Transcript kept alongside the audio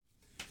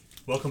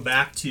Welcome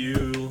back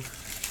to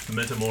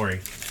Memento Mori.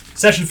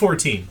 Session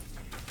 14.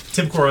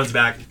 Tim Coron's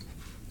back.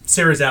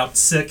 Sarah's out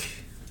sick.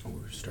 Oh,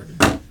 we're starting.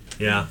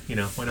 Yeah,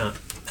 why not?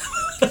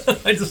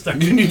 I just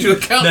started. You need to do a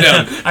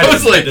countdown. I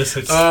was like, Just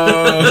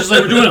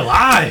like we're doing it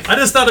live. I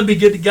just thought it'd be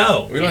good to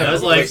go. We don't have I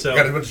was like,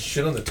 got a bunch of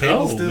shit on the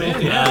table still.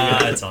 Man,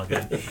 Yeah, it's all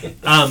good.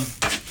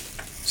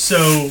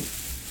 So,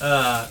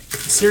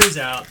 Sarah's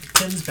out.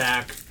 Tim's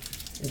back.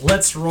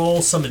 Let's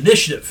roll some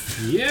initiative.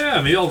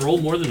 Yeah, maybe I'll roll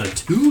more than a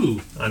 2.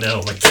 I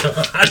know, my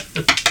God.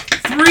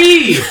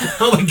 3!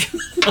 Oh my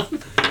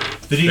God.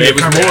 Did you It get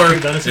was primary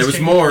more. bonuses, It was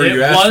Kate? more. It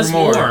You asked was for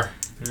more.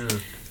 Yeah.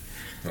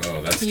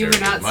 Oh, that's You were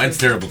terrible. not Mine's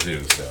so- terrible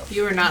too. So.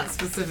 You were not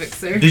specific,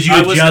 sir. Did you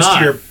I was adjust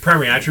not. your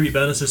primary attribute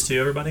bonuses to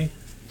everybody?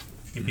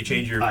 If you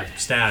change your I-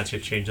 stats, you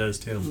have to change those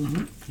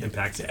too.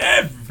 Impacts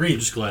every. I'm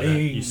just glad that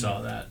you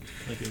saw that.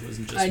 Like it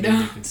wasn't just I me know.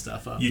 making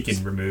stuff up. You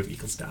can remove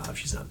equal style if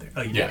she's not there.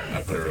 Oh, you Yeah, did.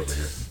 I put her over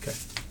here. Okay.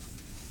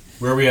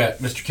 Where are we at,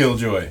 Mr.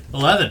 Killjoy?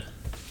 11.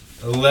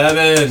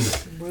 11.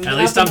 Moving At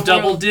least up in I'm the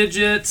double world.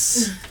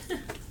 digits.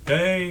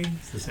 Hey,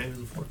 it's the same as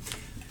before.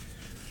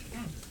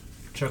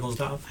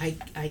 Chuckles off. I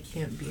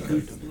can't be. Okay,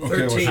 13.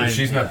 well,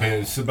 she's not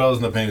paying.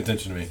 Sabella's not paying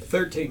attention to me.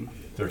 13.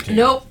 13.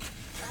 Nope.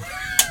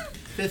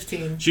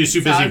 15. She was too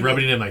busy Sorry.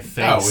 rubbing it in my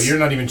face. Oh, well, you're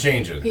not even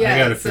changing. Yeah, I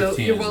got a so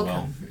 15 you're as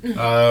welcome.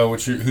 well.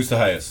 Who's the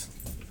highest?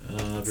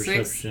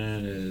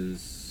 Perception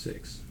is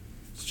 6.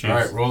 Jeez. All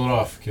right, roll it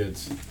off,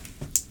 kids.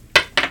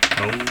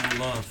 Roll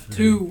off.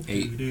 2.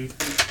 8. Do,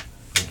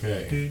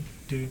 Okay. do,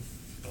 do.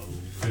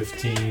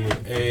 15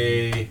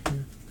 A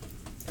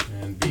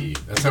and B.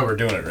 That's how we're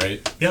doing it,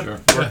 right? Yep,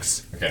 Sure.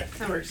 works. Okay.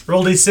 That works.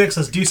 Roll d6.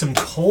 Let's do some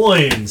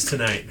coins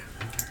tonight.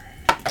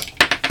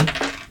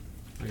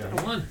 I got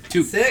a 1.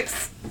 2.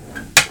 6.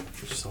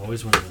 Just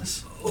always one of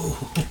us.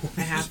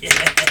 I have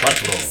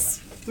Let's roll.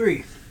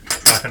 3.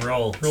 Rock and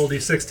roll. Roll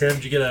d6, Tim.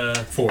 Did you get a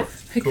 4. I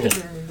Cool.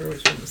 couldn't remember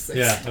which one was 6.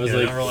 Yeah, I was yeah,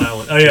 like, don't roll that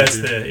one. Oh yeah,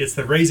 it's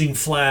the raising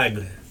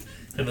flag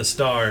and the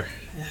star.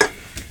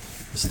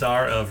 The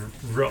star of.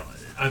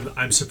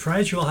 I'm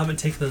surprised you all haven't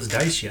taken those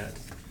dice yet.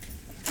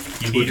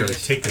 You need to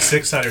take the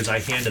 6-siders I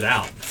handed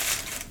out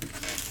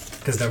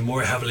because they're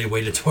more heavily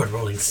weighted toward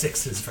rolling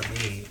 6s for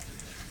me.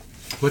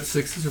 What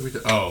 6s are we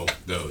doing? Oh,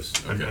 those.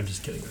 Okay. I'm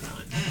just kidding. They're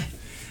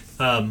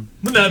not.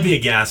 Wouldn't that be a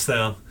gas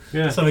though?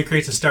 yeah. Somebody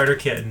creates a starter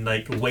kit and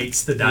like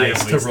weights the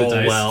dice to weights the roll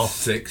dice. well.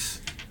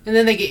 6. And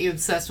then they get you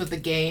obsessed with the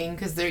game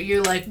because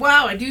you're like,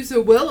 wow, I do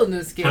so well in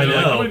this game. I Like,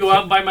 know. I'm going to go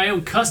out and buy my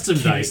own custom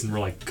dice and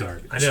roll like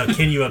garbage. I know.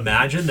 Can you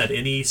imagine that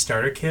any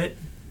starter kit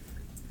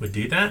would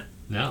do that?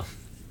 No.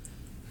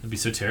 That'd be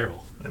so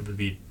terrible. That would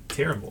be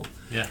terrible.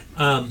 Yeah.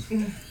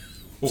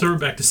 So we're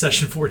back to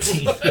session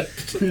 14. Yeah.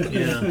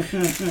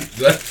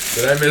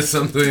 Did I miss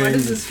something Why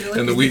does this feel like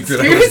in the a week that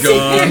I was conspiracy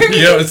gone? theory?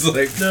 Yeah, it's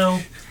like.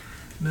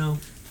 No.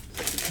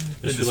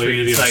 This Industry is like you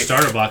need a insight.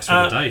 starter box for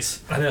the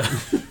dice. I know.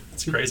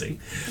 It's crazy.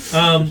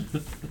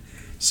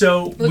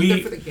 So Look good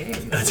we. for the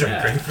game. That's right.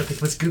 Yeah. Great for the,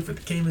 what's good for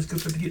the game is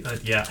good for the game.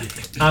 Yeah.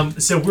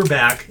 So we're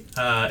back.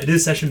 It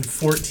is session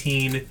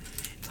 14.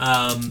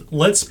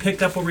 Let's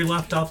pick up where we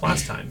left off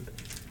last time.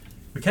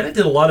 We kind of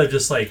did a lot of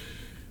just like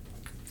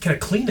kind of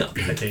cleanup.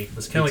 I think it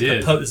was kind of We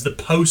like did. the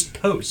post.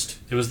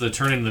 It was the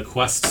turning the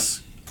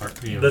quests part.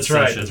 That's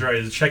right. session. That's right.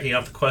 It's checking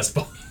off the quest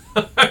bar.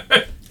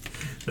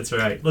 That's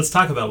right. Let's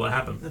talk about what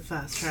happened. The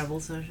fast travel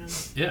session.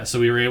 Yeah, so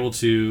we were able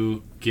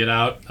to get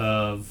out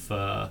of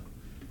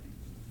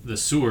the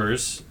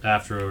sewers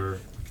after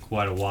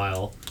quite a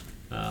while.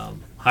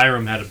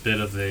 Hiram had a bit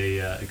of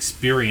a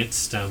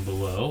experience down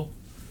below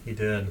He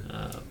did.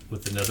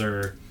 with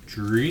another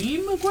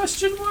dream?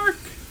 Question mark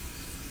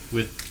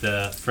with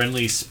the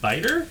friendly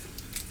spider.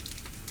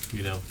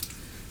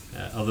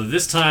 Although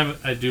this time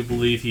I do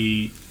believe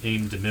he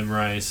aimed to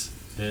memorize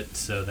it,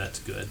 so that's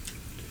good.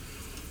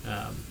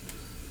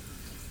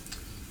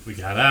 We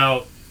got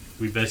out.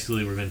 We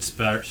basically were been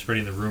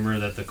spreading the rumor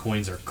that the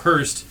coins are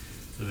cursed,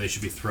 that they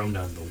should be thrown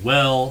down the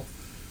well.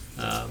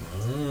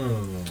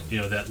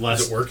 That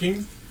less. Is it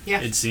working?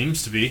 Yeah. It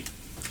seems to be.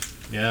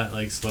 Yeah,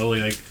 like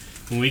slowly. Like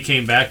when we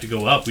came back to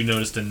go up, we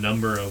noticed a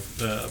number of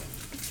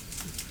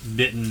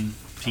bitten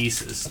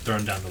pieces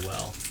thrown down the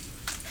well.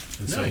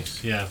 And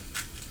Nice. So, yeah.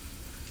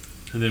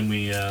 And then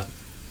we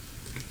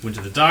went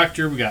to the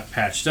doctor. We got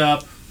patched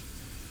up.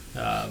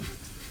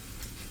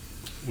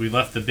 We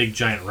left the big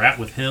giant rat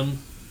with him,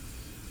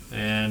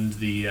 and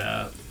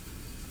the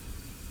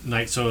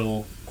night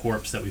soil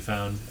corpse that we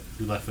found.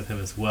 We left with him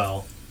as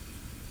well.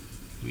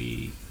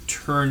 We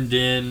turned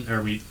in,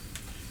 or we.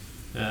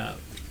 Met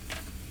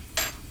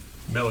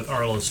with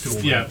Arlo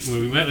Stuhlman. Yeah,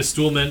 we met with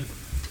Stuhlman.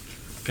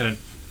 Kind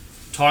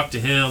of talked to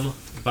him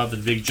about the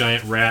big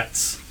giant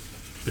rats,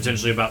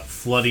 potentially about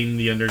flooding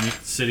the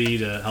underneath city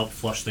to help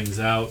flush things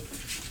out.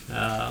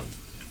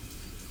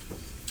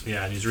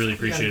 Yeah, and he's really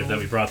appreciative that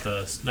we brought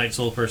the Night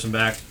Soul person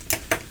back.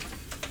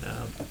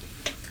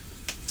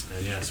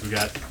 And yeah, so we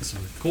got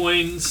some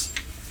coins.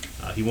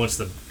 He wants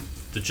the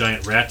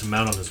giant rat to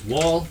mount on his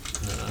wall.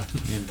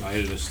 He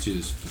invited us to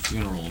the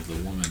funeral of the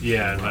woman.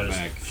 Yeah, that and brought at his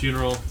back.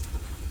 funeral.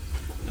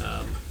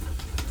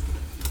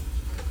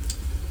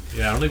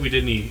 Yeah, I don't think we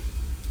did any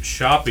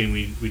shopping.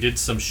 We did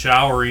some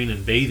showering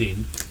and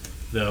bathing,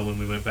 though, when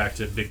we went back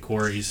to Big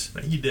Quarry's.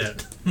 You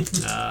did.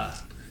 Uh,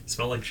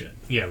 Smell like shit.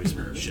 yeah, we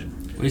smelled shit.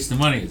 Waste of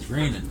money. It's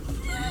raining.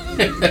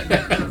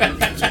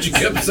 That's what you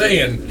kept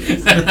saying.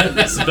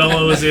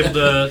 Isabella was able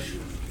to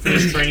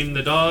finish training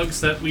the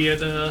dogs that we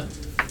had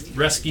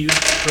rescued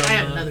from. I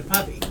have another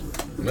puppy.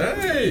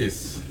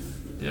 Nice.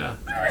 Yeah.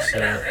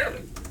 So,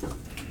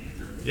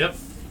 yep.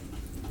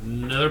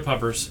 Another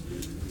puppers.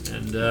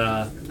 And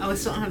I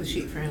still don't have the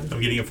sheet for him. I'm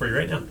getting it for you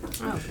right now.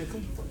 Oh, okay,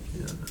 cool.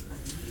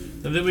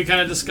 and then we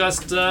kind of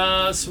discussed,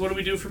 so what do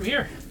we do from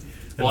here?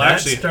 And Well, that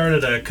actually,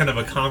 started a kind of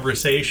a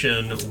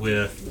conversation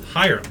with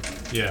Hiram,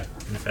 yeah.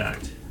 in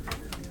fact.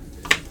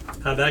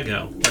 How'd that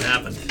go? What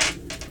happened?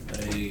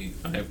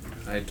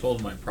 I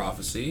told my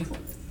prophecy,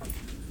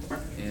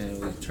 and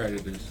we tried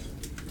to just,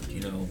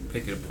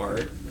 pick it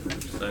apart.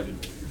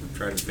 Decided to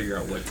try to figure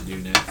out what to do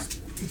next.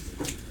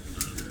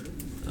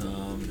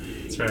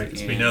 That's right.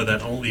 'Cause we know that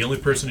the only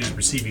person who's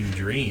receiving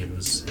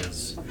dreams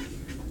is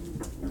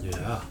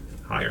Yeah.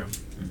 Hiram.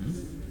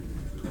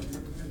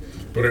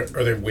 But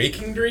are they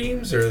waking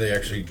dreams, or are they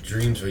actually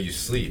dreams where you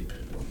sleep?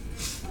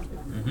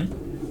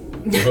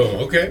 Oh,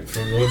 okay. A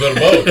little bit of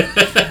both.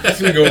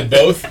 Just gonna go with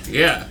both.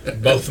 Yeah.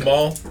 Both them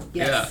all.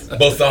 Yes.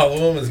 Both all of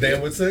them, as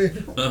Dan would say.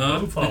 Both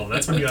of them.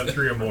 That's when you have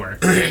 3 or more.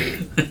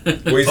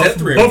 Well, he's had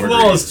three Both or of more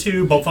all dreams. is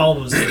 2, both all of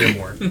them is 3 or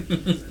more.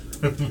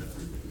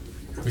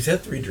 He's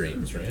had 3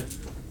 dreams, right?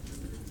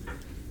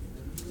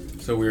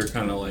 So we were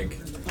kind of like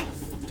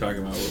talking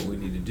about what we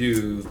need to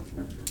do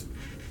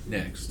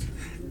next.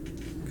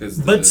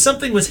 But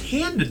something was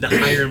handed to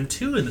Hiram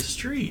too in the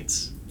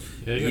streets.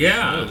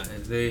 Yeah,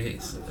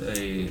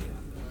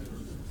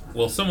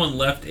 someone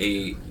left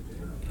a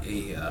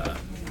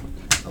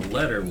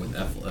letter with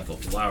Ethel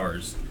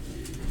Flowers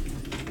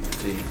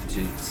to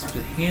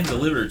hand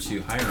deliver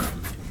to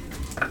Hiram.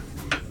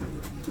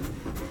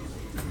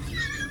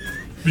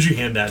 Would you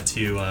hand that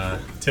to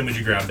Tim? Would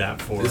you grab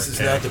that for? This is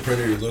Ted? not the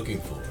printer you're looking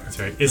for. That's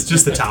right. It's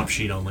just the top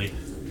sheet only,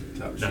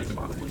 Top not sheet. the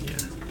bottom one. Yeah.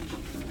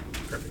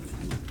 Perfect.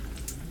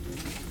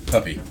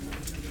 Puppy.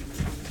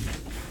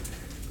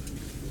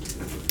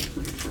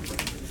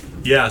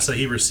 Yeah. So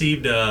he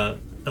received a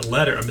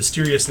letter, a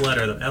mysterious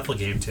letter that Ethel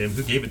gave to him.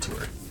 Who gave it to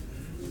her?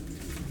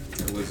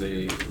 It was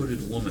a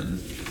hooded woman.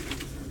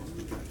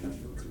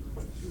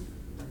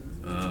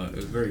 It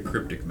was a very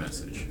cryptic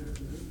message.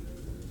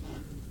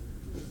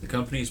 The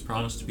company's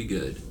promised to be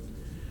good,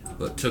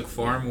 but took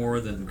far more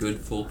than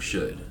good folk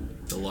should.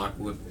 The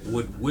lockwood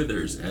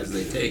withers as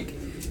they take,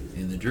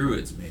 and the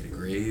druids made a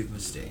grave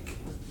mistake.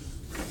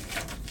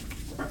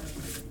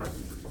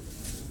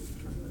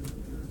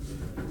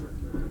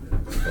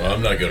 Well,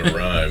 I'm not gonna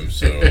rhyme,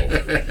 so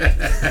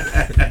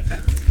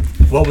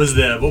What was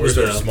the Where's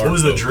our smart what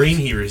was the folks? dream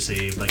he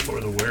received? Like, what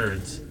were the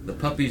words? The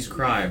puppy's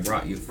cry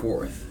brought you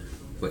forth,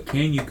 but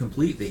can you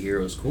complete the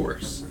hero's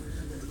course?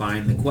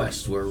 Find the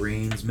quest where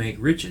rains make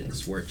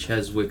riches, where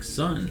Cheswick's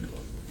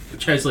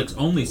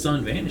only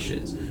son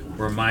vanishes,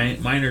 where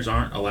miners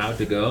aren't allowed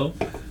to go,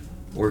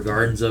 where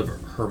gardens of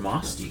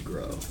Hermosty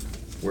grow,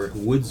 where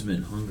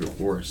woodsmen hunger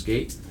for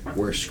escape,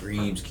 where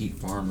screams keep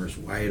farmers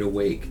wide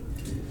awake,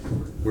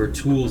 where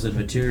tools and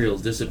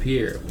materials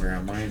disappear, where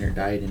a miner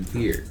died in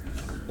fear,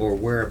 or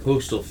where a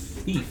postal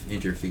thief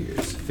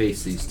interferes.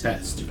 Face these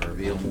tests to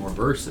reveal more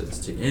verses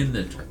to end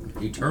the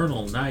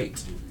eternal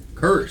night.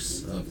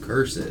 Curse of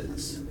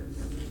curses.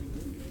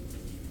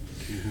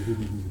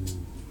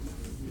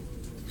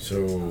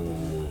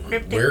 So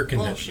Cryptic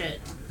bullshit.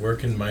 where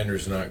can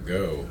miners not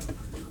go?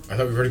 I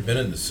thought we've already been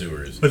in the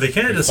sewers. But they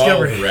kind of We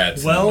followed discovered. the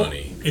rats well, and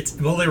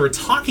the money. they were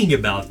talking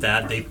about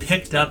that. They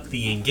picked up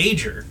the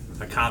Engager,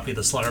 a copy of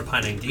the Slaughter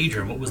Pine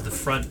Engager. And what was the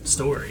front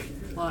story?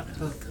 Plot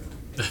hook.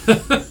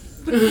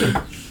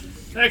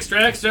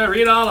 Extra,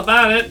 read all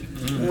about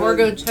it.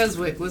 Borgo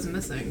Cheswick was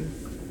missing.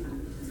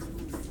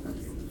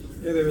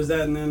 Yeah, there was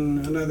that, and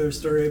then another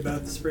story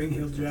about the Spring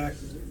Heel Jack.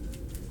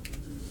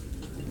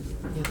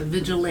 Yeah, the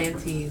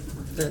vigilante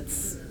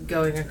that's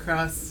going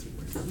across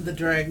the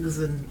dregs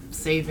and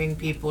saving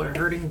people or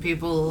hurting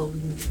people.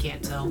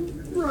 Can't tell.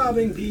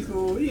 Robbing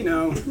people, a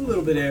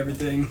little bit of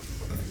everything.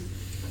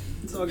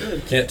 It's all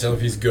good. Can't tell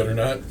if he's good or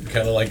not.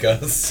 Kind of like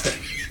us.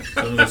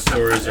 Some of the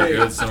stories are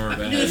good, some are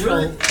bad.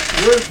 Neutral.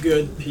 We're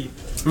good people.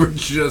 We're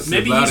just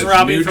Maybe about he's as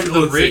robbing from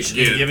neutral the as it rich and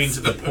gets. giving to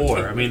the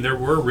poor. I mean, there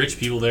were rich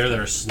people there that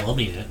are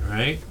slumming it,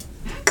 right?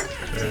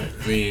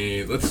 I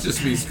mean, let's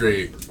just be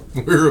straight.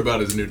 We're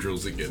about as neutral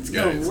as it gets,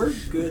 No, guys. we're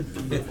good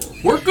people.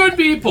 We're good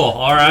people,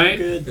 all right?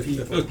 Good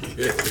people.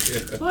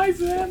 My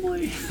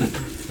family.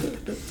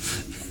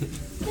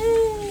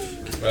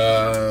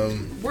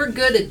 We're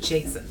good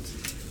adjacent.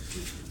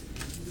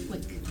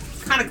 Like,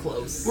 kind of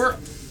close. We're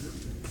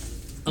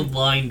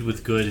aligned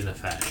with good in a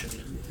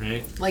fashion,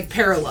 right? Like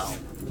parallel.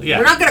 Yeah.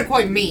 We're not gonna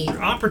quite meet.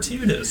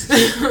 Opportunists.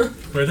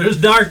 Where there's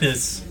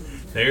darkness,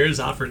 there's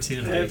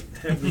opportunity.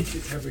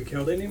 Have we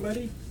killed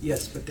anybody?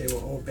 Yes, but they were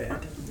all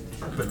bad.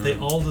 But they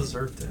all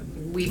deserved it.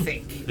 We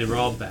think. They were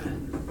all bad.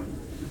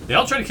 They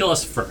all tried to kill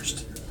us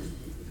first.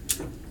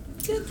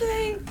 Good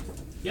thing.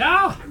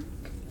 Yeah.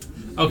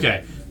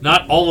 Okay.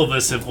 Not all of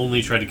us have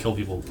only tried to kill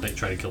people that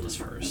try to kill us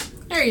first.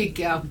 There you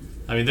go.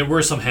 I mean, there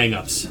were some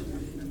hang-ups.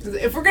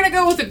 If we're gonna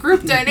go with a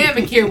group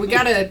dynamic here, we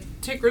gotta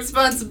take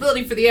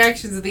responsibility for the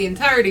actions of the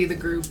entirety of the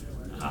group.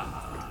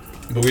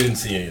 But we didn't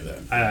see any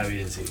of that. We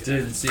didn't see it.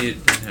 Didn't see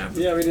it. Didn't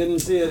happen. Yeah, we didn't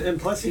see it, and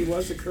plus he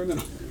was a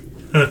criminal.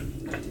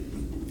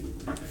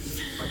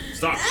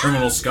 Stop,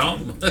 criminal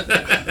scum.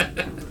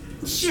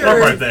 Stop Sure.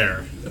 right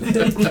there.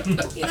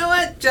 You know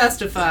what?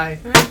 Justify.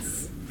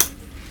 That's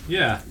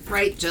Yeah.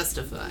 right,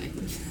 justify.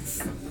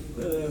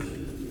 Uh,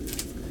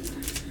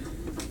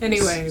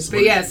 Anyways,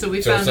 but yeah, so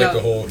we So found it's like out the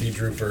whole he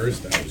drew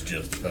first. I was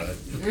justified.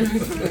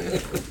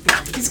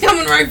 he's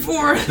coming right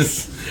for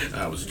us.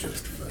 I was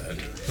justified.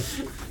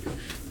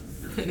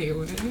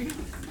 Anyway.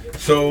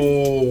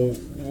 So,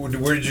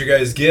 where did you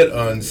guys get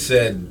on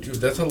said?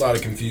 That's a lot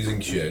of confusing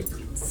shit.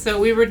 So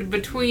we were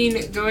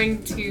between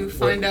going to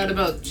find out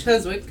about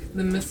Cheswick,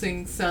 the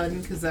missing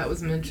son, because that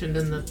was mentioned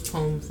in the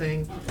poem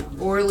thing,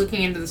 or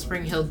looking into the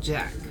Spring Hill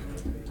Jack.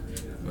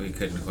 We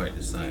couldn't quite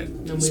decide.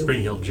 And we,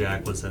 Spring Hill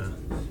Jack was a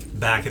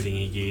back of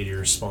the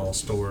Gator small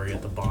story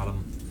at the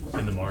bottom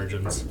in the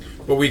margins.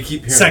 But we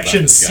keep hearing Section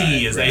about this C,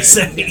 guy, as right?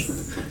 they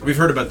say. We've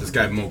heard about this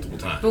guy multiple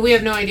times. but we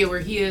have no idea where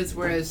he is,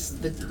 whereas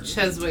the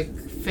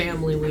Cheswick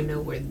family, we know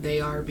where they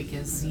are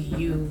because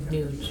you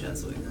knew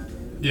Cheswick.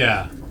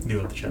 Yeah. Knew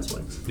of the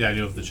Cheswicks. Yeah, I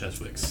knew of the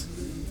Cheswicks.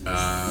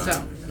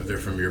 So. They're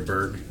from your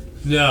burg.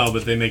 No,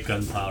 but they make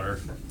gunpowder.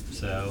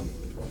 So,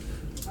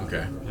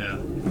 Okay. yeah.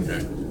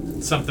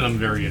 Okay. Something I'm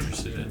very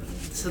interested in.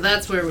 So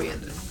that's where we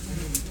ended.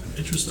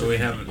 Interesting. So we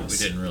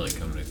didn't really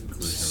come to a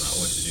conclusion about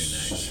what to do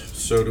next.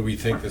 So, do we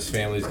think this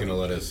family's going to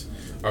let us?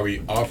 Are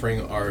we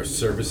offering our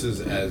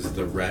services as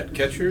the rat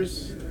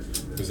catchers?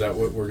 Is that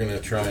what we're going to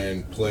try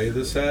and play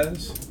this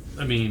as?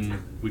 I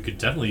mean, we could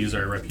definitely use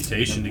our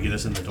reputation to get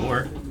us in the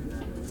door.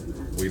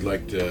 We'd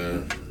like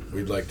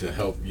to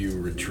help you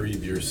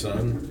retrieve your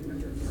son.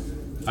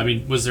 I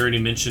mean, was there any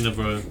mention of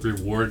a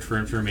reward for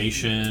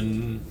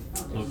information,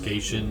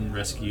 location,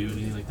 rescue,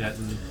 anything like that?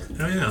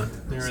 Oh yeah,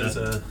 there is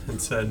a.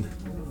 It said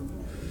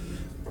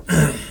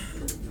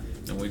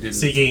And we didn't.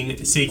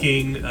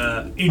 seeking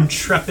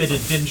intrepid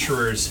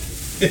adventurers,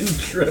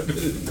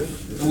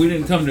 Intrepid. We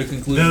didn't come to a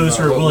conclusion. those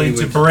who about are what willing we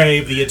to would-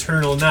 brave the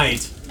eternal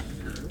night.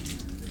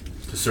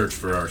 To search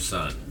for our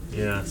son.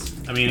 Yes.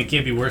 I mean, it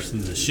can't be worse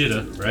than the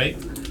shitta, right?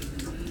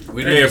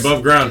 We Hey, didn't,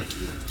 above ground.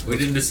 we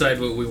didn't decide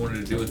what we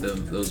wanted to do with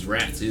those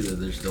rats either.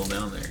 They're still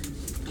down there.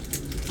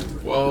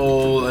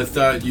 Well, I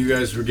thought you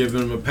guys were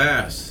giving him a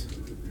pass.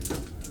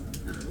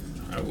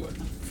 I would.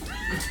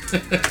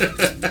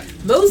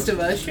 Most of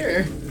us,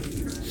 sure.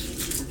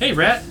 Hey,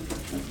 rat.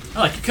 I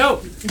like your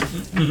coat.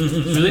 It's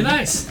really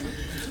nice.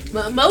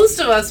 But most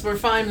of us were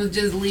fine with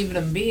just leaving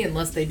them be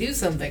unless they do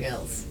something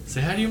else.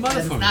 Say hi to your mother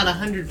That's for me. not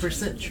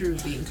 100% true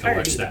of the I entirety.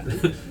 watched that.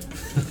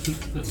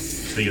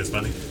 Think it's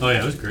funny. Oh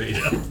yeah, it was great.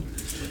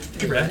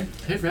 Hey, Rat.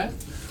 Hey, rat.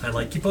 I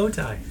like your bow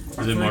tie.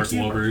 And then Mark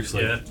Thank you. Wahlberg's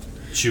like Yeah.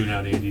 chewing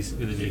out Andy's,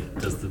 and then he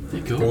does the they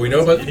go. Well, we know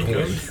about the There you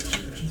go. coin.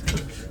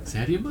 Say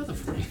hi to your mother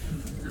for me.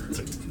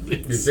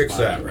 You fix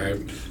that, right?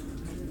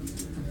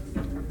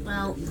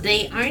 Well,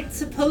 they aren't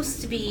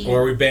supposed to be.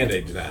 Or we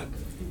band-aid that.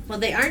 Well,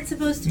 they aren't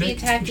supposed to be Nick,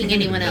 could attacking you give me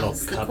the anyone metal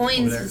else. The cup over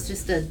coins there? is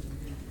just a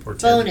Or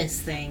Tim. bonus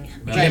thing.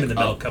 Can you hand me the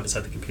But metal cup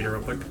beside the computer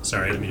real quick?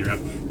 Sorry, I didn't mean to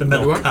interrupt. The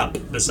metal What? cup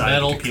beside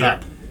Metal the computer.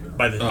 cup.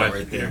 By the, Oh, by the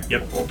right computer. there.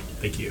 Yep.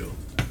 Thank you.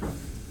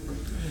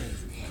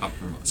 Pop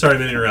them up. Sorry, I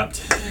didn't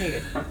interrupt.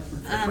 I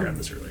um, forgot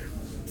this earlier.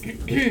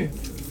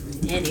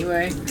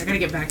 Anyway, I gotta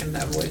get back into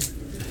that voice.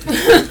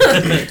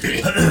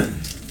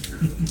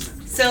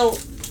 so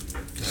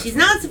she's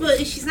not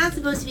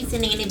supposed to be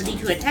sending anybody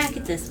to attack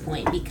at this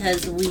point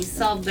because we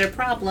solved their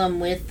problem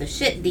with the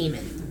shit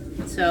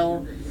demon.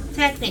 So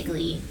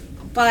technically,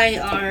 by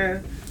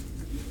our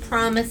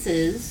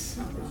promises,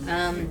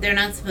 they're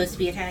not supposed to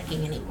be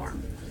attacking anymore.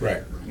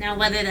 Right. Now,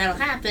 whether that'll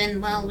happen,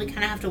 well, we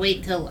kind of have to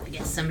wait till, I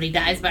guess, somebody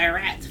dies by a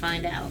rat to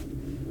find out.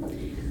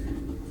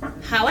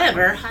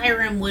 However,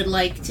 Hiram would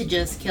like to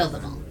just kill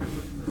them all.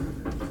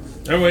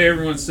 That way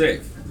everyone's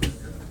safe.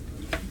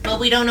 But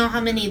we don't know how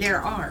many there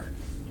are.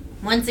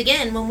 Once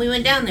again, when we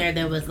went down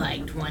there was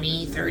like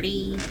 20,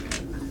 30.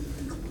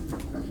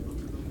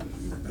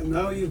 And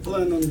how you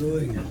plan on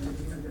doing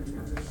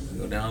it?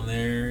 Go down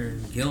there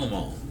and kill them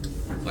all.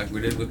 Like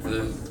we did with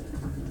the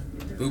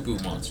boo-boo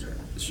monster.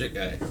 The shit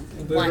guy.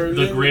 There One. are,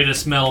 The many,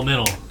 greatest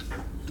middle.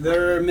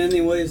 there are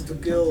many ways to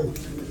kill.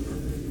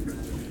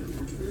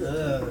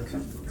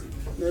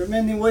 There are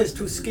many ways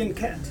to skin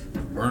cat.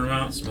 Burn them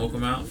out, smoke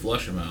them out,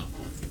 flush them out.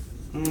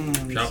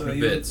 Chop So them to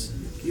you- bits.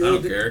 You I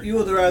don't would, care. You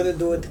would rather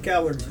do it the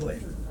coward's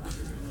way.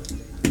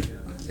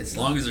 As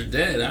long as they're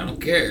dead, I don't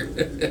care.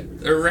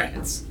 They're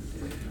rats.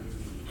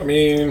 I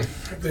mean,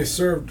 they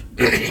served.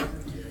 Did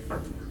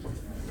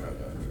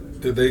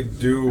they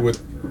do what?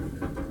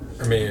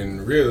 I mean,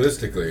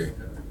 realistically,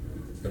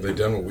 have they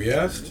done what we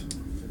asked?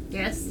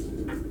 Yes.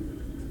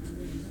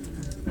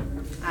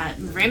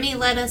 Remy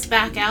let us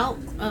back out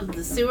of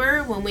the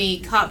sewer when we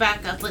caught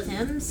back up with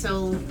him,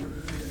 so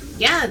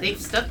Yeah, they've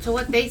stuck to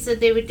what they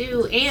said they would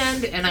do,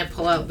 and I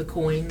pull out the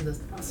coin, the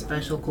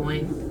special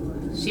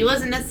coin. She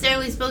wasn't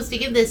necessarily supposed to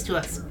give this to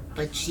us,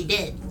 but she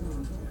did.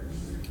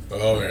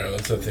 Oh yeah,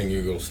 that's that thing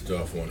Hugo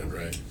Stuff wanted,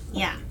 right?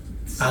 Yeah.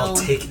 So, I'll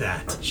take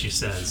that, she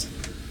says.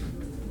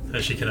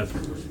 As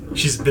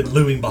she's been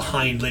looming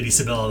behind Lady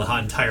Sibilla the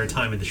entire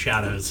time in the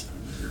shadows.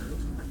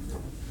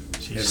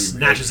 She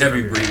snatches it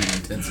heavy from her. breathing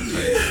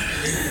intensifies.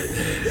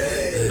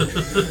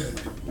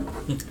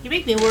 You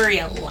make me worry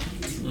a lot.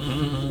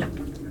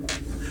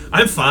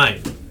 I'm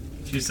fine,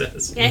 she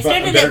says. Yeah, I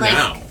started better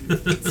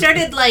at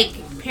started like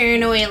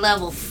paranoia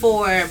level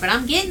 4, but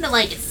I'm getting to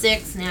like at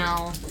 6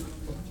 now.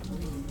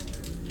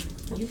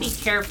 You be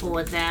careful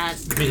with that.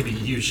 Maybe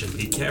you should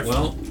be careful.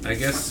 Well, I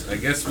guess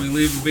we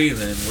leave it be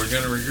then. We're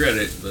gonna regret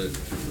it, but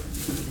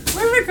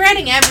We're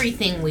regretting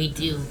everything we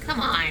do.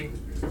 Come on.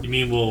 You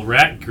mean we'll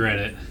regret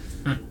it?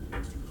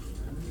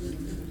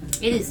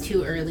 It is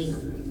too early.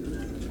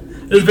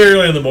 It was very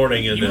early in the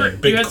morning, and You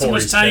Big had so much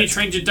Corey's time you pit.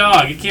 trained your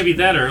dog. It can't be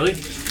that early.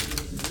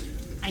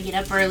 I get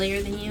up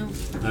earlier than you.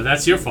 No,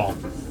 that's your fault.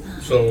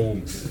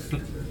 So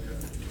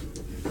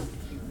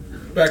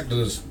back to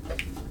this.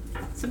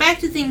 So back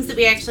to things that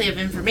we actually have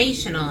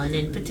information on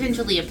and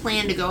potentially a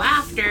plan to go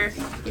after.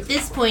 At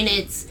this point,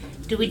 it's,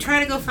 do we try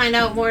to go find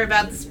out more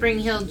about the Spring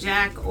Hill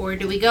Jack, or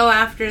do we go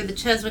after the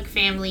Cheswick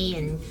family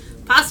and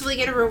possibly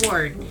get a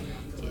reward?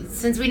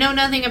 Since we know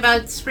nothing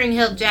about Spring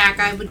Hill Jack,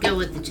 I would go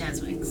with the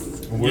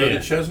Cheswicks. Where are Yeah.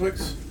 the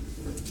Cheswicks?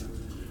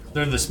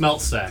 They're in the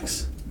smelt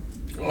stacks.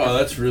 Oh,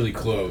 that's really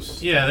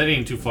close. Yeah, that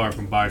ain't too far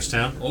from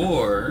Bardstown.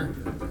 or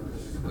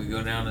we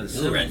go down to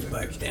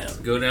the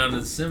go down to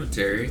the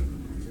cemetery,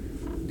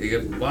 dig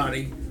up the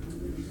body,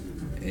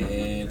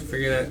 and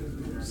figure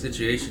that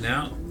situation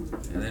out,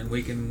 and then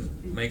we can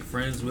make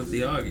friends with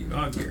the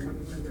Augur.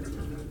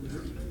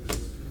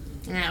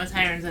 And that was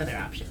Hiram's other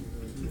option.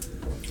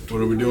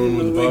 What are we doing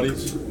with the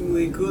bodies?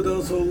 We could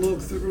also look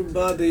through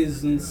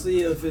bodies and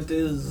see if it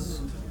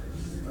is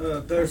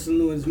a person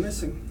who is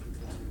missing.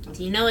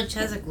 Do you know what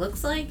Cheswick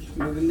looks like?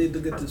 We would need to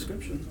get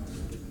description.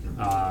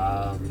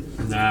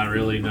 Not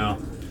really, no.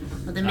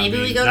 Well, then maybe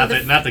we go not to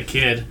the... not the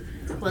kid.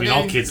 well, I mean,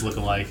 all then- kids look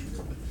alike.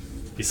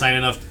 You sign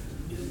enough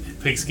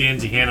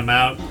pigskins, you hand them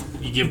out,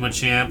 you give them a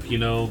champ,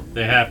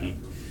 they're happy.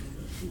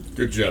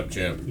 Good job,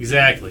 champ.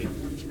 Exactly.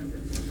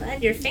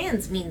 Glad your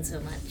fans mean so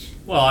much.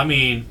 Well, I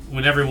mean,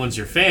 when everyone's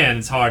your fan,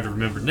 it's hard to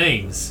remember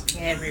names.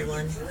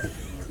 Everyone.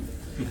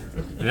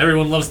 And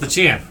everyone loves the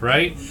champ,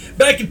 right?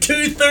 Back in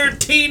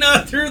 2013,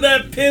 I threw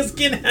that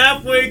piskin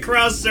halfway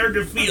across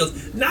Circuit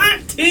Fields.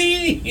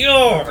 19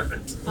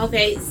 yards!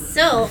 Okay,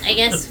 so I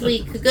guess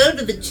we could go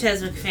to the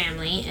Cheswick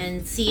family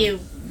and see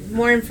if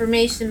more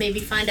information, maybe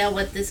find out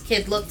what this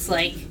kid looks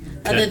like,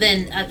 other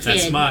than a kid.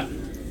 That's smart.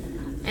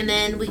 And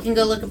then we can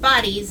go look at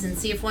bodies and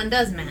see if one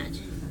does match.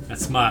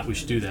 That's smart. We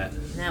should do that.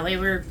 That way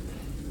we're,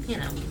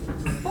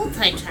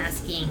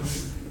 multitasking.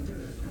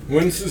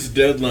 When's this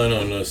deadline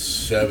on us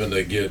 7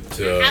 to get?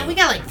 We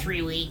got like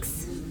 3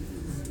 weeks.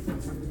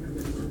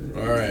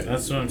 All right.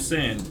 That's what I'm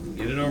saying.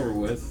 Get it over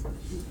with.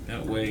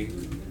 That way,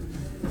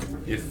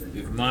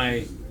 if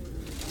my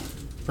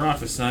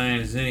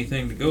prophesying is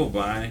anything to go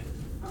by,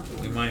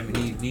 we might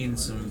need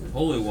some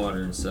holy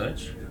water and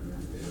such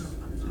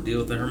to deal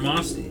with the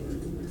Hermosity.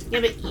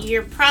 Yeah, but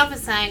your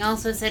prophesying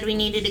also said we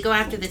needed to go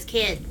after this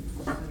kid.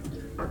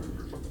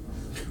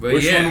 But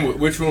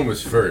Which one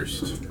was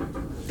first?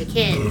 The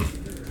kid.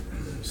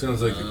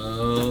 Sounds like.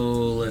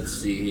 Oh, let's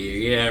see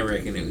here. Yeah, I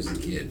reckon it was a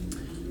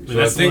kid. But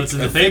that's the one that's in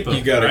the paper,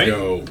 you gotta right?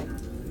 go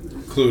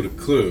clue to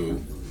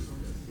clue,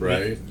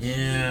 right?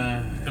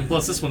 Yeah. And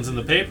plus, this one's in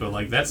the paper.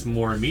 Like, that's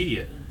more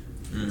immediate.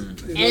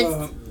 And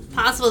it's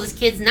possible this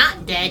kid's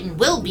not dead and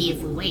will be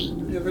if we wait.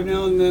 Every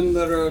now and then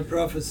there are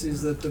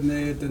prophecies that are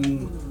made,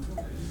 and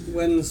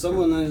when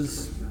someone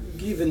is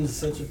given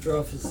such a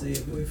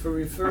prophecy, we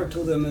refer to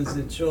them as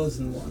the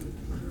chosen one.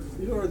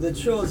 You're the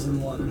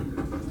chosen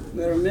one.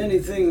 There are many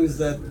things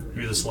that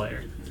You're the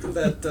Slayer.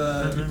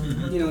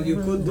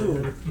 you could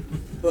do,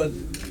 but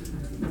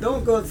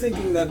don't go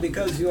thinking that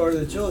because you are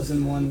the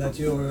chosen one that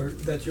you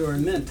are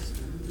meant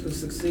to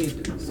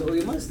succeed. So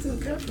you must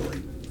think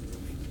carefully.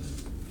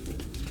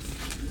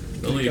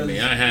 Believe me,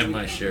 I had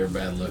my share of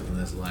bad luck in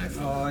this life.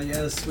 Oh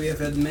yes, we have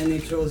had many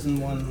chosen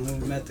one who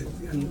met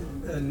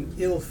an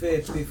ill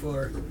fate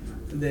before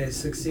they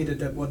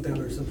succeeded at what they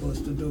were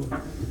supposed to do.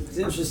 It's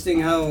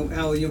interesting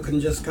how you can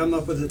just come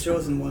up with a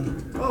chosen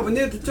one. Oh, we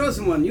need the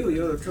chosen one.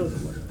 You're the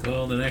chosen one.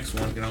 Well, the next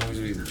one can always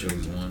be the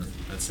chosen one.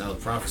 That's how the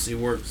prophecy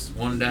works.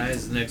 One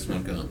dies, the next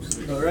one comes.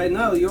 But right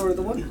now, you're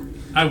the one.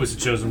 I was a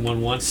chosen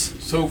one once.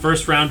 So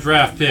First round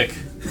draft pick.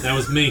 That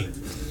was me.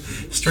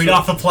 Straight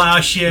off the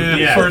plowshare,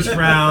 Yeah. first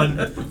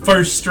round,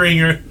 first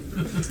stringer.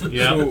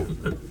 Yeah. So,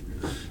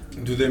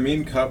 do they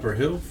mean Copper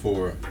Hill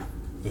for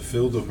the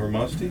Field of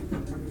Hermosity?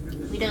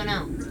 We don't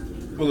know.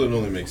 Well, it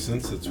only makes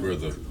sense. That's where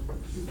the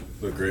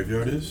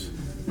graveyard is.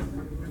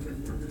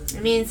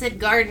 I mean, it said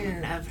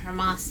Garden of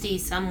Hermosity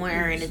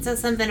somewhere, and it says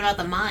something about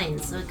the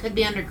mines, so it could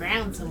be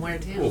underground somewhere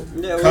too. Well,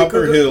 Yeah, we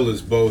Copper could- Hill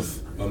is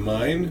both a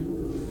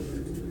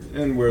mine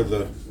and where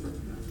the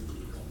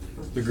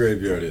the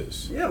graveyard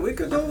is. Yeah, we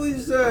could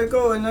always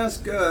go and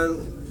ask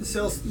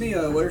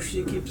Selsmia where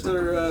she keeps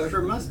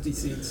her musty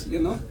seeds, you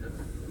know?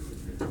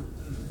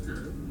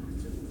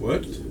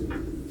 What?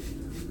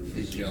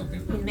 He's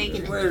joking. He's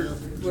making a Where joke.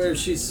 where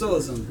she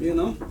sews them, you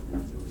know?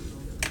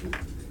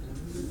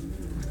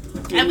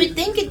 I would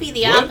think it'd be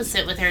the What?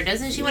 opposite with her.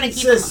 Doesn't she want to It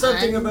keep them says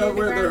something about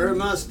where the underground?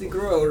 hermasti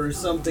grow or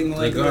something The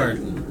like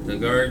garden. The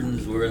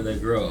garden's where they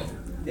grow. that.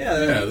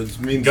 Yeah, Yeah, that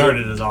means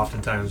Garden is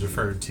oftentimes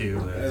referred to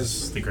as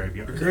As the a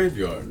graveyard.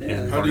 graveyard.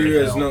 Yeah. How do you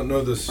guys Hell. not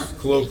know this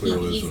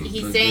colloquialism?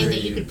 He's saying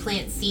that you could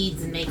plant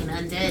seeds and make an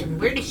undead. And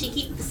where does she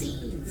keep the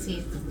seeds?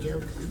 He's a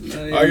joke. Yeah.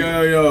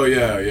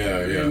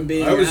 And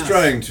being I was asked.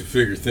 trying to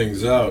figure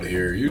things out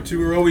here. You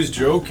two are always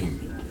joking.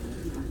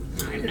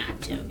 I'm not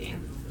joking.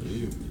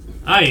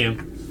 I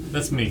am.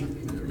 That's me.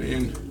 I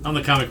mean, I'm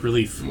the comic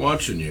relief. I'm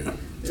watching you.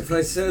 If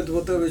I said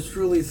what I was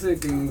truly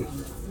thinking,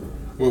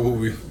 Well,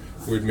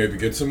 we'd maybe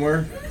get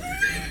somewhere.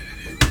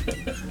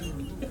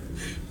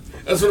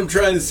 That's what I'm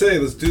trying to say.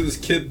 Let's do this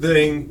kid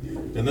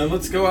thing, and then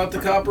let's go out to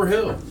Copper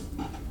Hill.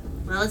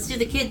 Well, let's do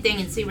the kid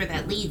thing and see where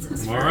that leads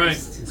us. All right,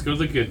 let's go to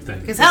the good thing.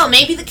 Because hell,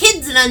 maybe the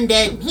kid's an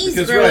undead. And he's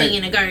Because, growing right.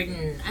 in a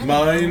garden. I don't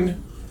Mine, know.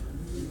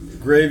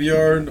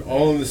 graveyard,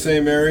 all in the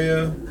same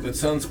area. That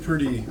sounds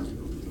pretty.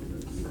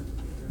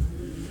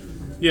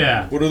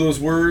 Yeah, What are those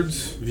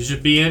words? if you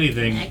should be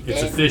anything,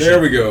 it's efficient. There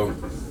we go.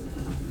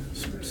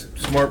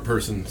 Smart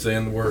person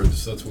saying the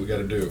words. That's what we got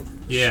to do.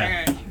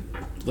 Yeah, Sure.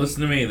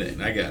 Listen to me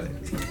then. I got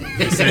it.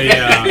 they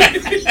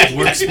say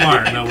work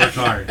smart, not work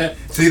hard.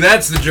 See,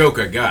 that's the joke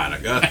I got. I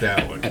got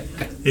that one.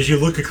 As you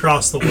look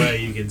across the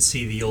way, you can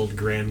see the old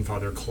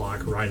grandfather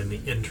clock right in the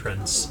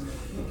entrance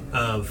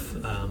of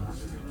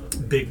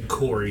Big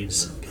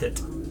Corey's pit.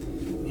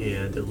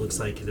 And it looks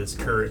like it is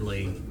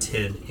currently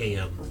 10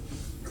 a.m.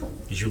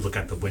 As you look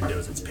out the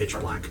windows, it's pitch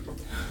black.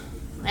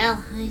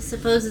 Well, I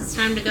suppose it's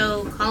time to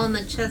go call in the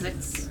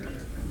Cheswicks.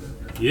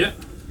 Yeah.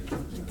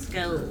 Let's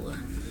go.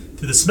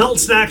 To the smelt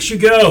stacks you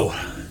go.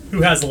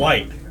 Who has the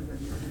light?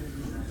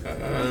 I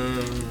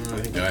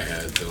think I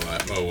had the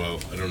light. Oh, well,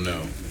 I don't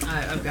know.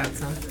 I've got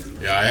some.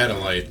 Yeah, I had a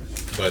light,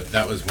 but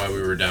that was why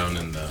we were down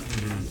in the.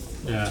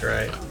 Yeah. That's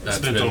right. That's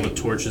Spent all the been-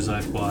 torches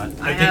I bought.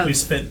 I think we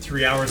spent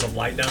 3 hours of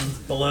light down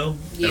below.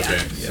 Yeah. Okay,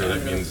 so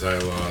that means I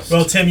lost.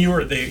 Well, Tim, you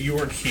weren't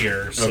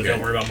here, so Okay. don't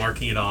worry about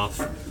marking it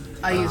off.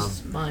 I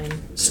used mine.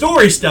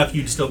 Story stuff,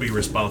 you'd still be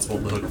responsible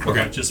to hook for.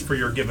 Okay. But just for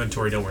your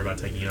inventory, don't worry about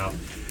taking it off.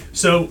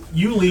 So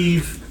you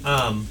leave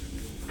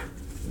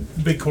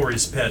Big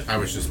Corey's pit, I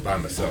was just by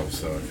myself,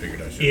 so I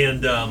figured I should.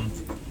 and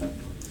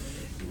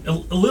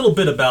a little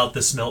bit about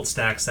the smelt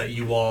stacks that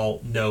you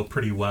all know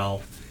pretty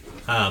well.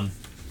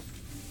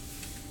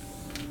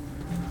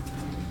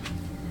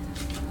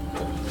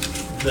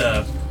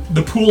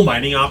 The pool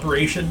mining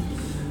operation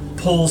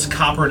pulls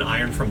copper and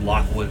iron from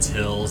Lockwood's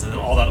hills, and then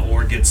all that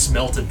ore gets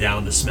smelted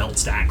down to smelt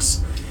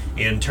stacks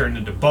and turned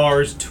into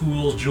bars,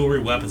 tools, jewelry,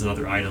 weapons, and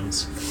other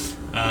items.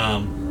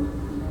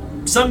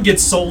 Some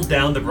gets sold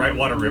down the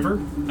Brightwater River,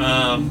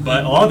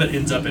 but a lot of it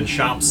ends up in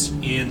shops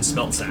in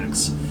smelt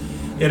stacks.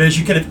 And as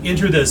you kind of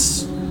enter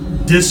this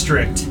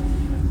district,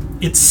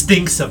 it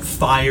stinks of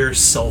fire,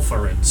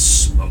 sulfur, and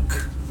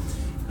smoke.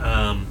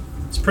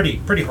 It's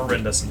pretty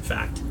horrendous, in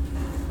fact.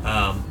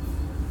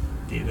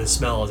 The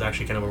smell is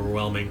actually kind of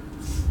overwhelming.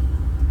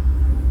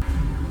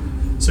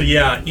 So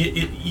yeah,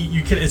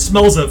 it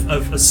smells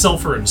of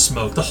sulfur and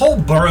smoke. The whole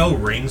borough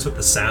rings with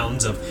the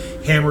sounds of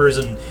hammers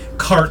and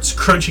carts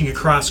crunching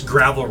across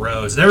gravel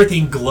roads, and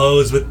everything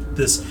glows with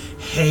this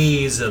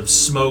haze of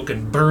smoke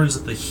and burns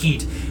with the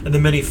heat of the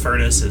many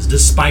furnaces,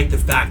 despite the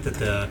fact that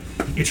the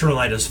eternal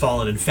light has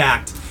fallen. In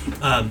fact,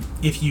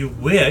 if you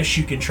wish,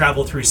 you can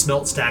travel through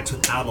smelt stacks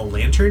without a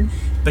lantern,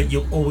 but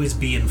you'll always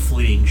be in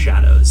fleeting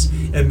shadows.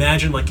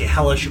 Imagine like a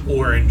hellish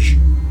orange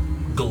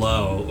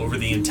glow over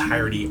the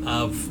entirety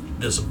of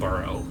this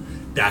borough.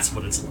 That's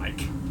what it's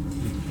like.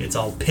 It's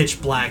all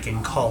pitch black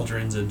and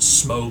cauldrons and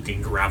smoke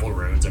and gravel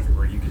roads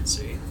everywhere you can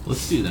see.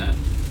 Let's do that.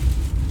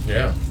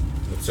 Yeah,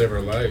 let's save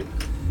our light.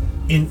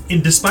 And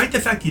despite the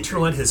fact the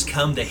Eternal Light has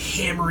come, the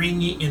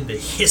hammering and the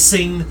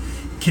hissing,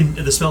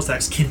 the smell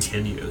stacks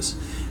continues.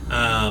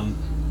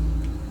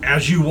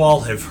 As you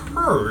all have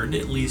heard,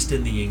 at least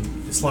in the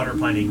Slaughter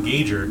Pine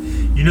Engager,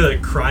 you know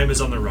that crime is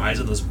on the rise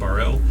in this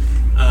borough.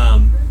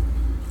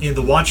 And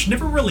the Watch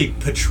never really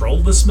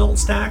patrolled the smelt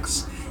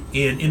stacks,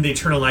 and in the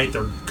Eternal Night,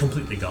 they're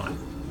completely gone.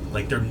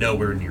 Like, they're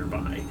nowhere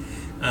nearby.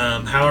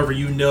 However,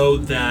 you know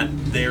that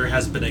there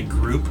has been a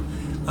group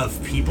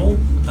of people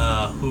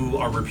who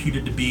are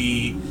reputed to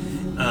be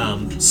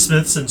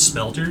smiths and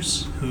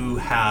smelters who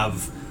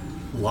have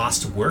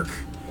lost work,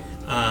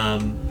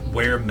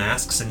 wear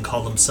masks, and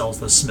call themselves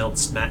the Smelt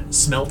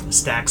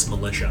Stacks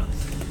Militia.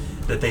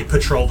 That they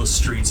patrol the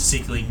streets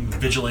seeking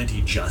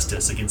vigilante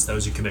justice against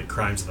those who commit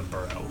crimes in the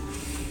borough.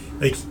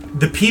 Like,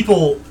 the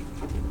people,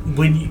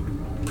 pretty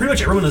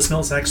much everyone in the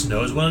Smelt Stacks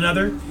knows one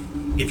another.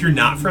 If you're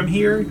not from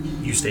here,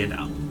 you stand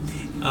out.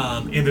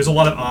 And there's a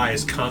lot of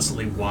eyes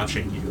constantly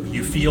watching you.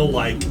 You feel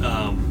like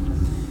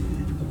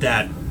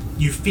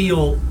you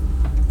feel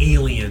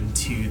alien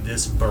to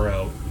this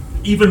burrow,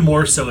 even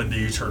more so in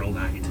the eternal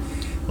night.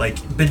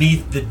 Like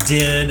beneath the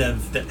din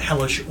of that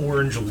hellish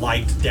orange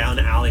light down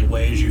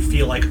alleyways, you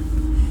feel like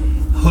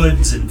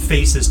hoods and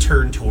faces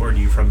turn toward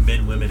you from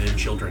men, women, and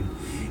children.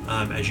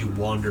 As you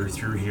wander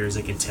through here, as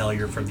I can tell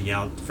you're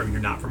you're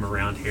not from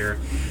around here.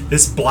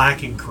 This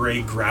black and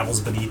gray gravel's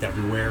beneath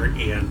everywhere,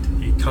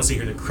 and you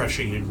constantly hear the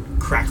crushing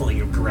and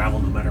crackling of gravel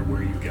no matter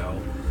where you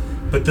go.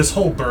 But this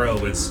whole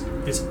burrow is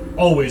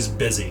always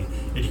busy,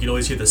 and you can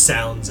always hear the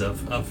sounds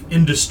of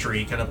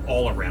industry kind of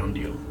all around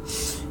you.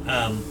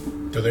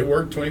 Do they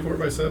work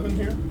 24/7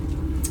 here?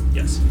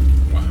 Yes.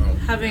 Wow.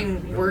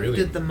 Having worked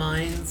Really? at the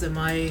mines, am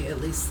I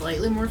at least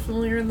slightly more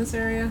familiar in this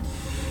area?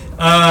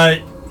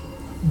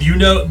 You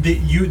know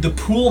the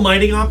pool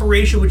mining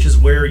operation, which is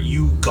where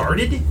you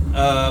guarded,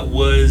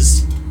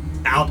 was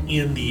out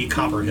in the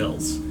Copper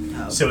Hills.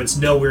 Oh. So it's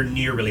nowhere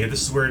near really.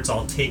 This is where it's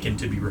all taken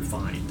to be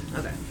refined.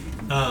 Okay.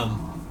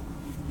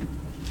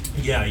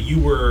 Yeah,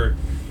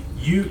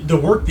 the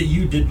work that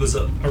you did was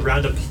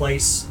around a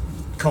place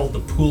called the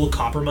Pool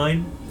Copper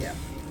Mine, Yeah.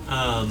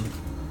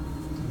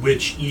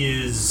 which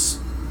is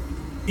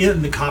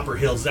in the Copper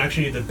Hills,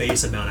 actually at the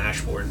base of Mount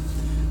Ashford,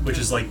 which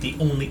is like the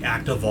only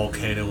active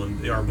volcano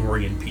in the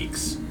Arborean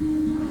Peaks.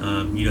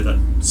 The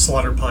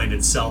Slaughter Pine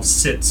itself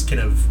sits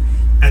kind of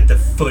at the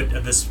foot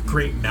of this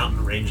great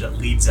mountain range that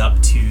leads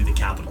up to the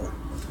capital.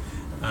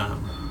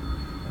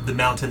 The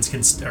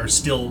mountains are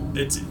still.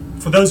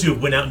 For those who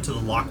have went out into the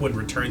Lockwood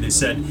Return, they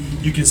said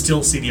you can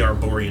still see the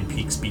Arborean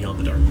Peaks beyond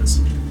the darkness.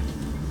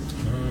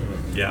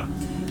 Yeah,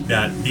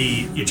 that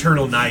the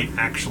eternal night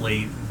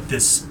actually,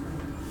 this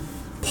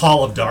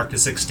pall of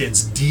darkness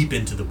extends deep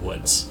into the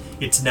woods.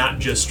 It's not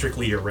just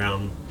strictly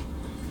around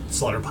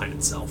Slaughter Pine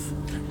itself.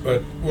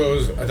 But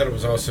I thought it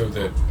was also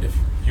that if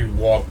you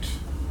walked,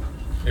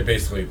 it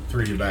basically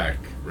threw you back,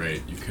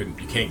 right? You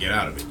can't get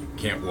out of it. You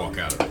can't walk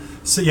out of it.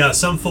 So yeah,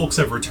 some folks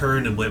have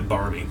returned and went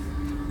barmy.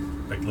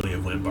 Regularly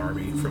have went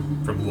barmy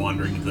from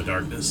wandering into the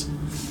darkness.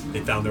 They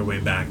found their way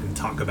back and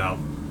talk about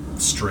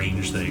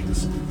strange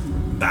things,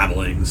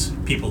 babblings.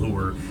 People who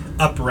were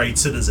upright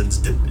citizens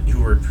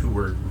who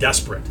were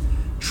desperate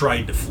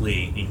tried to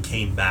flee and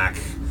came back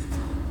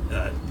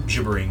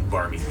gibbering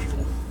barmy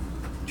people.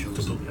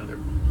 Completely other.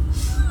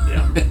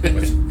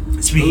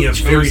 Yeah. Speaking of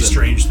very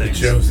strange things.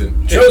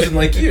 Chosen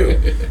like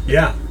you.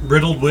 Yeah,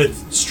 riddled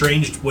with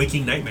strange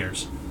waking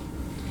nightmares.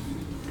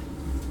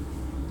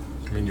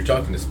 I mean, you're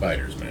talking to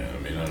spiders, man. I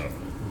mean, I don't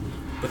know.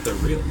 But they're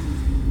real.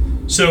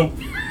 So,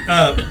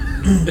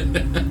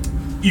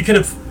 you kind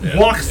of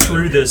walk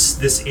through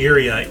this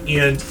area,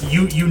 and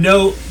you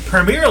know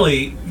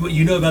primarily what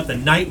you know about the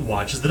Night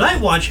Watch is the Night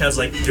Watch has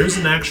there's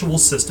an actual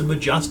system of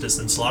justice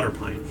in Slaughter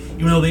Pine,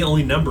 even though they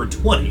only number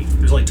 20.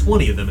 There's only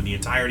 20 of them in the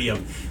entirety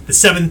of the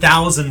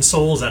 7,000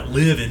 souls that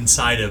live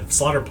inside of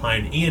Slaughter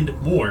Pine and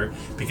more,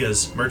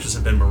 because merchants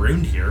have been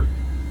marooned here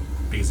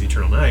because of the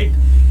Eternal Night.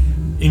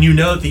 And you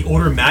know that the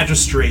Order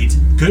Magistrate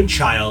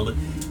Goodchild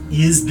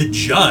is the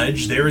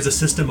judge. There is a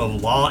system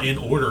of law and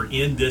order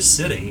in this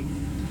city.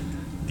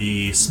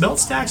 The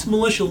Smeltstacks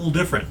militia a little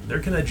different. They're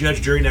going to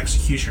judge, jury, and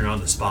executioner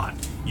on the spot.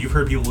 You've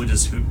heard people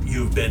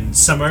who've been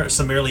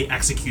summarily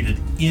executed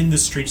in the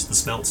streets of the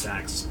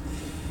Smeltstacks,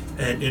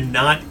 and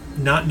not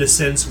in a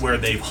sense where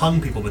they've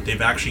hung people, but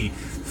they've actually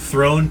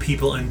thrown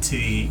people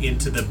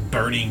into the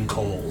burning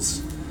coals,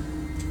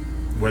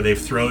 where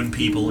they've thrown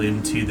people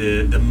into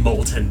the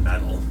molten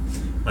metal,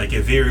 like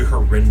a very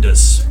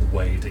horrendous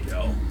way to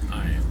go.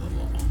 I am the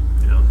law.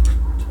 You know.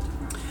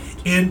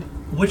 And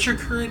what's your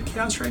current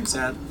chaos ranks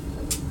at?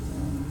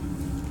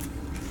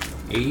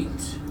 8.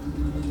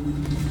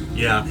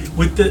 Yeah,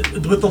 with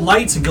the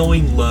lights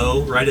going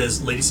low, right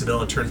as Lady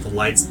Sabella turns the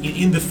lights,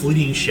 in the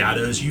fleeting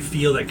shadows, you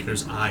feel like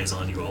there's eyes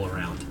on you all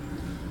around.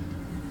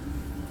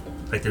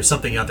 Like there's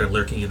something out there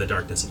lurking in the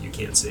darkness that you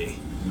can't see.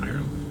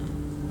 Hiram.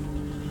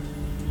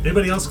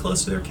 Anybody else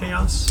close to their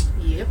chaos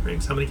Yep.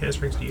 ranks? How many chaos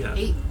ranks do you have?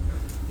 8.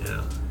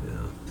 Yeah.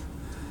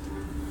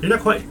 You're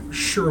not quite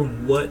sure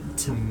what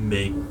to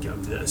make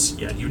of this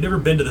yet. You've never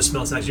been to the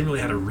Smeltstacks. You haven't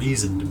really had a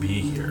reason to be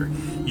here.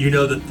 You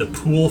know that the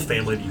Pool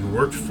family that you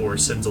worked for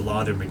sends a lot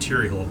of their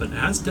material, but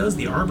as does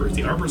the Arbors.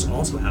 The Arbors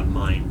also have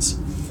mines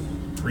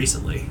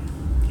recently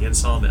and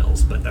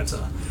sawmills, but that's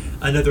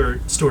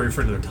another story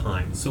for another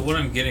time. So what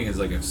I'm getting is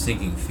a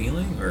sinking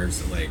feeling, or is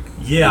it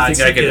Yeah, I it's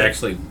think I like could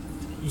actually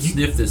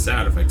sniff this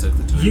out if I took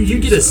the time. You to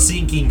get do a so.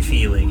 sinking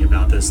feeling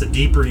about this. The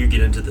deeper you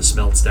get into the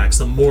Smeltstacks,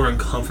 the more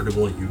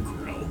uncomfortable you grow.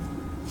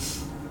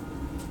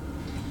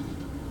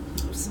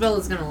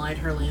 Sabella's gonna light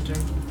her lantern.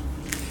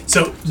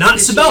 So, not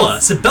Because Sabella.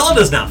 she's- Sabella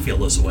does not feel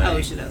this way.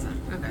 Oh, she doesn't.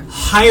 Okay.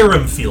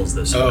 Hiram feels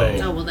this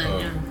way. Oh, well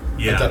then,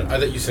 yeah. Yeah. I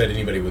thought you said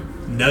anybody would.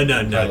 No.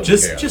 Chaos.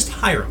 Just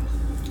Hiram.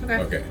 Okay.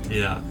 Okay.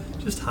 Yeah.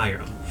 Just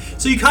Hiram.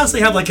 So you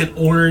constantly have an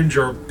orange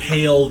or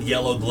pale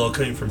yellow glow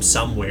coming from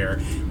somewhere,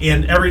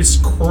 and every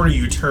corner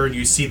you turn,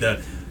 you see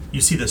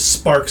the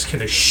sparks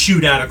kind of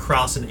shoot out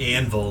across an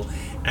anvil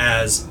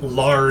as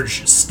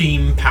large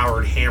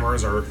steam-powered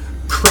hammers are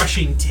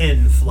crushing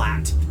tin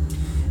flat.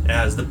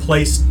 As the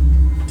place,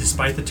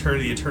 despite the turn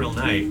of the eternal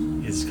night,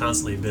 is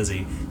constantly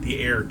busy.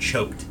 The air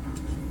choked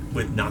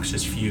with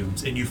noxious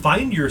fumes, and you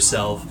find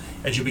yourself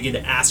as you begin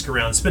to ask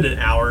around. Spend an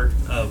hour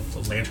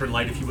of lantern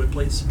light, if you would,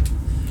 please.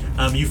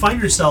 You find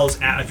yourselves,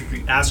 after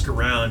you ask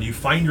around, you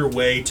find your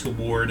way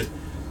toward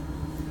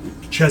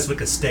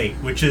Cheswick Estate,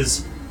 which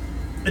is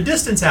a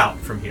distance out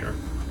from here.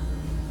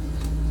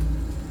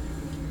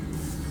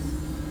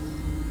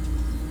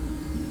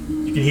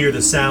 You can hear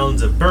the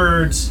sounds of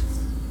birds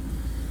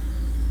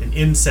and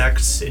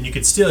insects, and you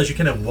can still, as you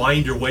kind of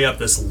wind your way up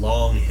this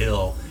long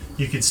hill,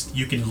 you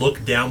can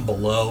look down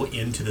below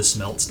into the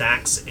smelt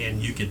stacks,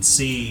 and you can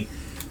see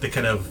the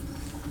kind of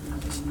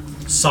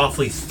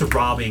softly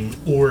throbbing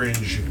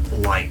orange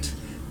light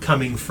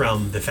coming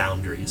from the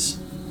foundries.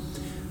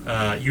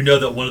 You know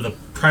that one of the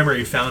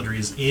primary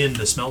foundries in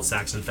the smelt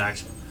stacks, in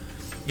fact,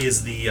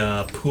 is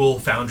the Pool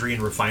Foundry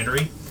and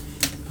Refinery.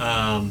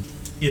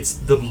 It's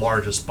the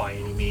largest by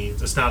any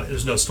means. It's not.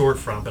 There's no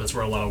storefront, but it's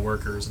where a lot of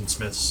workers and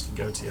smiths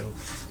go to.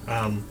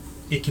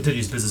 It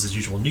continues business as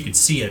usual, and you can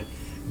see it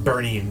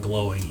burning and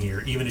glowing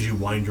here, even as you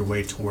wind your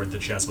way toward the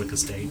Cheswick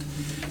Estate.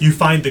 You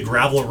find the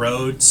gravel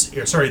roads,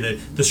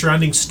 the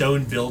surrounding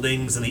stone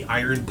buildings and the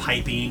iron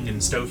piping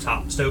and stove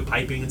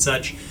piping and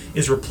such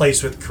is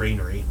replaced with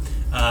greenery.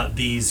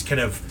 These kind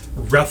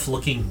of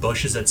rough-looking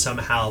bushes that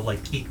somehow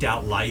like eked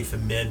out life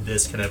amid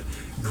this kind of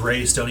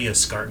gray, stony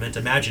escarpment.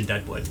 Imagine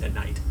Deadwood at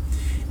night.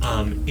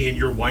 And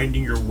you're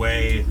winding your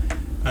way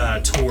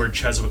toward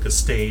Cheswick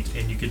Estate,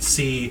 and you can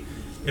see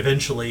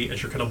eventually,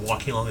 as you're kind of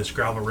walking along this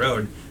gravel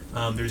road,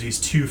 there's these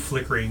two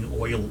flickering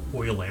oil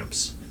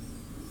lamps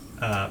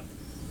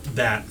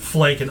that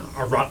flank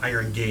a wrought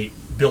iron gate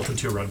built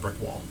into a red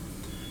brick wall.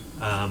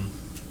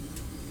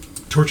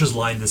 Torches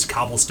line this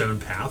cobblestone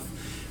path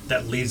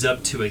that leads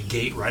up to a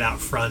gate right out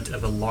front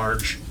of a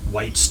large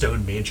white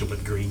stone mansion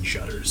with green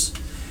shutters.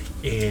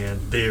 And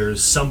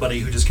there's somebody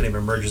who just kind of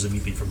emerges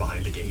immediately from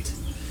behind the gate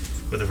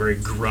with a very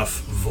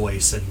gruff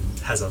voice and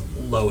has a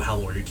low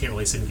howl where you can't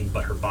really see anything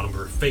but her bottom of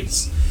her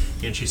face.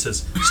 And she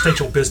says, "State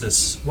your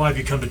business. Why have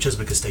you come to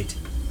Cheswick Estate?"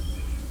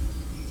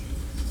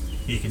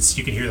 You can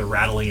hear the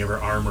rattling of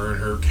her armor and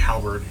her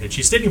halberd, and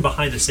she's standing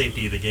behind the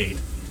safety of the gate.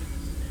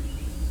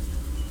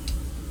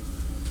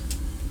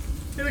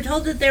 We were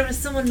told that there was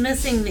someone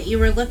missing that you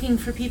were looking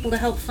for people to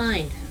help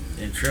find.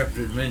 Intrepid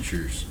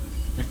Adventures.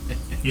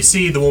 You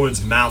see the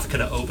woman's mouth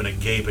kind of open and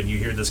gape, and you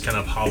hear this kind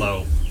of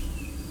hollow,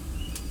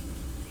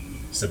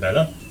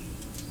 "Sabella?"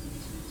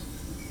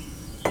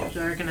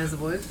 Do I recognize the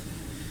voice?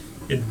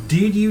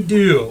 Indeed you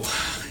do.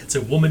 It's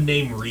a woman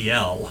named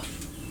Riel,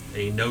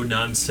 a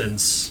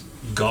no-nonsense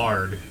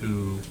guard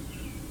who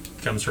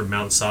comes from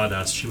Mount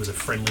Sawdust. She was a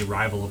friendly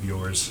rival of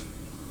yours.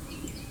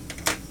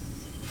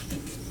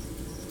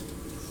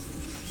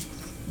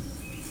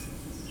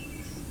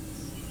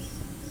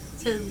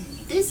 So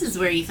this is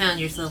where you found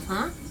yourself,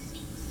 huh?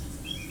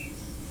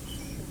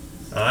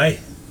 Aye.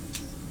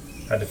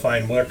 Had to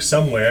find work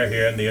somewhere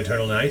here in the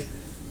Eternal Night.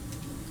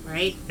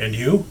 Right. And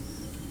you?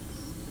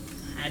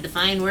 Had to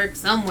find work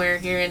somewhere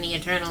here in the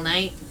Eternal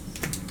Night.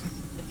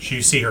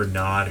 You see her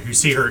nod. You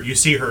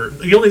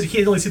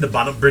can't only see the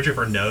bottom bridge of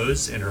her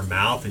nose and her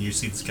mouth, and you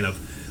see this kind of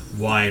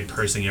wide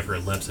pursing of her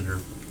lips and her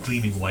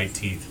gleaming white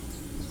teeth.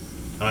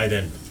 Aye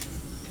then.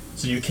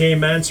 So you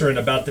came answering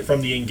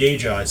from the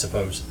Engager, I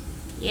suppose.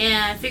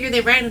 Yeah, I figured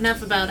they write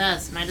enough about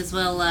us. Might as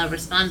well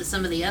respond to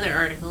some of the other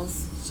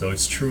articles. So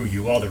it's true,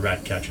 you are the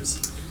rat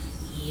catchers.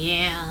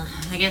 Yeah,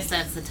 I guess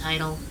that's the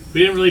title. We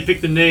didn't really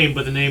pick the name,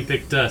 but the name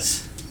picked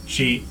us.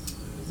 She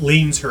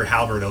leans her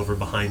halberd over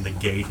behind the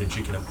gate, and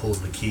she kind of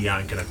pulls the key out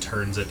and kind of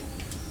turns it.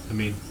 I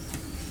mean,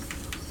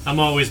 I'm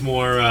always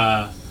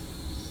more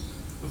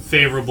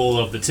favorable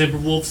of the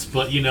Timberwolves,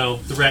 but you know,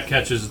 the rat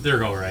catchers,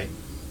 they're alright.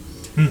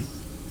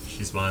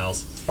 She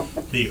smiles.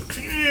 The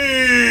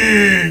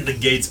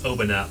gates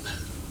open up.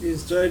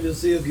 He's trying to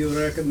see if you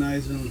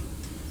recognize him.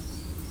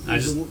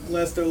 He's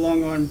Lester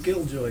Longarm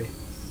Killjoy.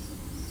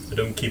 I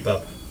don't keep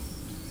up.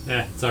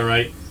 It's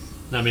alright.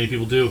 Not many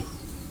people do.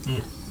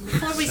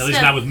 Before we At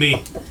least not with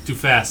me. Too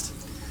fast.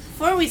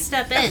 Before we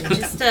step in,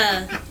 just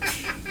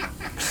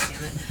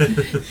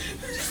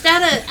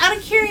out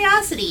of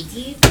curiosity,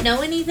 do you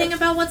know anything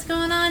about what's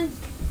going on?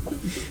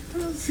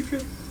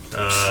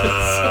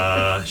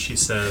 She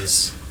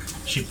says.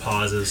 She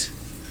pauses.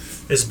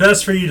 It's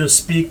best for you to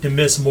speak to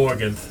Miss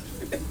Morgan.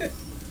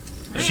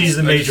 She's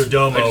the major I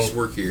domo just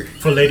work here.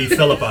 for Lady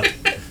Philippa.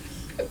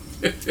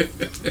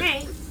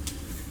 Right.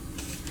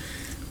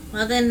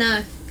 Well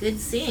then, good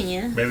seeing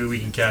you. Maybe we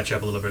can catch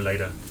up a little bit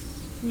later.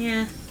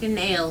 Yeah, get an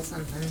ale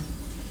something.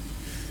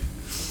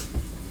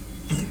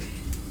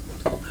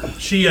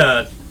 She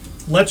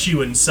lets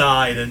you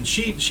inside, and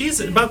she's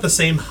about the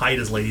same height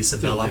as Lady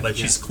Sabella, but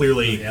she's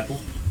clearly The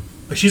apple?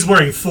 she's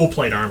wearing full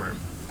plate armor.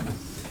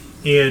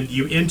 And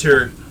you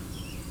enter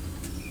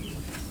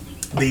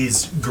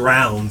these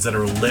grounds that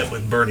are lit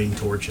with burning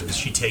torches.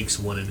 She takes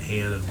one in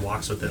hand and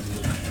walks with it,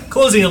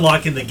 closing and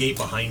locking the gate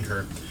behind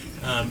her.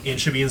 And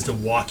she begins to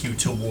walk you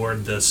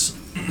toward this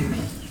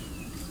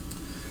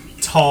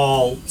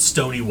tall,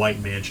 stony white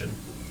mansion.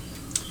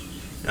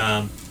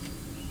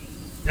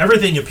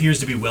 Everything appears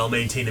to be well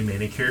maintained and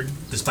manicured,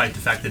 despite the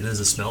fact that it is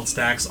a smelt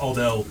stacks,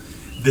 although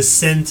the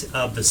scent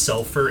of the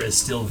sulfur is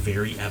still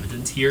very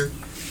evident here.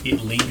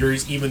 It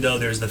lingers, even though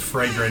there's the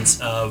fragrance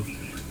of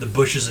the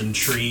bushes and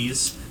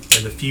trees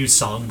and the few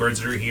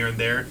songbirds that are here and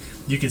there.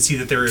 You can see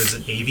that there is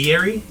an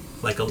aviary,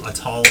 like a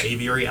tall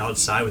aviary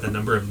outside with a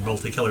number of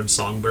multicolored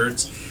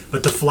songbirds,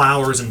 but the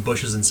flowers and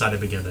bushes inside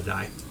have begun to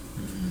die.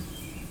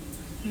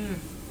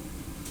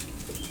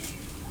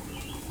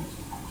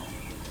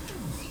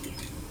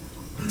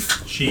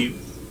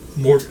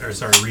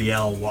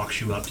 Riel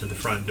walks you up to the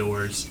front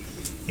doors,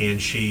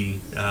 and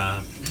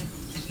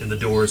and the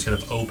doors kind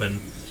of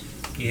open,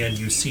 and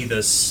you see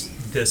this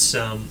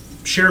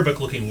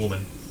Sherbuk-looking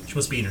woman. She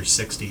must be in her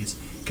 60s,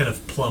 kind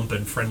of plump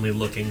and friendly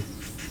looking,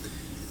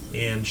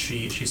 and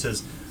she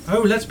says,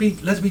 "Oh, let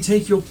me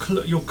take your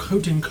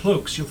coat and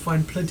cloaks. You'll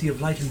find plenty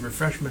of light and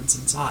refreshments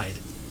inside."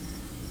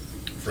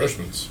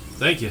 Refreshments.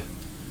 Thank you.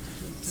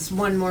 Just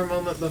one more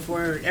moment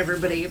before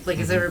everybody,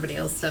 as everybody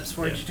else steps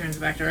forward, she turns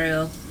back to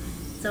Rael.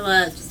 So,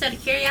 just out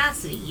of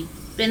curiosity,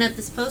 you've been at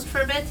this post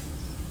for a bit?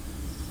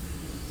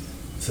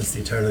 Since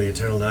the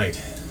eternal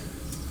night.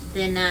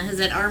 Then, has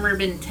that armor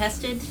been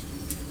tested?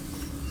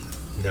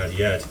 Not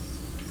yet.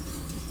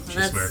 Well, She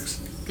that's smirks.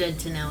 good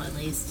to know, at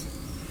least.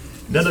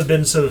 None have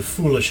been so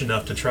foolish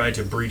enough to try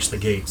to breach the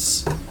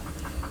gates.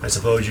 I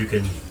suppose you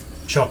can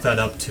chalk that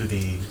up to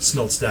the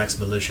Smeltstacks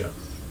militia.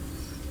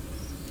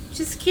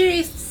 Just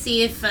curious to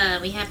see if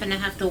we happen to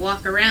have to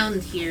walk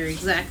around here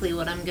exactly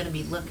what I'm going to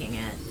be looking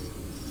at.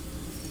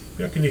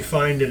 Can you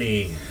find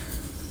any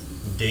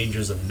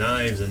dangers of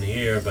knives in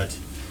here, but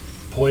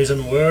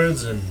poison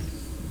words and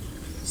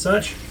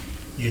such?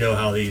 You know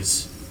how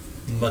these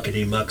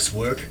muckety-mucks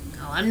work.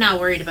 Oh, I'm not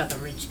worried about the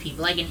rich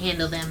people. I can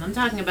handle them. I'm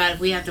talking about if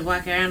we have to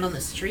walk around on the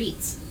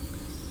streets.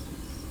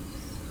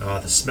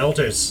 The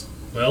smelters.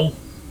 Well,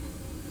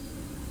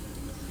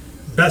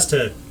 best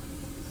to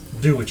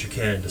do what you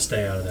can to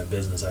stay out of their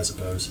business, I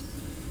suppose.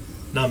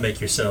 Not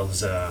make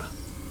yourselves,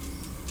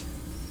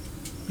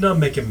 not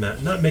make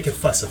a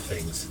fuss of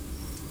things.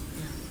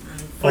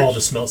 All the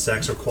smelt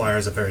stacks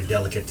requires a very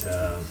delicate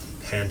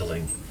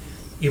handling,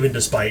 even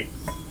despite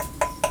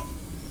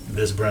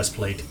this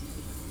breastplate.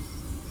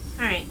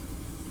 Alright.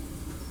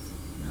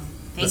 Well,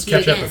 Let's thank you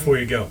catch up again. before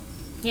you go.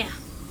 Yeah,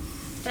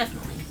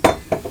 definitely.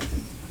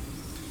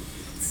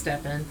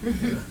 Step in.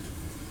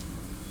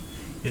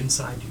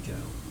 Inside you go.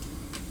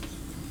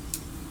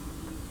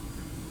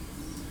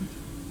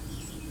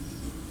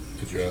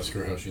 Did you ask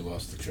her how she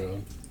lost the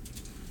child?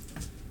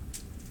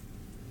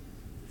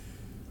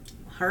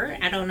 Her?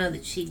 I don't know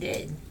that she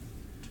did.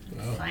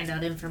 Oh, Find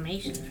out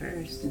information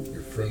first.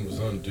 your friend was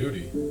on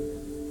duty.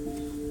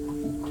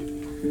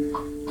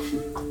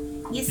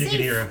 You You say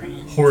can hear a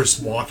friend. horse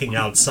walking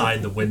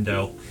outside the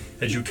window.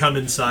 As you come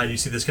inside, you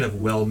see this kind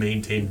of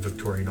well-maintained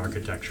Victorian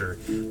architecture,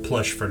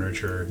 plush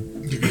furniture.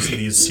 You can see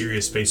these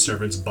serious space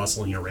servants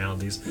bustling around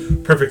these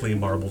perfectly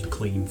marbled,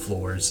 clean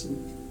floors.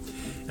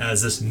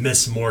 As this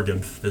Miss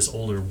Morgan, this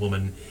older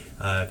woman,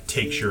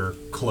 takes your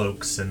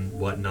cloaks and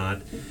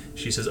whatnot,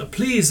 she says,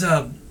 "Please,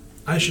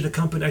 I should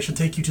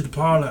take you to the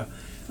parlor.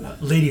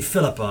 Lady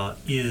Philippa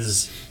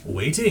is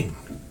waiting."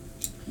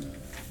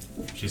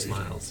 She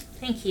smiles,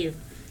 Thank you.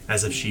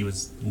 as if she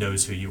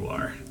knows who you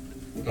are.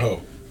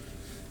 Oh,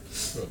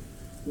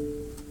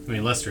 I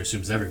mean, Lester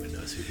assumes everyone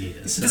knows who he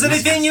is. If there's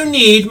anything you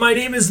need, my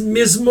name is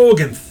Ms.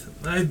 Morganth.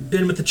 I've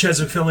been with the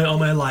Cheswick family all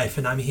my life,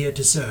 and I'm here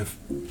to serve.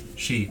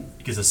 She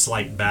gives a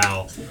slight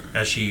bow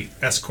as she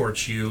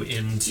escorts you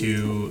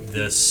into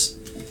this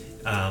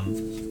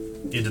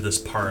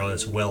parlor,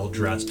 this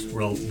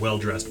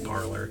well-dressed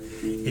parlor,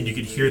 and you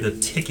can hear the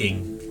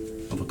ticking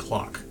of a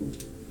clock,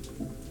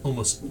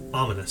 almost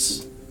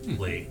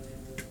ominously.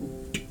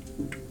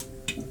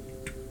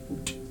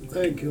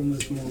 Thank you,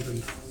 Miss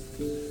Morgan.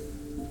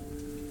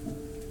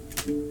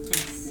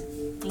 Yes.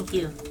 Thank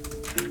you.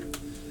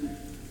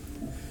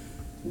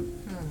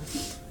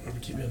 I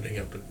keep ending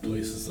up at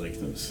places like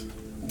this.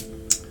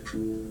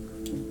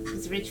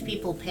 Does rich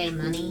people pay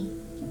money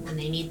when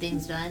they need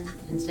things done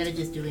instead of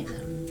just doing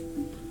them?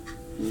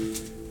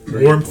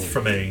 Warmth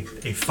from a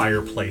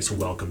fireplace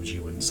welcomes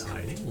you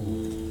inside.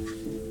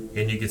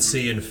 And you can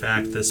see, in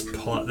fact, this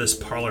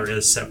parlor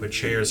is set with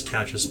chairs,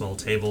 couches, small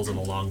tables, and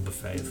a long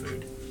buffet of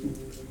food.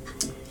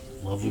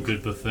 Love a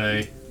good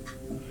buffet.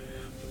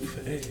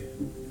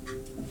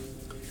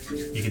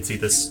 You can see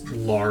this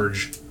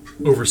large,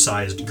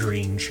 oversized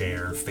green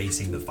chair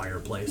facing the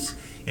fireplace,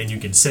 and you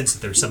can sense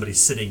that there's somebody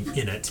sitting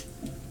in it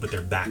with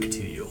their back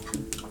to you.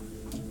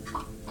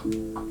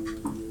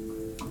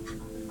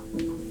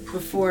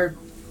 Before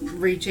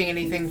reaching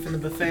anything from the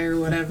buffet or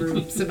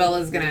whatever,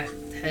 Sabella's gonna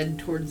head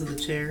towards the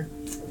chair.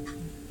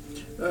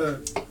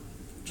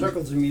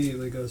 Chuckles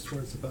immediately goes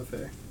towards the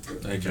buffet.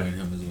 I join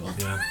him as well.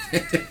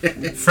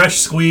 Yeah. Fresh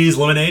squeezed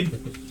lemonade.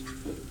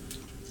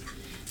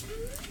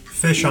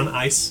 Fish on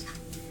ice.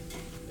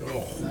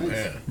 Oh,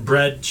 man.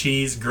 bread,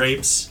 cheese,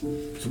 grapes.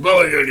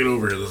 Sabella, you gotta get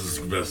over here. This is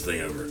the best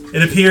thing ever.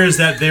 It appears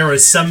that there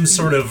was some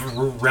sort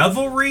of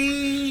revelry,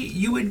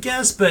 you would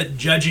guess, but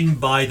judging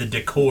by the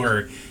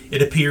decor,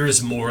 it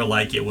appears more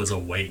like it was a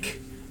wake.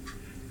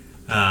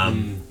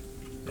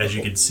 As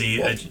you can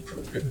see,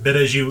 but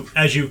as you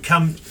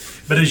come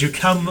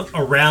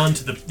around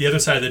to the other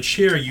side of the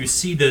chair, you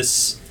see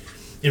this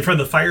in front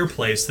of the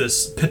fireplace.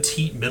 This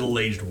petite,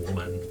 middle-aged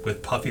woman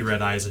with puffy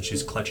red eyes, and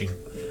she's clutching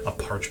a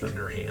parchment in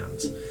her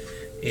hands,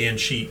 and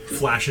she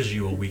flashes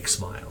you a weak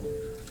smile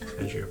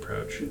as you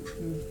approach.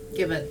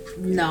 Give a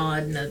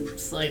nod and a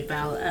slight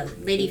bow.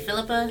 Lady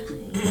Philippa,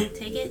 you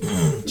take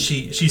it?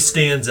 She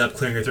stands up,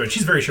 clearing her throat.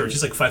 She's very short.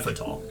 She's like 5 foot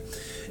tall.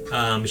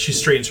 She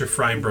straightens her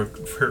fine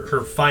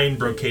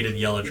brocaded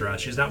yellow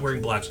dress. She's not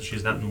wearing black, so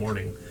she's not in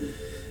mourning.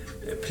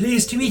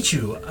 Pleased to meet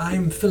you.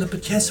 I'm Philippa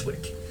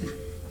Keswick.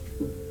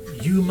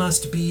 You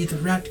must be the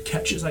rat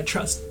catchers, I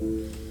trust.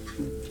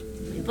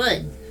 We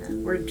would.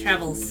 Word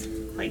travels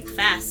quite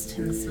fast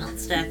in the smelt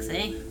stacks,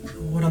 eh?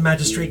 What a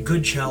magistrate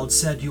Goodchild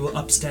said you were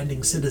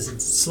upstanding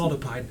citizens,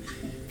 Slaughterpine.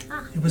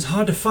 It was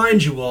hard to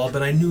find you all,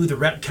 but I knew the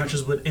rat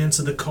catchers would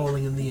answer the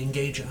calling in the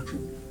Engager.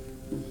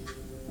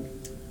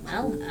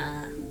 Well,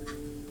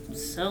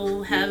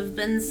 so have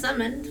been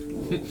summoned.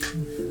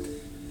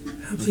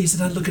 Please do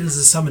not look at it as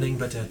a summoning,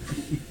 but a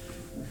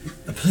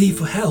plea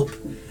for help.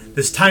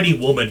 This tiny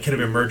woman kind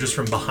of emerges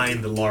from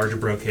behind the large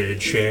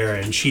brocaded chair,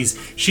 and she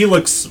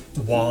looks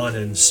wan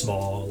and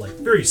small, like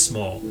very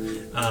small,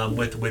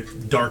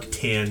 with dark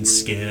tan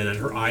skin, and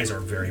her eyes are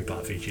very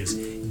puffy. She has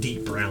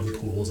deep brown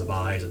pools of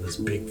eyes and this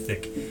big,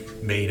 thick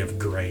mane of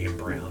gray and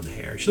brown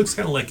hair. She looks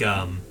kind of like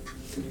a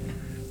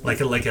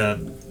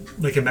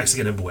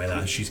Mexican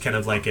abuela. She's kind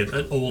of like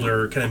an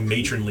older, kind of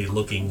matronly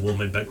looking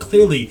woman, but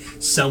clearly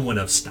someone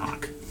of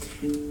stock.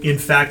 In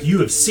fact, you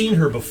have seen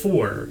her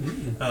before,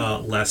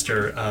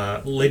 Lester.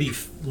 Lady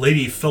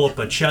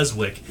Philippa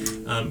Cheswick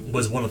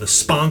was one of the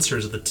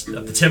sponsors of the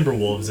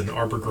Timberwolves in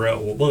Arbor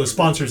Grove. One of the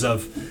sponsors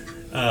of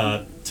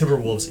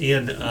Timberwolves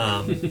in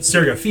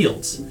Sterga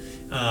Fields,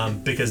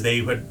 because they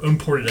had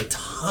imported a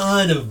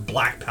ton of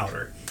black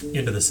powder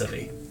into the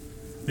city.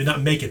 They did not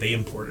make it; they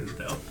imported it,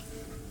 though.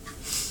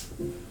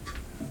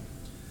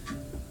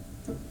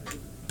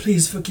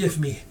 Please forgive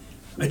me.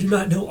 I do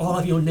not know all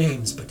of your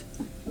names, but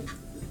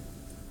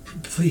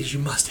please, you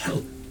must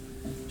help,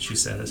 she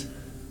says.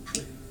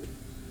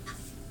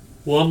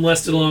 Well, I'm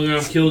Lester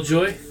Longarm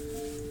Killjoy.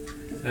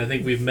 I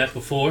think we've met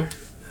before.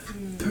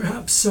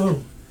 Perhaps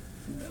so.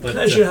 But,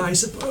 Pleasure, I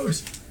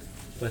suppose.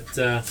 But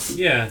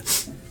yeah,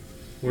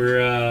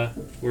 I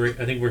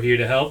think we're here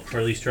to help, or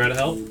at least try to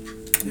help.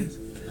 Yes.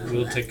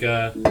 We'll take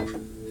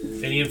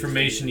any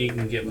information you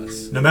can give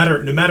us. No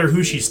matter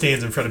who she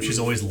stands in front of, she's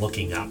always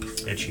looking up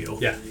at you.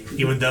 Yeah.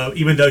 Even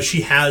though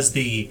she has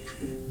the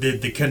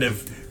kind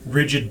of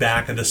rigid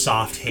back and the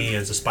soft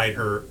hands, despite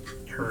her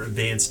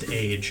advanced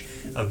age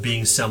of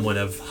being someone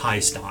of high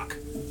stock,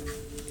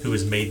 who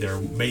has made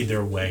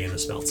their way in the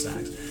smelt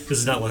stacks. This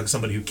is not like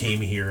somebody who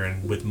came here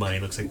and with money.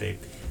 It looks like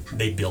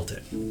they built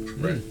it.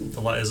 Right. A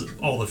lot, as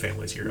all the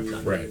families here have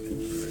done. Right.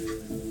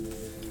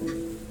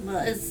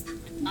 Well, it's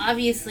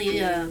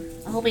obviously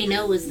all we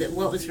know is that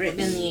what was written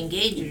in the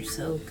Engager,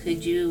 so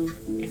could you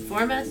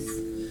inform us?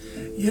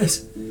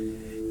 Yes.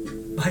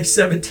 My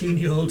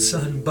 17-year-old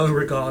son,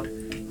 Beauregard,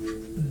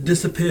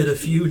 disappeared a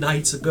few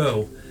nights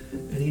ago,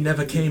 and he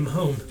never came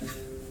home.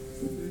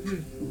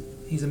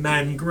 He's a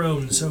man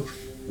grown, so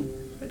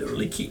I don't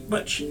really keep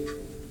much.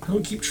 I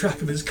don't keep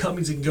track of his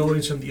comings and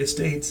goings from the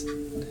estates.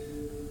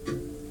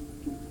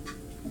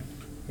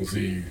 Was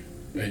he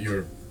at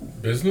your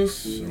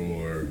business,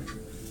 or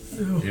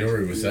No. you know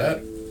where he was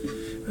at?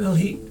 Well,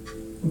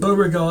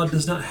 Beauregard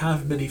does not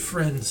have many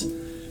friends,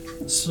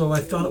 so I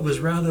thought it was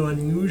rather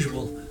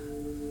unusual.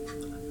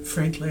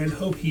 Frankly, I'd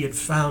hoped he had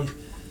found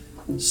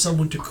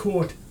someone to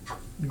court.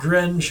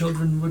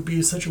 Grandchildren would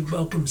be such a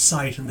welcome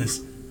sight in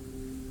this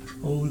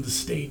old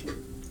estate.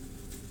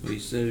 Well, he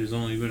said it's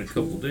only been a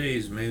couple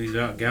days. Maybe he's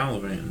out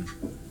gallivanting.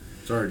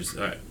 Sorry,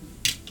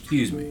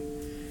 excuse me.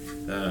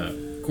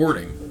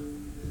 Courting.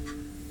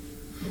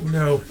 Oh,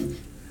 no,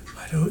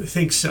 I don't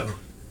think so,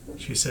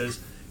 she says.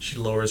 She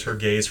lowers her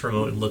gaze for a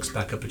moment and looks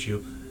back up at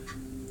you.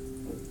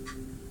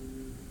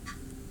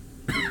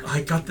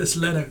 I got this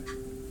letter.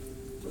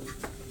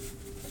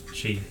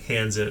 She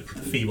hands it with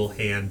a feeble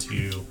hand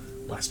to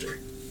Lester.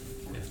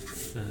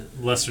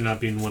 Lester not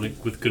being one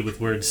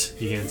with words,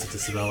 he hands it to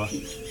Sabella.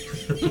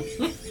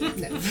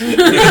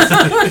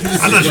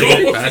 I'm not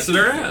sure. Pass it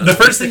around. The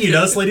first thing you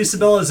notice, Lady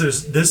Sabella, is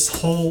there's this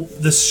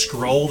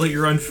scroll that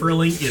you're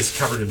unfurling is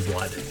covered in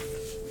blood.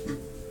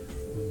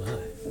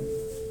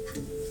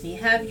 You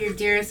have your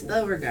dearest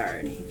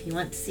Beauregard. If you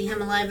want to see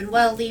him alive and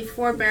well, leave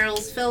 4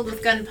 barrels filled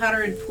with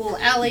gunpowder in Pool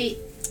Alley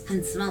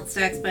and smelt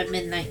stacks by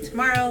midnight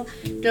tomorrow.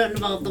 Don't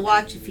involve the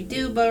watch. If you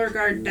do,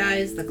 Beauregard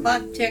dies. The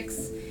clock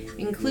ticks.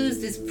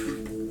 Enclosed is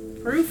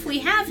proof we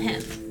have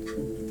him.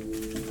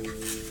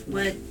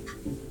 What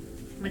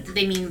did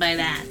they mean by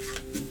that?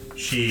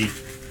 She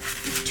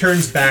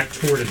turns back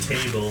toward a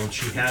table, and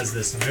she has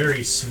this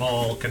very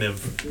small kind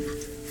of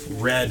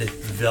red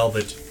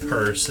velvet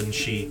purse, and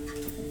she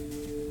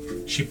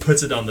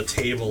puts it on the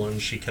table,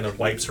 and she kind of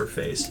wipes her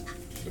face.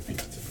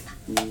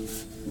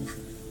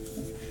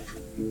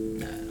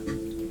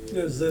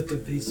 Is that a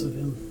piece of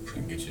him? I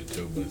can get you a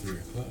toad by 3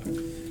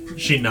 o'clock.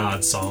 She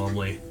nods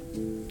solemnly.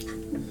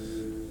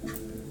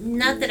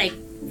 Not that I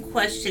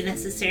question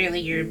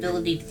necessarily your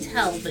ability to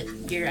tell, but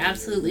you're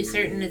absolutely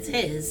certain it's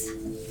his.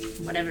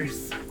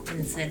 Whatever's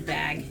in said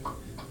bag.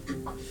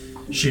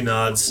 She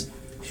nods.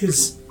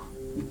 His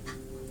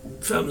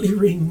family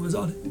ring was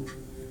on it.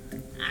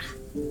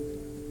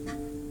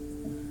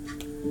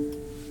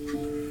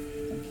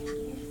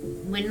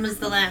 When was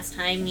the last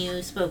time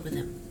you spoke with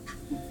him?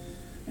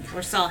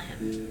 Or saw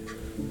him?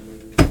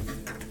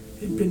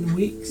 It'd been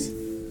weeks.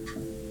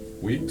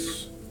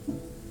 Weeks?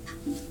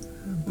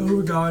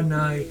 Beauregard and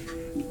I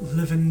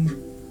live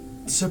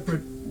in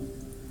separate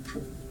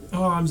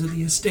arms of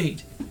the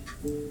estate.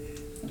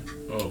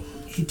 Oh,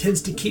 He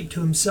tends to keep to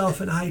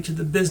himself, and I to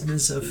the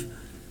business of,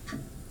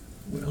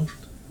 well,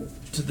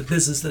 to the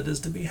business that is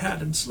to be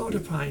had in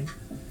Slaughterpine.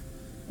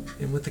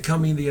 And with the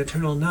coming of the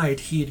eternal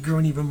night, he had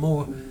grown even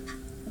more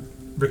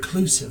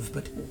reclusive,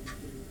 but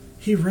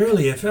he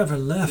rarely, if ever,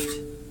 left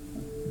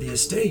the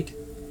estate.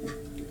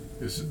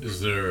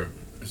 is there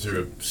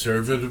a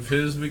servant of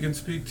his we can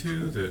speak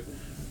to that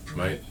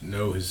might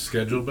know his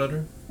schedule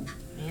better?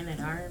 Man at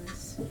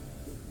arms.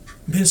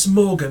 Miss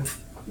Morgan,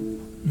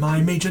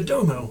 my major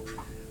domo,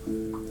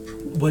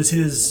 was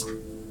his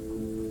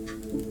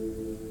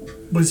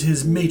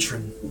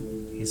matron,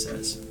 he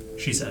says.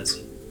 She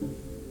says.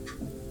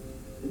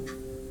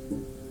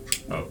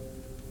 Oh.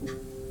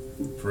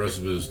 For us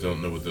of us don't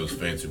know what those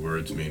fancy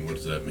words mean. What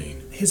does that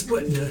mean? His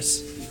wet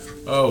nurse.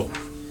 Oh,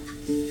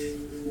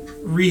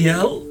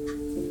 Riel,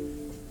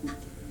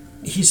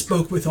 he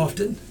spoke with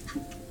often.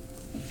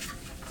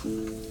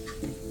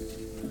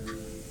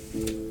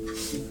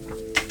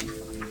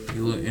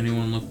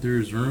 Anyone look through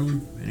his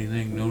room?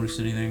 Notice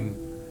anything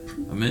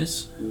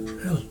amiss?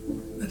 Well,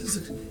 that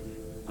is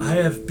I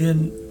have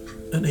been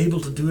unable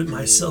to do it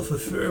myself for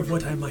fear of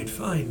what I might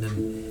find,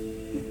 and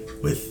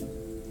with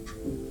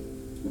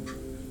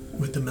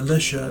the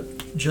militia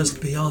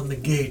just beyond the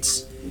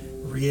gates,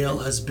 Riel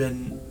has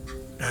been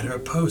at her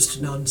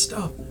post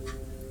non-stop.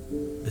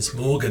 Miss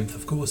Morgan,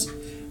 of course,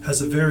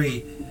 has a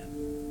very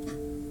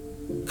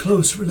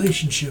close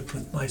relationship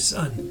with my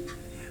son,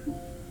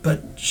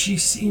 but she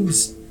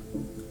seems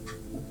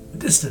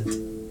distant,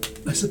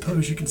 I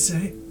suppose you could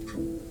say.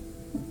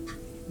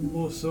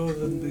 More so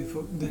than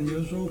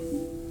usual.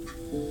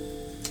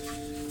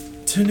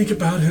 Tending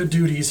about her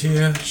duties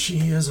here,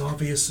 she is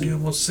obviously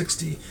almost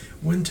 60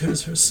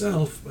 winters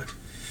herself, but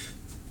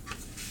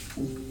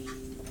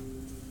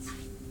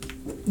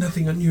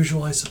nothing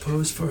unusual, I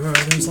suppose, for her.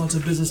 There's lots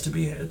of business to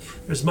be had.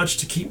 There's much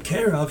to keep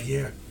care of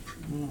here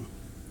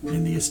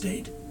in the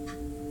estate.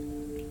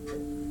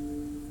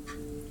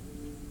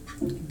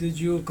 Did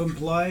you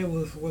comply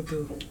with what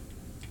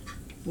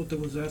it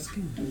was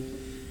asking?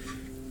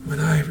 When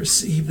I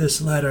received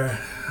this letter,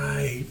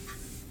 my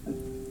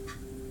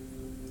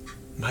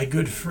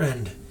good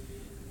friend,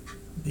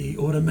 the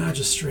Order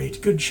Magistrate,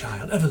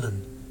 Goodchild,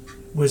 Evelyn,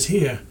 was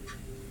here.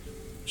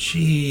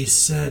 She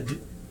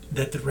said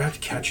that the rat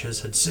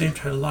catchers had saved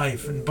her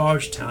life in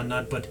Bargetown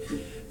not but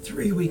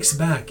 3 weeks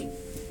back,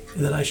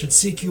 and that I should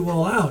seek you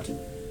all out. 3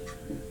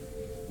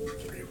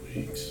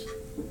 weeks.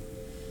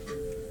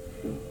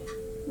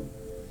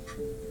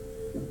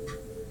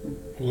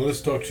 Well,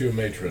 let's talk to your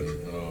matron.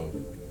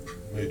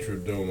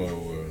 Matron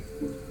Domo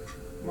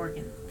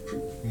Morgan.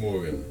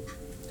 Morgan.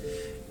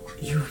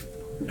 You,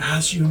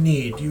 as you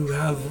need, you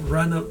have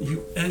run up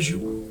you as you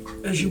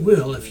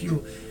will. If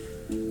you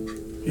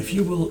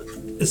will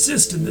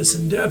assist in this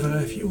endeavor,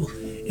 if you will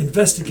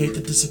investigate the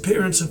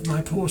disappearance of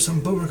my poor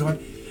son Beauregard.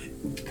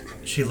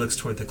 She looks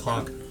toward the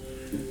clock.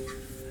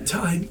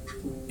 Time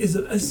is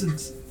of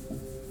essence.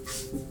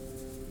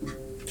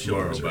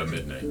 Tomorrow by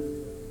midnight.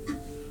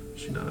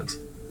 She nods.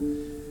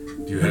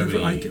 Do you have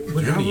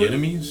any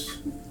enemies?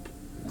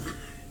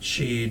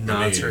 She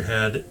nods her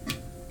head.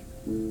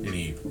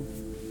 Any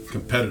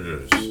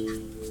competitors?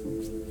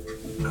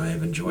 I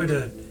have enjoyed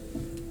a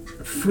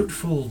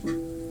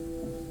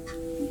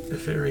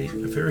very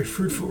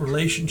fruitful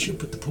relationship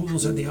with the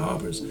pools and the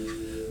harbors.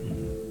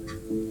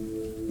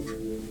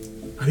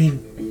 I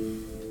mean,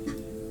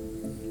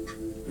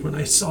 when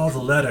I saw the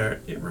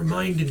letter, it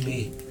reminded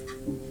me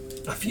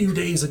a few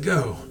days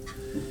ago.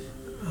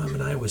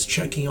 When I was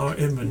checking our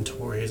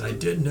inventories, I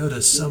did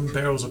notice some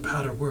barrels of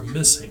powder were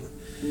missing.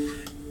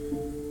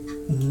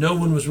 No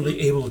one was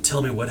really able to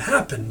tell me what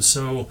happened,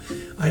 so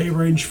I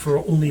arranged for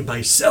only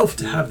myself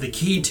to have the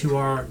key to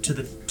our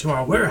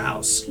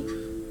warehouse.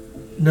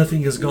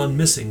 Nothing has gone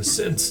missing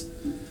since.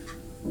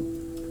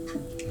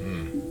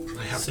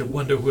 I have to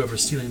wonder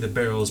whoever's stealing the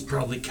barrels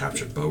probably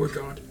captured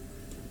Beauregard.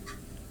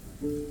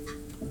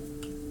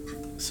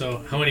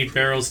 So, how many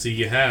barrels do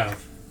you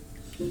have?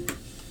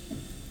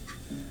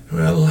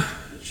 Well,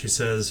 she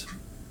says,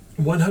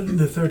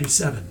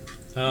 137.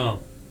 Oh,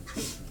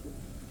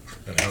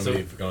 And how So-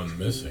 many have gone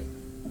missing?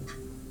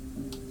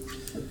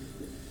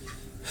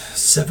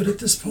 7 at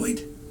this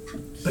point,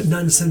 but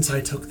none since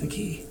I took the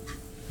key.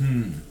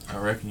 I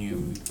reckon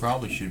you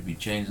probably should be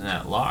changing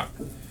that lock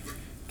in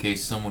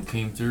case someone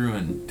came through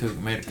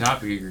and made a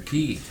copy of your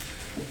key.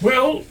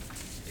 Well,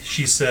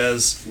 she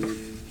says,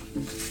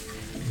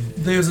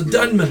 there's a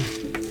Dunman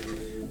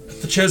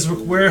at the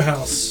Cheswick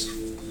warehouse.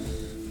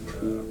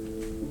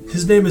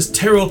 His name is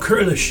Terrell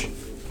Curlish.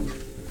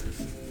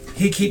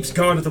 He keeps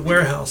guard at the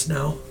warehouse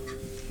now.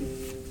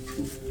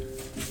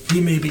 He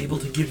may be able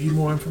to give you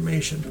more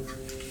information.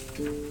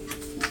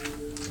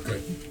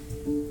 Okay.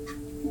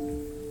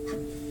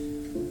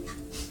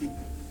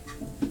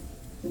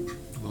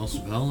 Well,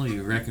 Sabella,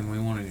 you reckon we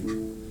want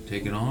to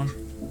take it on?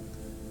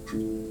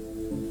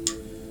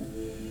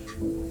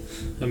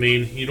 I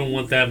mean, you don't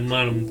want that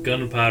amount of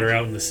gunpowder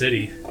out in the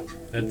city.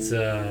 That's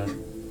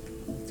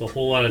it's a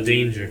whole lot of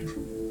danger.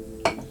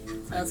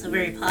 It's also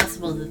very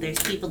possible that there's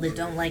people that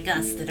don't like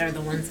us that are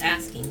the ones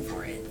asking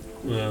for it.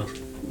 Well,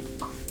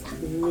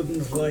 Who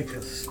wouldn't like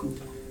us?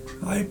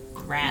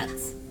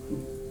 Rats.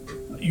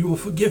 You will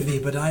forgive me,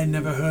 but I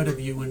never heard of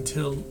you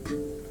until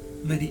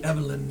that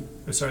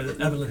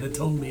Evelyn had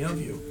told me of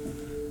you.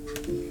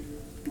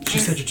 She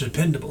said you're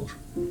dependable,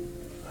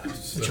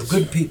 that you're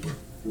good people.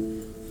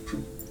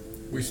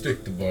 We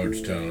stick to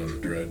Bardstown on the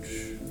dredge.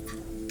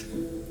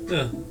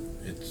 yeah.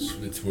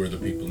 It's where the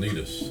people need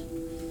us.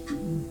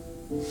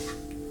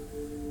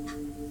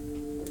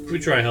 We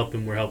try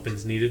helping where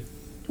helping's needed.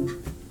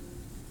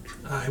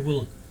 I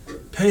will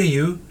pay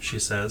you, she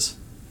says,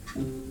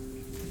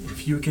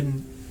 if you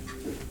can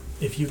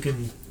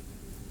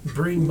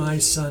bring my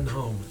son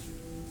home.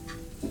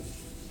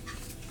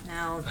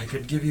 Now, I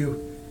could give you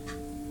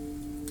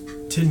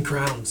 10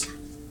 crowns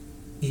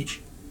each.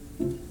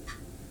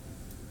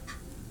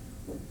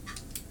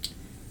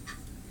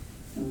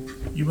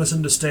 You must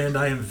understand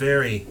I am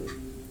very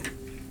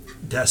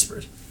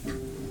desperate.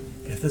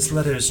 If this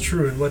letter is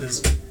true and what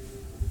is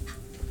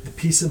the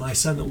piece of my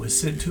son that was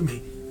sent to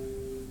me,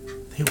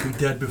 he'll be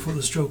dead before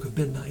the stroke of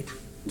midnight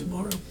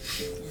tomorrow.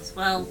 as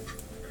well,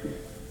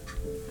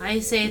 I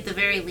say at the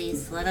very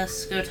least, let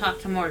us go talk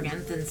to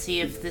Morgan and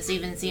see if this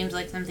even seems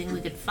like something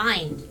we could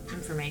find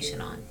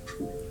information on.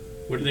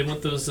 Where do they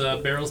want those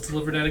barrels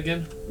delivered at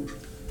again?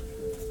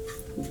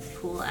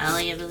 Pool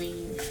Alley, I believe.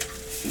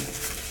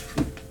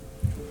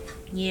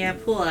 Yeah,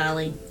 Pool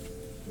Alley.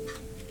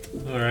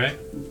 All right,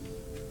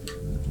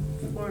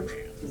 4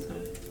 barrels.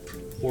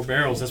 4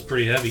 barrels. That's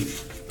pretty heavy.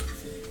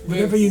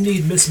 Whatever you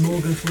need, Miss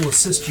Morgan will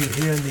assist you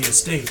here in the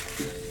estate.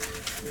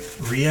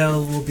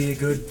 Riel will be a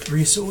good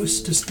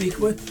resource to speak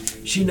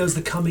with. She knows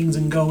the comings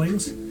and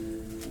goings.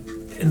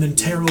 And then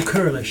Terrell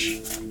Curlish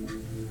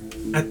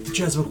at the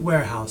Cheswick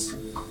warehouse.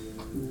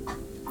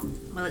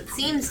 Well, it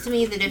seems to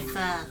me that if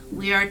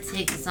we are to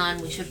take this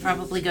on, we should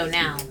probably go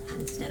now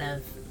instead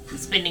of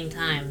spending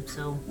time.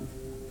 So,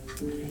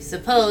 I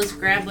suppose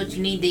grab what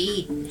you need to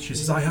eat. She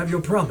says, I have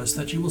your promise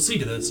that you will see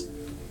to this.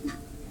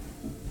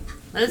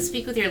 Let us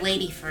speak with your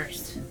lady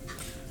first.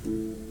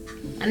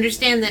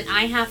 Understand that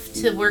I have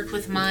to work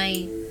with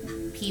my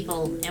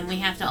people, and we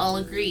have to all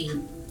agree.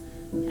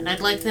 And I'd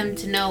like them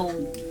to know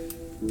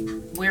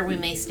where we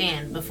may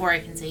stand before I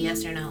can say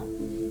yes or no.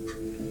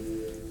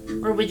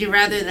 Or would you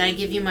rather that I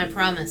give you my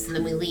promise and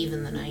then we leave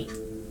in the night?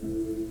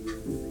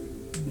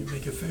 You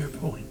make a fair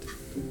point.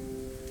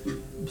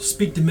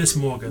 Speak to Miss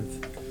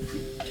Morgan.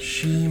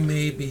 She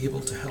may be able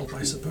to help,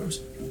 I suppose.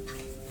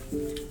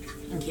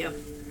 Thank you.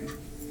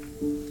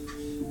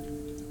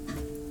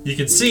 You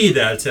can see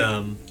that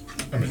I'm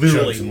gonna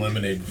Literally. chug some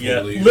lemonade before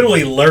Yeah, we leave.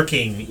 literally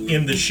lurking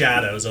in the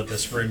shadows of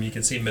this room, you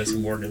can see Miss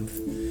Morgan,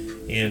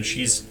 and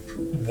she's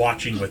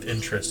watching with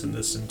interest in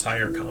this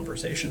entire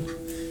conversation.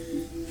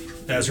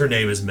 As her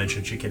name is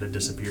mentioned, she kind of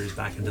disappears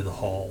back into the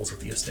halls of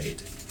the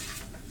estate.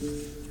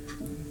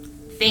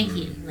 Thank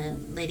you,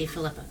 Lady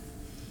Philippa.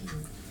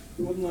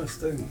 One last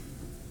thing.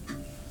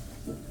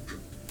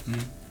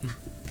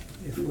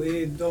 If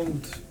we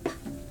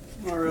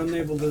are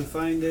unable to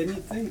find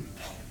anything,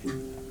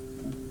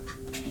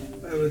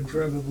 I would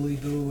probably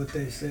do what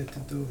they said to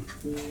do.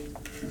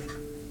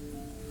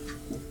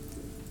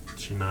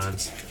 She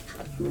nods.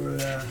 Or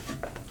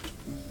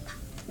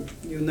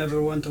you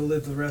never want to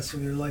live the rest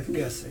of your life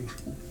guessing.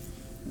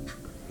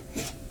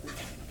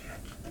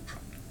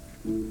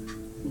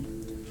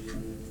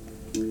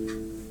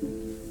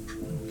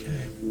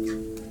 Okay.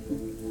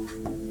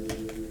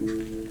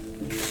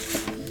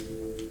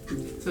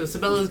 So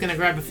Sabella's gonna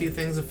grab a few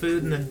things of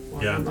food and then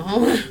walk Yeah. down the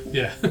hall.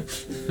 Yeah.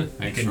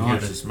 Thanks, can Sean. hear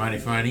It's just mighty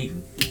fine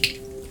eating.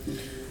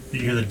 You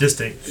hear the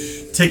distant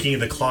ticking of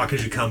the clock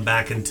as you come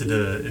back into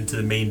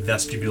the main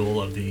vestibule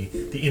of the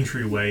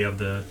entryway of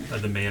the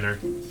manor.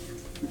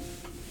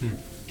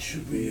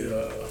 Should we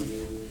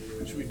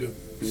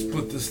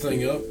split this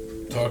thing up?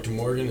 Talk to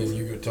Morgan and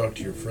you go talk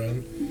to your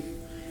friend?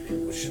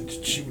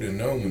 She would have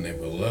known when they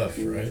were left,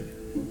 right?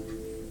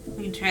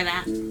 We can try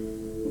that.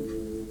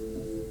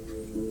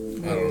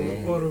 I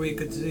don't know. Or we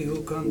could see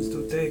who comes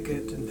to take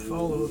it and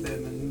follow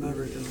them and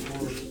murder them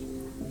all.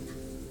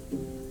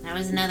 I That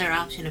was another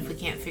option if we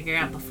can't figure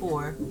out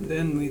before.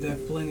 Then we'd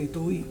have plenty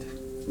to eat.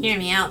 Hear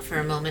me out for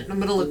a moment. I'm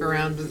gonna look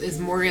around. Is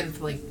Morgan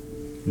like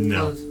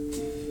No. close?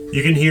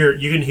 You can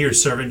hear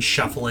servants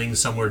shuffling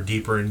somewhere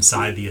deeper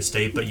inside the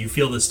estate, but you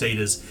feel the estate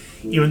is,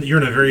 even you're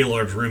in a very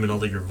large room, and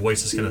although your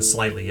voice is kind of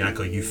slightly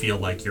echo, you feel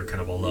like you're kind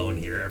of alone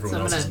here. Everyone So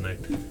I'm else is in gonna-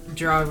 there.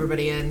 Draw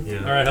everybody in. Yeah.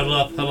 All right, huddle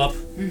up, huddle up,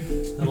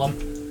 huddle up.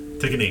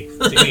 Take a knee.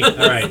 Take me. All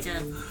right.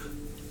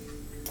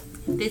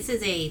 This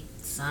is a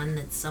son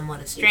that's somewhat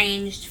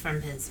estranged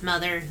from his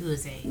mother, who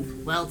is a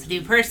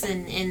well-to-do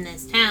person in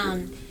this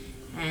town,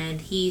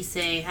 and he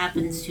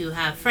happens to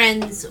have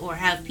friends or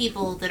have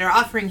people that are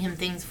offering him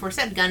things for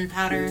said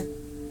gunpowder.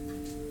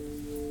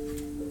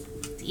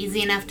 It's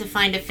easy enough to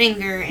find a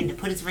finger and to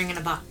put his ring in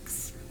a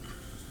box.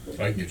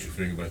 I can get your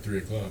finger by 3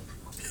 o'clock.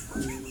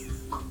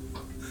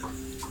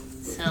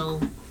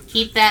 So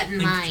keep that in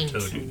mind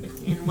Toad.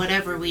 in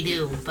whatever we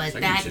do. But I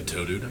can that get you a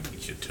toe, dude. I can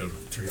get you a toe by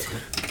 3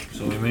 o'clock.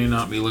 So we may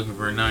not be looking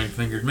for a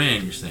 9-fingered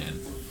man, you're saying?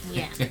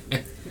 yeah.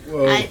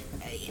 Well,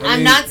 I'm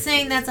mean- not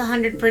saying that's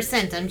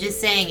 100%. I'm just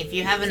saying if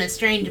you have an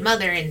estranged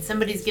mother and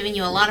somebody's giving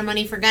you a lot of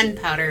money for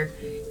gunpowder,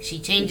 she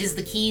changes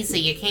the key so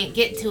you can't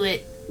get to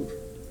it.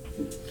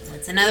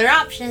 That's another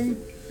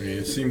option. I mean,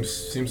 it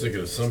seems like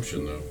an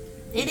assumption, though.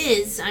 It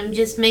is. I'm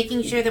just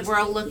making sure that we're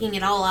all looking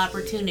at all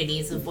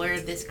opportunities of where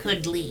this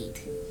could lead.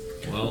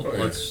 Well, Oh,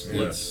 yeah. let's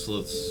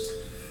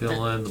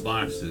fill in the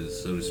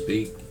boxes, so to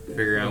speak.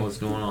 Figure out what's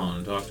going on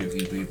and talk to a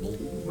few people.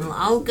 Well,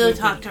 I'll go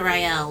talk to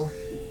Rael.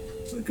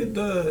 We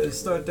could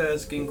start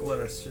asking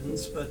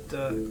questions, but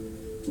I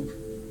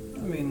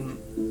mean,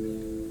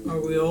 are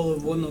we all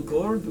of one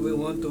accord? Do we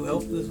want to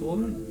help this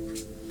woman?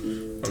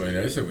 I mean,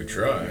 I said we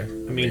try. I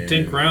mean,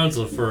 10 crowns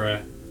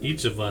for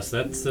each of us.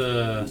 That's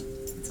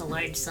It's a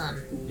large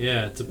sum.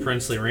 yeah, it's a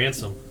princely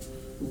ransom.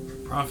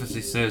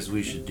 Prophecy says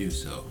we should do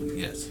so,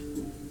 yes.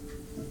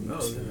 No.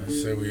 I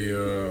say we,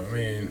 I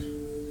mean,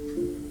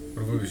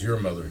 what if it was your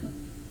mother?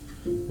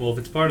 Well, if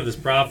it's part of this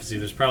prophecy,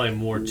 there's probably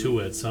more to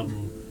it.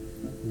 Something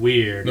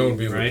weird. No one would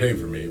be able right? to pay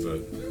for me, but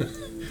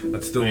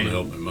I'd still want to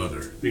help my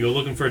mother. We go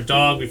looking for a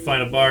dog, we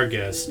find a bar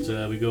guest.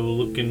 We go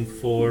looking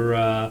for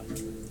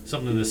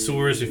something in the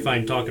sewers, we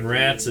find talking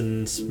rats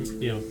and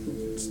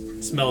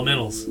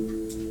smellomentals.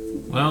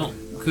 Well,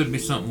 could be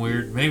something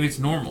weird. Maybe it's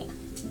normal.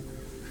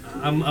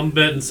 I'm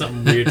betting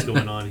something weird's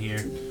going on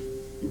here.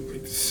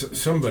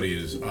 Somebody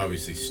is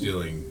obviously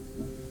stealing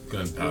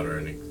gunpowder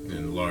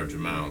in large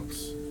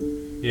amounts.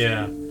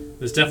 Yeah,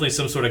 there's definitely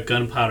some sort of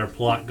gunpowder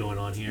plot going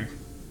on here.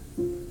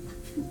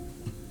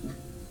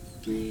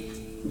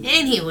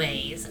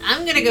 Anyways,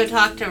 I'm gonna go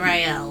talk to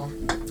Rael.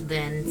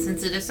 Then,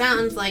 since it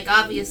sounds like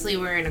obviously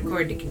we're in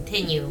accord to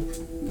continue,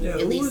 Yeah, at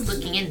who least was,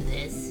 looking into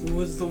this. who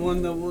was the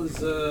one that was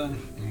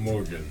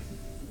Morgan.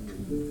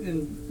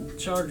 in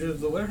charge of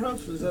the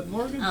warehouse? Was that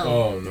Morgan?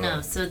 Oh, no.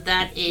 No, so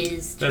that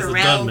is That's the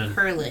Terrell gunman.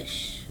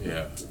 Perlish.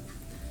 Yeah.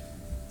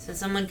 So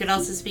someone could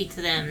also speak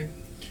to them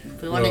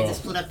if we wanted Well- to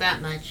split up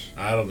that much.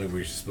 I don't think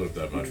we should split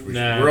that much.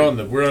 Nah. We're on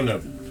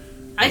the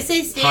I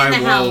say stay in the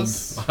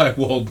house.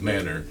 high-walled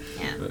manor.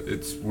 Yeah.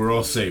 We're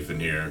all safe in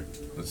here.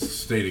 Let's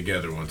stay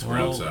together once we're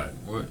outside.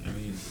 I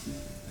mean,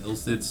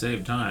 Hills did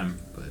save time,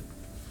 but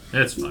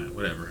that's fine.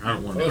 Whatever. I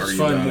don't want to Let's argue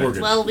find about it.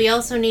 Morgan. Well, we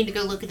also need to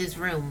go look at his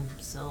room.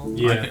 So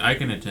Yeah. I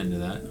can attend to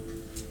that.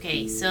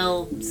 okay,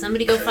 so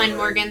somebody go find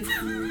Morgan,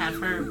 have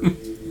her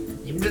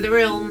into the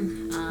room.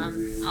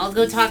 I'll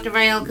go talk to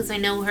Rael because I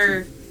know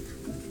her,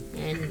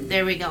 and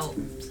there we go.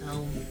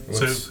 So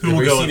So who have will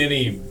we go? seen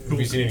any? Have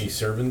we seen any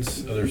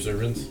servants? Other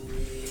servants?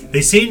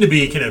 They seem to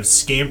be kind of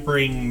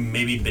scampering,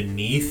 maybe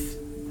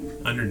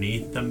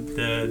underneath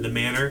the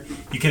manor.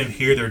 You kind of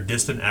hear their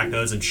distant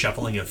echoes and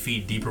shuffling of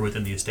feet deeper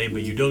within the estate,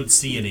 but you don't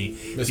see any.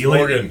 Miss The only-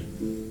 Morgan.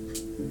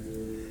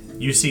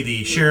 You see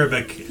the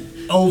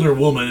Sherivic older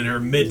woman in her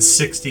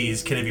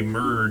mid-60s kind of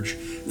emerge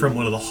from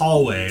one of the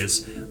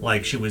hallways,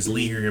 like she was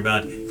lingering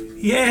about.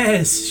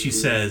 Yes, she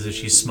says as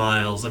she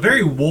smiles. A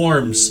very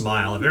warm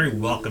smile, a very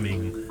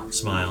welcoming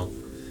smile.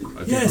 I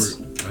think Yes.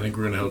 I think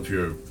we're gonna help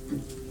your.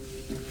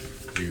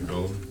 Do you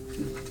call him?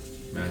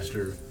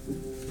 Master,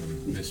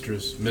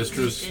 mistress.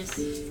 just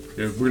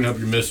Yeah, we're gonna help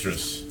your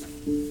mistress.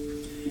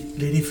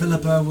 Lady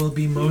Philippa will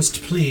be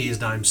most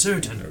pleased, I'm No,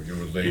 certain. you're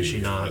a lady. She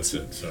nods.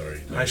 That's it.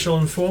 Sorry. I shall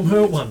inform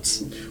her at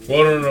once.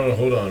 Well, no,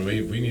 hold on.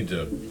 We need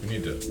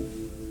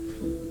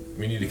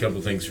a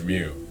couple things from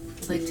you.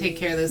 Like, take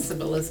care of this.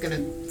 Sibylla's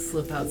gonna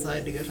slip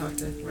outside to go talk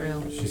to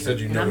Rael. She said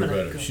you And know I'm her gonna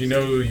better. go. She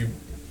know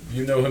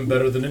you know him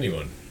better than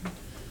anyone.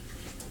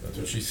 That's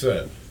what she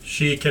said.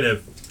 She kind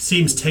of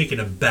seems taken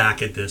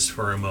aback at this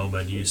for a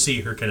moment. You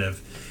see her kind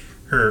of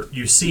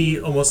you see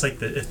almost like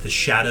the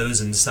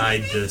shadows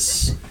inside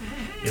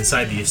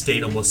the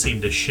estate almost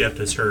seem to shift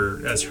as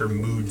her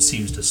mood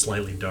seems to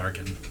slightly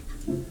darken.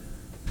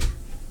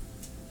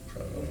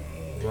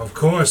 Well, of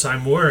course,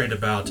 I'm worried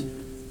about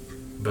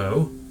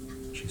Bo,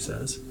 she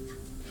says.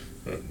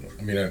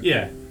 I mean,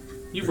 Yeah,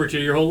 you've worked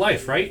here your whole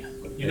life, right?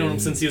 You've known him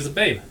since he was a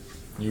babe.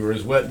 you were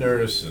his wet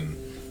nurse, and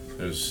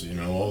there's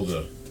all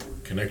the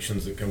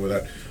connections that come with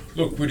that.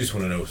 Look, we just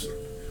want to know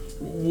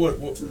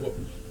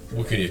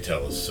What can you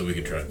tell us so we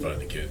can try and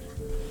find the kid?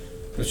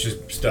 Let's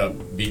just stop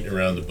beating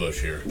around the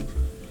bush here.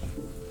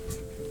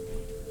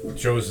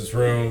 Show us his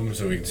room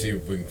so we can see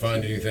if we can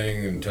find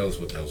anything and tell us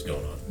what the hell's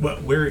going on.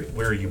 Where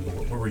are you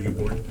born? Where were you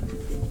born?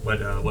 What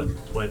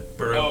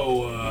borough?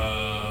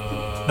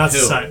 Oh, not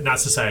Hill. not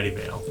Society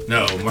Vale.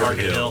 No,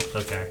 Market Hill.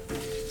 Okay,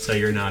 so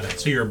you're not.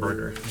 So you're a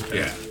burger. Okay.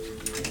 Yeah.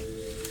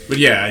 But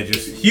yeah, I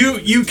just...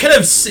 You kind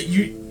of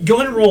you go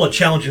ahead and roll a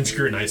challenge and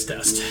scrutinize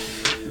test.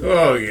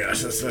 Oh,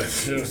 yes.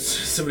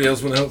 Somebody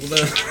else want to help with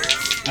that?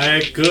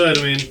 I could.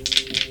 I mean,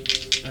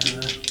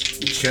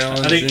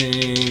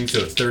 Challenging,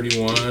 so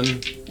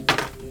 31.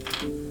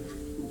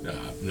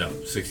 No,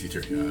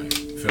 63. I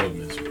failed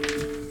miserably.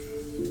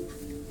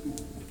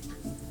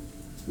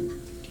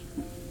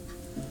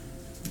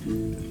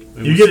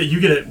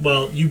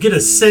 You get a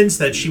sense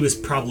that she was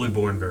probably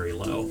born very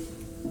low.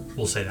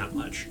 We'll say that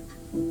much.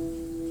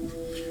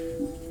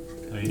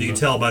 You can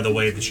tell by the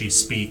way that she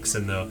speaks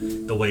and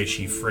the way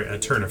she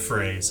turn a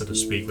phrase, so to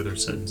speak, with her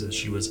sentences.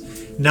 She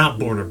was not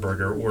born a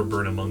burger or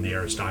born among the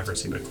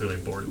aristocracy, but clearly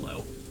born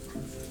low.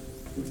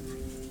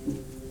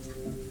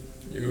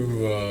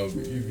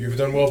 You've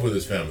done well with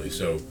this family,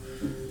 so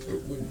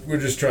we're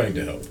just trying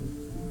to help.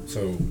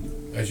 So,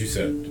 as you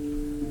said,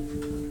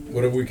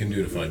 whatever we can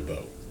do to find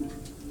Bo.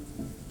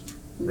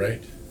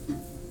 Right?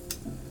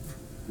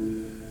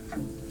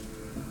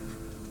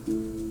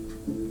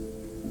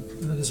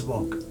 Let us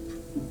walk.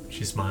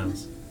 She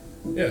smiles.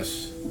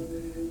 Yes.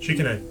 She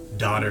kind of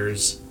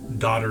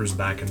dodders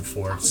back and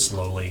forth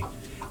slowly,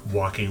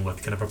 walking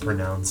with kind of a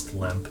pronounced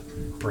limp.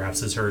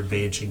 Perhaps it's her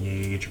advancing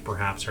age, or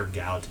perhaps her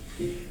gout.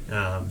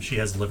 She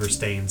has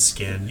liver-stained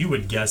skin. You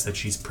would guess that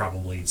she's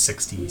probably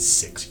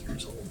 66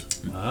 years old.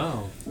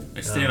 wow.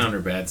 I stand on her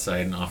bad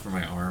side and offer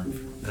my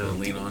arm to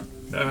lean on.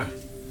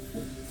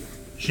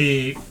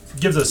 She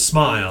gives a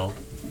smile,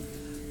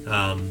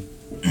 and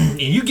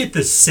you get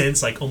this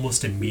sense, like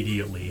almost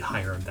immediately,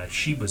 Hiram, that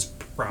she was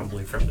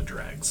probably from the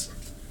dregs.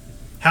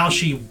 How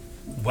she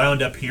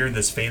wound up here in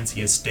this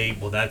fancy estate,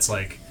 well, that's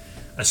like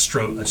a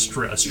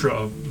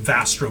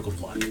vast stroke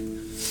of luck.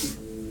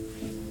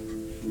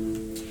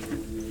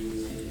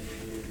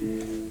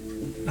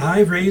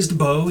 I raised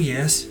Bo,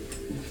 yes,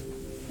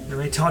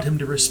 and I taught him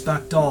to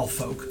respect all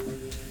folk,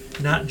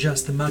 not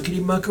just the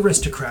muckety-muck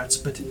aristocrats,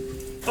 but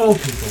all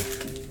people.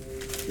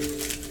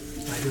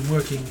 I've been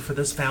working for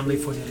this family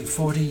for nearly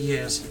 40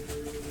 years.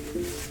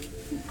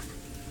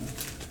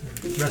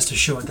 Rest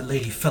assured that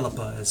Lady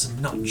Philippa is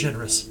not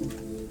generous.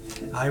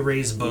 I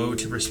raised Bo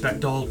to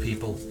respect all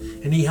people,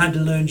 and he had to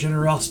learn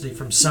generosity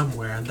from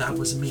somewhere, and that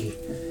was me.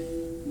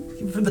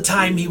 Even from the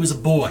time he was a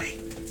boy,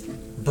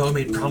 Bo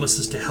made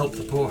promises to help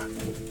the poor.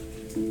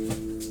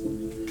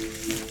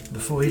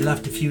 Before he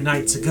left a few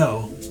nights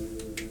ago,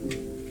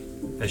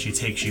 as she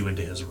takes you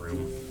into his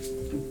room,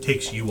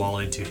 takes you all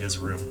into his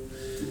room.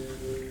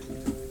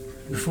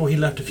 Before he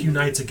left a few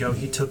nights ago,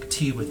 he took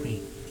tea with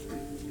me.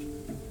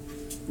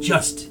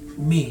 Just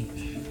me.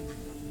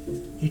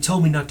 He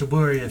told me not to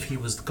worry if he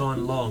was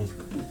gone long,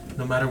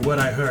 no matter what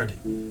I heard.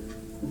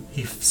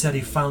 He said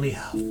he finally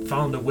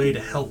found a way to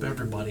help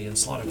everybody in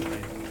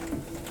Slaughterplain.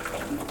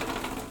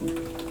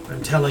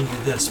 I'm telling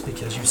you this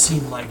because you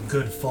seem like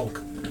good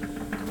folk.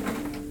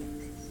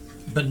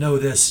 But know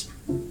this.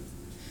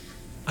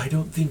 I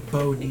don't think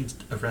Bo needs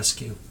a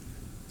rescue.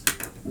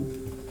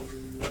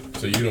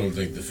 So you don't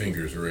think the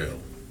finger's real?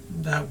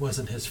 That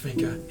wasn't his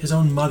finger. His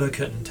own mother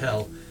couldn't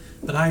tell.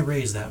 But I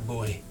raised that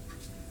boy.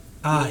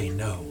 I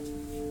know,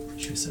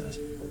 she says.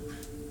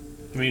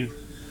 I mean,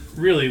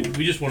 really,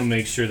 we just want to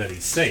make sure that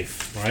he's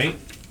safe, right?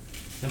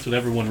 That's what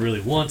everyone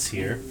really wants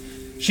here.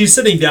 She's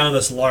sitting down on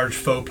this large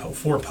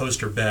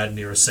four-poster bed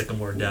near a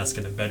sycamore desk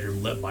in a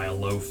bedroom lit by a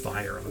low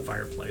fire on the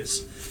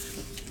fireplace.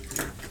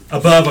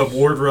 Above a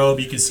wardrobe,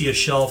 you can see a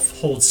shelf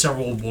holds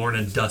several worn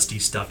and dusty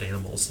stuffed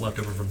animals left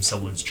over from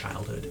someone's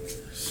childhood.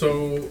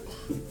 So,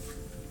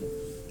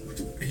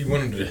 he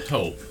wanted to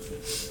help.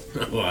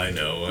 Oh, I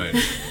know.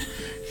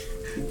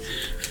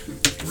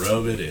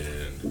 Rub it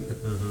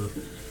in.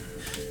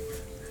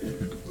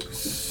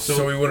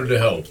 So he wanted to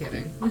help.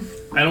 Kidding.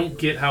 I don't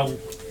get how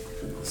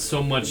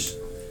so much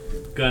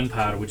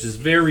gunpowder, which is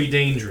very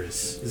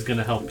dangerous, is going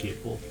to help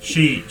people.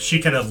 She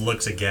kind of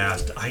looks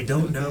aghast. I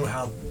don't know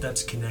how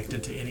that's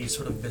connected to any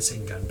sort of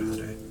missing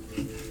gunpowder.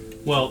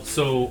 Well,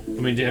 so,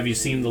 I mean, have you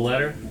seen the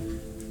letter?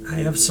 I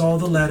have saw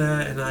the letter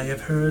and I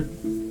have heard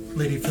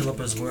Lady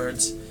Philippa's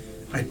words.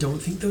 I don't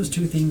think those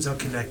two things are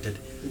connected.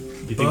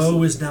 You think Bo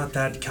so? is not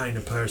that kind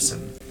of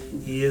person.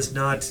 He is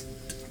not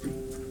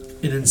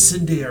an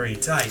incendiary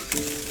type.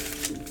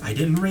 I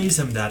didn't raise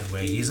him that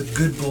way. He's a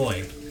good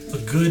boy. A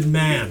good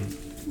man.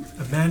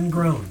 A man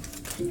grown.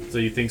 So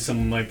you think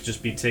someone might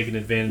just be taking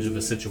advantage of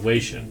a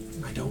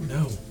situation? I don't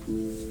know.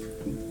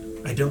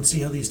 I don't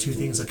see how these two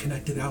things are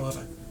connected,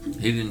 however.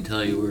 He didn't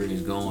tell you where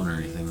he's going or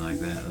anything like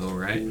that, though,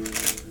 right?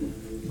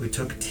 We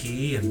took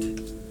tea and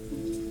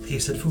he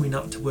said for me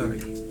not to worry.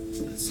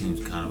 That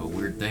seems kind of a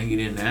weird thing. You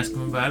didn't ask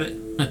him about it?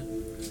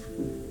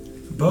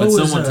 Bo When is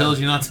someone a- tells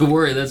you not to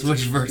worry, that's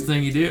what's the first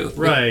thing you do.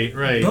 Right.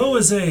 Bo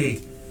is a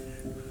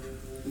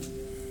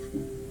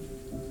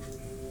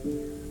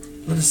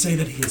Let us say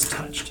that he is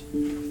touched.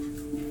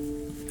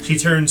 She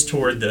turns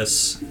toward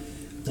this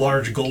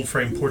large gold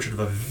frame portrait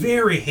of a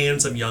very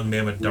handsome young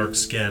man with dark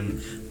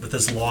skin, with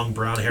this long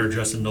brown hair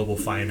dressed in noble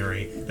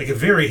finery. Like a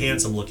very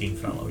handsome looking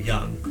fellow,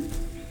 young.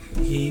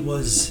 He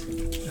was,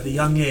 at a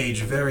young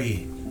age,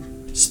 very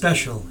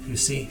special, you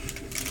see.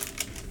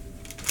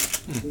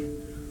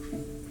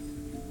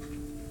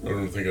 I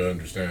don't think I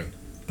understand.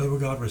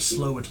 Beauregard was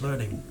slow at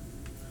learning.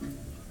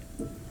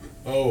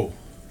 Oh.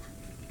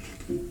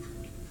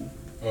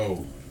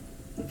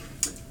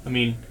 I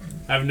mean,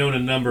 I've known a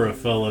number of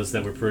fellows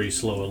that were pretty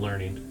slow at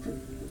learning.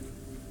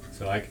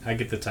 So I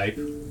get the type.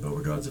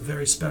 Beauregard's a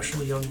very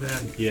special young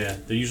man. Yeah,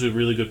 they're usually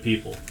really good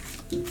people.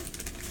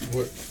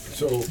 What?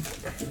 So,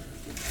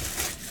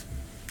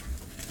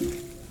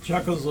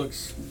 Chuckles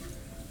looks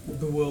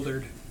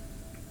bewildered.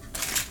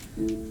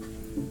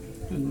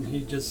 And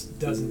he just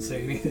doesn't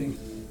say anything.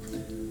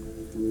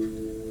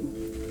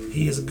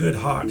 He has a good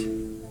heart.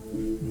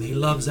 And he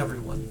loves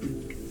everyone.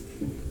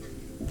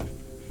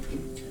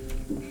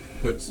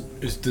 but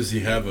does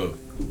he have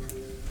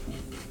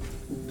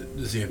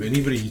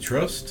anybody he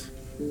trusts?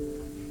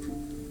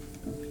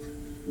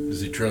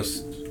 Does he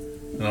trust?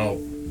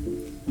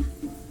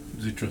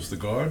 Does he trust the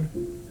guard?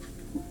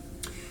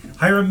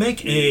 Hiram,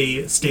 make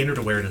a standard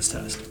awareness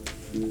test.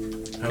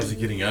 How's he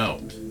getting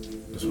out?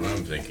 That's what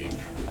I'm thinking.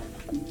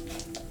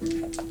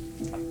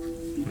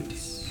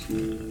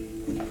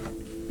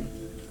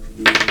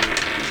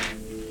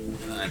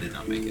 I did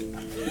not make it.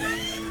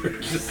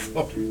 Just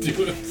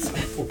doing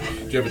so.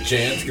 Do you have a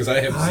chance? Because I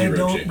have I zero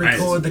don't chance.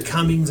 record the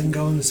comings and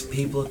goings of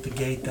people at the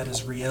gate. That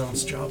is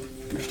Riel's job.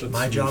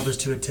 My job is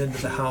to attend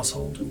to the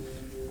household.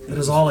 That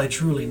is all I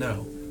truly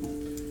know.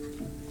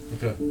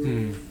 Okay.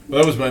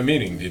 Well, that was my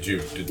meaning.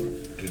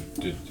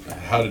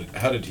 How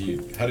did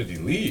he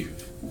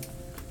leave?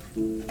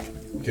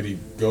 Could he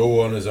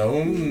go on his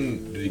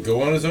own? Did he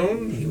go on his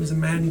own? He was a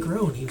man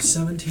grown. He was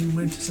 17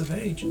 winters of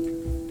age.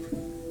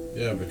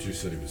 Yeah, but you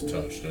said he was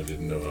touched. I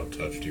didn't know how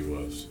touched he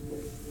was.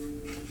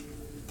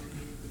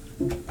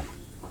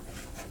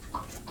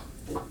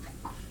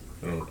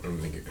 I don't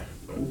think it.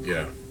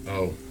 Yeah.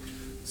 Oh.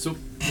 So,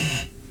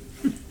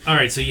 all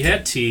right. So you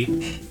had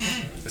tea.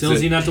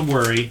 Tells you not to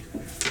worry,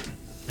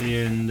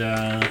 and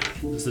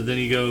so then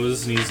he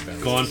goes and he's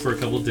gone for a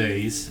couple of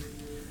days.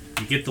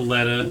 You get the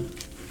letter.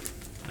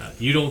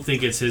 You don't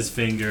think it's his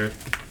finger,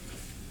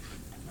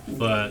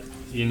 but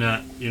you're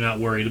not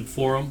worried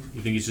for him.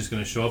 You think he's just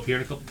going to show up here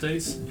in a couple of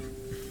days?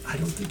 I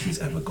don't think he's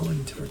ever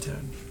going to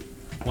return.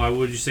 Why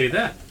would you say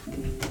that?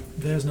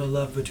 There's no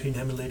love between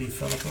him and Lady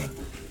Philippa.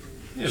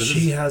 Yeah, but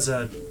She has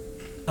a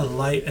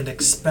light and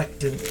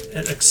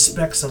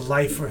expects a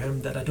life for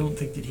him that I don't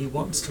think that he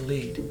wants to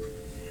lead.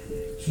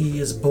 He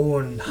is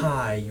born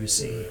high, you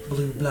see,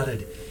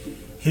 blue-blooded.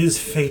 His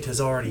fate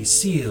is already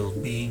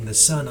sealed, being the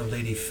son of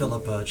Lady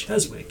Philippa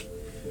Cheswick.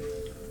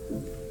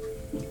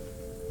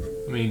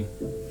 I mean,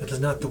 That is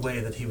not the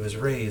way that he was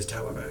raised,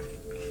 however.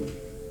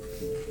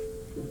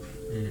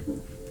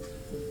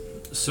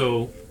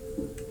 so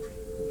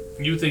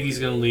you think he's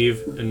going to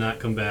leave and not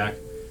come back?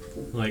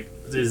 Like,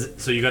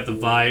 so you got the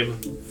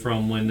vibe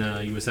from when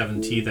you was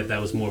having tea that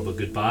was more of a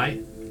goodbye?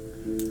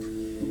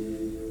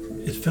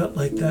 It felt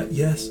like that,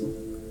 yes.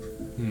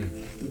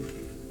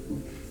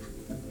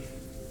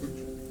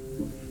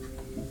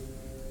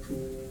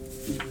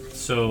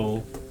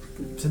 So,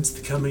 Since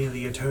the coming of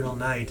the eternal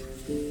night,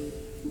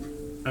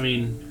 I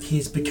mean,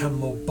 he's become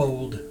more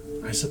bold,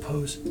 I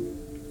suppose.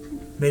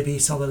 Maybe he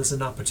saw that as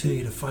an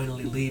opportunity to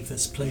finally leave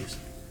this place.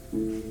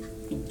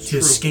 To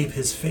escape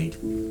his fate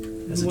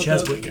as a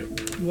Cheswick.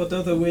 What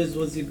other ways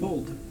was he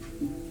bold?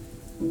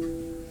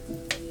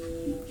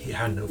 He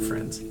had no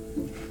friends.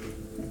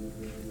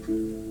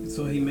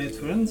 So he made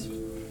friends?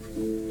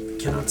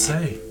 Cannot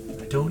say.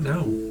 I don't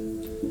know.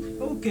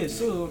 Okay,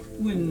 so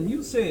when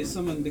you say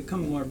someone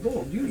become more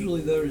bold,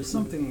 usually there is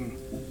something,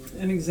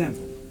 an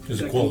example.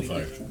 There's a that can be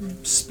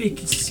qualifier. Speak.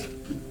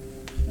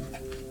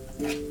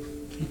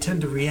 He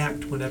tend to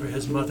react whenever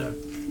his mother,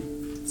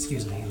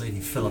 Lady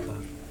Philippa,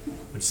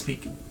 would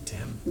speak to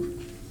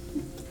him.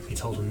 He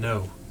told him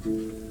no.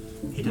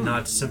 He did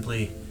not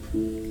simply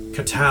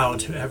kowtow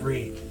to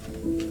every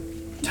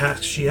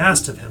task she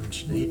asked of him.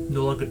 He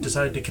no longer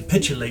decided to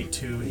capitulate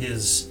to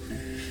his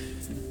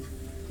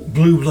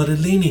blue-blooded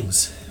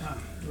leanings.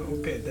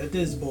 Okay, that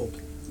is bold.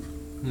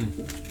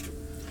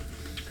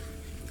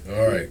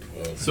 All right.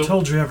 Well, I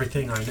told you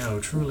everything I know,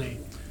 truly.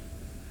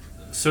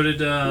 so did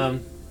Bo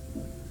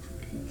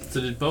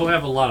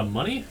have a lot of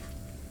money?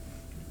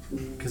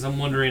 Because I'm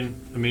wondering.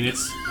 I mean,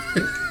 it's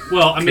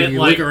well. I mean,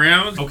 like, look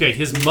around? okay,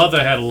 his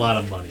mother had a lot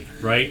of money,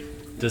 right?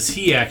 Does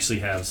he actually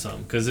have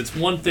some? Because it's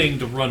one thing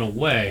to run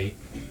away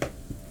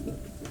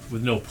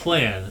with no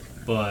plan,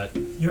 but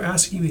You're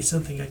asking me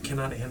something I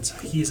cannot answer.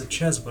 He's a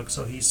Cheswick,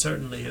 so he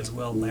certainly is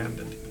well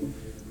landed.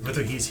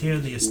 Whether he's here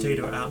in the estate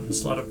or out in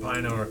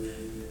Slaughterpine or,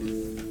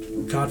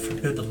 God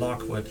forbid, the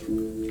Lockwood,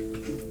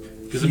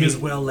 because he is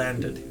well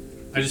landed.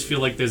 I just feel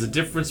like there's a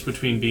difference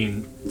between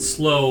being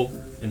slow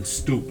and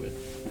stupid.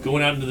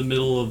 Going out into the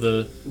middle of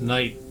the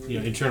night,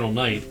 eternal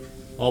night,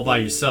 all by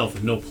yourself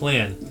with no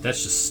plan,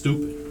 that's just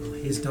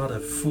stupid. He's not a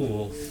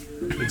fool.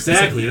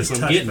 Exactly, He's that's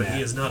what I'm touched, getting but at.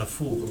 he is not a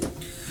fool.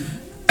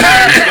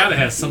 He's got to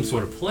have some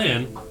sort of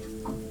plan.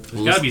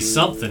 There's got to be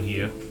something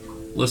here.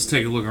 Let's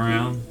take a look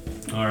around.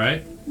 All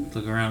right.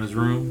 Look around his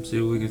room. See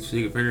what we can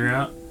figure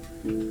out.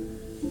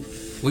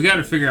 We got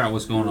to figure out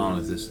what's going on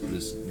with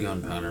this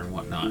gunpowder and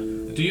whatnot.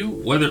 Do you?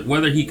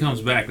 Whether he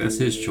comes back, that's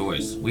his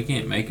choice. We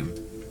can't make him.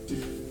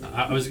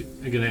 I was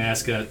gonna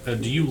ask.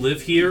 Do you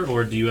live here,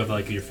 or do you have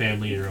like your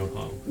family in your own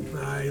home?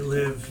 I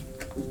live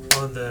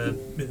in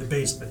the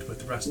basement with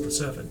the rest of the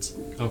servants.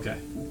 Okay.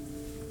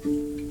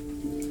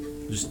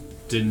 Just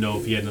didn't know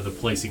if he had another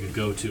place he could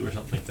go to or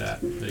something like that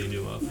he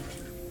knew of.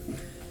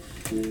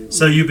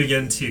 So you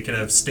begin to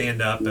kind of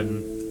stand up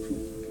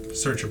and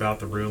search about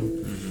the room.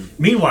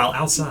 Mm-hmm. Meanwhile,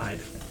 outside.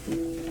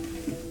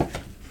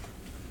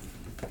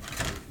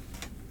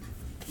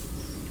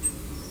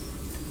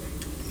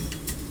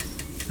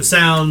 The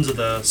sounds of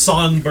the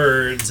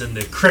songbirds and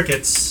the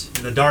crickets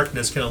in the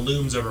darkness kind of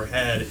looms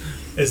overhead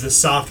as the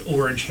soft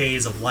orange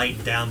haze of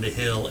light down the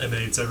hill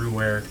emanates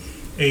everywhere.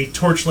 A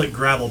torchlit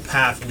gravel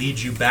path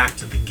leads you back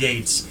to the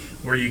gates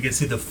where you can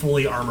see the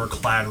fully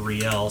armor-clad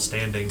Riel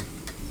standing.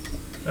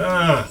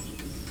 Ah,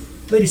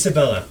 Lady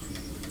Sabella.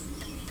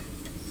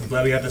 I'm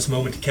glad we have this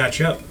moment to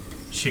catch up.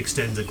 She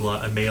extends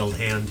a mailed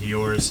hand to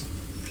yours.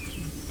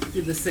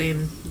 Do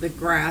the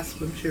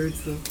grasp. I'm sure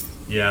it's the.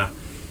 Yeah.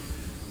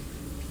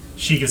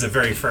 She gives a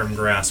very firm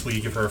grasp. Will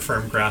you give her a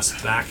firm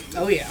grasp back?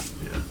 Oh yeah.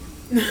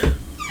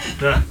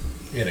 Ah.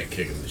 And a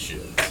kick in the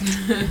shit.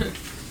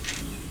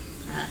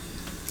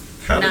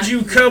 How did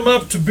you come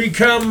up to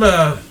become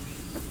a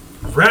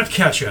rat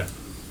catcher?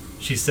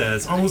 She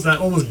says,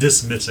 almost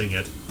dismissing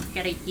it.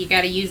 You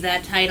gotta use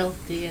that title,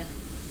 do you?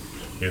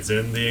 It's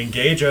in the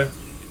Engager.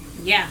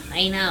 Yeah,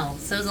 I know.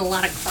 So's a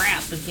lot of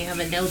crap if you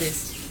haven't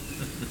noticed.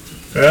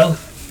 Well,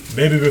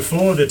 maybe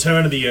before the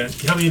turn of the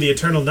coming of the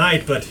Eternal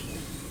Night, but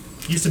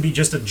it used to be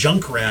just a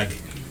junk rag.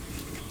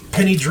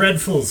 Penny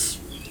dreadfuls,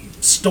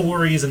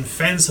 stories and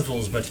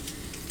fancifuls, but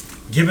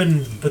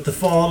given but the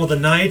fall of the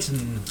night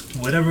and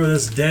whatever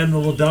this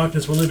damnable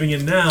darkness we're living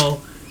in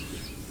now,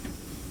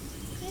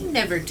 I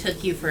never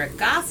took you for a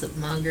gossip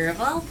monger of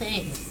all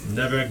things.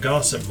 never a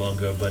gossip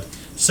monger, but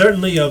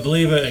certainly a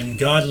believer in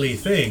godly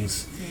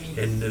things.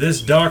 And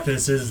this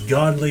darkness is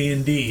godly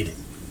indeed.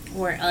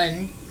 Or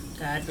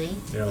ungodly.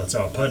 Well, it's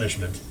our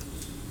punishment.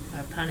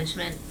 Or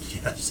punishment.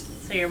 Yes.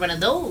 So you're one of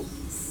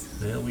those.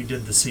 Well, we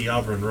did the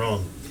Siavran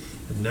wrong.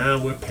 And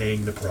now we're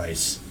paying the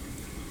price.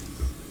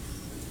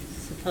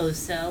 Suppose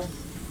so.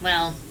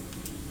 Well,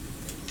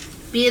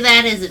 be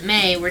that as it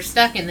may, we're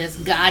stuck in this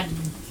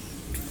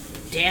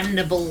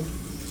damnable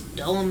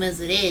dome as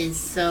it is,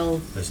 so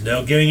There's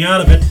no getting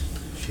out of it,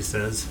 she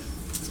says.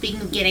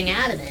 speaking of getting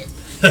out of it,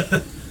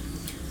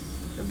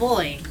 the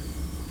boy,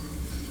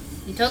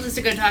 he told us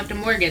to go talk to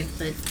Morgan,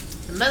 but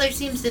the mother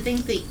seems to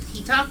think that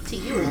he talked to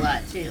you a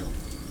lot too.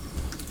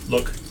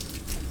 Look,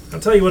 I'll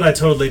tell you what I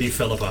told Lady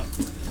Philippa.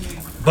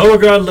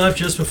 Beauregard left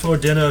just before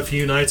dinner a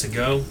few nights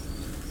ago.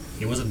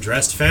 He wasn't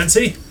dressed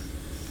fancy,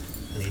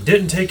 and he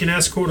didn't take an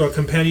escort or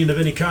companion of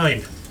any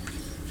kind.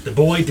 The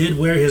boy did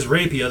wear his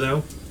rapier,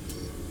 though.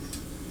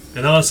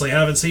 And honestly, I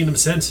haven't seen him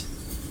since.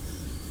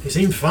 He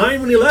seemed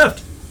fine when he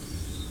left.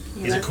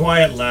 He's a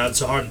quiet lad,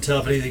 so hard to tell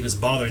if anything was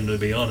bothering him, to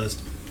be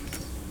honest.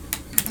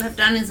 Left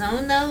on his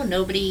own though?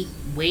 Nobody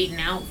waiting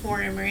out for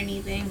him or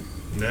anything?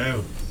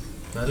 No,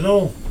 not at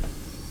all.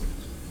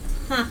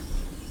 Huh.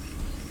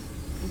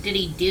 Did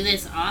he do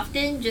this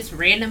often? Just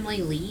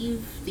randomly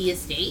leave the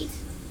estate?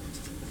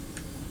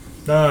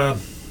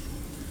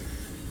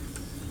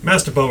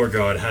 Master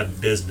Beauregard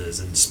had business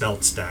in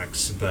smelt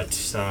stacks,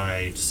 but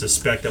I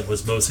suspect it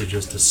was mostly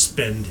just to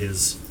spend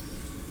his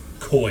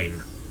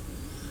coin.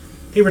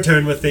 He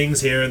returned with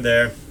things here and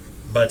there,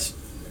 but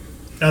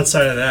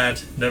outside of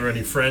that, never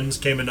any friends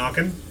came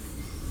a-knocking.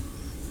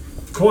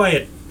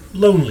 Quiet,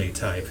 lonely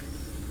type,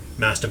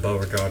 Master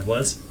Beauregard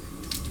was.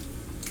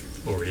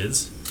 Or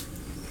is.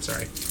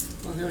 Sorry.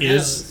 Well, who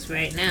Is- knows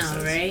right now,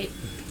 says- right?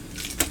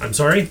 I'm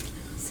sorry?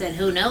 Said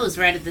who knows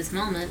right at this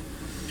moment.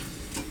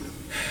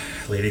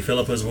 Lady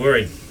Philippa's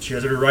worried. She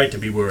has every right to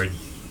be worried.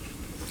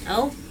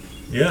 Oh?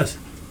 Yes.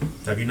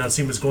 Have you not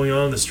seen what's going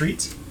on in the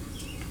streets?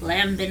 Well, I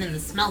haven't been in the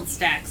smelt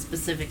stack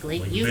specifically.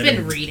 Well, You've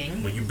been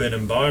reading. Well, you've been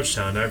in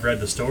Bardstown. I've read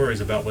the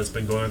stories about what's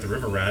been going on with the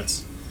river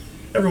rats.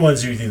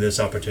 Everyone's using this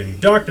opportunity.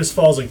 Darkness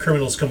falls and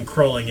criminals come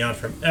crawling out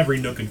from every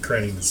nook and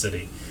cranny in the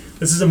city.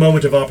 This is a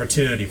moment of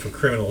opportunity for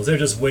criminals. They're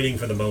just waiting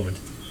for the moment.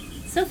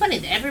 So funny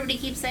that everybody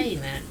keeps saying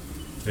that.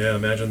 Yeah,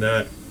 imagine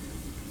that.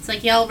 It's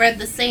like y'all read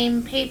the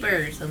same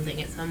paper or something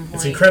at some point.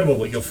 It's incredible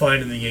what you'll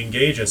find in the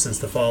Engager since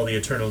the fall of the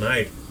Eternal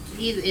Night.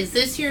 Is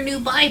this your new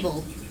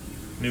Bible?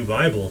 New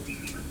Bible.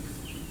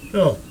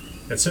 Well,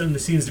 that certainly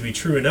seems to be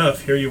true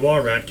enough. Here you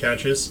are,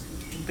 Ratcatchers.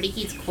 Everybody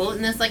keeps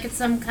quoting this like it's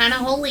some kind of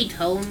holy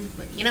tome.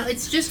 But,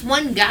 it's just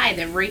one guy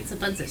that writes a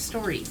bunch of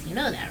stories. You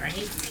know that,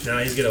 right? Now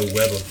he's got a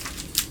web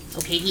of...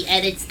 Okay, he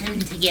edits them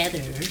together.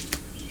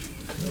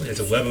 Well, it's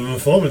a web of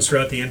informants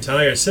throughout the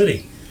entire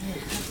city.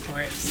 Of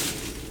course.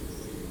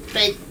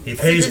 But He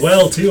so pays this-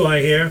 well too,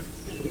 I hear.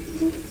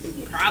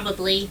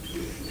 Probably.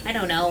 I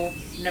don't know.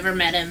 Never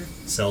met him.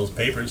 Sells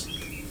papers.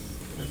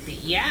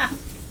 Yeah,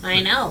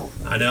 I know.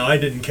 I know I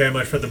didn't care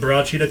much for the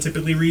broadsheet. I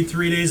typically read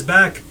 3 days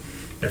back.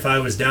 If I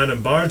was down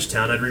in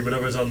Bardstown, I'd read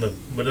whatever's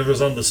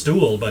on the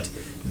stool. But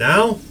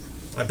now,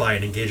 I buy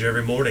an Engager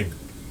every morning.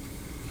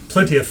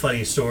 Plenty of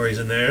funny stories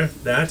in there.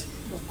 That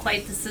Well,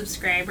 quite the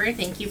subscriber.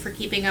 Thank you for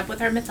keeping up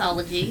with our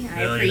mythology.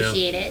 I Well, you know.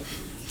 appreciate it.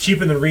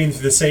 cheaper than reading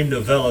through the same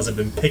novellas I've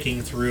been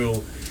picking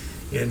through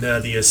in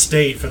the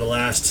estate for the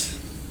last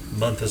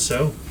month or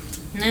so.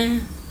 Nah,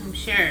 I'm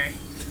sure.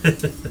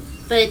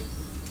 But,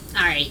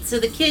 alright, so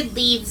the kid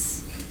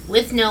leaves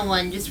with no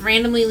one, just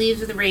randomly leaves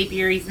with a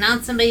rapier. He's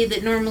not somebody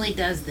that normally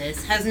does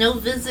this, has no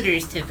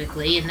visitors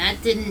typically, and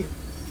that didn't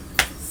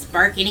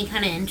spark any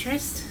kind of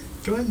interest.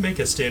 Go ahead and make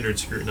a standard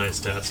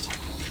scrutinize test.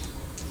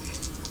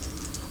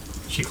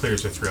 She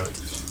clears her throat.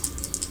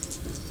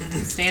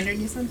 Standard,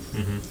 you said?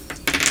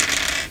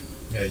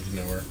 Yeah, you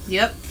know her.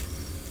 Yep.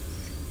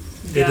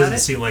 It Got doesn't it.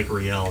 seem like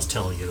Riel's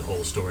telling you the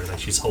whole story, like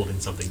she's holding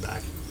something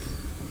back.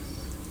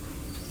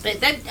 But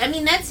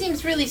that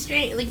seems really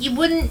strange. Like,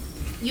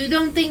 you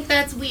don't think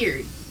that's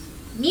weird.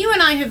 You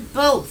and I have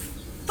both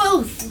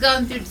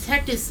gone through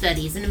detective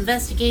studies and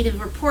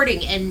investigative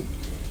reporting, and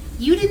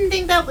you didn't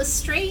think that was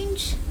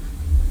strange?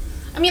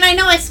 I mean, I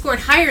know I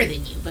scored higher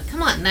than you, but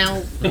come on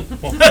now.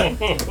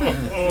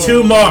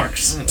 2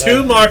 marks!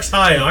 2 marks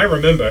higher, I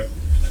remember.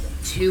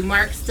 2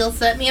 marks still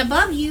set me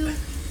above you.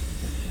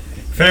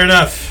 Fair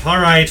enough.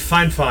 Alright,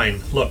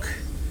 fine. Look,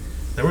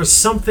 there was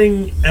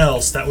something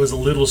else that was a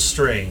little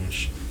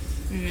strange.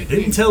 I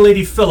didn't tell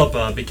Lady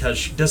Philippa because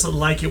she doesn't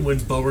like it when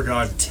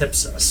Beauregard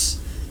tips us,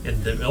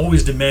 and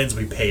always demands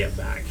we pay it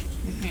back.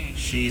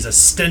 She's a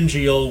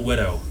stingy old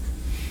widow.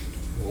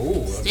 Oh,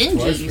 that's Stingy,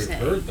 twice you we've say?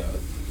 heard that.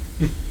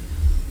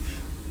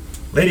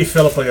 Lady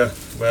Philippa,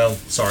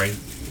 sorry.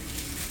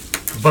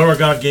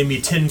 Beauregard gave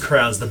me 10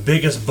 crowns, the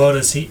biggest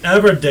bonus he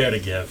ever dared to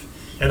give,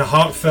 and a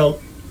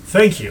heartfelt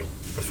thank you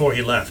before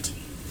he left.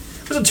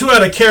 It wasn't too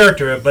out of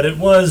character, but it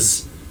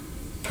was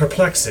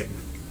perplexing.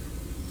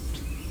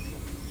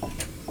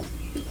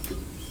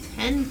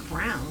 10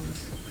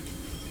 crowns.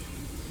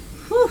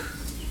 Whew.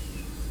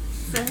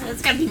 So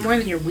that's gotta be more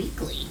than your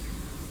weekly.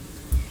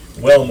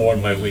 Well more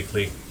than my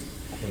weekly.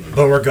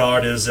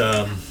 Beauregard is,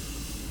 but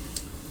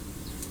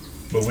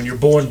when you're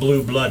born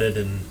blue-blooded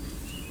and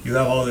you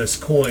have all this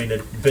coin,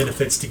 it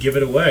benefits to give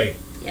it away.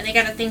 Yeah, they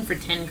got a thing for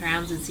 10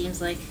 crowns, it seems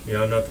like. You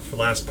know, I'm not the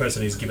last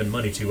person he's given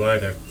money to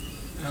either.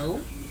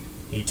 Oh?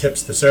 He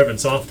tips the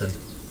servants often.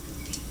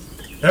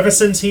 Ever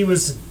since he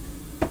was,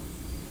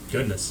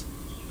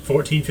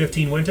 14,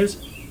 15 winters?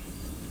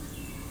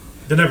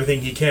 Done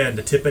everything he can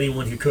to tip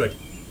anyone who could.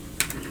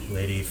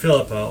 Lady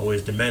Philippa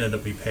always demanded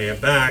that we pay her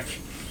back.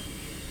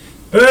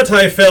 But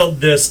I felt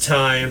this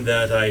time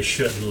that I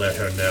shouldn't let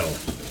her know.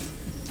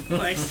 Of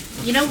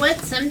course. You know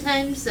what?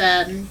 Sometimes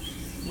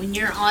when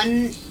you're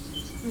on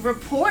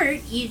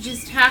report, you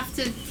just have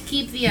to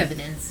keep the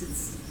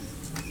evidence.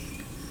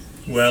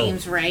 Well,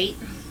 Seems right.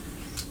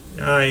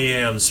 I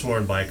am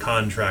sworn by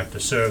contract to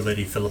serve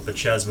Lady Philippa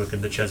Cheswick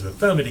and the Cheswick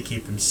family to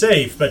keep them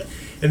safe, but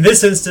in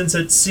this instance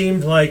it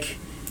seemed like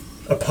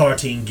a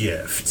parting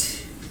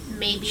gift.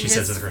 Maybe She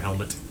says with her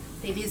helmet.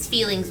 maybe his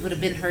feelings would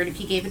have been hurt if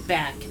you gave it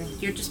back.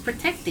 And you're just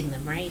protecting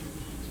them, right?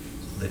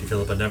 Lady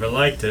Philippa never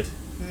liked it.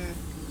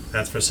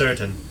 That's for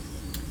certain.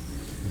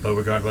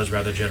 Beauregard was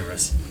rather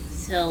generous.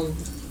 So,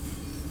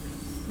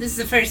 this is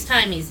the first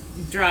time he's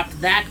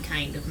dropped that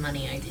kind of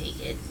money, I take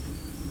it.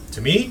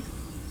 To me?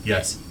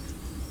 Yes.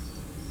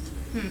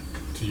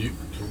 To you?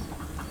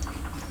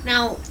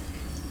 Now,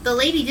 the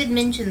lady did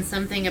mention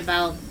something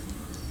about,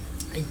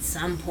 at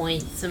some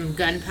point, some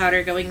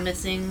gunpowder going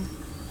missing.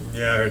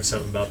 Yeah, I heard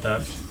something about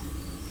that.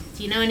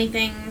 Do you know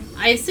anything?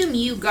 I assume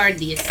you guard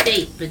the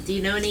estate, but do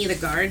you know any of the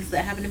guards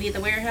that happen to be at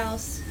the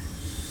warehouse?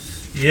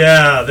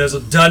 Yeah, there's a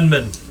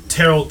Dunman,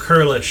 Terrell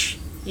Curlish.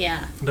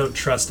 Yeah. Don't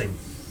trust him.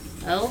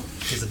 Oh?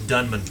 He's a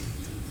Dunman.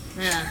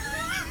 Yeah.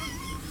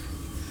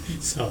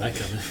 Saw that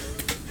coming.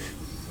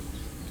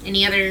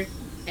 Any other...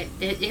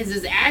 Has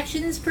his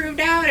actions proved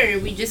out, or are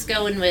we just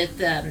going with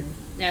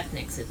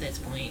ethnics at this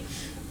point?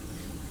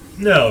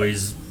 No,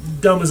 he's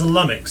dumb as a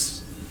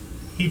lummox.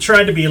 He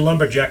tried to be a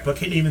lumberjack, but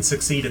couldn't even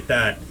succeed at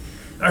that.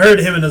 I heard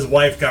him and his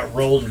wife got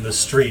rolled in the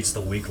streets,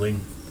 the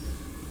weakling.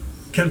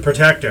 Couldn't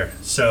protect her,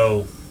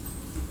 so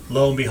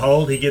lo and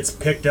behold, he gets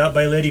picked up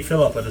by Lady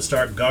Philippa to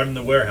start guarding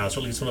the warehouse,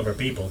 or at least one of her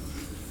people.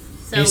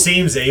 So, He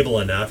seems able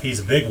enough. He's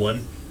a big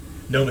one.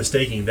 No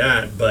mistaking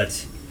that,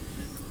 but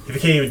if he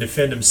can't even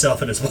defend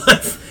himself and his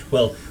wife,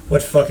 well,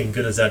 what fucking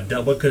good is that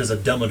dumb? What good is a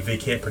dumb one if he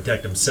can't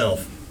protect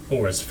himself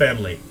or his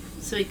family?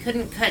 so he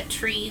couldn't cut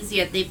trees,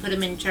 yet they put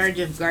him in charge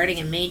of guarding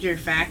a major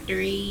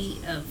factory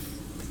of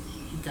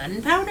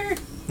gunpowder?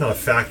 Not a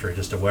factory,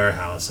 just a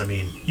warehouse. I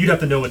mean, you'd have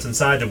to know what's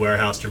inside the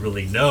warehouse to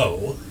really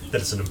know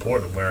that it's an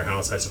important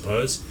warehouse, I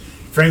suppose.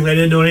 Frankly, I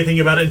didn't know anything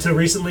about it until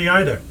recently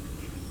either.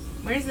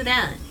 Where's it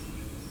at?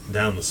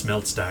 Down the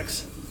smelt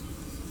stacks.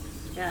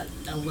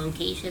 a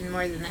location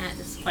more than that?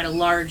 It's quite a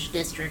large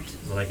district.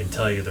 Well, I can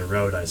tell you the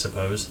road, I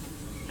suppose.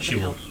 She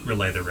will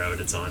relay the road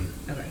it's on.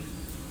 Okay.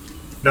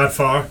 Not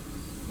far.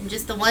 And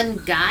just the one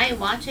guy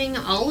watching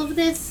all of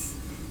this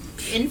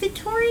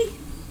inventory?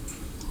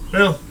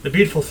 Well, the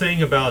beautiful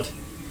thing about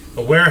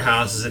a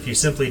warehouse is if you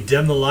simply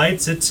dim the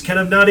lights, it's kind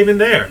of not even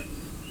there.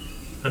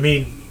 I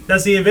mean,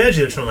 that's the advantage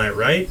of the light,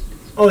 right?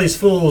 All these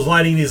fools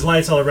lighting these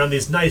lights all around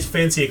these nice,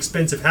 fancy,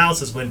 expensive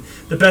houses when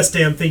the best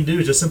damn thing to do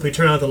is just simply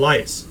turn out the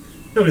lights.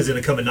 Nobody's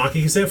gonna come and knock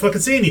you because they don't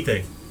fucking see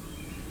anything.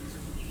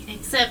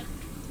 Except,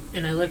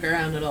 And I look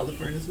around at all the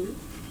furnaces.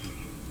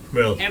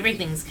 Well,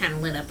 everything's kind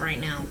of lit up right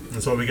now.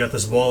 that's why we got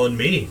this wall and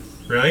me,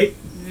 right?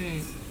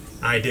 Mm.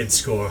 I did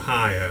score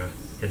higher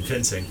in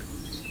fencing.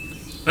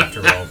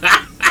 After all.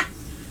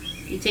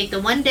 You take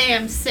the one day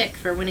I'm sick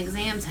for when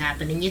exams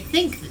happen, and you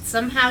think that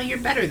somehow you're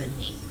better than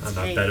me. I'm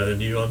not Right. better than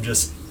you, I'm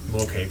just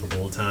more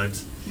capable at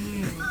times.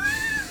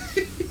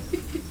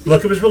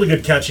 Look, it was really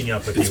good catching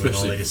up with you and all,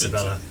 Especially Lady fencing.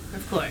 Sabella.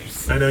 Of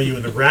course. I know you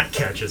and the rat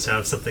catchers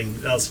have something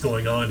else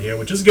going on here,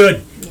 which is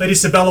good. Lady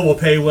Sabella will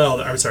pay well.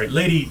 I'm sorry,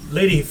 Lady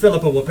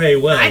Philippa will pay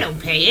well. I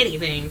don't pay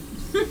anything.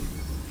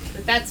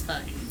 But that's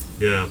fine.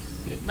 Yeah.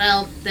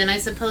 Well, then I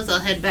suppose I'll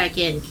head back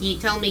in. Can you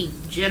tell me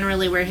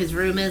generally where his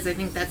room is? I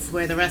think that's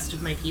where the rest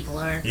of my people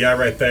are. Yeah,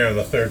 right there on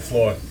the 3rd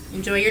floor.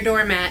 Enjoy your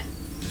doormat.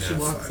 She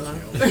walks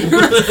off.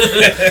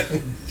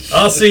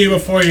 I'll see you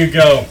before you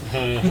go.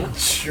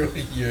 Sure,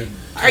 you.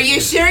 Are you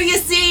sure you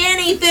see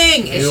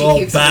anything? As You she old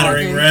keeps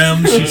battering walking.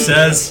 ram, she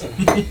says.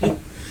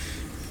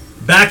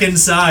 Back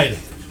inside.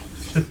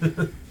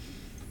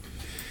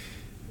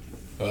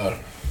 Uh,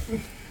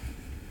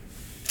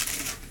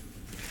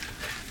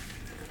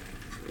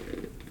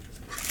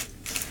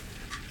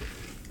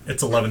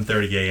 It's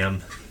 11:30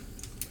 a.m.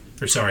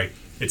 Or sorry,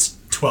 it's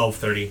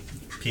 12:30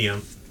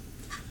 p.m.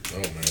 oh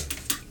man,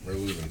 we're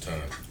losing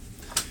time.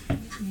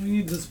 We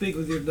need to speak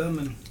with your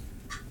dumb.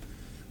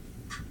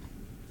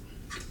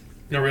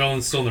 Are we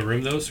all still in the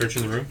room though,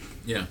 searching the room?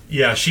 Yeah.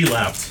 Yeah, she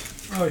left.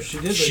 Oh, she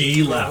did. She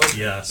leave. left,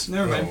 yes.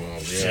 Never Oh mind.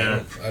 well,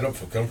 Yeah. yeah. I don't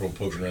feel comfortable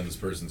poking around this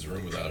person's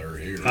room without her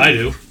here. I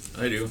do.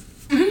 I do.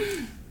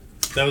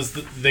 That was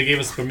they gave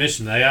us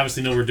permission. They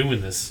obviously know we're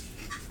doing this.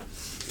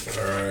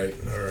 All right,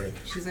 all right.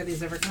 She said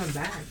he's never coming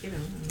back, you know.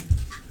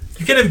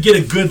 You kind of get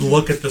a good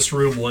look at this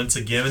room once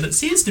again, and it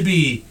seems to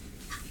be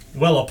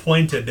well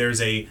appointed.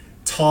 There's a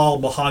tall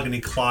mahogany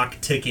clock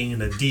ticking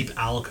in a deep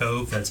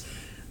alcove that's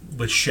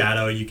with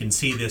shadow. You can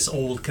see this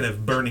old kind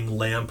of burning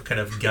lamp kind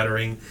of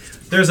guttering.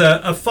 There's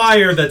a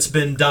fire that's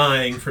been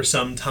dying for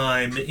some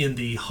time in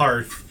the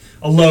hearth,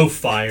 a low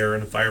fire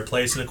in a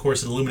fireplace, and of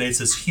course it illuminates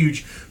this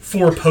huge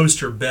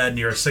 4-poster bed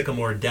near a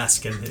sycamore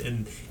desk,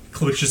 and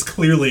which is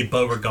clearly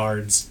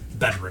Beauregard's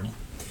bedroom.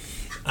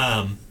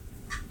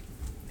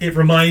 It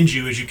reminds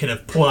you, as you kind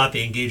of pull out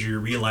the engager, you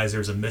realize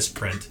there's a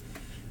misprint.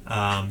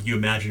 You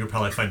imagine you'll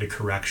probably find a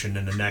correction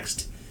in the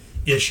next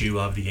issue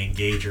of the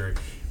engager,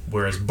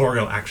 whereas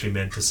Borgo actually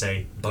meant to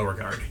say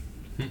Beauregard.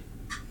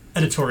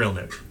 Editorial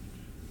note.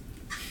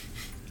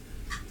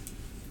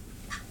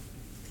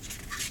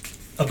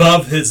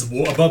 Above this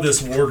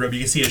wardrobe, you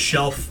can see a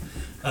shelf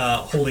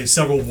holding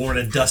several worn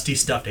and dusty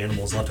stuffed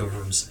animals left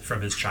over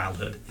from his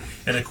childhood.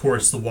 And of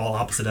course, the wall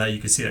opposite that, you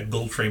can see that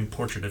gold-framed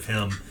portrait of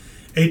him.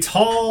 A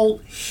tall,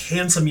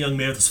 handsome young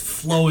man with this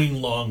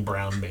flowing, long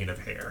brown mane of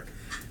hair.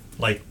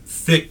 Like,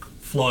 thick,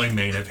 flowing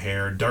mane of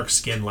hair, dark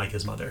skin like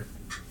his mother.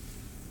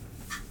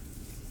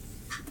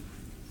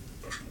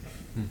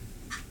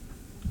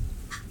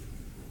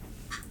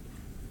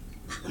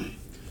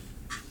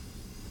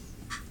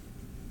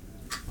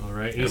 All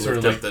right. I You sort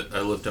lift, of up like the,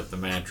 I lift up the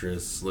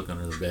mattress, look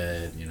under the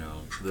bed, you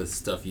know, the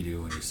stuff you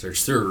do when you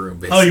search through a room,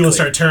 Oh, basically. you want to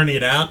start turning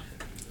it out?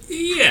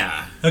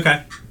 Yeah.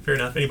 Okay, fair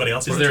enough. Anybody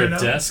else is want to there turn a it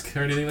out? desk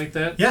or anything like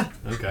that? Yeah.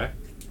 Okay.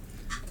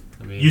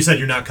 I mean, You said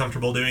you're not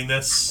comfortable doing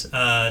this.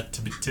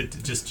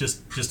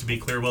 Just to be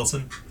clear,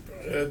 Wilson.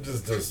 It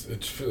just does.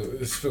 It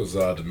feels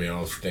odd to me.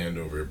 I'll stand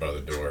over here by the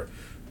door.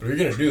 But if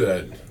you're gonna do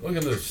that, look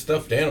at the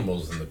stuffed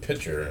animals in the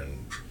picture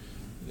and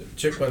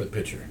check by the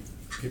picture.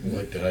 People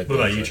like to hide. What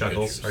about things you, like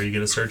Chuckles? pictures. Are you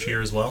going to search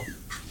here as well?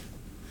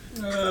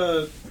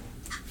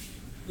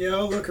 Yeah,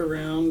 I'll look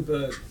around,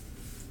 but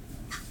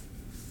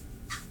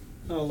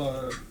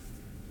I'll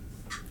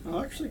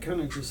actually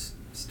kind of just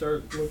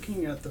start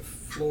looking at the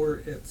floor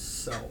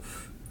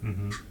itself.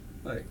 Mm-hmm.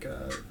 Like,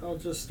 I'll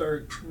just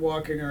start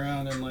walking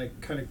around and like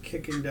kind of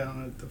kicking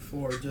down at the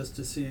floor just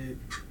to see,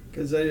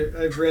 because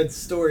I've read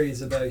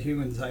stories about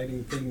humans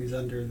hiding things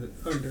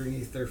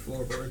underneath their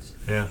floorboards.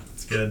 Yeah,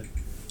 that's good.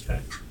 Okay.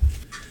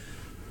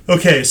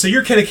 Okay, so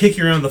you're kind of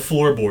kicking around the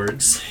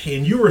floorboards,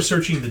 and you were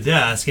searching the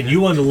desk, and you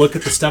wanted to look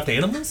at the stuffed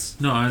animals?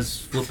 No, I was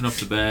flipping up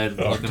the bed,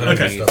 Oh, looking okay.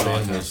 underneath, Stuffed all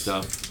that animals.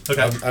 stuff.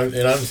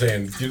 Okay. I'm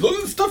saying, dude, look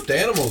at the stuffed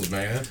animals,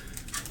 man.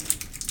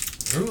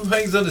 Who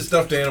hangs on to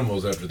stuffed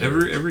animals after that?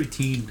 Every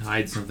teen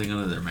hides something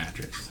under their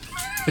mattress.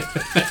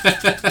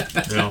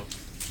 No.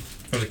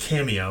 There's a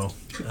cameo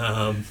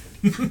of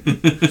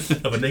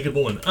a naked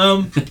woman.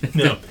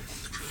 No.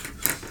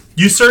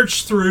 You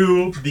search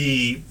through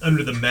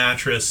under the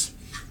mattress,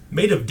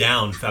 made of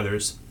down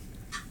feathers.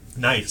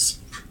 Nice,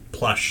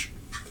 plush.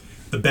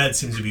 The bed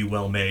seems to be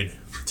well made,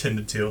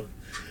 tended to.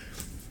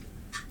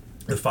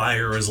 The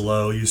fire is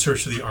low. You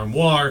search through the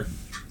armoire,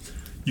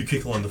 you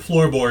kick along the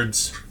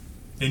floorboards,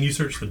 and you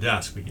search the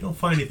desk, but you don't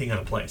find anything out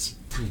of place.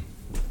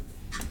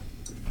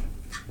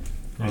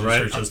 All You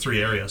right. search those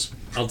 3 areas.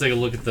 I'll take a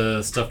look at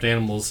the stuffed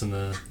animals in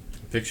the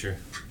picture.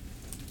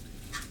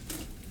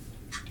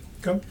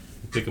 Come.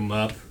 Pick them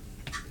up.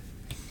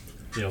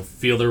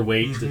 Feel their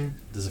weight. Mm-hmm.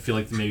 Does it feel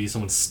like maybe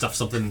someone stuffed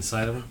something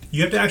inside of them?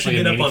 You have to actually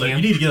Like get a up on it. manicam?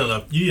 You need to get on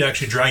up. You need to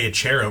actually drag a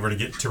chair over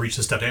to reach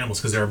the stuffed animals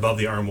because they're above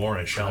the armoire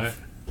on a shelf.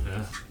 Alright.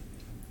 Yeah.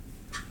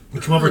 You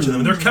come over to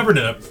them, and they're covered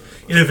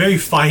in a very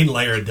fine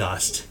layer of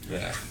dust.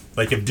 Yeah.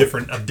 Like of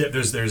different.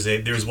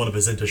 There's one of a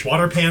Zintish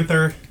water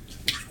panther.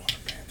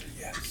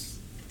 Yes.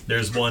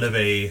 There's one of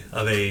a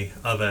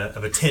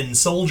tin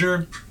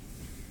soldier.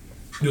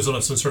 There's one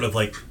of some sort of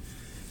like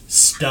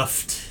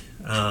stuffed,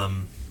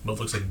 what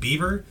looks like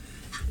beaver,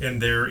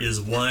 and there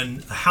is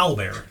one a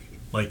howlbear,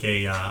 like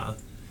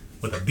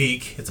with a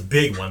beak. It's a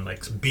big one,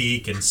 like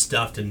beak and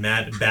stuffed and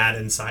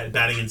batting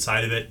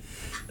inside of it.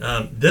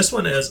 This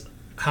one is,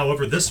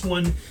 however, it's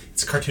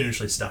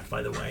cartoonishly stuffed.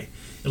 By the way,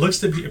 it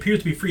appears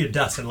to be free of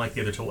dust, unlike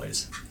the other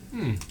toys.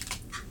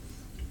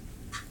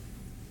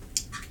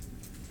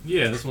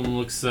 Yeah, this one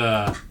looks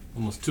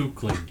almost too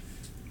clean.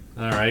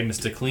 All right,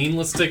 Mr. Clean,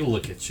 let's take a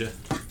look at you.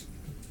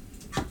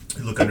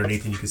 You look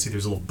underneath, and you can see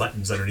there's little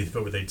buttons underneath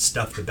it where they'd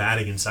stuff the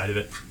batting inside of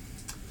it.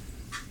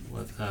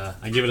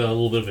 I give it a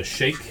little bit of a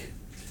shake.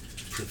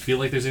 Does it feel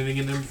like there's anything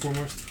in there before,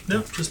 Morse?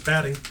 No, just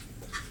batting.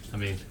 I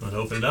mean, You want to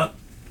open it up?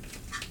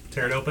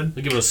 Tear it open?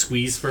 I'll give it a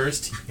squeeze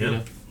first.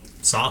 Yeah.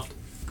 Soft.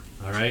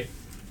 All right.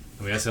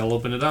 I guess I'll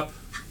open it up.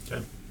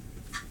 Okay.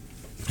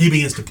 He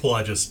begins to pull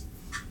out just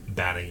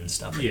batting and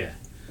stuff. Yeah.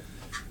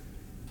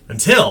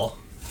 Until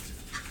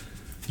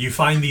you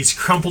find these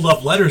crumpled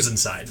up letters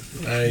inside.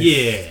 Nice.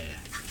 Yeah.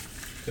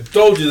 I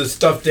told you the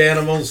stuffed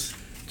animals.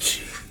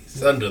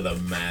 Jeez, under the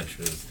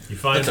mattress. You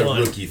find That's a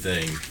one. rookie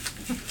thing.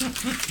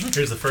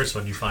 Here's the first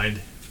one you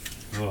find.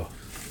 Oh.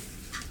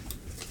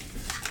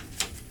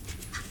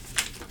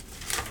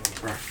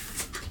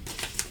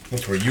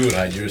 That's where you would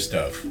hide your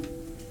stuff.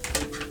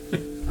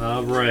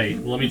 All right.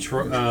 Let me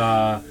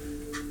try.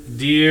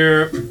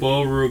 Dear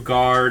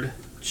Beauregard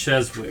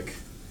Cheswick,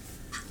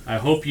 I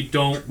hope you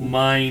don't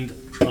mind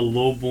a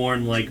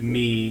lowborn like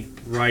me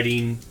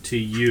writing to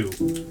you.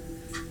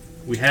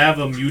 We have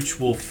a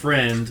mutual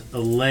friend,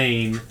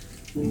 Elaine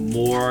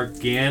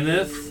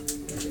Morganeth,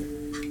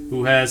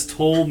 who has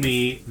told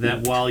me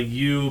that while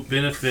you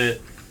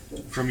benefit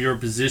from your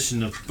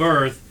position of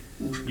birth,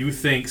 you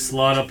think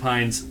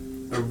Slaughterpine's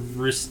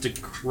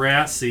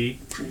aristocracy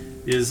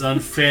is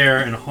unfair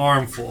and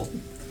harmful.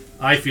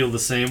 I feel the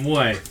same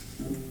way.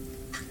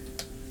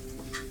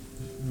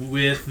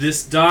 With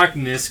this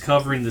darkness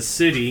covering the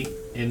city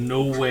and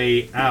no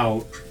way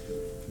out,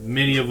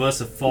 many of us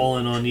have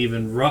fallen on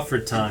even rougher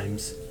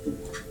times.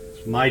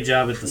 My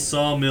job at the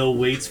sawmill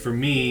waits for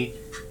me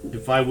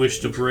if I wish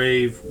to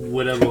brave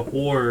whatever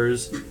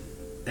horrors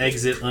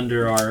exit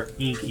under our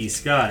inky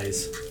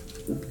skies.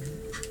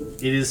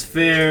 It is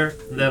fair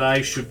that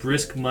I should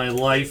risk my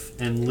life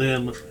and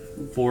limb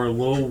for a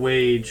low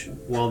wage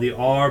while the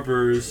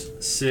arbors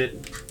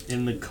sit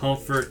in the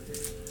comfort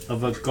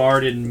of a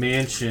guarded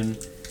mansion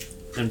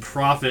and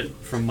profit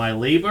from my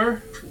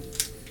labor?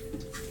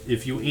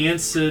 If you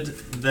answered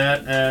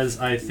that as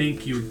I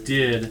think you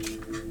did,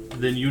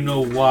 then you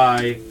know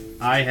why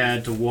I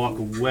had to walk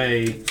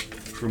away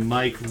from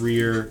my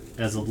career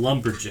as a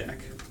lumberjack.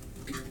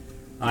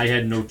 I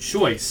had no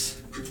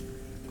choice.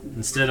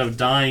 Instead of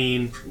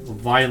dying a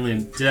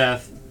violent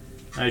death,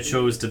 I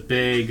chose to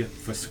beg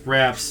for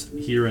scraps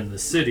here in the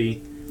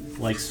city,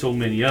 like so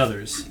many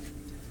others.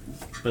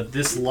 But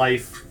this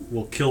life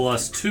will kill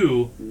us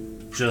too,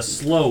 just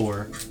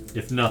slower,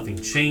 if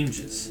nothing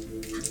changes.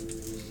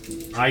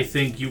 I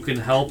think you can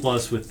help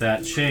us with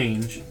that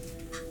change.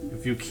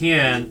 If you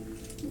can,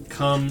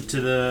 come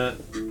to the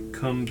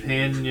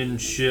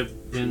companionship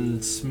in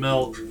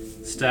Smelt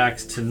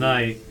Stacks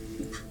tonight.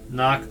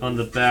 Knock on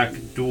the back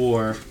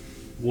door.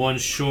 One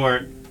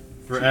short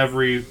for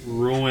every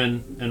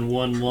ruin and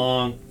one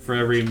long for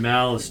every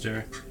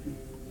Malister.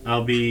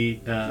 I'll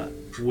be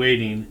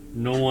waiting.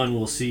 No one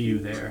will see you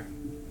there.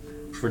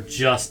 For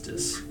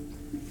justice.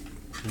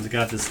 And it's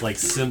got this like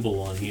symbol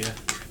on here.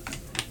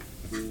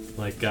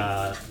 Like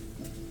A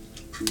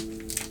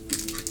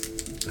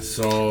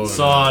saw,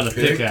 saw and a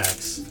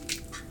pickaxe.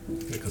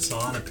 Like a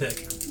saw and a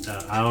pick.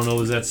 I don't know,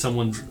 is that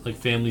someone's like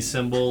family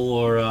symbol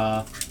or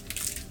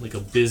like a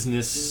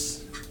business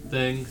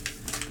thing?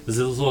 Does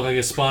it look like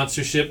a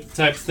sponsorship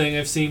type thing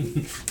I've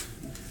seen?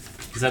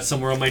 Is that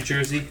somewhere on my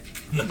jersey?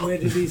 Where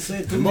did he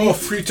say to More me?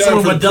 free time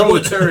Someone for the would double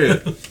it.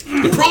 proletariat.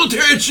 The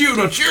proletariat's you,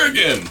 now cheer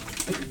again.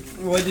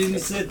 What did he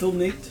say to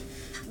Nate?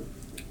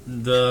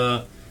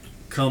 The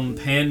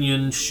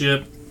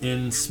companionship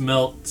in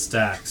Smelt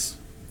Stacks.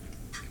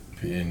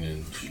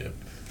 Companionship.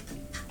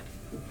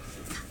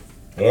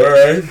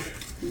 Alright.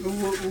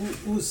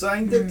 Who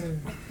signed it?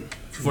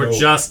 For No.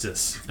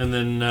 justice. And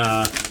then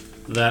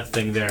that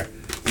thing there.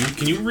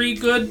 Can you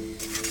read good?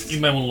 You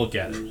might want to look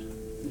at it.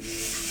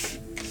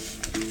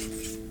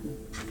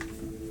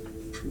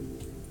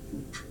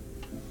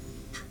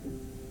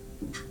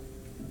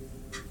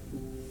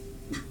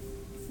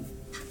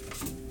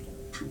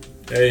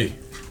 Hey,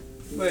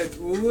 Wait,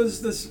 who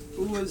was this?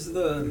 Who was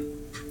the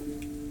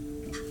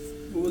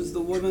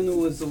woman who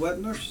was the wet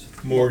nurse?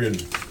 Morgan.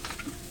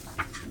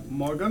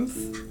 Morganth?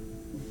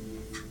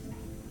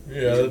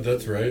 Yeah,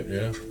 that's right.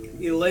 Yeah.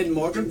 Elaine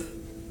Morganth?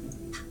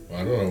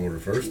 I don't know what her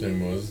first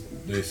name was.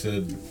 They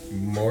said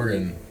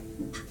Morgan.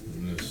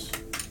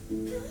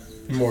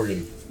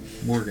 Morgan.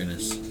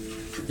 Morganus.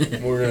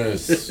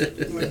 Morganus.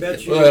 I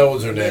bet you. Well, that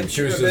was her name.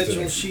 She was I bet just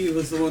you in- she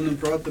was the one who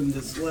brought them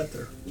this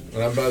letter.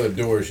 When I'm by the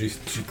door, she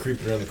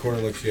creeped around the corner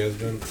like she has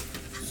been.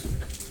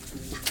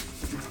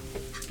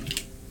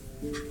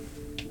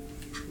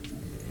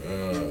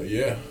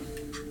 Yeah.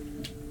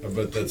 I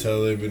bet that's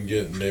how they've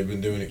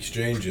been doing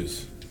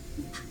exchanges.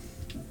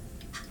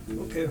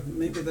 Okay,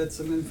 maybe that's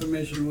some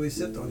information we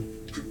sit on.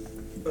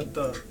 But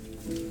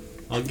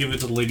I'll give it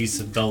to Lady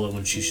Sabella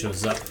when she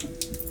shows up.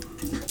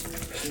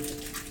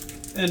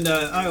 and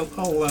I'll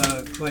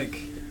like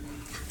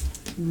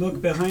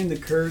look behind the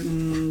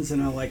curtains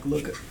and I'll like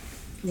look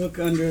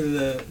under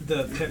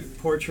the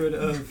portrait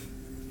of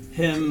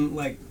him.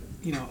 Like,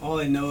 you know, all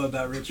I know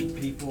about rich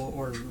people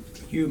or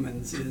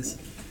humans is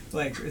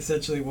like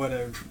essentially what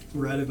I've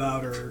read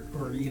about or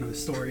you know,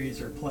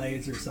 stories or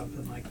plays or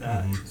something like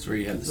that. That's where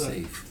you have the So-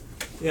 safe.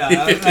 Yeah,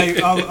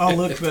 I'll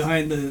look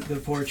behind the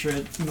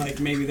portrait. Like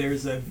maybe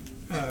there's a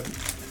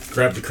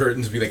Grab the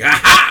curtains, be like,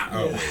 aha!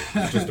 Oh, Yeah. wait,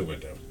 it's just a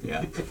window.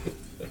 yeah.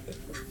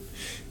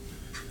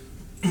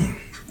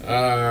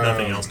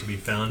 Nothing else to be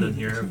found in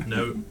here of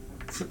note.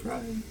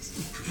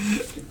 Surprise.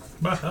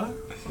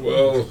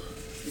 Well,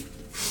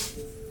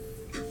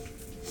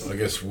 I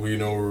guess we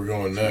know where we're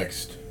going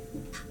next.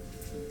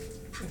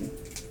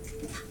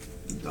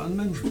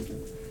 Dunman.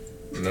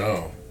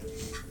 No.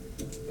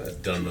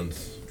 That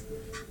Dunman's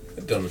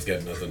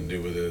got nothing to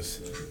do with this.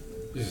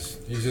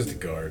 He's just a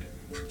guard.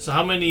 So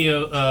how many?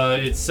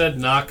 It said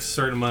knock a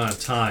certain amount of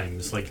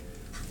times. Like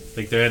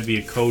there had to be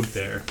a code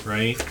there,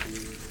 right?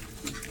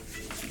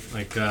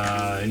 Like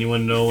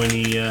anyone know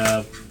any?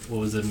 What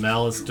was it,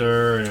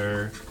 Malister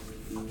or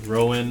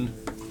Rowan?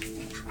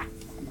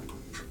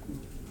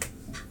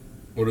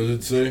 What does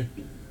it say?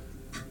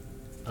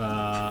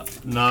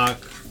 Knock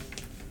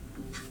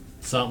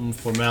something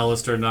for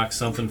Malister. Knock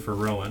something for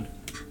Rowan.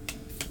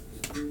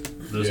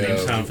 Those Yeah,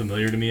 names sound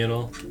familiar to me at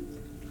all?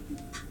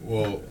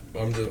 Well,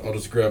 I'll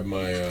just grab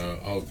my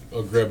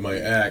I'll grab my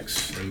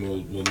axe and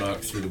we'll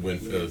knock through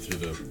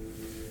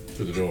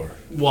through the door.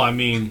 Well, I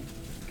mean,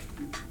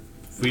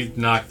 if we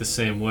knock the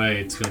same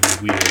way, it's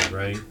gonna be weird,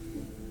 right?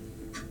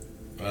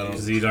 I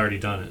Because don't. he'd already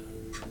done it.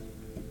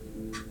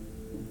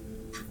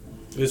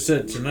 It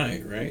said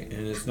tonight, right?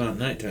 And it's not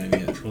nighttime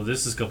yet. Well,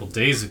 this is a couple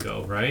days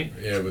ago, right?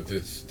 Yeah, but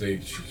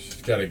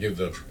she's got to give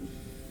the.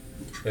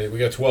 Hey, we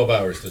got 12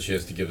 hours till she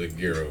has to give the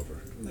gear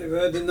over. They've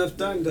had enough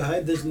time to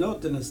hide this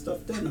note in a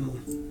stuffed animal.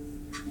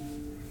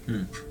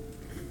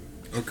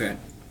 Okay.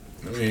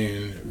 I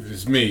mean, if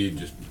it's me,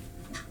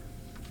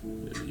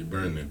 you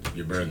burn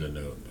the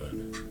note, but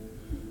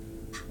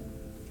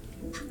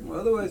Well,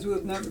 otherwise we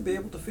would never be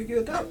able to figure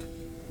it out.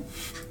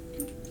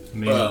 I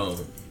mean, well,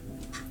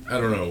 I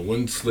don't know.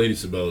 When's Lady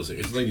Sabella's here?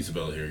 Is Lady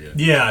Sabella here yet?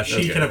 Yeah, she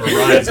Okay. kind of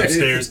arrives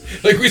upstairs.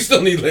 Like we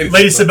still need Lady.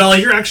 Lady Sabella,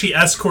 you're actually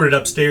escorted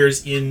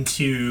upstairs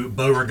into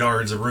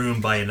Beauregard's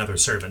room by another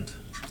servant.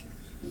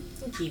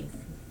 Thank you.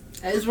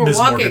 As we're Ms.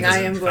 walking, Morgan I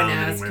isn't am going to found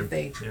ask anywhere. if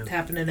they Yeah.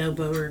 happen to know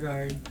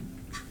Beauregard.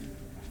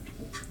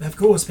 Of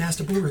course,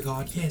 Master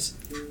Beauregard, yes.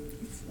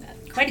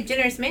 Quite a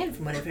generous man,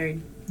 from what I've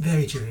heard.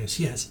 Very generous,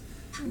 yes.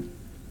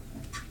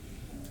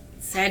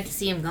 Sad to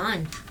see him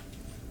gone.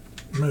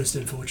 Most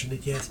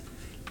unfortunate, yes.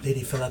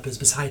 Lady Philippa is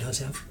beside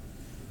herself.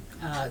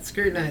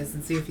 Scrutinize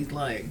and see if he's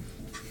lying.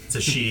 It's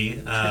a she.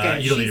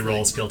 Okay, You don't need she's to roll a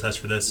like- skill test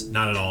for this.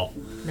 Not at all.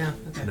 No.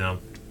 Okay. No.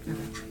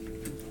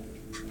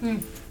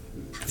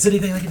 Is there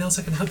anything else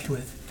I can help you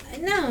with?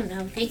 No,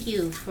 thank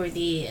you for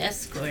the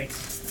escort.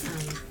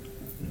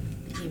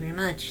 Thank you very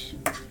much.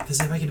 If there's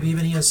anything I can be of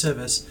any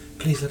service,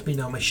 please let me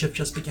know. My shift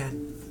just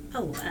began.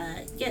 Oh,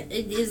 yeah,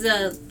 is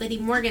Lady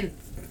Morgan's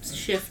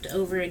shift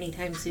over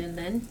anytime soon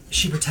then?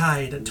 She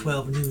retired at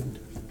 12 noon.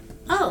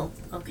 Oh,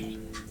 okay.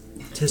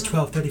 'Tis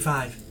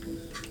 12:35.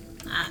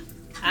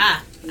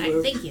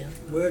 Thank you.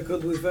 Where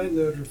could we find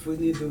her if we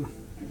need to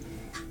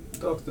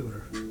talk to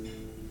her?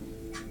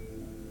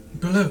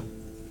 Below,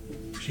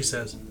 she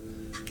says,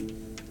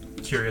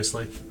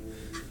 curiously.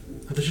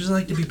 But she doesn't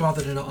like to be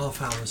bothered in her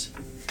off hours.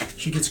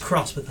 She gets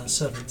cross with her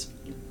servants.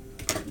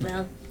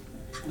 Well,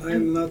 I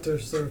am not her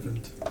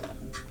servant.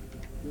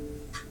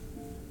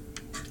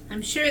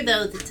 I'm sure,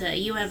 though, that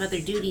you have other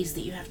duties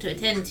that you have to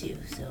attend to,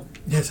 so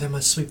Yes, I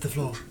must sweep the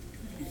floor.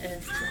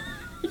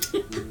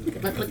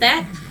 good luck with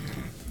that.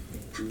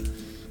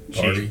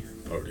 Party.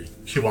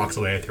 She walks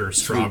away with her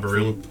straw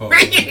broom,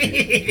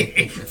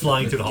 Party.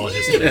 flying through the hall.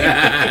 Just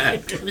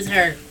It was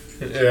her.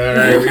 All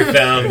right, we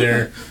found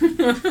her.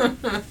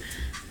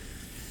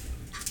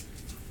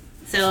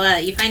 So,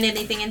 you find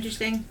anything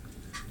interesting?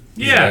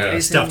 Yeah.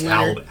 Stuffed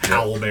letter.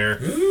 howl bear.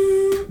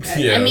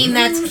 Yeah. I mean,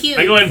 that's cute.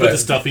 I go ahead and put the But-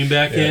 stuffing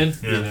back in.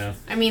 Yeah. You know.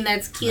 I mean,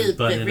 that's cute,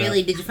 button but it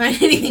really, did you find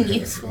anything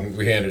useful?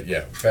 We handed,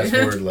 fast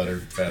forward letter,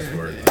 fast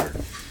forward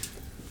letter.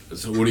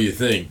 So what do you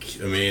think?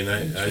 I mean,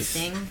 I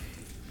Interesting.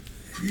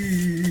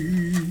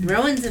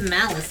 Rowans and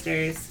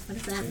Malisters.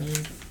 What does that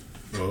mean?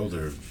 well,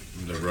 the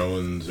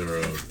Rowans are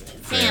a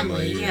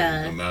Family, family,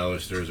 yeah. and the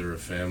Malisters are a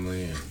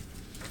family, and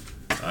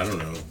I don't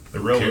know. The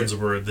Rowans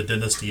were the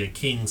dynasty of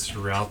kings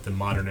throughout the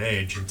modern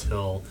age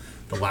until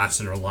the last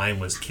in their line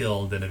was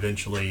killed, and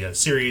eventually a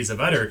series of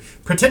other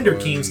pretender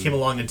kings came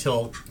along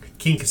until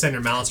King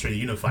Cassandra Malister the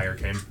Unifier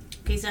came.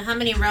 Okay, so how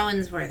many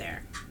Rowans were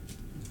there?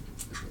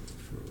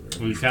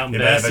 We count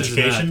Anybody have bastards or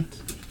not?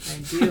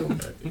 education?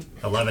 I do.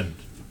 11.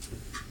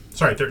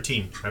 Sorry,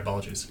 13. My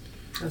apologies.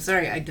 Oh,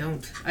 sorry, I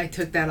don't. I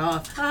took that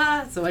off.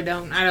 Ah, so I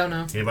don't. I don't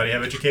know. Anybody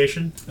have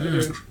education?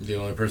 The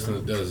only person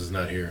that does is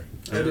not here.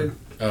 I do.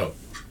 Oh,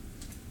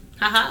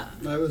 Haha.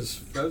 I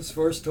was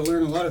forced to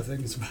learn a lot of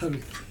things about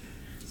it.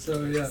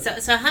 So yeah.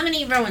 So how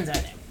many Rowans are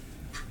there?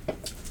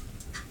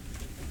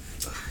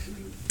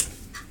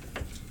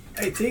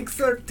 I think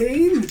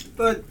 13,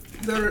 but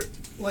they're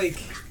like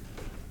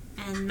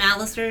And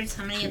Malisters,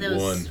 how many of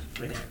those One.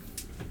 were there?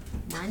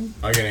 One?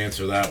 I can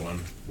answer that one.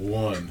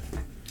 One.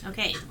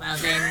 Okay, well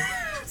then,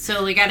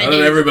 so we gotta Not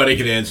do everybody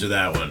can answer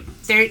that one.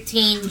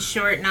 13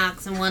 short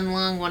knocks and one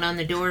long one on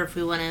the door if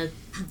we want to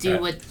do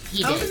what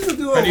he how do did. you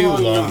do How a do you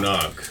long, long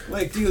knock? knock?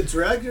 Like, do you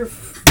drag your?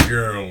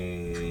 Girl.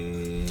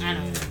 I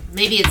don't know.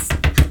 Maybe it's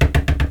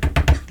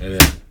And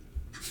then,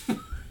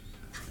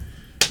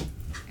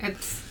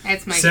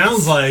 that's my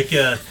Sounds guess.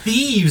 like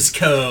thieves'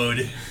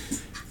 code.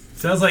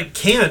 Sounds like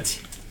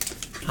Kent.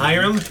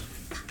 Hiram.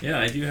 Yeah,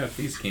 I do have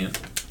these camp.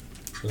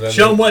 does that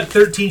Show them mean- what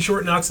 13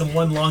 short knocks and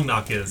one long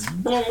knock is.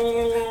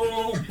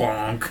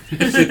 Bonk.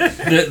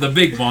 the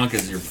big bonk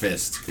is your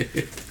fist.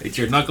 It's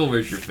your knuckle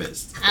versus your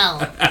fist.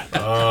 oh.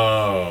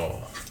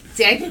 Oh.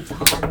 See, I did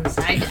palms.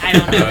 I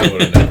don't know. I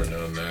would have never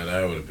known that.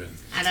 I would have been.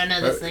 I don't know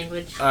this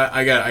language.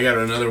 I got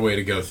another way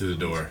to go through the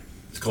door.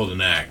 It's called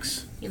an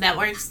axe. That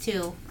works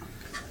too.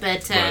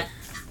 But Right.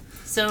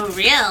 so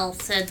Riel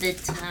said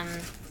that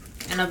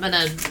And I'm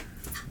gonna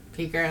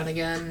peek around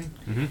again.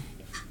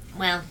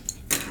 well,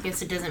 I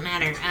guess it doesn't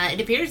matter.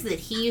 It appears that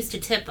he used to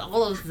tip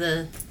all of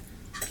the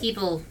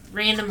people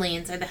randomly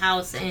inside the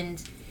house,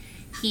 and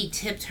he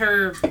tipped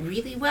her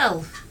really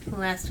well the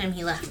last time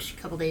he left a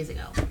couple days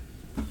ago.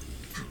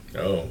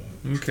 Oh,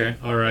 Okay.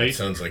 All right.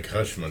 sounds like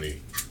hush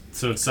money.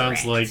 So it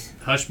sounds Correct.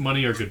 like hush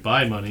money or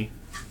goodbye money.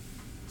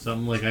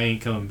 Something like I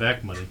ain't coming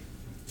back money.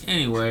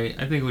 Anyway,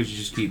 I think we should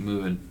just keep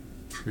moving.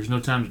 There's no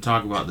time to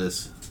talk about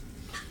this.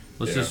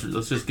 Let's Yeah.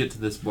 let's just get to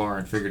this bar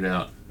and figure it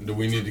out. Do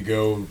we need to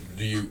go?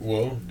 Do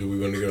we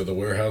want to go to the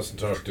warehouse and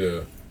talk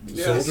to the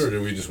Yes. soldier, or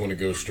do we just want to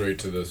go straight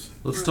to this?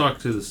 Let's talk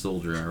to the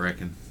soldier, I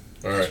reckon.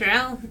 All right.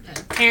 Terrell,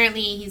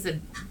 apparently he's a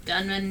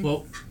gunman.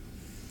 Well,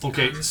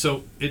 okay.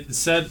 So it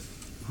said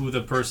who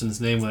the person's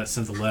name was that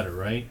sent the letter,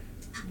 right?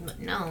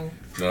 No.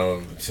 No,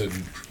 it said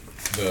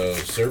the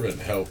servant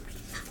helped.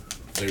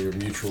 They were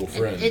mutual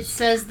friends. It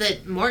says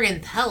that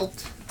Morgan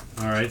helped.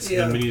 All right. So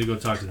Yeah. then we need to go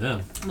talk to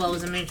them. Well, it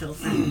was a mutual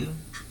friend.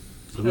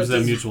 So who's That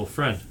that is- mutual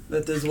friend?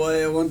 That is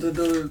why I wanted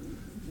to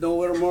know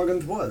where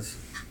Morgan was.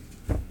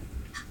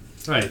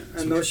 Right.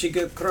 I know she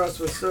get cross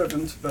with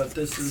servants, but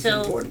this is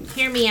So, important.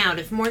 hear me out.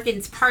 If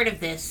Morgan's part of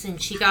this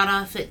and she got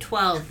off at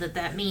 12,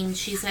 that means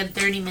she's had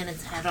 30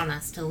 minutes ahead on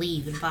us to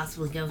leave and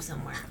possibly go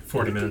somewhere.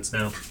 40 minutes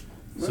now.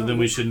 So then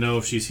we should know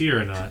if she's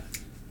here or not.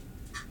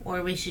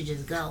 Or we should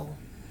just go.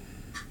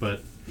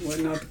 But Why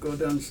not go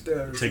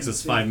downstairs? it takes and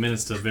us see? 5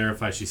 minutes to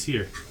verify she's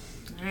here.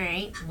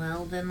 Alright,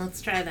 well, then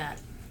let's try that.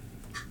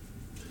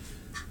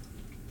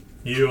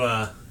 You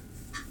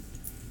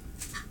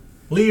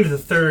leave the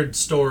third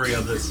story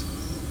of this.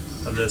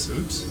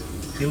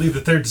 Oops. You leave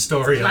the third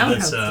story of Loud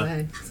this.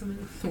 outside.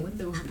 Somebody left the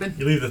window open.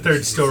 You leave the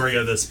third story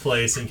of this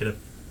place and kind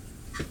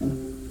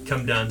of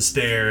come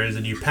downstairs,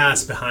 and you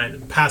pass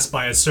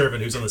by a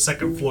servant who's on the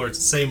second floor. It's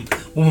the same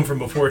woman from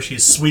before.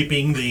 She's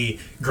sweeping the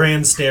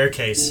grand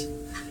staircase.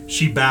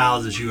 She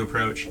bows as you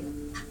approach,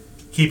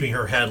 keeping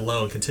her head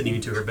low and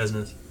continuing to her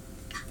business.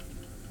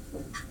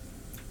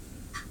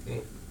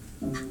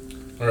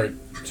 All right,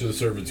 to the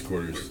servants'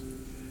 quarters,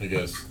 I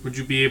guess. Would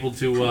you be able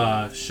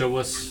to show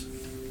us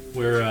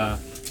where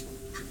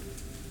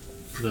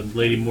the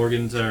Lady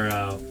Morgan's or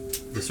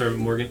the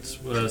servant Morgan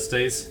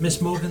stays?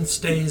 Miss Morgan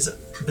stays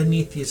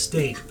beneath the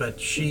estate, but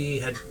she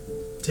had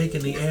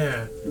taken the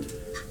air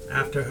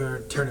after her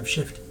turn of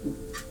shift.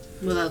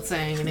 Without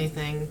saying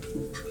anything,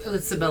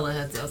 Isabella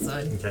heads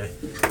outside. Okay.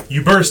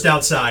 You burst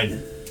outside,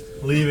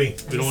 leaving.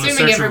 We don't want to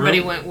Assuming search her everybody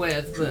room. went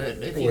with,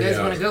 but if you Well, guys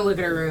yeah. want to go look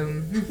at her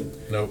room.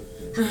 Nope.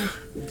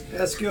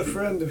 Ask your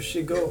friend if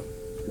she go.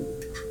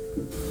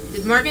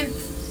 Did Morgan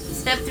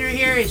step through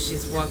here? Is she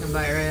Walking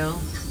by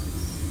rail.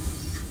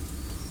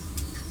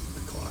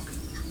 The clock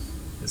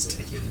is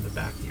ticking in the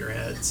back of your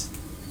heads.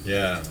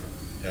 Yeah.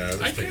 Yeah, I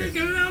was I can't thinking.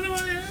 get it out of my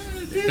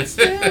head. It's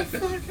still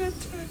fucking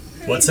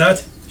What's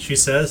that? She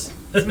says.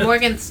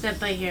 Morgan, step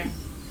by here.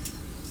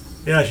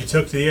 Yeah, she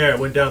took to the air,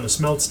 went down the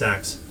smelt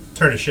stacks.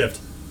 Turn a shift.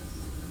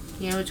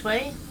 You know which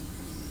way?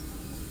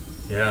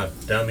 Yeah,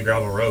 down the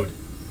gravel road.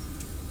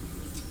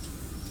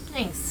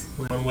 Thanks.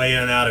 One way in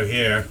and out of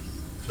here,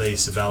 Lady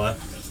Sabella.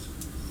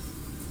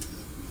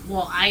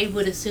 Well, I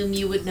would assume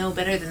you would know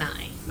better than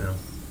I. No.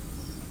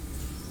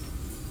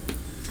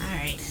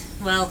 Alright.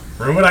 Well,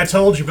 Remember what I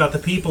told you about the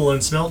people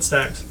in smelt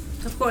stacks?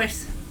 of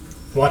course.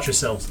 Watch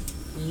yourselves.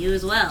 You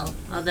as well.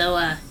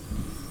 Although,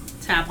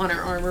 tap on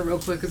her armor real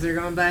quick as they're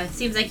going by.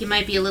 Seems like you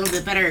might be a little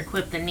bit better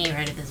equipped than me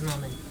right at this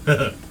moment.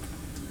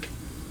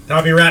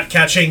 Copy rat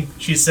catching,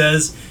 she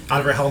says, out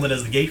of her helmet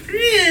as the gate.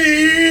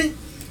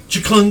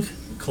 Cha-clunk!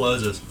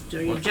 Closes.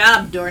 Do your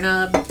job,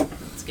 doorknob.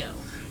 Let's go.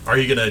 Are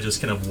you gonna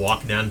just kind of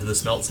walk down to the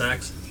smelt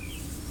stacks?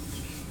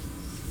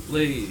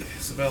 Lady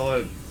Isabella,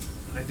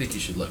 I think you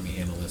should let me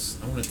handle this.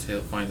 I want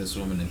to find this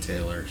woman and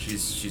tail her.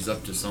 She's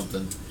up to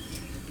something,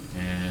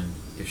 and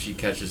if she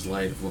catches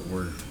light of what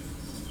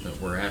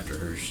we're after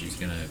her, she's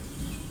gonna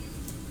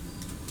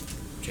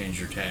change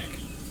her tack.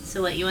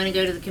 So what, you want to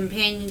go to the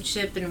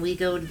companionship and we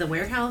go to the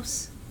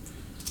warehouse?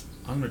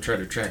 I'm gonna try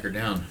to track her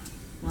down.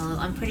 Well,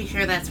 I'm pretty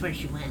sure that's where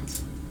she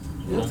went.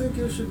 You don't think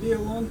you should be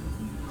alone?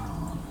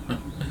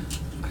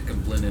 I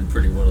can blend in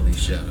pretty well in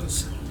these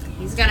shadows.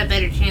 He's got a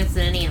better chance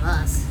than any of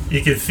us.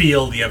 You can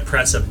feel the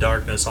oppressive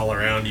darkness all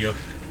around you.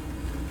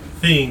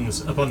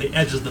 Things up on the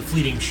edge of the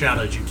fleeting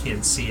shadows you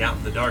can't see out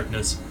in the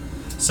darkness.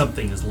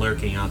 Something is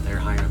lurking out there,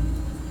 Hiram.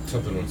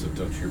 Something wants to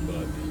touch your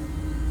butt.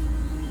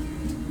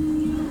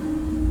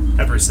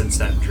 Ever since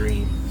that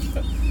dream.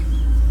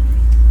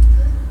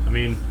 I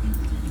mean,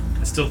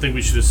 I still think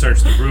we should have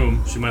searched the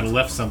room. She might have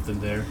left something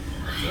there.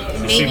 She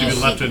seemed to be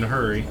she left did. in a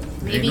hurry.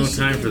 Maybe no she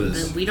time did, for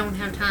this. But we don't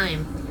have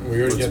time. We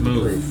already Let's got the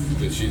move. proof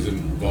that she's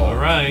involved. All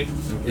right.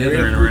 We already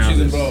have proof she's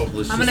involved.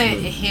 Let's I'm just gonna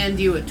move. hand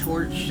you a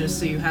torch just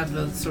so you have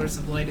a source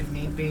of light if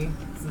need be,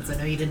 since I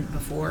know you didn't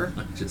before.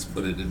 I just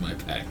put it in my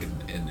pack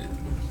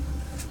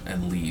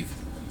and leave.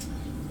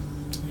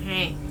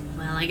 Alright.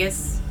 Well, I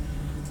guess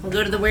we'll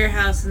go to the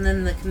warehouse and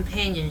then the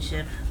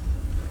companionship.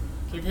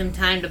 Give him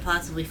time to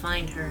possibly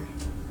find her.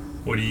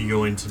 What are you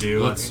going to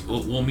do?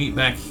 We'll meet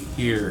back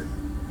here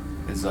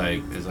as I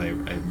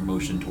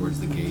motion towards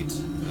the gate.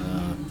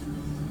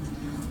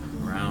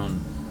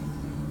 Around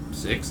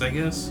 6, I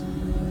guess.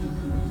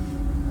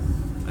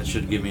 That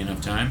should give me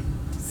enough time.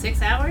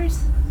 6 hours?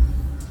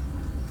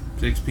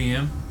 6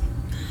 p.m.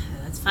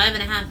 That's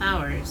 5.5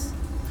 hours.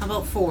 How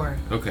about 4?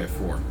 Okay,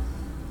 4.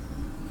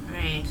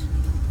 Alright.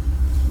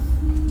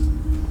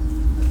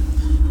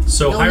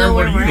 So, You'll Hiram, know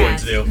what where are you we're going at.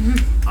 to do?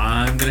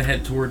 I'm gonna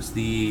head towards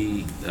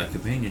the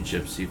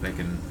companionship, see if I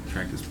can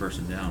track this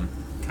person down.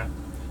 Okay.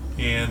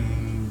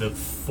 And the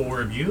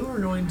 4 of you are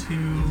going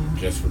to...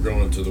 Guess we're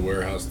going to the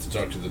warehouse to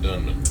talk to the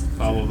Dunman.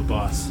 Follow the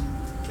boss.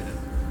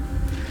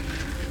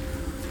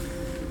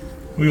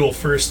 We will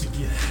first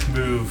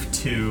move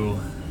to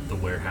the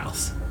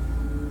warehouse.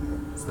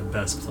 It's the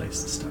best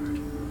place to start.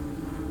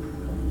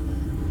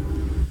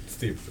 It's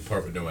the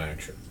Department No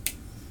Action.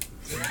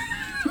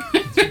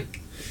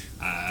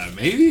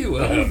 Maybe. I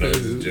Well, don't know, it's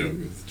a joke.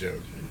 It's a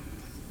joke.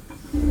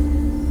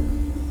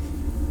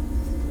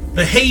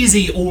 The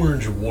hazy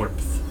orange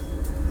warmth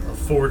of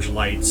forge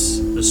lights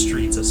the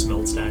streets of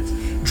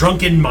Smeltstacks.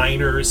 Drunken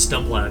miners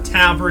stumble out of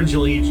taverns,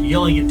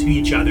 yelling to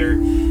each other,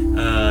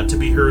 to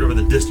be heard over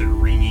the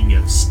distant ringing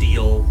of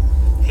steel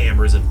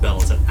hammers and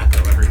bells that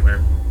echo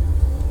everywhere.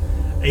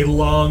 A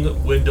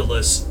long,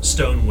 windowless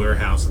stone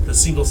warehouse with a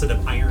single set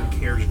of iron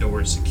carriage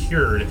doors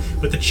secured,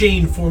 but the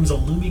chain forms a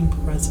looming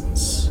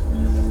presence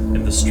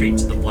in the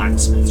streets of the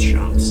blacksmith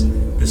shops.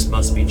 This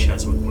must be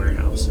Cheswick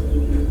Warehouse.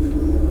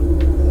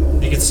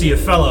 You can see a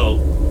fellow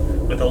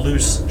with a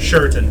loose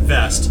shirt and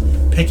vest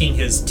picking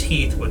his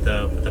teeth with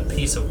a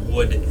piece of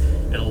wood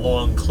and a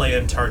long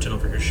clan tartan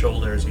over his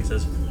shoulders. He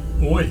says,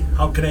 "Oi,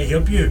 how can I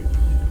help you?"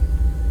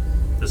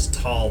 This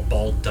tall,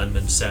 bald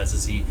Dunman says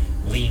as he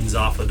leans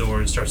off the door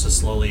and starts to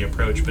slowly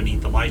approach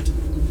beneath the light.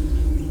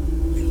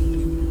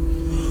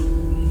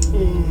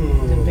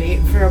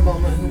 Debate for a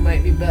moment who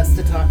might be best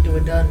to talk to a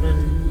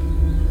Dunman.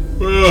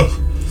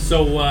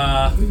 So,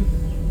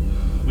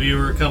 we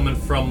were coming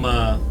from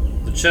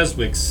the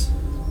Cheswicks,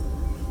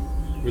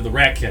 where the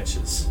rat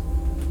catches.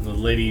 The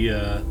lady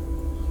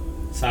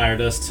sired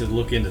us to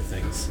look into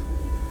things.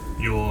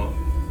 You're...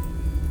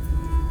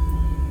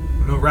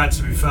 No rats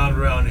to be found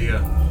around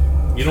here.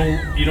 You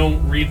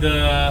don't read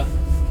the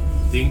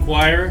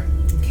Inquirer?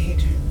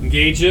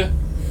 Engager?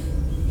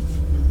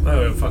 I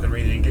don't fucking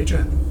read the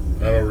Engager.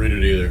 I don't read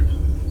it either.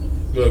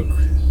 Look,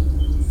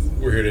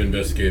 we're here to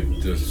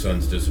investigate the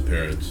son's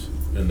disappearance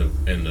and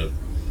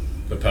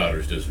the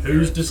powder's disappearance.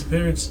 Whose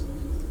disappearance?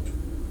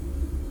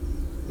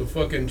 The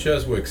fucking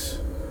Cheswick's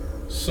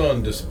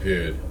son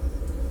disappeared.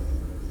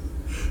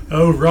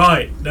 Oh,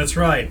 right. That's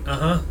right.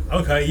 Uh-huh.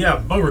 Okay, yeah,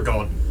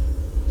 Beauregard.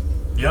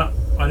 Yeah,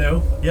 I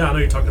know. Yeah, I know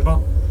you're talking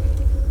about.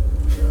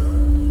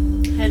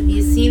 Have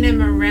you seen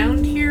him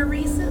around here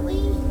recently?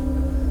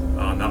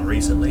 Oh, not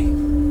recently.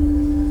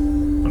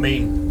 I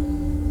mean,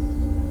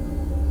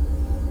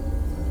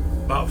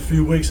 about a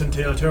few weeks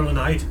until the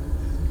night,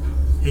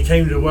 he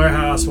came to the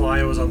warehouse while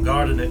I was on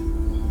guard and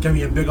it gave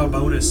me a big old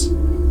bonus.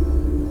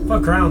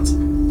 5 crowns.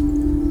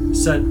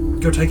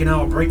 Said, go take an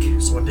hour break,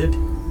 so I did.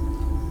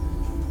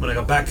 When I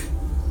got back,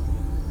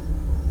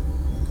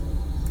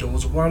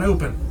 doors were wide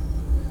open.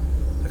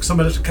 Like some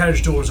of the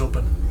carriage doors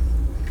open.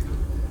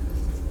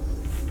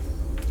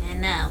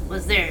 And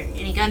was there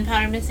any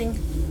gunpowder missing?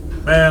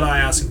 Well, I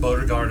asked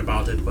Beauregard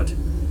about it, but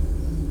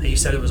he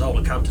said it was all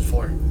accounted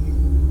for.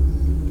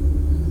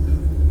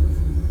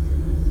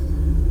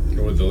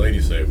 What would the lady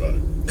say about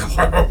it?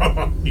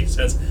 He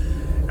says,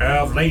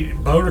 Lady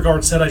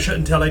Beauregard said I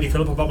shouldn't tell Lady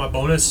Philip about my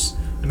bonus,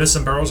 the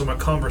missing barrels, or my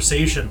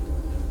conversation,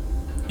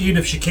 even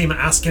if she came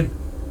asking.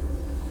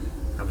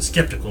 I was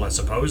skeptical, I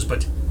suppose,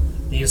 but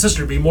he insisted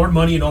there'd be more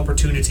money and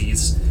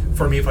opportunities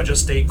for me if I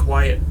just stayed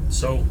quiet,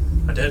 so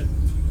I did.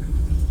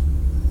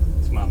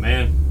 It's my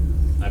man.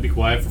 I'd be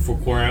quiet for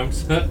 4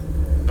 rounds.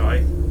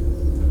 Aye.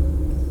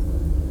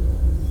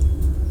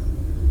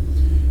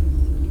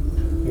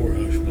 More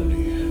hush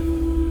money. I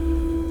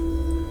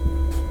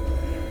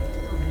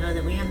don't know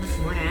that we have much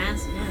more to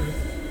ask him.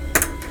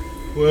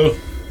 Well,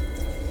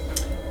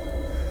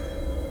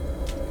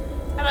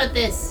 How about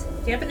this?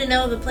 Do you happen to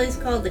know of a place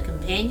called the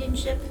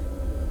Companionship?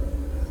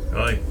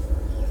 Aye.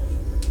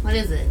 What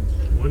is it?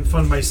 Wouldn't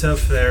find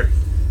myself there,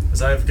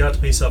 as I've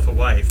got myself a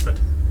wife, but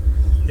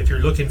if you're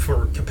looking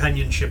for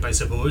companionship, I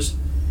suppose,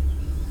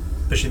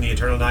 especially in the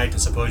Eternal Night, I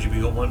suppose you'd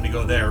be wanting to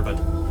go there, but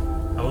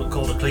I won't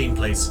call it a clean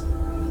place.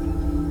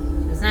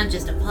 It's not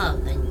just a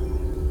pub, then.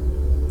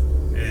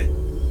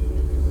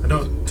 I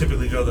don't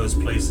typically go those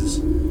places.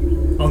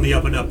 On the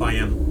up and up I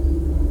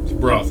am. it's a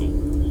brothel.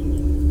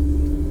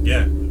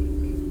 Yeah.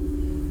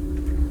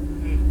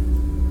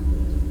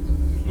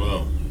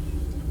 Well,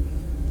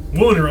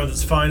 Woman around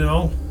is fine and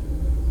all.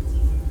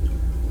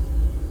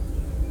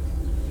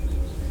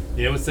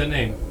 Yeah, what's that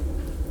name?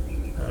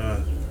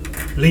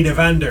 Lena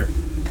Vander.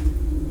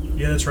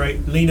 Yeah, that's right.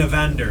 Lena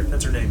Vander.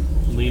 That's her name.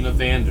 Lena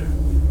Vander.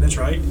 That's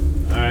right.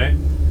 Alright.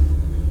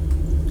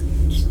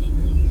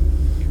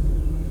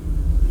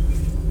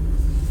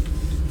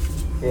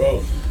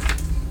 well,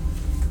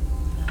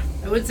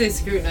 I would say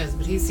scrutinize,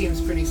 but he seems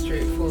pretty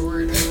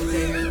straightforward.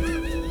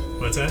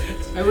 What's that?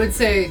 I would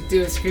say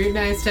do a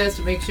scrutinize test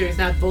to make sure he's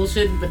not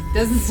bullshitting, but it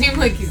doesn't seem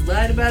like he's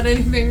lied about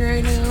anything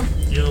right now.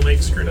 You'll make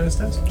a scrutinize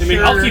test? I mean,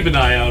 I'll Sure. keep an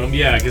eye on him,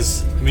 yeah,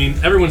 because, I mean,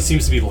 everyone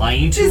seems to be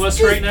lying to us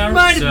Just right now.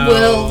 might as so,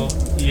 well.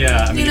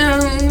 Yeah, I mean, You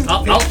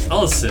know,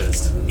 I'll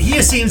assist.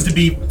 He seems to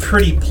be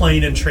pretty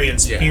plain and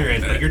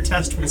transparent, Yeah. but your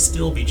test will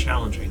still be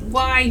challenging.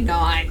 why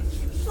not?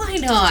 Why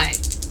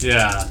not?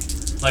 Yeah.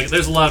 Like,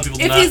 there's a lot of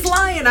people If not... he's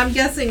lying, I'm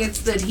guessing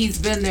it's that he's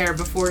been there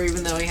before,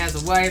 even though he has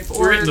a wife,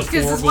 We're or in the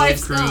because 4 his gold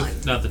wife's crew, gone.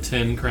 not the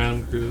 10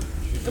 crown crew.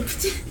 Of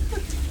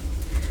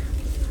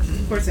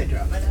course, I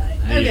dropped my die.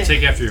 Hey, Okay.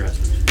 take after your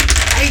husband.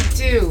 I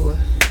do.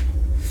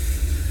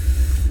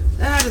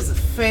 That is a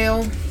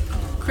fail.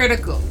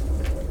 Critical.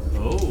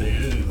 Oh,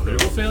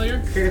 critical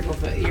failure? Critical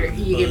failure.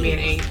 You give me an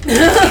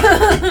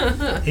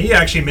 8. He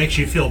actually makes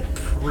you feel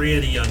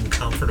pretty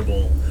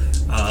uncomfortable,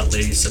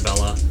 Lady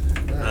Sabella,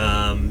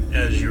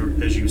 as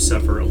you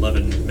suffer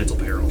 11 mental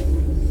peril.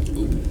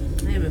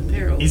 I am in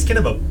peril. He's kind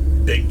of a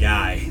big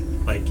guy,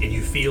 like, and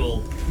you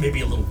feel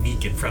maybe a little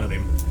meek in front of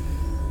him.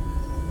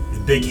 His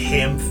big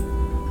ham.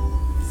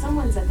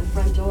 Someone's at the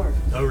front door.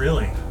 Oh,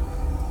 really?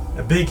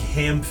 A big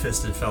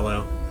ham-fisted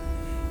fellow.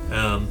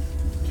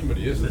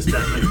 somebody is. This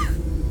time,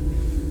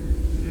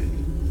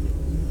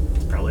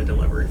 probably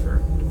delivery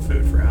for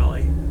food for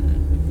Allie.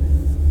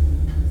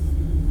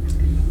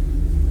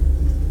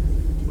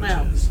 Which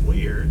Well. is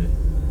weird.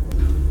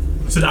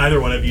 So did either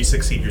one of you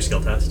succeed your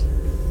skill test?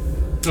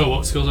 Oh,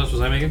 what skill test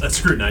was I making?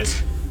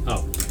 Scrutinize.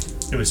 Oh.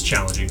 It was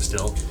challenging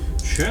still.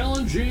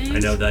 Challenging. I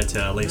know that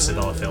Lady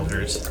Sabella failed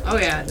hers. Oh,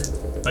 yeah. I did.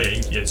 Oh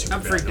yeah, super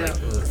I'm bad. freaked Like, out.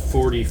 ugh.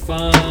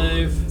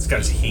 45. This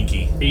guy's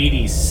hinky.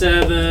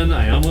 87.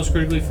 I almost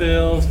critically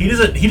failed. He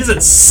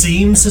doesn't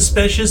seem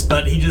suspicious,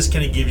 but he just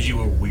kind of gives you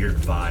a weird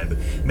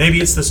vibe. Maybe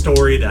it's the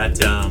story that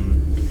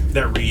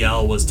that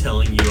Riel was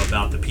telling you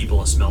about the people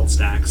of Smelt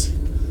Stacks.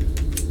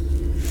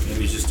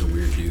 Maybe he's just a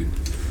weird dude.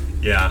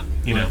 Yeah,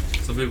 you know,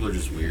 Some people are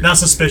just weird. not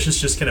suspicious,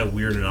 just kind of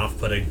weird and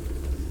off-putting.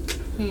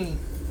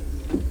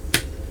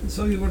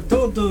 So you were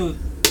told to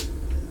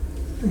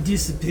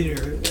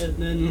disappear, and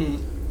then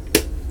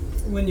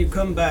when you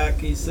come back,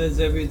 he says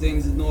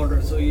everything's in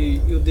order, so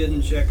you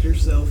didn't check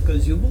yourself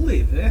because you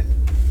believe, eh?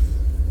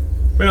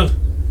 Well,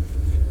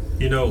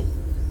 you know,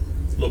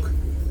 look,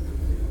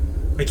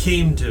 I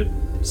came to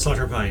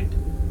Slaughterpine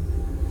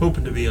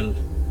hoping to be a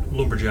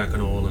lumberjack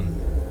and all, and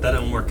that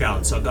didn't work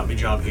out, so I got my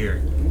job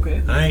here.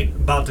 Okay. I ain't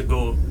about to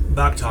go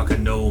back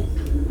talking no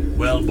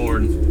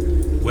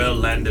well-born,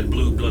 well-landed,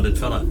 blue-blooded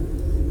fella.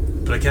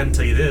 But I can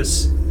tell you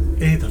this,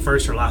 it ain't the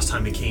first or last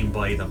time he came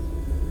by the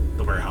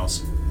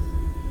warehouse.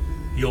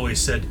 He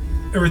always said,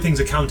 everything's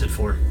accounted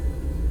for.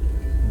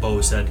 Bo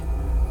said.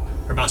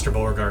 Or Master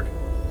Beauregard.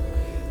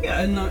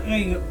 Yeah, and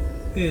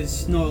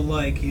It's not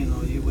like,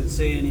 you would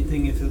say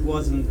anything if it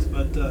wasn't,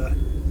 but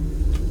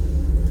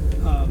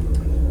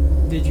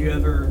did you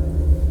ever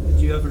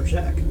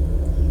check?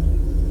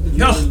 Did you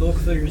No. ever look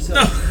for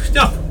yourself?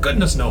 No,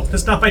 goodness no.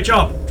 That's not my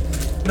job.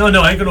 No,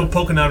 I ain't gonna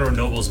poking out our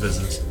noble's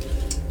business.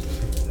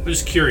 I'm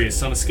just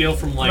curious, on a scale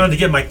from I want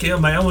to like, get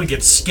I want to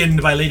get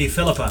skinned by Lady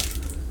Philippa.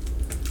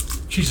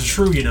 She's a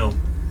shrew,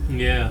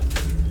 yeah.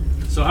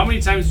 So how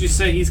many times did you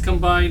say he's come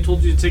by and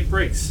told you to take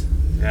breaks?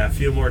 Yeah, a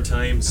few more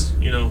times.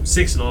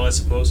 6 in all, I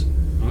suppose.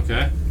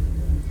 Okay. I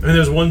mean, there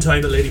was one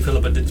time that Lady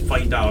Philippa did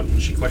find out,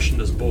 and she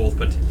questioned us both,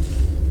 but,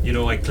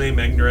 I claim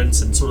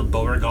ignorance and sort of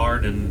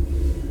Beauregard, and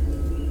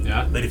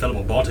Yeah. Lady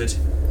Philippa bought it.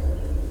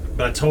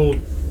 But I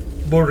told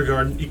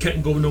Beauregard you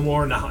couldn't go no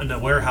more in the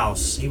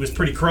warehouse. He was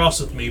pretty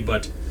cross with me,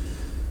 but,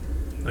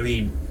 I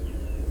mean,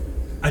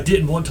 I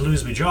didn't want to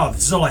lose my job.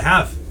 This is all I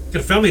have.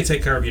 Got a family to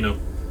take care of,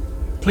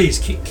 Please,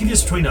 keep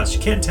this between us. You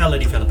can't tell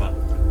Lady Philippa.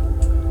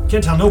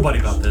 Can't tell nobody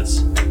about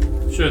this.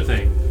 Sure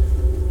thing.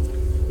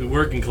 The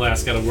working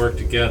class got to work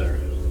together.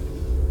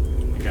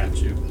 I got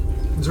you.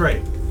 That's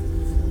right.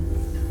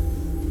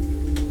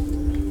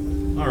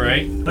 All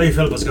right. Lady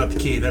Philippa's got the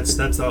key. That's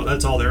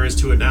all there is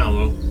to it now,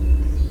 though.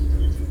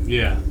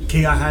 Yeah.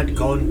 Key I had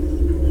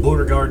gone.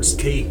 Beauregard's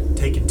key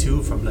taken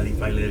too from Lady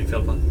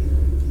Philippa.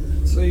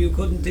 So you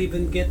couldn't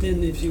even get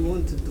in if you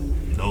wanted to?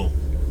 No.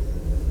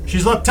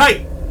 She's locked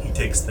tight. He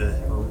takes the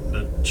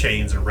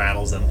chains and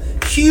rattles them.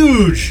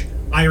 Huge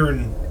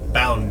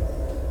iron-bound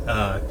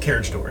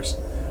carriage doors.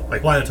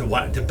 Like, why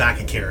not to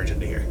back a carriage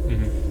into here?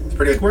 Mm-hmm. It's a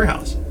pretty big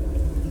warehouse.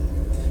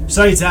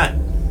 Besides that,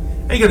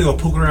 I ain't gonna go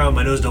poking around.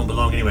 My nose don't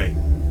belong anyway.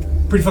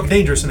 Pretty fucking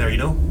dangerous in there,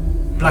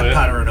 Black yeah?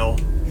 powder and all.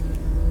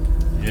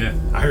 Yeah.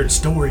 I heard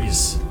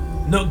stories.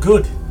 Not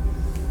good.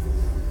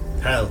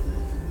 Hell,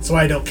 that's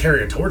why I don't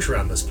carry a torch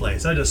around this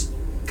place. I just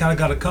kind of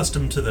got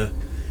accustomed to the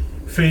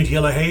faint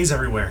yellow haze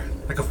everywhere.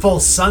 Like a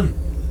false sun.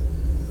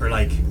 Or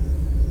like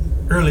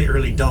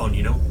early dawn,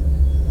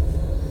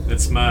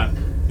 That's smart.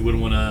 You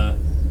wouldn't want to,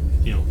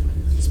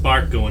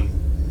 spark going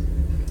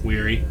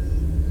weary,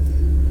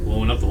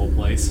 blowing up the whole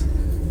place.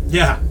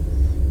 Yeah.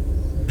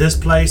 This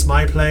place,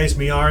 my place,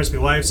 me ours, me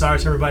wife's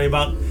ours, everybody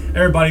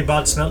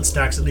bought smelt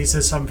stacks. At least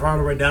there's some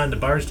probably right down to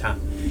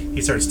Bardstown.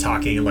 He starts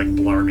talking like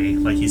Blarney,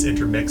 like he's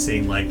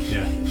intermixing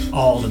Yeah.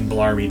 all and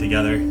Blarney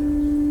together.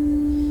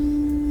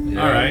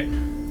 All right.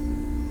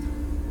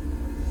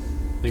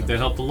 I think that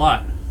helped a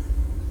lot.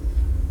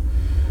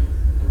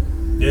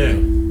 Yeah.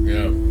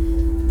 Yeah.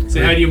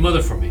 Say hi to your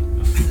mother for me.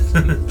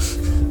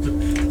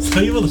 So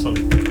you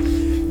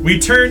motherfucker. We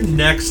turn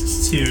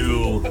next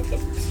to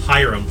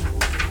Hiram.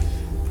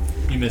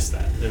 You missed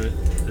that.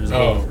 There's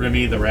Oh.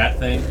 Remy the rat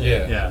thing.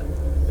 Yeah. Yeah.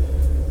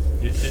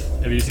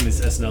 Have you seen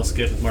this SNL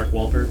skit with Mark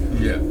Wahlberg?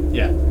 Yeah.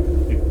 Yeah.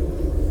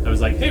 I was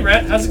like, "Hey,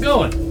 rat, how's it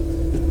going?"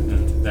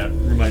 And that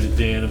reminded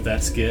Dan of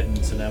that skit,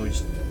 and so now I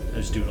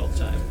just do it all the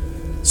time.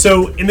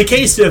 So, in the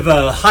case of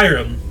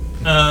Hiram,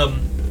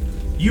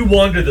 you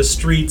wander the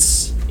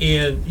streets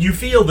and you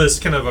feel this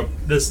kind of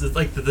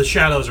like the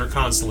shadows are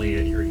constantly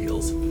at your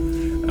heels,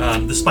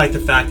 despite the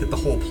fact that the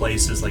whole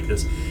place is like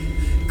this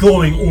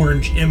glowing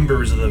orange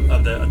embers of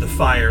the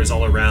fires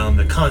all around,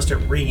 the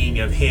constant ringing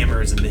of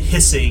hammers and the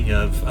hissing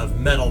of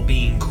metal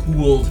being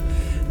cooled.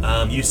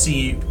 You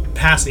see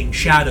passing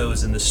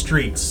shadows in the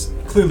streets,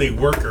 clearly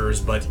workers,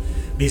 but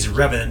these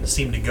revenants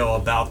seem to go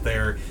about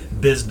their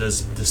business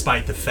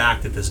despite the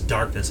fact that this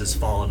darkness has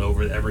fallen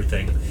over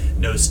everything.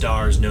 No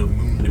stars, no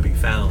moon to be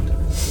found.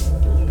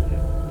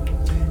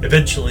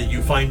 Eventually,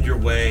 you find your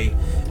way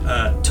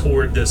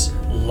toward this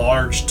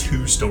large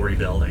 2-story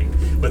building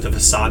with a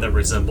facade that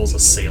resembles a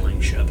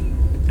sailing ship.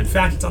 In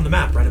fact, it's on the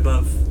map right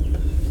above,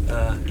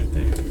 right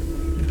there.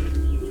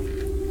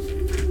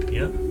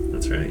 Yep,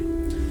 that's right.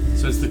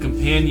 So it's the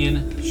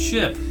companion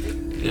ship.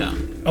 Yeah.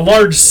 A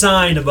large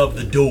sign above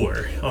the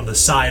door, on the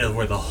side of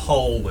where the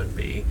hull would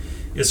be,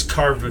 is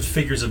carved with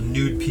figures of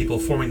nude people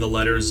forming the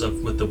letters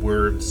with the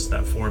words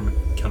that form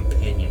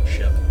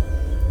companionship.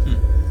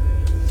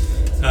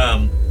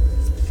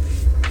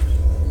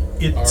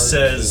 It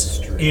says,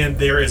 and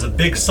there is a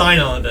big sign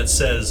on it that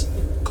says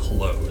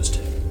closed.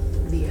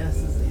 The S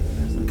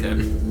is the Okay.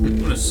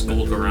 I'm gonna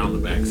skulk around the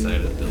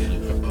backside of the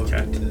building.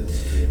 Okay.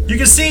 You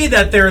can see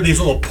that there are these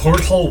little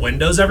porthole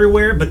windows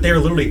everywhere, but they're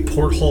literally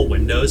porthole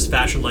windows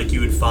fashioned like you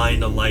would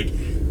find on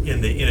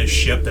in a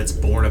ship that's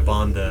borne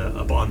upon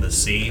the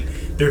sea.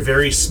 They're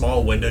very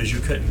small windows you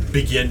couldn't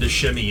begin to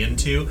shimmy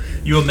into.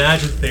 You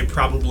imagine that they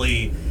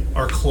probably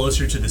are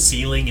closer to the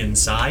ceiling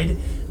inside.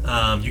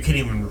 You can't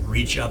even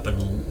reach up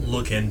and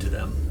look into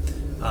them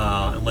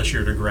unless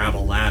you're to grab a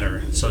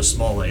ladder. So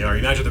small they are. You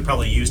imagine they're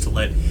probably used to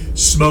let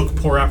smoke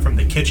pour out from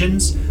the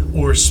kitchens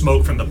or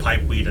smoke from the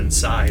pipe lead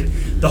inside.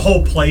 The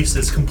whole place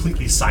is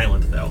completely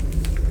silent, though.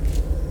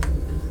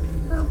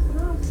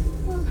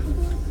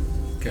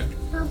 Okay.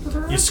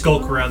 You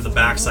skulk around the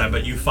backside,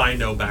 but you find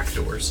no back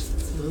doors.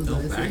 No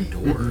back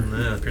door.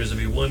 Yeah, appears to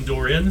be one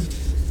door in,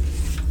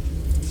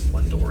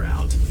 one door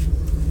out.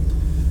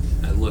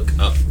 I look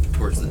up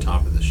towards the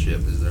top of the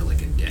ship. Is there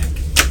like a deck?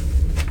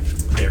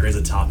 There is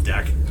a top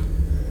deck.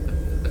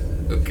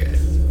 Okay.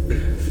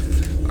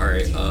 All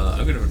right.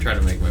 I'm gonna try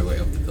to make my way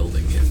up the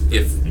building.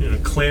 If You're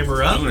gonna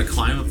clamber up. I'm gonna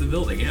climb up the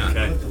building, yeah.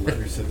 Okay. The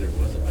letter said there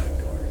was a back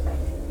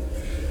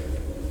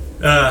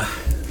door.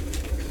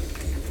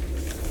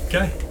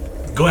 Okay.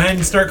 Go ahead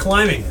and start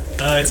climbing.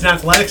 It's an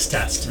athletics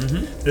test.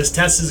 This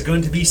test is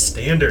going to be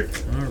standard.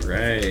 All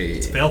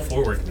right. Fail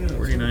forward.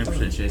 49%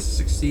 chance to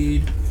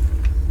succeed.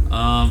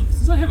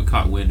 Since I haven't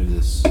caught wind of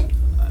this,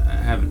 I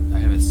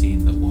haven't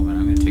seen the woman.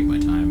 I'm gonna take my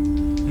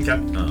time. Okay.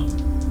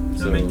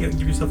 So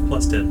Give yourself a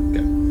plus 10.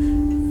 Okay.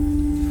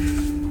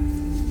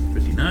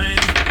 59.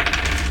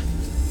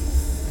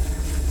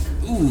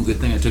 Ooh, good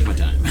thing I took my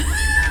time.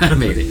 I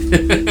made it.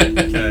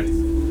 Okay.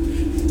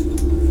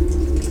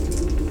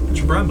 What's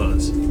your brawn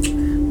bonus?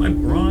 My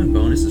brawn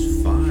bonus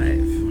is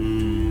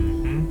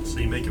 5. So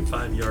you make it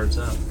 5 yards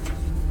up.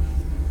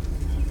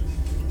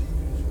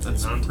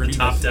 That's On to the pretty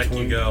top good. deck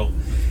you go.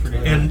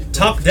 And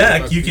top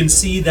deck, you can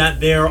see that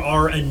there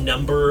are a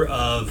number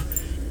of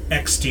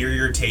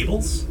exterior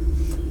tables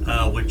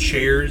with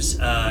chairs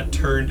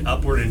turned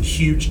upward and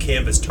huge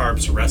canvas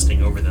tarps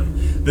resting over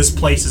them. This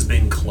place has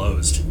been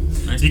closed.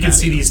 Nice You can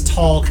see patio. these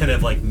tall kind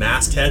of like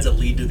mastheads that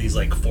lead to these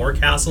like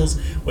forecastles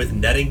with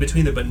netting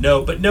between them, but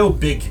no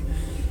big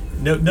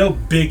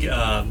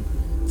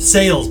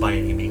sails by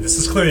any means. This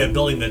is clearly a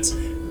building that's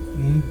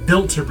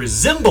built to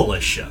resemble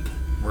a ship,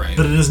 Right.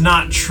 but it is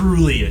not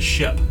truly a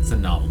ship. It's a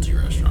novelty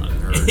restaurant.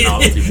 Or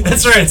novelty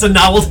That's right. It's a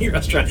novelty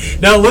restaurant.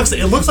 Now it looks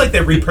like they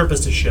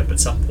repurposed a ship at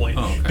some point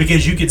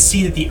because you could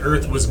see that the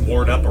earth was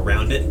moored up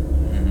around it,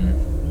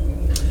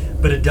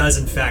 but it does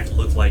in fact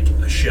look like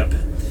a ship.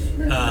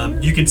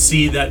 You can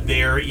see that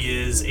there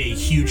is a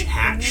huge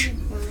hatch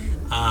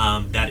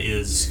that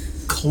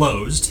is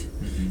closed.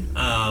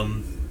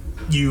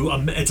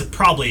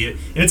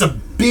 It's a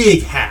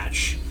big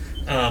hatch.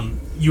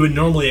 You would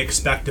normally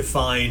expect to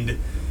find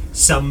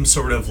some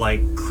sort of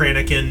like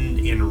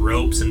Kranikin in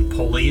ropes and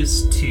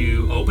pulleys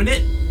to open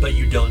it, but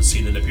you don't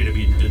see them appear to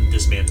be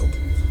dismantled.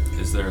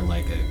 Is there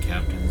like a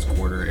captain's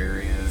quarter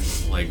area,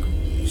 like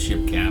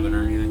ship cabin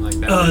or anything like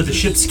that? The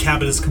ship's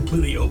cabin is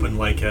completely open,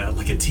 like a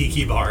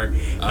tiki bar.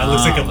 It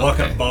looks like a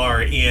walk-up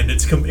bar, and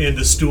and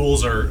the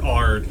stools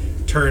are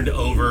turned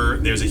over.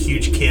 There's a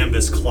huge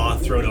canvas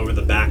cloth thrown over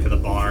the back of the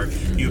bar.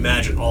 You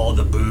imagine all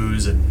the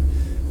booze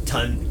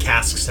and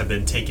casks have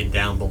been taken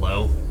down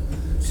below.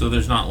 So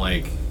there's not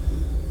like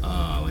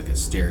a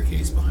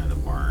staircase behind the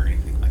bar or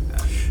anything like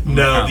that.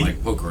 No,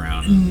 Like poke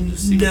around and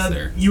just see what's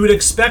there. You would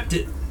expect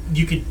it.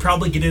 You could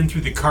probably get in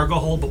through the cargo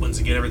hold, but once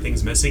again,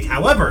 everything's missing.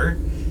 However,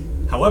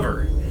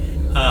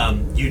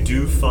 you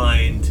do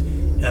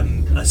find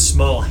a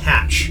small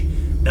hatch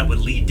that would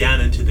lead down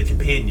into the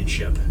companion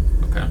ship.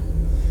 Okay,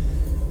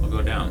 we'll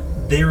go down.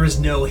 There is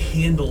no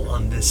handle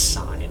on this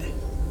side.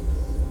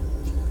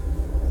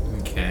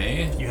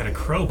 Okay. You had a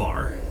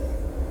crowbar.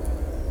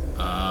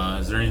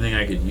 Is there anything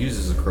I could use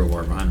as a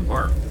crowbar behind the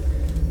bar?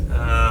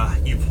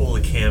 You pull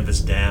the canvas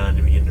down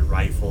and begin to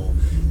rifle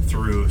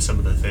through some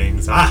of the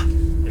things.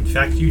 In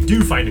fact, you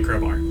do find a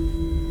crowbar.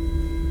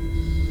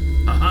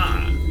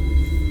 Aha!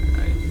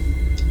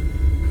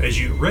 As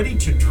you're ready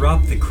to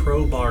drop the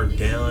crowbar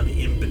down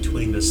in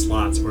between the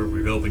slots where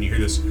we've opened, you hear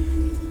this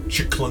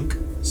chicklunk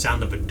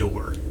sound of a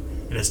door.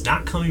 And it's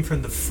not coming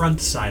from the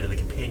front side of the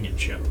companion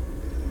ship.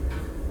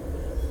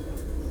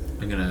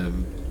 I'm gonna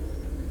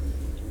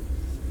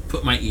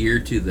put my ear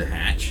to the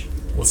hatch.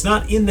 Well, it's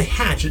not in the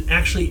hatch. It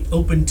actually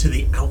opened to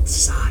the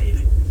outside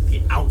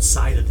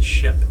of the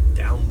ship,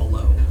 down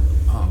below.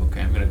 Oh, okay.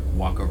 I'm gonna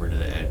walk over to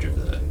the edge of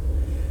the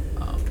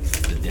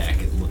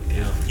deck and look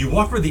down. You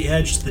walk over the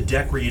edge to the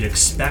deck where you'd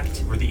expect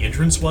where the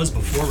entrance was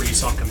before, where you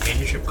saw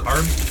companion ship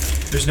carved.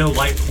 There's no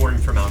light pouring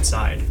from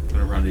outside. I'm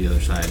gonna run to the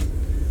other side.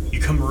 You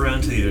come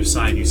around to the other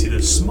side. You see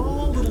this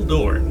small little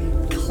door,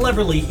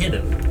 cleverly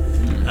hidden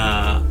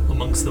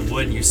amongst the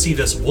wood. You see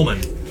this woman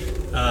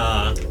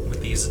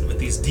with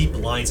these deep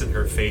lines in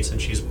her face,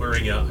 and she's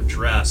wearing a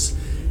dress.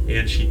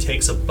 And she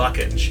takes a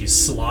bucket and she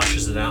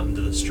sloshes it out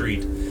into the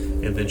street,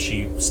 and then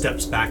she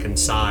steps back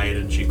inside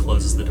and she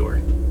closes the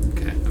door.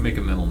 Okay. I make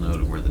a mental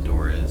note of where the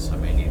door is. I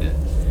may need to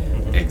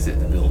exit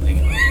the building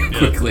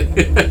quickly.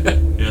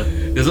 Yeah.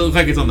 Does it look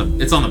like it's on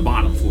the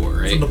bottom floor,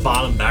 right? It's on the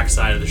bottom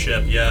backside of the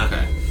ship. Yeah.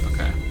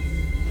 Okay.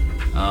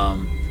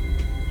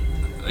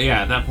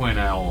 Yeah. At that point,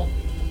 I'll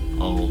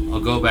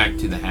go back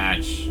to the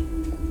hatch,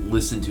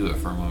 listen to it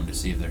for a moment to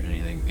see if there's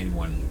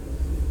anyone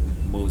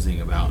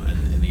moseying about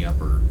in the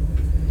upper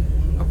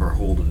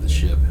hold of the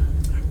ship.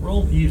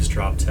 Roll an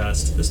eavesdrop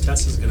test. This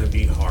test is going to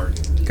be hard.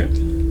 Okay.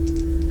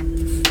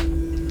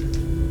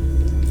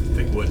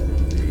 Big wood.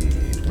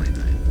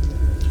 29.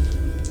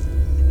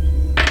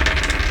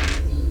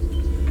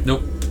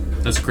 Nope.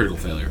 That's a critical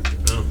failure.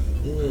 Oh,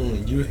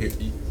 You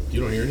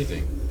don't hear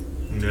anything.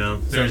 no.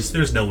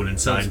 There's no one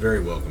inside. Sounds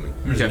very welcoming.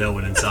 There's Okay. no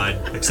one inside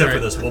except for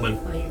this woman.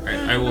 Alright,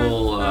 I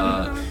will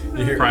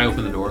pry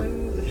open the door.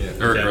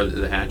 Yeah. Or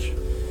the hatch.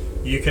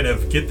 You kind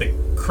of get the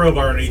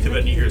crowbar underneath of it,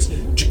 and you hear this.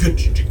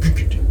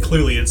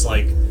 Clearly, it's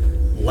like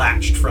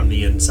latched from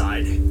the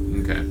inside.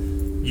 Okay.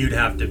 You'd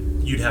have to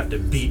you'd have to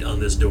beat on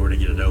this door to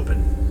get it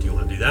open. Do you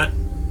want to do that?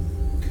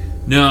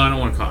 No, I don't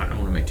want to I don't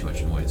want to make too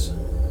much noise.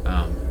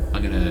 I'm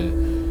gonna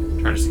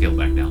try to scale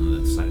back down to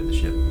the side of the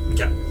ship.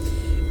 Okay.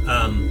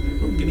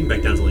 Well, getting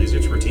back down to easier.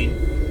 It's routine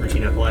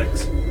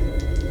athletics.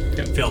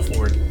 Yep. Fail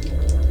forward.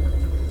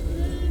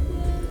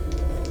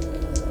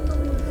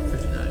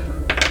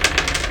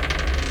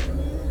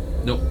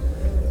 59. Nope.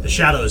 The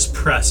shadows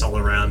press all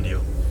around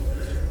you.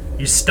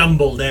 You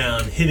stumble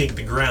down, hitting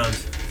the ground,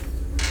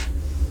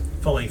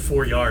 falling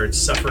 4 yards,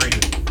 suffering.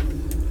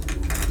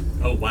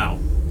 Oh wow,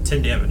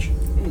 10 damage.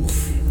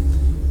 Oof.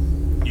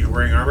 You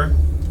wearing armor?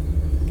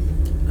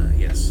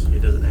 Yes.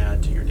 It doesn't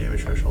add to your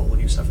damage threshold when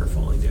you suffer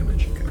falling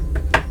damage.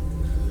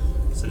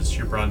 So it's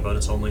your brawn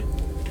bonus only.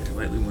 Okay,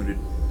 lightly wounded.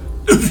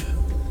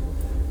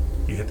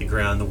 You hit the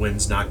ground, the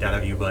wind's knocked out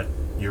of you, but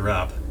you're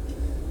up.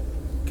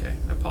 Okay,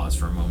 I pause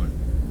for a moment,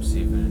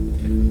 see if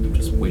I'm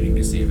just waiting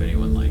to see if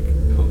anyone like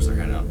pokes their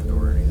head out the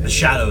door or anything. The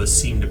shadows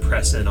seem to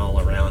press in all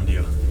around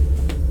you.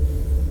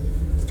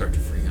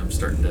 I'm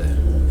starting to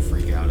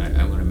freak out.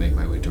 I want to make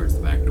my way towards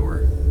the back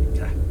door.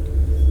 Okay.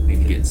 I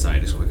need to get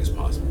inside as quick as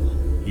possible.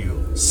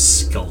 You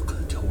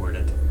skulk toward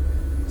it.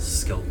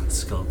 Skulk,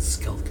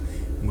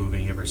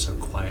 moving ever so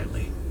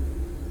quietly.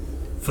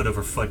 Foot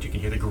over foot, you can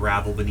hear the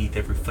gravel beneath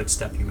every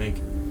footstep you make.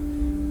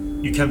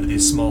 You come to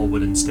these small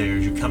wooden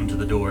stairs, you come to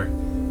the door,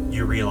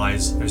 you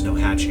realize there's no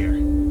hatch here.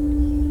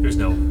 There's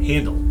no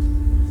handle.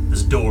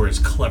 This door is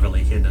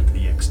cleverly hidden into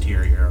the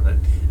exterior of it,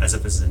 as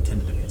if it's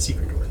intended to be a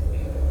secret door.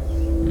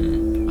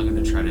 I'm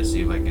going to try to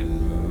see if I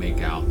can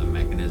make out the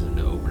mechanism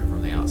to open it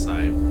from the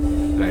outside.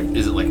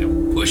 Is it like a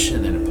push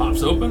and then it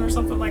pops open or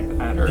something like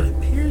that? Or? It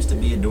appears to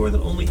be a door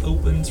that only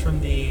opens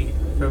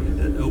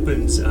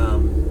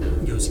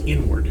goes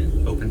inward,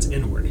 opens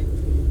inward.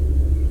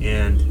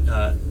 And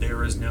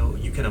there is no,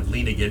 you kind of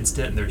lean against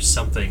it and there's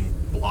something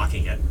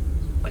blocking it,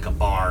 like a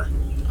bar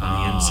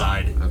on the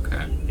inside.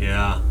 Okay.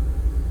 Yeah.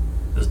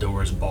 This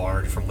door is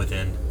barred from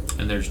within.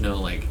 And there's no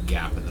like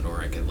gap in the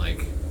door I could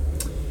like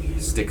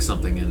stick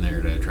something in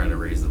there to try to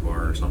raise the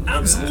bar or something.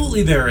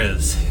 Absolutely there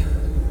is.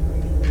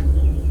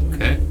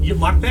 Okay. You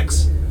have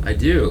lockpicks? I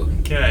do.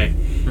 Okay.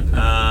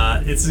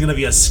 This is going to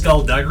be a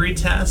skullduggery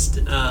test.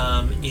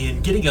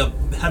 In getting a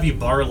heavy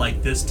bar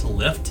like this to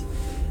lift,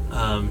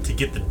 to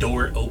get the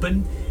door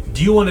open,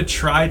 do you want to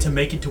try to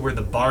make it to where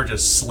the bar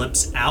just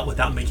slips out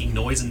without making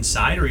noise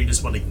inside, or you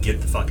just want to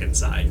get the fuck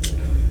inside?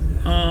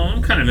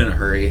 I'm kind of in a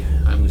hurry.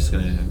 I'm just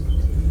going to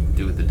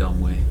do it the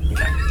dumb way.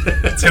 Okay.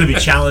 It's going to be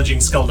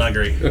challenging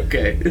skullduggery.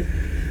 Okay.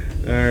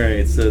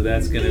 Alright, so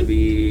that's going to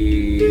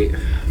be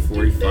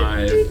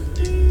 45.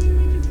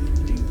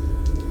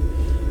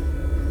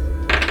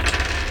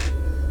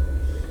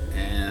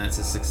 That's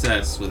a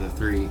success with a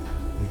 3.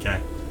 Okay.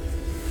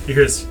 You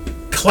hear this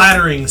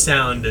clattering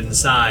sound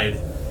inside,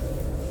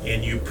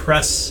 and you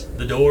press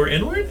the door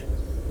inward?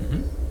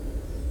 Mm-hmm.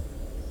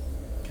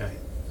 Okay.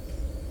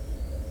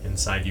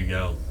 Inside you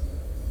go,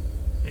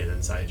 and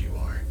inside you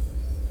are.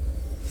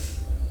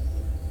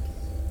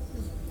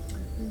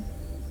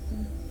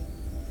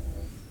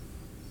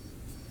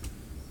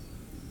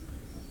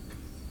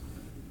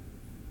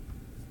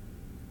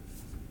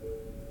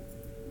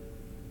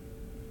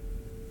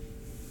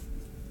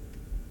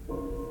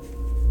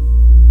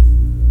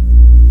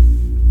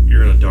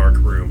 You're in a dark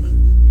room.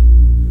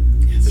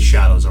 Yes. The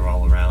shadows are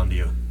all around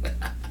you.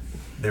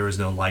 There is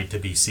no light to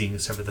be seen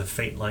except for the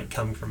faint light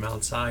coming from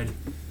outside.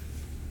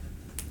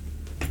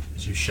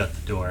 As you shut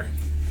the door,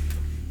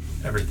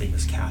 everything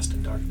is cast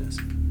in darkness.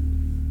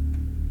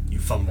 You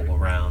fumble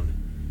around,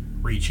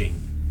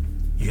 reaching.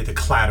 You hear the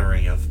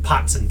clattering of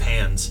pots and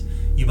pans.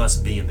 You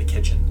must be in the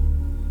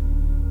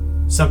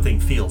kitchen.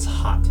 Something feels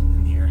hot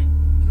in here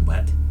and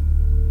wet.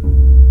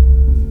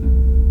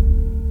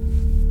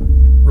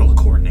 Roll a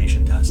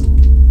coordination test.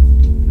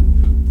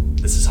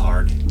 This is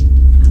hard.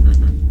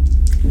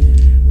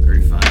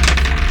 35.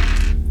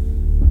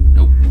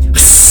 Nope.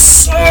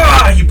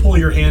 You pull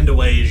your hand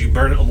away as you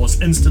burn it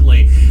almost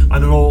instantly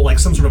on an old, like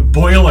some sort of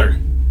boiler.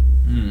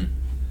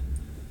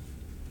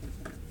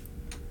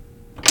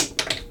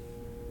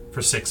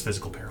 For 6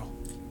 physical peril.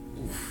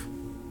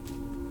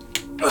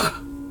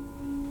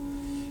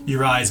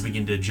 Your eyes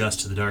begin to adjust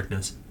to the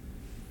darkness.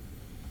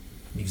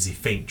 You can see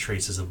faint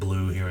traces of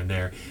blue here and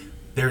there.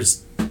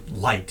 There's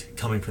light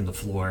coming from the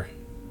floor.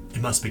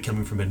 It must be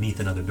coming from beneath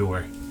another door.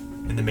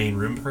 In the main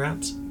room,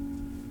 perhaps?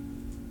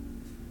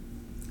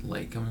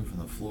 Light coming from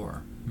the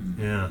floor.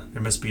 Yeah,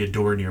 there must be a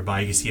door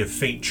nearby. You can see a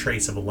faint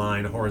trace of a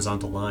line, a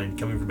horizontal line,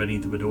 coming from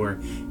beneath of a door,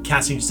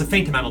 casting just a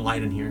faint amount of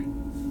light in here.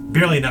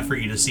 Barely enough for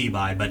you to see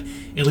by, but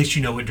at least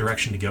you know what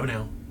direction to go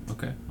now.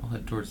 Okay, I'll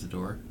head towards the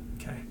door.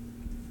 Okay.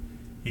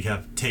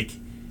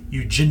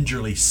 You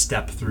gingerly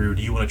step through.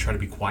 Do you want to try to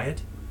be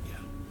quiet?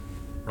 Yeah.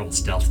 Roll a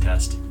stealth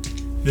test.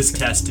 This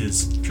test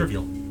is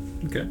trivial.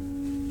 Okay.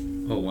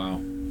 Oh, wow.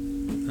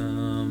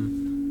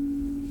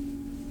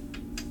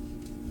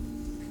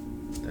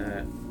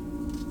 That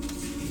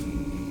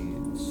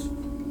means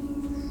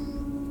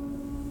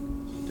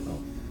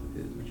stealth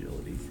is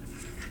agility.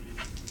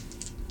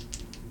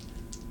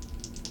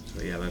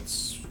 So yeah,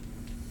 that's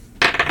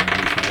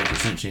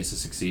 50% chance to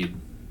succeed.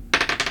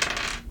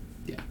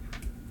 Yeah.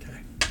 Okay.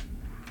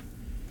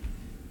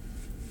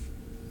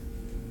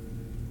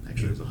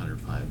 Actually, it was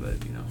 105,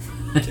 but you know.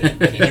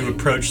 You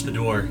approach the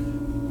door.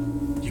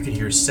 You can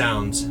hear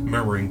sounds,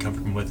 murmuring come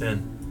from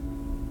within.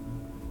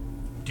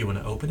 Do you want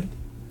to open it?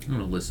 I'm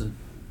gonna listen.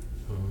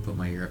 Put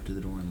my ear up to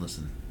the door and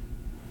listen.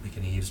 Make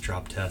an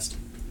eavesdrop test.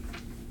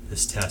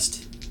 This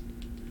test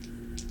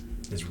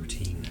is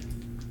routine.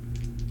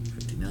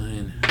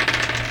 59.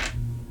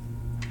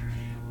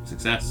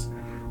 Success.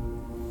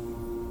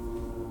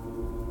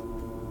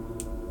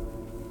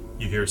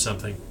 You hear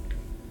something.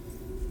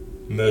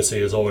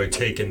 Mercy has already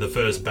taken the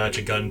first batch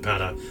of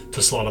gunpowder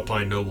to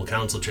Slaughterpine Noble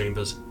Council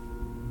chambers.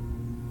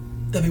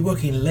 They'll be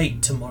working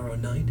late tomorrow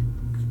night.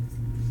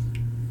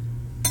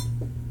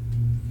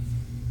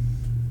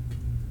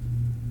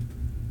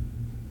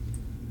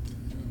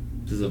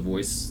 Does the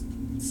voice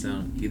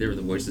sound... Either of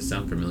the voices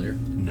sound familiar?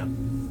 No.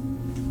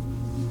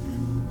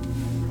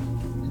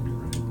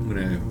 I'm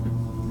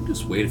gonna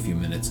just wait a few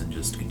minutes and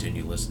just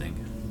continue listening.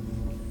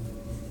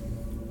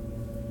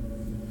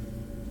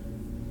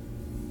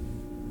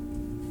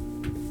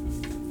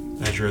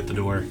 As you're at the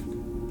door,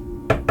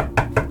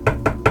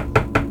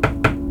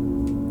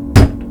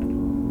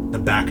 the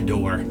back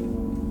door,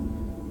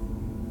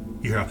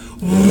 you hear a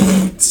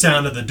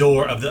sound of the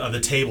door of the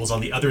tables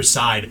on the other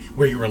side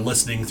where you were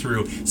listening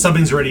through.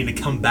 Something's ready to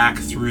come back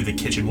through the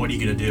kitchen. What are you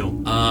gonna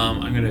do?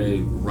 I'm gonna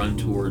run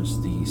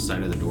towards the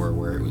side of the door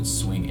where it would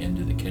swing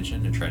into the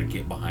kitchen and try to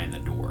get behind the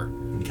door.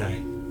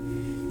 Okay.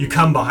 You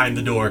come behind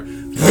the door.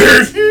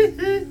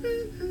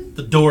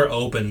 The door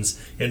opens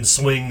and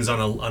swings on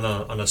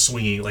a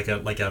swinging like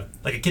a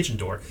kitchen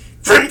door.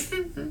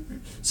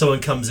 Someone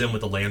comes in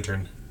with a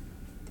lantern.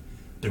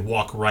 They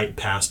walk right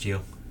past you.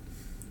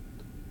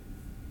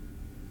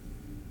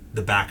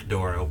 The back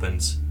door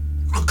opens.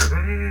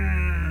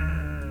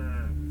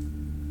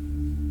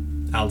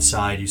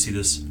 Outside, you see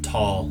this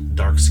tall,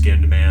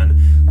 dark-skinned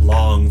man,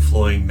 long,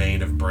 flowing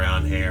mane of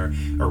brown hair,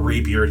 a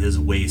rapier at his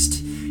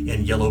waist,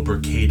 and yellow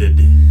brocaded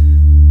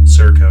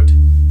surcoat.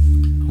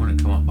 I want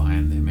to come up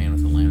behind the man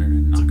with the lantern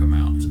and knock him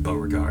out. It's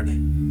Beauregard.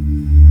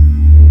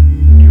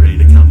 You ready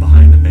to come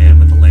behind the man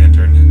with the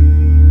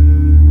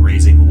lantern,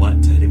 raising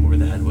what to hit him over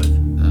the head with?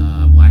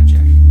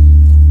 Blackjack.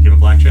 Do you have a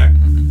blackjack?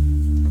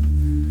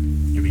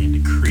 Mm-hmm. You begin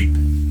to creep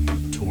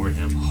toward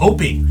him,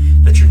 hoping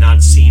that you're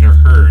not seen or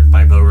heard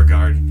by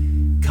Beauregard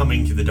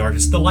coming through the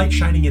darkness, the light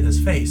shining in his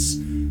face.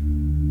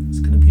 It's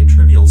going to be a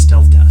trivial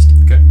stealth test.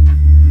 Okay.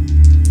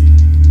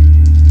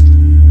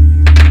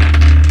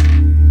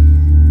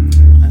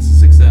 That's a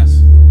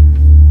success.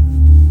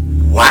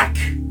 Whack!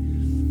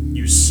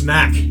 You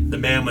smack the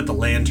man with the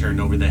lantern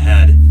over the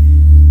head.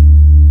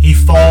 He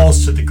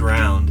falls to the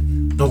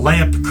ground. The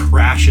lamp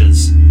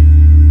crashes.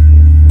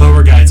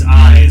 Beauregard's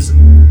eyes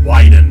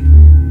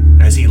widen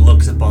as he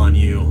looks upon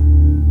you,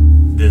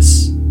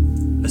 this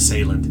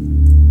assailant.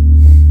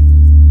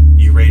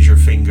 You raise your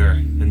finger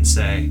and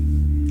say,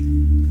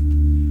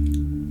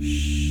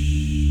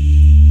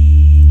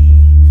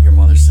 Your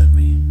mother sent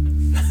me.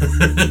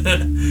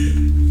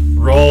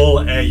 roll,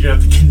 and you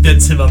have to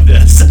convince him of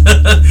this.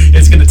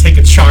 It's going to take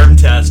a charm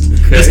test.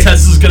 Okay. This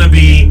test is going to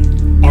be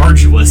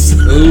arduous.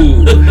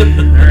 Ooh.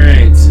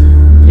 Alright.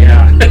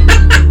 Yeah.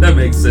 That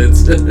makes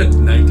sense.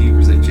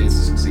 19% chance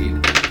to succeed.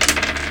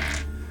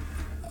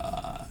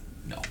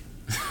 No.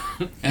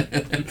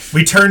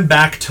 We turn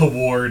back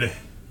toward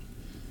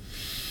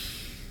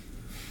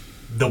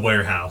the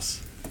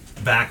warehouse.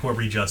 Back where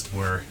we just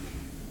were.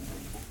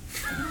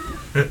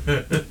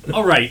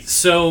 All right,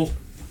 so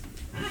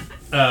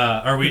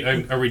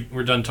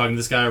we're done talking to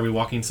this guy? Are we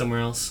walking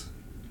somewhere else?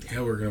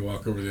 Yeah, we're gonna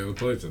walk over the other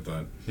place, I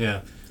thought.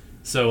 Yeah.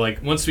 So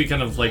like once we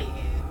kind of like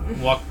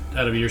walk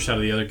out of earshot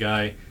of the other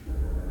guy,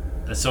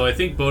 so I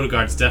think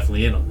Beauregard's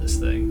definitely in on this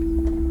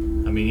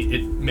thing. I mean,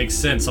 it makes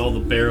sense. All the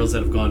barrels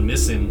that have gone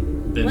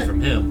missing been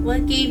from him.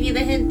 What gave you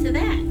the hint to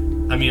that?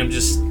 I mean, I'm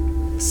just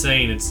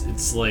saying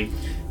it's like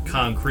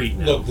concrete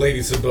now. Look,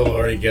 Lady Sibylla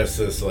already guessed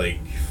this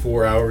like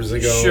 4 hours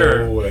ago.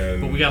 Sure,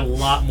 and but we got a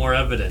lot more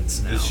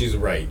evidence now. she's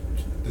right.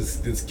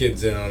 This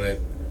kid's in on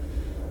it.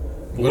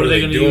 What are they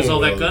going to use all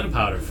that with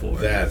gunpowder for?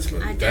 That's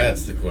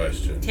the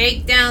question.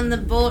 Take down the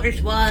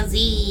bourgeoisie,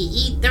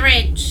 eat the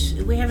rich.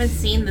 We haven't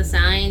seen the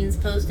signs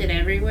posted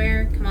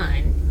everywhere. Come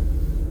on.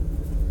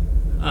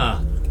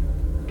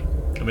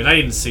 I mean, I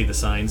didn't see the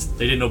signs.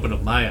 They didn't open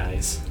up my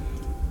eyes.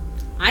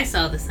 I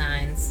saw the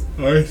signs.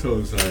 I saw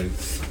the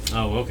signs.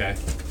 Oh, okay.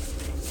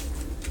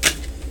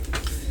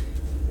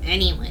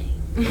 Anyway.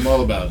 I'm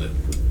all about it.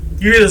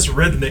 You hear this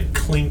rhythmic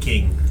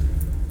clinking,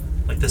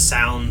 like the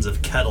sounds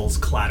of kettles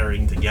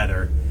clattering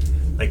together,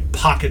 like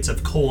pockets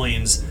of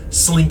coins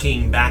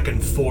slinking back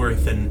and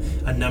forth in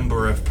a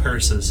number of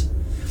purses.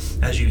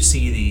 As you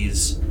see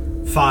these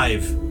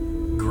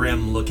 5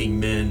 grim-looking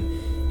men,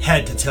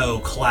 head to toe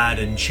clad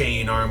in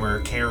chain armor,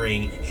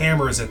 carrying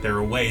hammers at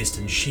their waist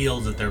and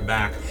shields at their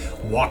back,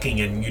 walking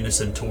in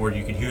unison toward you.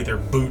 You can hear their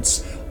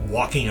boots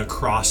walking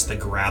across the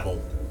gravel.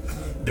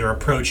 They're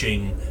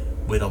approaching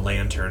with a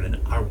lantern,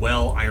 a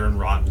well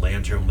iron-wrought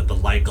lantern with the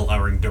light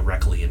glowering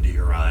directly into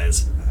your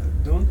eyes.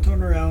 Don't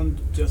turn around,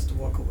 just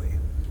walk away.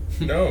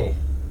 No,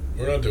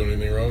 we're not doing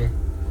anything wrong.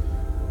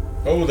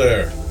 Oh,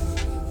 there.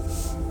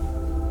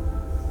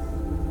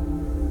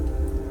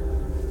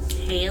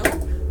 Hail?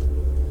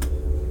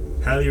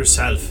 Hail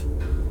yourself.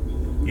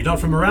 You're not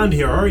from around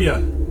here, are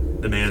you?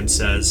 The man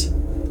says.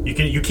 You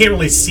can't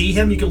really see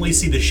him. You can only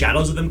see the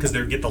shadows of them because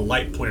they get the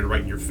light pointed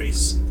right in your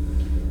face.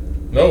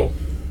 No,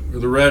 we're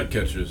the rat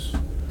catchers.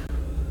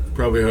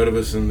 Probably heard of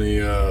us in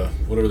the,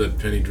 whatever that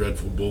penny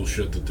dreadful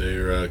bullshit that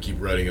they keep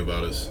writing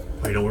about us.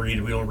 We don't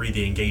read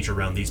the Engage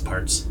around these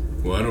parts.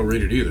 Well, I don't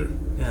read it either.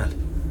 Yeah.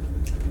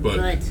 But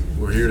Good.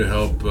 we're here to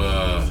help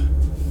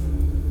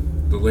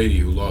the lady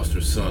who lost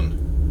her son.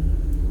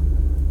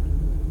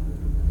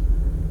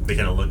 They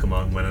kind of look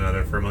among one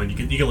another for a moment. You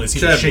can only see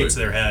the Chadwick. shapes of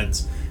their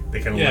heads. They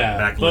kind of Yeah, look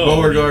back. Bo.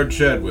 Beauregard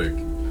Chadwick.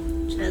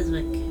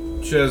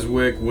 Cheswick.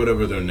 Cheswick,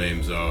 whatever their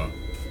names are.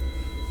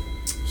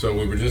 So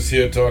we were just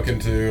here talking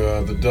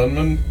to the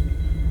Dunman,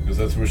 because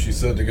that's where she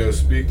said to go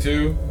speak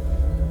to.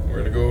 We're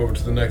going to go over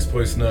to the next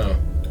place now.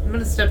 I'm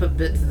gonna step a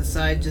bit to the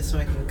side just so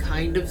I can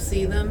kind of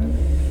see them.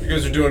 You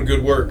guys are doing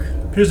good work.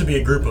 Appears to be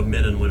a group of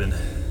men and women.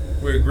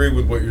 We agree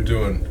with what you're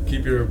doing.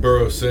 Keep your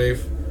burrow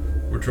safe.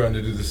 We're trying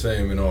to do the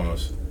same in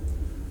ours.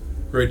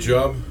 Great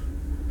job.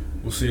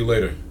 We'll see you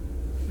later.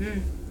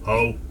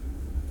 Ho,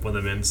 one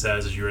of the men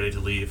says as you're ready to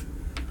leave.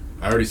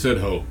 I already said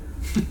ho.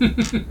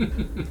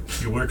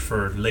 You work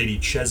for Lady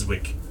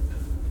Cheswick.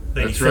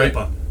 Lady That's right.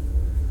 Philippa.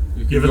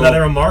 You can You have a go-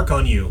 letter of marque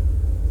on you,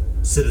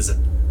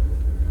 citizen.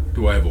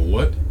 Do I have a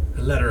what?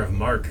 A letter of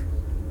marque.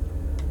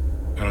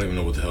 I don't even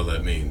know what the hell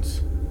that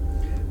means.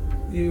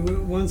 He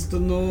wants to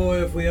know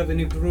if we have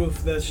any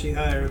proof that she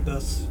hired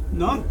us.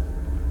 None?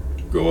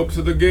 Go up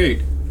to the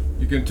gate.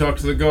 You can talk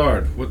to the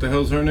guard. What the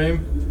hell's her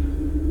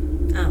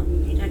name? Oh,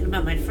 you're talking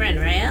about my friend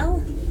Rael?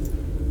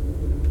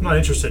 I'm not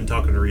interested in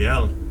talking to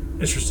Riel.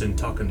 Interested in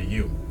talking to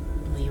you.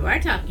 Well, you are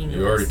talking to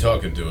You're us. already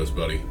talking to us,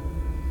 buddy.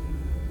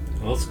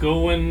 Let's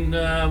go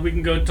and we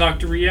can go talk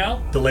to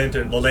Riel. The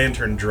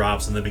lantern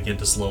drops and they begin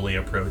to slowly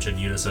approach in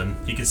unison.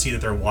 You can see that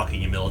they're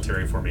walking in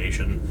military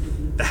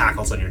formation. The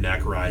hackles on your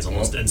neck rise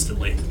almost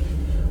instantly.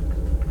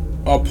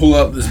 I'll pull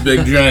out this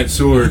big giant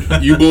sword.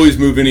 You boys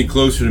move any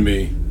closer to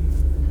me,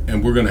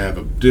 and we're gonna have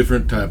a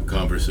different type of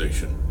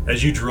conversation.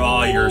 As you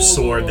draw your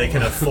sword, they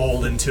kind of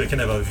fold into a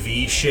kind of a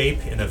V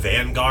shape in a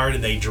vanguard,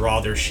 and they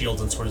draw their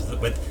shields and swords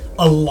with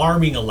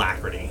alarming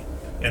alacrity,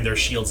 and their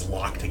shields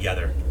lock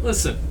together.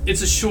 Listen,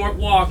 it's a short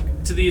walk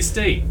to the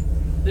estate.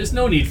 There's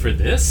no need for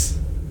this.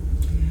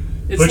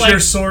 It's Put like your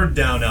sword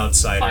down,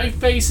 outsider. 5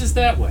 paces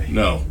that way.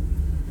 No.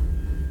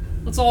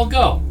 Let's all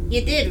go.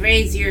 You did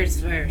raise yours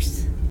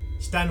first.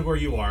 Stand where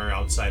you are,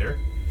 outsider.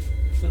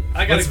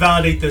 I got Let's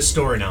validate this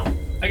story now.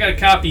 I got a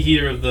copy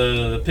here of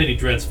the Penny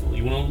Dreadful.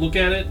 You want to look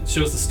at it? It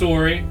shows the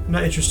story. I'm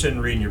not interested in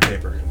reading your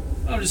paper.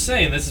 I'm just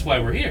saying this is why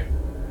we're here,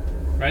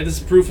 right? This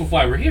is proof of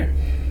why we're here.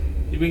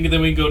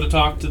 Then we can go to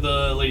talk to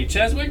the Lady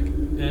Cheswick,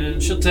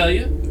 and she'll tell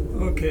you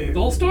Okay. the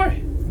whole story.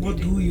 What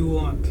do you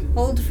want?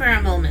 Hold for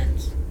a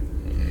moment.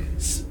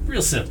 It's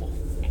real simple.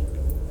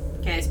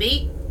 Can I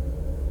speak?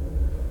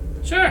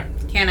 Sure.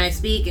 Can I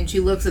speak? And she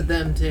looks at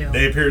them too.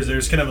 They appears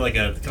there's kind of like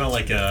a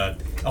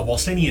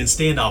Walstanian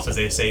standoff, as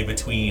they say,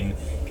 between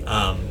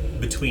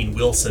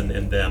Wilson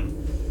and them.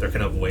 They're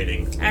kind of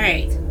waiting.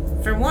 Alright.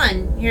 For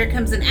one, here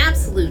comes an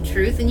absolute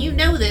truth, and you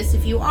know this.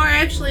 If you are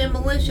actually a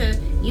militia,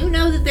 you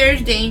know that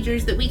there's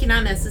dangers that we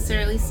cannot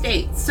necessarily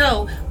state.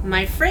 So,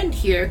 my friend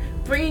here,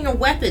 bringing a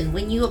weapon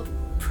when you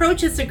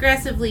approach us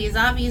aggressively is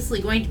obviously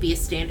going to be a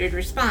standard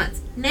response.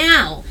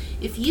 Now,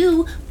 if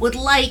you would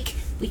like,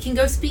 we can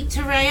go speak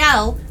to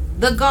Rael,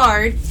 the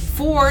guard,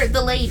 for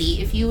the lady,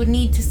 if you would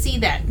need to see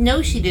that.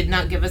 No, she did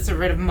not give us a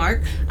writ of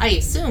marque. I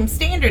assume,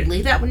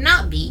 standardly, that would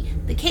not be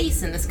the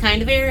case in this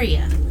kind of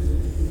area.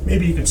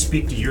 Maybe you can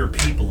speak to your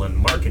people and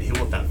Market Hill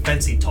with that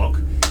fancy talk,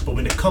 but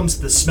when it comes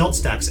to the smelt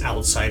stacks,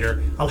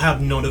 outsider, I'll have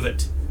none of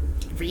it.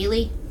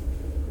 Really?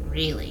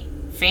 Really?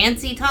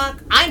 Fancy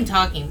talk? I'm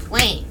talking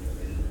plain.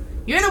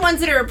 You're the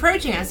ones that are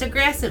approaching us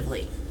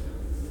aggressively.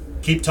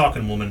 Keep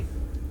talking, woman.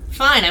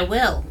 Fine, I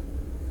will.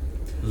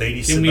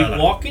 Lady Can we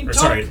Sibella. walk and Or,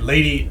 talk? sorry,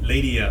 Lady,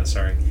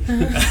 sorry.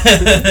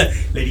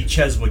 Lady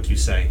Cheswick, you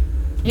say.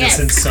 Yes.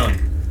 Missing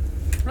son.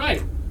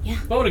 Right. Yeah.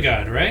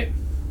 Beauregard, right?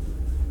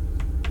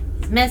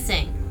 He's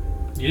missing.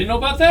 You didn't know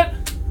about that?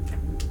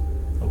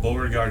 A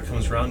Beauregard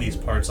comes around these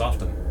parts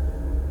often.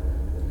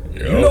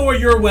 Yep. You lower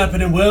your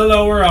weapon and we'll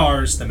lower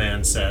ours, the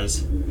man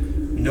says.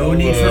 No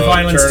need for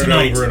violence turn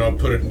tonight. it over and I'll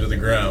put it into the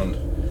ground.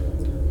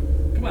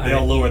 Come on. They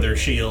all lower their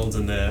shields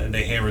and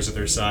the hammers at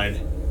their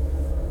side.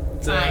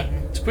 Fine.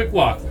 It's a quick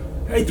walk.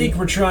 I think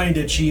we're trying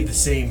to achieve the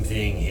same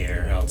thing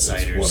here, That's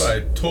outsiders. what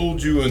I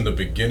told you in the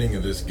beginning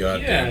of this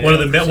goddamn. Yeah. One of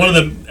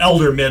the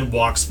elder men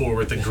walks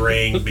forward with a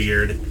graying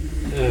beard.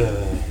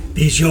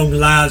 These young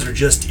lads are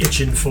just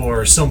itching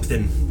for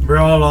something. We're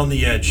all on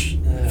the edge.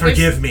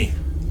 Forgive me.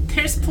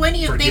 There's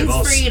plenty of Forgive things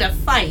us. for you to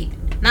fight,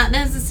 not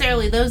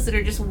necessarily those that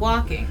are just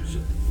walking.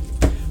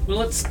 Well,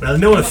 let's. Well,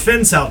 no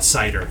offense,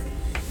 outsider,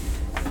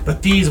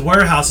 but these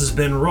warehouses have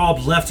been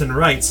robbed left and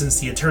right since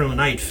the eternal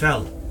night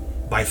fell,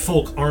 by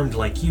folk armed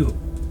like you.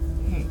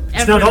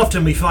 It's not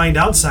often we find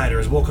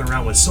outsiders walking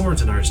around with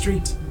swords in our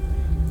streets.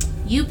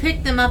 You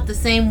picked them up the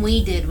same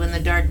we did when the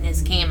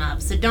darkness came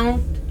up, so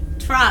don't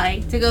try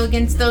to go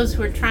against those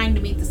who are trying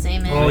to meet the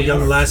same end. Oh,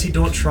 young lassie,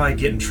 don't try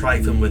getting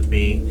trifling with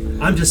me.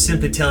 I'm just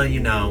simply telling you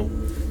now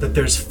that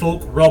there's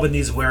folk robbing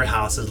these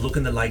warehouses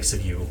looking the likes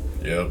of you.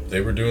 Yep, they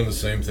were doing the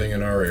same thing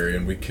in our area,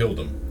 and we killed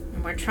them.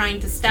 And we're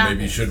trying to stop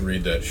Maybe you it. should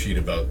read that sheet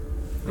about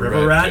the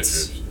River rat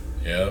rats? catchers.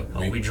 Yeah,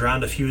 Oh, we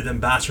drowned a few of them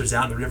bastards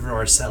out in the river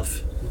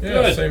ourselves. yeah,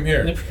 Good. same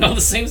here. They're on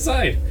the same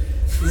side.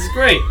 This is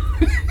great.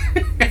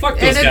 Fuck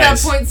those And at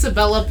guys. that point,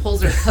 Sabella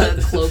pulls her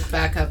cloak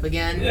back up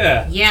again.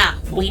 Yeah. Yeah,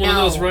 Pull we one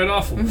know. of those right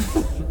off them.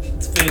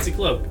 It's a fancy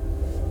cloak.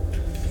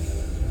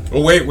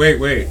 Oh,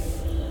 wait.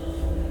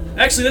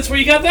 Actually, that's where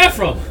you got that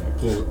from.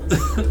 Pull it.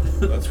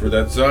 That's where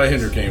that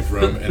Zyhinder came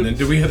from. And then,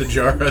 do we have the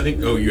jar? I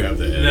think. Oh, you have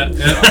the head.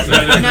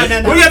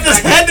 No. We got this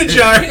head to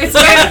jar! It's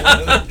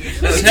back.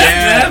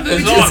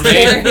 It's on me.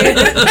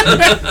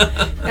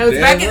 No, it's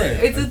Damn back.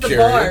 right. It's at the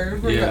Carry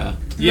bar. Yeah.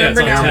 Yeah, it's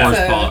on Remember now?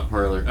 tap.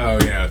 Parlor. Oh,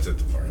 yeah, it's at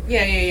the parlor.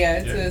 Yeah.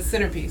 It's a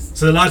centerpiece.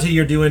 So, Lottie,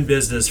 you're doing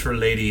business for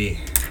Lady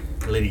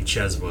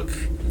Cheswick.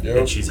 Yep.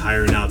 And she's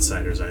hiring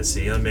outsiders, I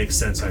see. That makes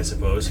sense, I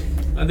suppose.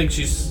 I think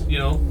she's,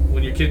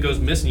 when your kid goes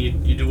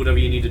missing, you do whatever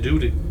you need to do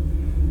to,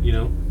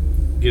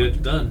 get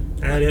it done.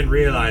 I didn't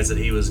realize that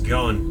he was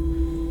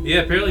gone.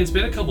 Yeah, apparently it's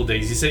been a couple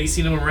days. You said you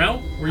seen him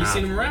around? Where you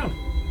seen him around?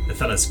 The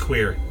fella's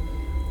queer.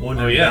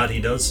 Wondering Oh, yeah. about he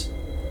does.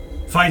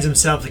 Finds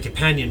himself the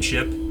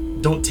companionship.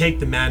 Don't take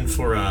the man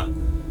for,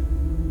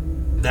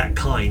 that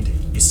kind,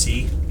 you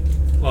see.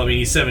 Well,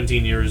 he's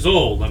 17 years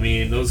old.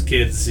 Those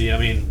kids,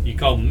 you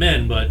call them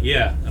men, but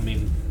yeah,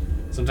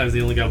 sometimes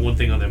they only got one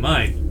thing on their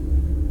mind.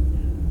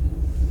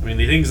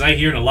 The things I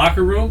hear in a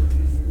locker room,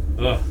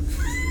 ugh.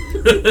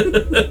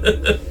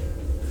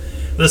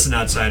 Listen,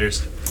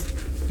 outsiders.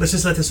 Let's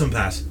just let this one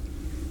pass.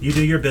 You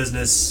do your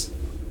business.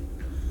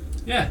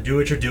 Yeah. Do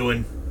what you're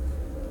doing.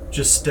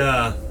 Just,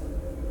 best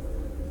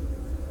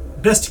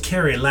to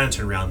carry a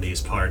lantern around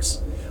these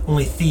parts.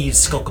 Only thieves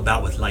skulk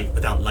about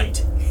without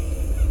light.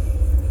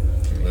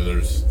 Well,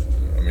 there's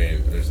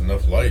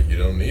enough light. You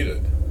don't need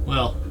it.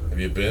 Well, Have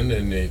you been to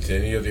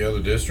any of the other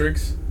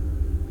districts?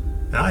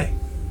 Aye.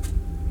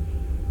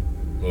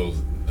 Well,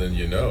 then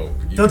you know.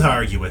 Don't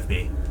argue with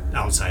me,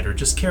 outsider.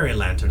 Just carry a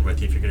lantern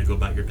with you if you're going to go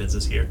about your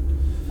business here.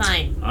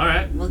 Fine. all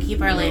right. We'll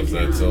keep our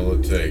lantern That's on. all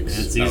it takes.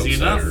 It's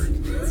easy outsider.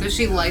 enough. So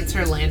she lights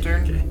her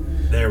lantern. Okay.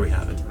 There we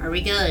have it. Are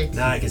we good?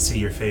 Now I can see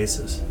your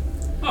faces.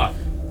 Oh,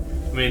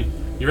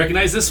 you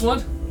recognize this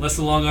one? That's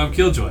the Long-Armed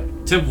Killjoy.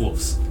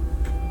 Timberwolves.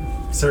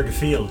 Serga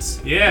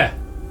Fields. Yeah.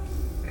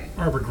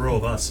 Arbor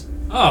Grove, us.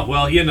 Oh,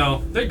 well,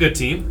 they're a good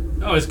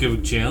team. Always give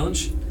a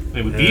challenge.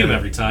 We beat them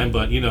every time,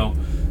 but,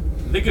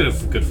 they get a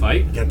good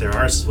fight. Got their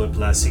arses whipped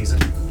last season.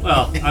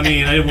 Well, I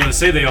didn't want to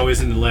say they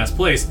always end in last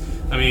place.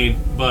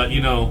 But,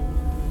 you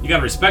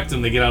gotta respect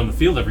them. They get out on the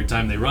field every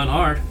time. They run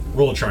hard.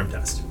 Roll a charm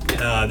test.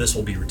 This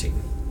will be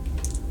routine.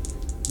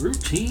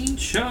 Routine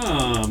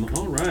charm.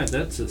 All right,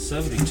 that's a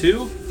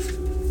 72.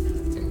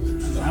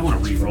 I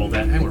want to re-roll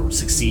that. I want to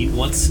succeed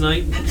once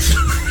tonight.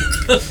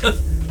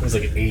 It was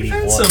like an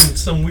 81.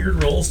 Some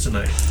weird rolls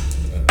tonight.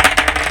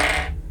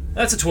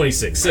 That's a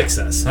 26.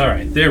 Success. All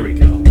right, there we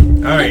go.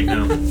 All right,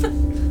 now.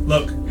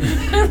 Look.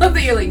 I love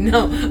that you're like,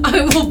 no,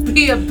 I will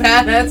be a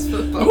badass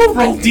football I'm gonna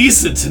roll player.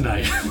 decent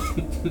tonight.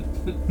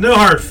 No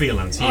hard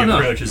feelings. He Oh, no.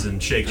 approaches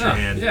and shakes your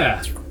hand.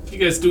 Yeah, you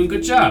guys doing a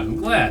good job. I'm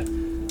glad.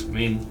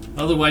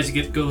 Otherwise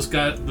you get those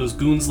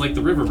goons like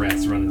the river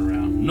rats running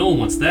around. No one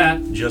wants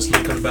that. Just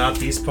looking about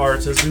these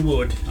parts as we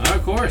would.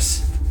 Of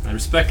course, I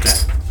respect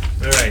that.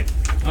 All right.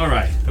 All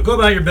right, Now go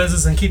about your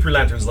business and keep your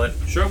lanterns lit.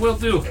 sure will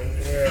do.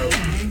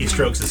 He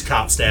strokes his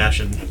cop stash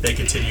and they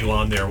continue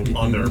on their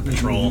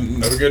patrol.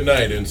 Have a good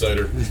night,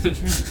 insider.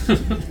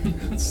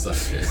 Suck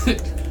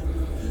it.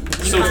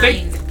 So if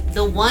they, Fine.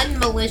 The one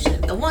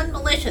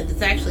militia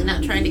that's actually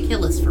not trying to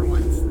kill us for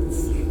once.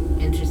 It's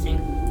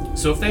interesting.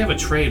 so if they have a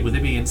trade, would they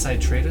be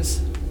inside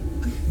traders?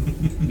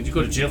 Would you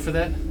go to jail for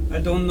that? I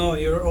don't know.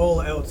 You're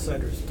all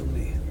outsiders to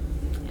me.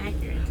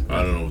 Accurate.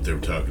 I don't know what they were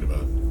talking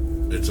about.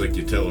 It's like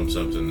you tell them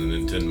something, and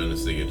in 10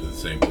 minutes they get to the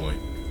same point.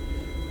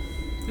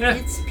 Yeah.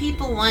 It's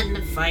people wanting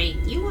to fight.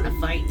 You want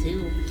to fight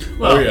too.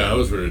 Well, Oh yeah, I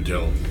was ready to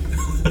tell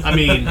them. I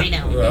mean, I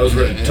know. I was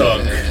ready to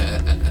talk.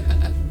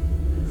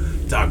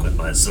 Talk with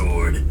my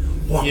sword.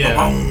 Yeah.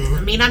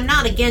 I mean, I'm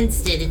not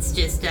against it. It's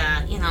just,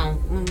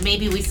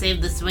 maybe we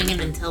save the swinging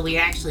until we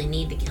actually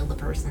need to kill the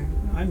person.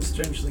 I'm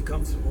strangely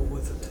comfortable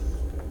with it.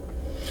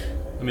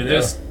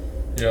 there's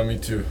Yeah, me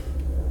too.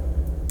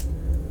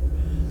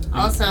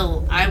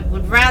 Also, I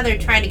would rather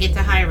try to get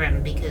to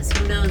Hiram because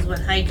who knows what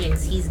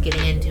hijinks he's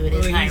getting into at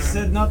his Well, he Hiram.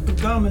 said not to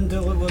come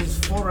until it was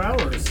 4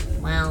 hours.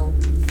 Well,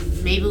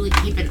 maybe we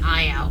keep an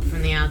eye out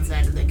from the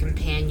outside of the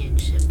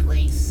companionship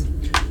place.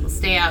 We'll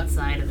stay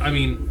outside of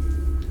it.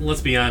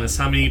 let's be honest.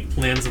 How many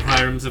plans of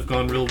Hiram's have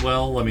gone real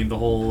well? The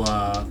whole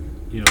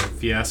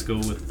fiasco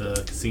with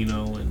the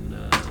casino, and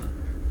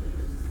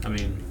I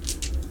mean,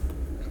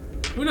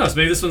 who knows?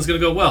 Maybe this one's gonna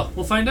go well.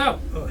 We'll find out.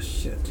 Oh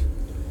shit.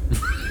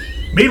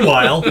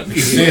 Meanwhile, back in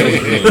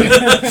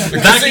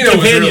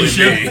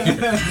companionship.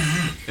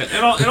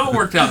 It all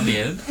worked out in the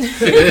end.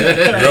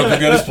 Roper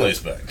got his place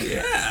back.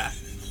 Yeah.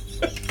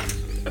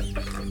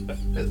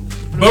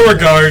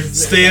 Beauregard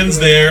stands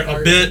there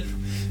a bit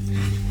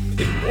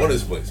Didn't want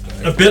his place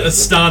back.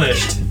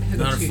 astonished.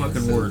 Not a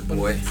fucking word, But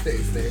boy.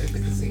 stays there at the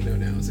casino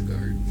now as a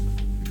guard.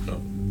 Oh,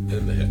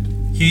 in the head.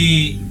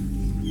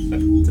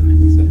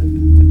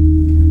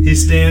 He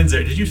stands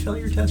there. Did you fail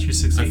your test? You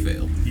succeed. I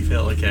failed. You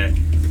fail. Okay.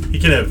 He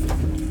kind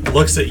of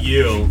looks at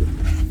you,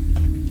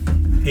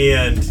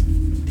 and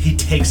he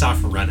takes off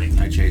running.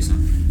 I chase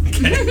him.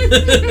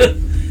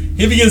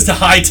 He begins to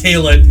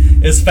hightail it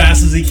as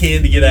fast as he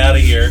can to get out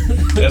of here.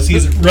 As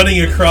he's running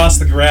across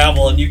the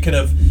gravel, and you kind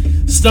of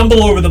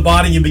stumble over the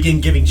body and begin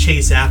giving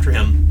chase after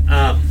him.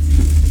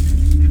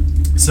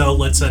 So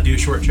let's do a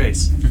short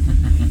chase.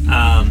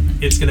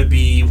 It's going to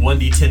be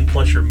 1d10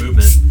 plus your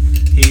movement.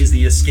 He's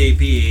the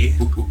escapee.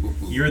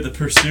 You're the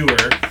pursuer.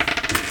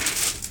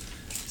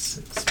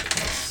 6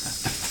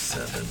 plus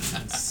 7,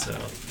 so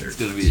 13. It's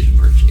gonna be a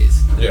short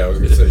chase. Yeah, I was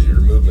gonna say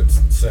your movement's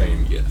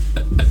insane. Yeah.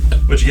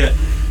 What'd you get?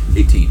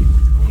 18.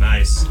 Oh,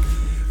 nice.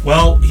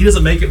 Well, he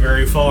doesn't make it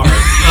very far.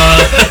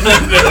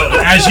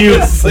 As you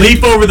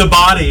leap over the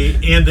body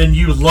and then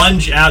you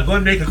lunge out, go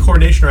ahead and make a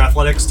coordination or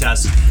athletics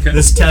test. Okay.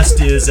 This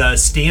test is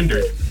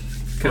standard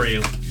for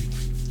you.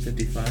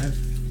 55.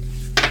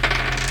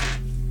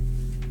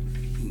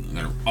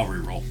 I'll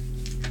reroll.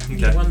 You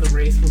Okay. won the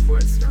race before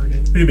it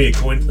started. Give me a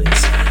coin,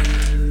 please.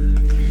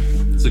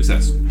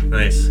 Success.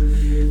 Nice.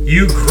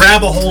 You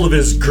grab a hold of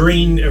his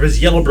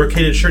yellow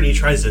brocaded shirt, and he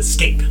tries to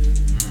escape.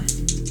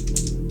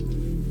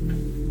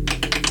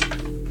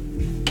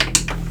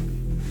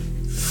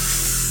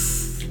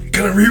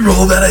 Gonna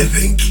re-roll that, I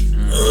think.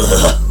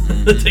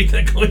 Take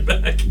that coin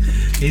back.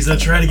 He's gonna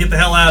try to get the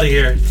hell out of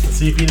here. Let's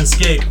see if he can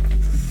escape.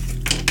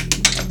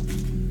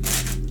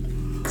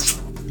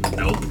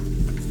 Nope.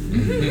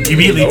 You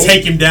immediately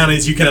take him down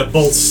as you kind of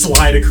both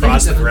slide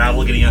across the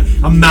gravel, getting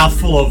a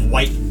mouthful of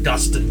white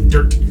dust and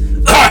dirt.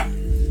 Ah!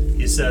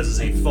 He says as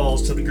he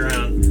falls to the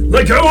ground.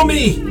 Let go of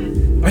me!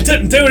 I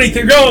didn't do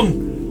anything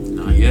wrong!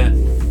 Not yet.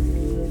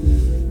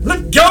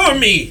 Let go of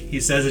me! He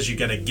says as you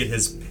kind of get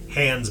his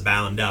hands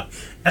bound up.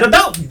 At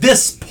about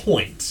this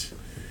point,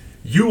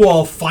 you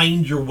all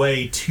find your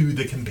way to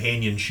the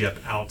companionship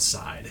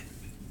outside.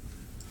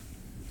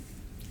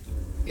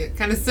 Yeah,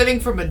 kind of sitting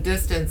from a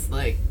distance,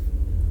 like,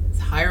 is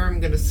Hiram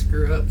gonna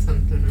screw up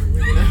something? Or are we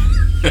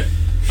gonna...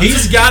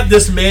 He's got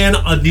this man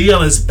a knee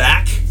on his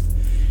back,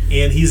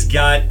 and he's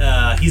got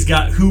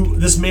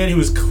this man who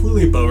is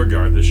clearly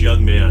Beauregard, this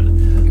young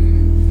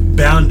man,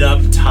 bound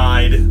up,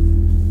 tied,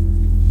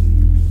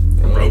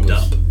 roped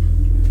up.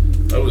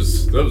 That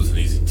was an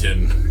easy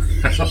 10.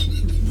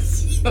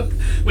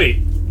 Wait,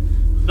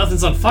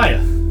 nothing's on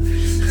fire.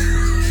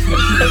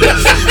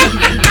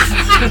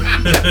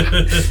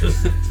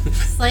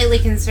 Slightly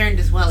concerned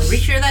as well. Are we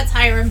sure that's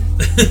Hiram?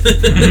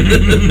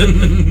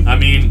 I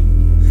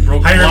mean,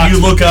 broken Hiram, blocks.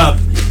 you look up.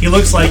 He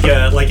looks like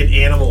an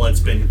animal that's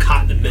been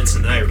caught in the midst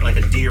of the night, like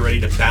a deer ready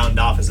to bound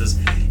off. As his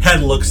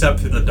head looks up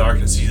through the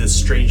darkness, you see this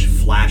strange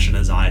flash in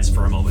his eyes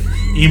for a moment,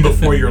 even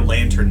before your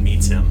lantern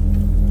meets him.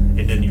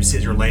 And then you see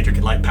as your lantern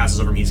light passes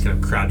over him, he's kind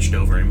of crouched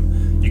over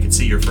him. You can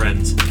see your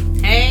friends.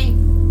 Hey.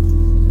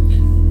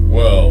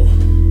 Well,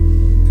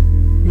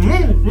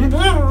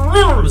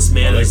 This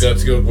man I think is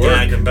that's good work.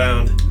 gagged and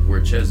bound.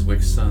 Where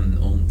Cheswick's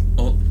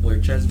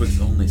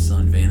only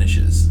son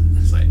vanishes.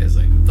 As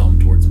I thumb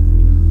towards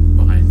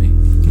behind me.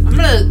 I'm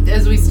gonna,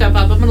 as we step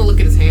up, I'm gonna look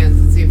at his hands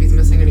and see if he's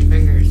missing any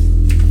fingers.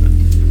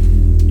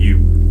 You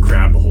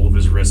grab a hold of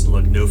his wrist and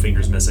look, no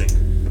fingers missing.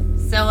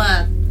 So,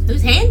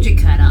 whose hand you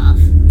cut off?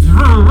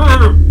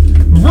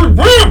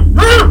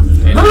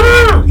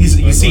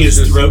 You see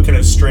his throat kind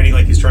of straining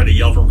like he's trying to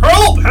yell for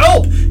help,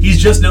 help!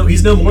 He's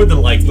no more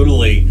than like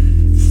literally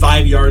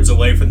 5 yards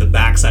away from the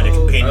backside of I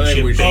companionship.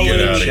 think we should bay get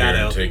in out of here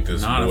shadow. and take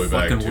this Not boy a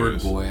back fucking to word,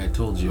 his... boy. I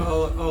told you.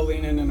 I'll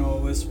lean in and I'll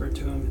whisper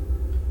to him.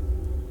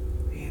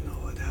 You know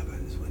what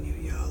happens when you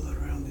yell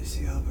around this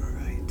Yabra,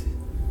 right?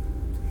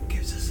 It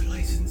gives us a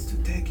license to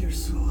take your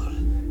soul.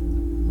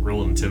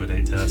 Roll an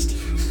intimidate test.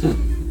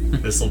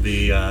 This will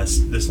be easy.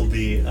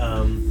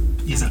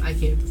 I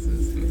can't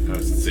desist.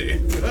 Let's see.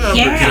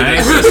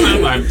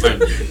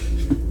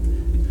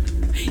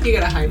 You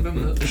gotta hype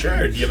him up.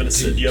 Sure. Do you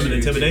have an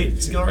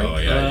intimidate skill, right? Oh,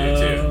 yeah, I do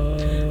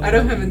too. I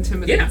don't have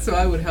intimidate, Yeah. so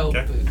I would help,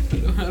 Okay. but I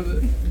don't have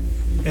it.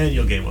 And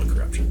you'll gain 1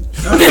 corruption.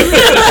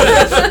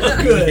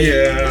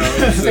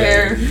 Yeah.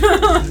 Fair.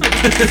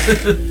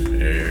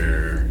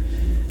 There.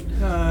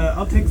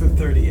 I'll take the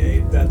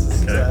 38. That's a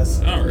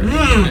success. Alright.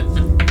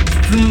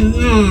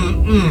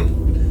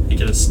 He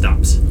kind of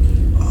stops.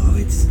 Oh,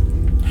 it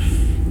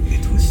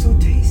was so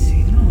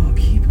tasty. No,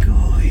 keep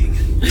going.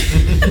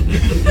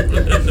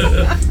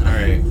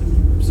 Alright.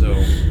 So,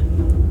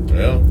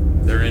 Well,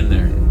 they're in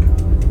there.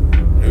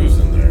 who's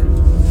in there?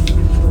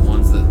 The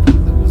ones that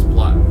was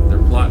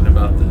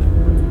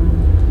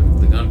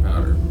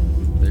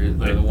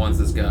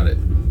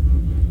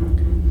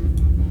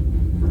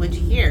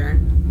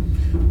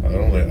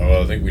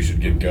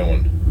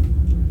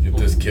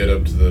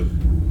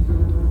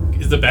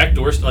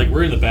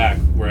we're in the back,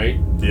 right?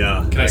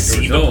 Yeah. Can I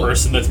see the No.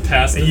 person that's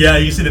passed it? Yeah,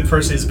 you see the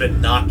person who's been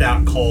knocked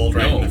out cold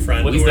right in the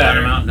front what door. is that?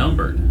 there. I'm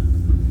outnumbered.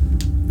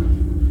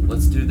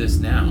 Let's do this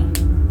now.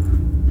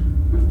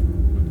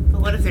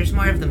 But what if there's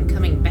more of them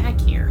coming back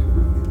here?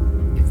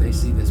 If they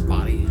see this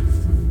body,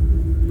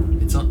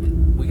 it's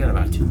on. We got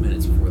about 2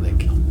 minutes before they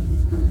come.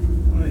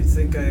 I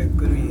think I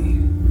agree.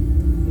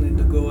 Need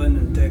to go in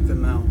and take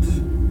them out.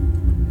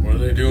 What are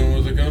they doing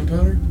with the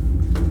gunpowder?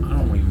 I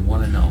don't even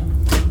want to know.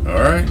 All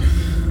right,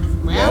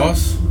 Well,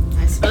 boss.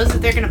 I suppose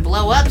if they're gonna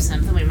blow up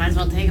something, we might as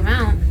well take them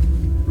out.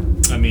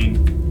 I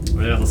mean,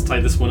 yeah, let's tie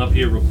this one up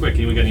here real quick.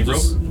 Anyone got any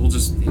rope? We'll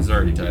just. He's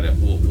already tied up.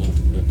 We'll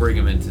bring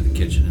him into the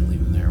kitchen and leave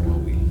him there while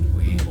we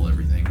handle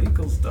everything.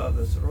 Finkelstad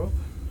has rope.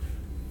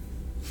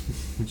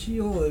 She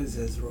always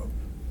has rope.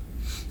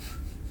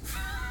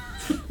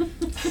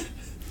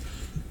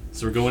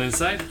 So we're going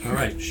inside?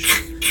 Alright.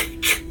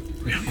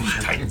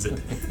 Tightens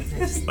it.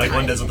 Like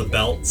one does with the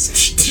belt.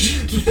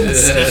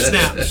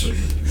 Snap.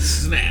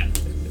 Snap.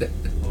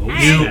 Oh,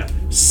 You snap.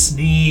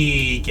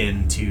 sneak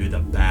into the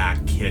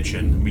back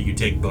kitchen. Will you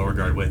take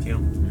Beauregard with you?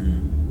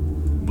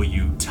 Will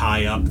you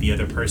tie up the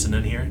other person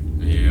in here?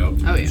 Yep.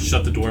 Oh yeah.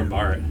 Shut the door and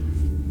bar it.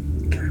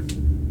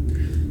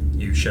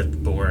 You shut the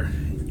door,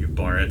 you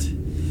bar it,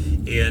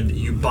 and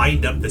you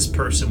bind up this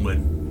person with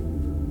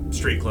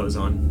street clothes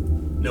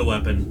on, no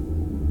weapon,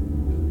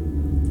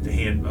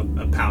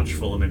 a pouch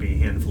full of maybe a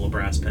handful of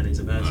brass pennies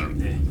at best.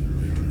 Okay.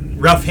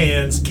 Rough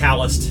hands,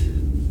 calloused,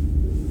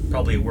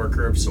 probably a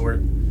worker of sort,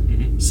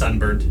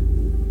 sunburned.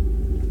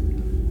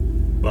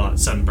 Well, not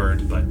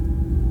sunburned, but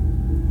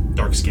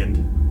dark-skinned,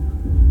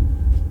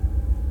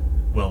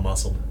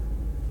 well-muscled.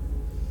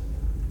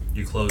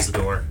 You close the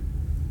door.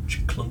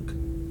 Clunk.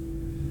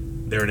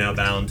 They're now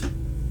bound.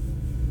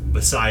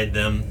 Beside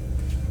them,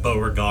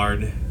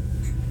 Beauregard.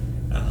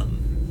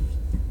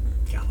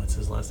 God, what's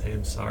his last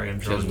name? Sorry, I'm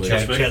drawing.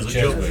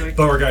 Cheswick.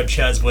 Beauregard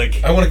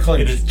Cheswick. I want to call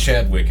him It is-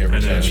 Chadwick every I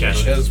know, time.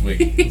 Chadwick.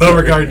 Cheswick.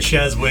 Beauregard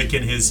Cheswick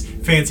in his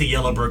fancy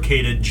yellow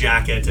brocaded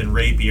jacket and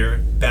rapier,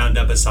 bound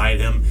up beside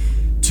him.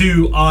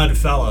 Two odd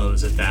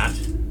fellows at that.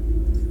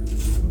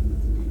 This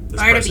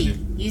Barnaby,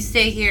 person- you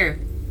stay here.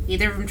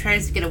 Either of them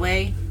tries to get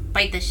away,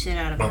 bite the shit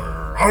out of him.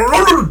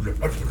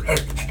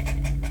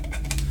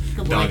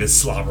 Good boy. Dog is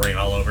slobbering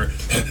all over.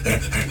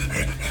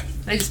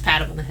 I just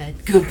pat him on the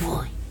head. Good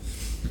boy.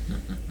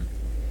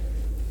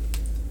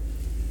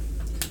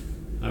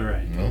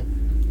 Alright.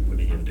 What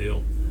are you gonna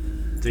do?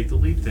 Take the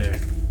lead there.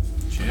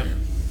 Champ.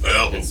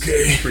 Well, It's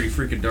okay. pretty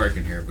freaking dark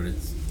in here, but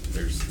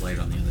there's light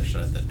on the other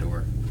side of that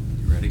door.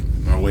 You ready?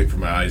 I'll wait for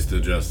my eyes to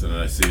adjust and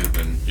I see it.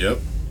 Then, yep,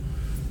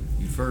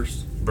 You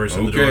first. Burst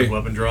in the door Okay. with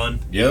weapon drawn.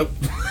 yep.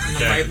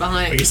 Okay. Right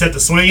behind. Are you set to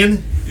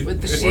swinging?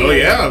 With the shield. Well,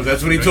 yeah,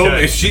 that's what he told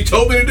Okay. me. She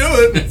told me to do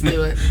it. Let's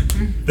do it.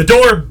 The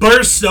door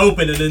bursts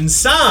open, and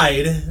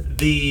inside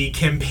the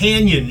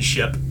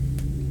companionship,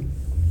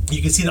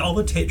 you can see that all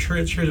the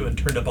chairs have been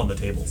turned up on the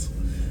tables,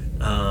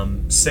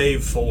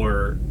 save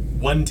for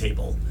one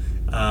table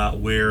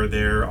where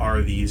there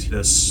are these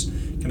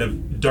kind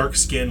of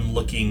dark-skinned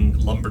looking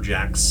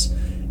lumberjacks,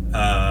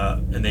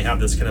 and they have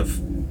this kind of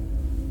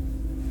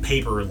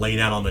paper laid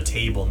out on the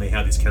table, and they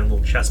have these kind of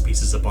little chess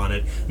pieces up on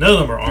it. None of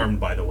them are armed,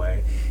 by the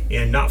way,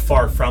 and not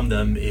far from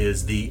them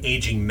is the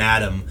aging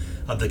madam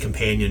of the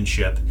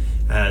companionship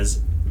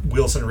as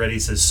Wilson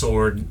readies his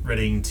sword,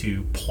 ready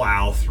to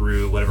plow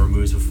through whatever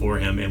moves before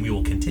him, and we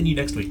will continue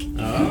next week.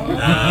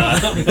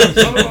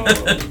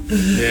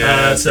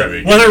 Yeah, So,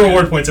 very 100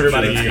 reward points,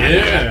 everybody.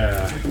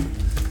 Yeah.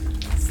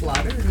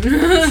 Slaughter.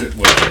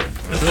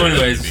 So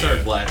anyways,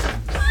 start blasting.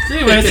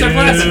 Anyway, start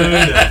blasting.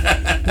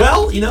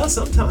 Well,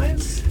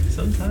 sometimes.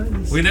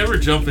 We never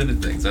jump into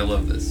things. I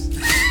love this.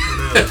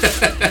 It's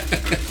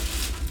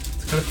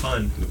kind of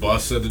fun. The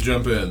boss said to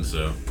jump in,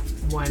 so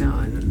Why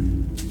not?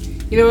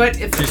 You know what?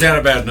 she's had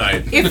a bad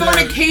night. If on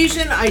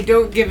occasion I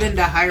don't give in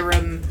to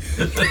Hiram,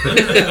 Like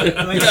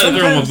Gotta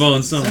throw him a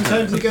bone sometime.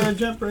 sometimes you gotta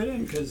jump right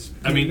in because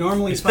I mean,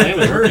 normally his fight plan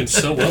the was working herd.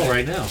 so well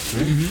right now.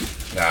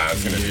 Nah,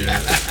 it's gonna be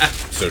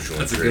social.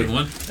 That's a intrigue. good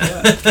one. I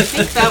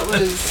think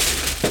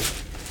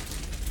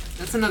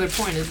that's another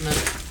point, isn't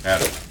it?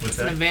 Adam. What's It's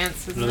an that?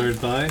 advance, isn't Another it?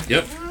 advice?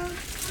 Yep.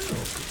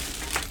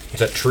 Is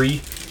that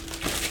tree?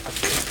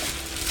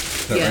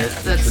 Yeah,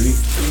 that's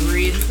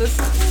 3 into this.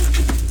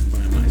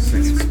 My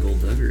second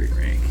skullduggery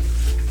rank.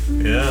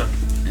 Yeah.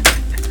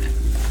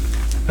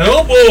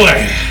 Oh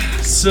boy!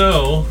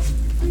 So,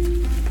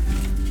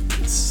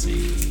 let's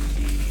see.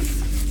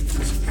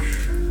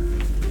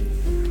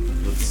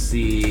 Let's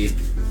see.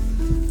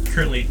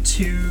 Currently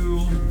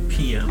 2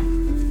 p.m.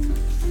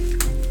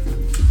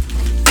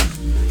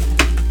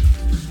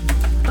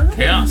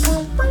 Chaos.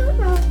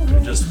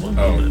 In just one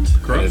Oh, moment.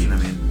 Corruption, I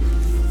mean.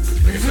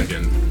 I guess I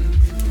can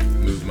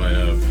move my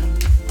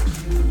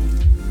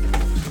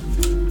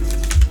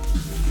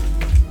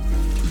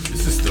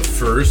This is the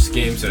first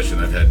game session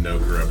I've had no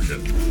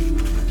corruption.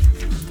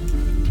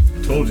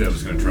 Told you I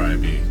was gonna try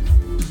and be.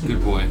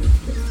 Good boy.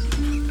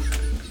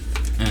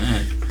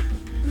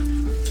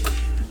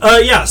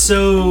 Yeah,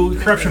 so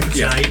corruption for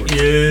tonight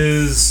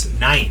is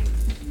 9.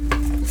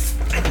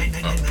 9.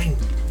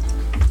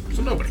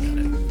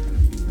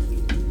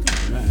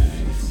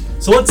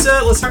 So let's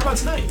talk about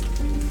tonight.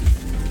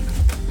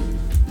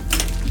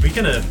 We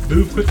kind of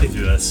move quickly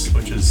through this,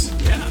 which is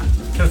kind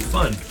of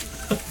fun.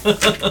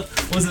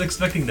 Wasn't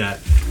expecting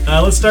that.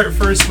 Let's start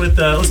first with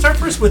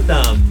Wilson's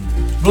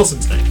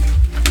night.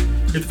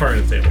 Get the far end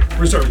of the table. We're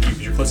gonna start with you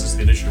because you're closest to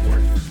the initiative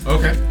board.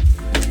 Okay.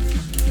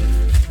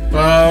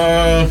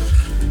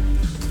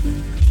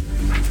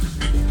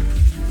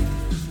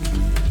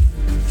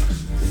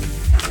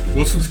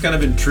 Wilson's kind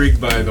of intrigued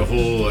by the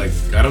whole, like,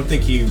 I don't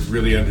think he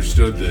really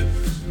understood that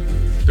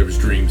there was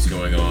dreams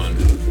going on.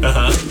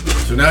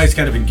 So now he's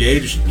kind of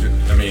engaged.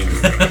 I mean,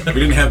 we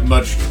didn't have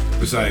much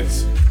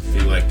besides he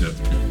liked to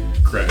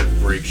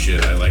break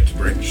shit. I like to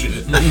break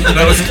shit.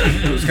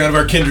 It was kind of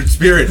our kindred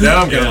spirit.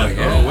 Now I'm going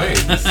oh wait,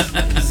 this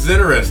is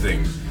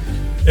interesting.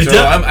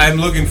 I'm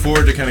looking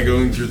forward to kind of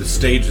going through the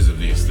stages of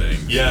these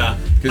things. Yeah.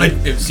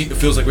 Because it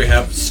feels like we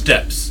have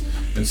steps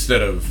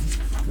instead of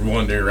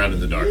wandering around in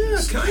the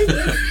darkness. Yeah, kind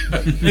of.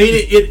 I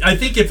mean, I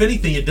think if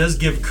anything, it does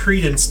give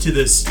credence to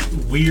this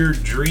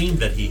weird dream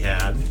that he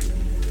had.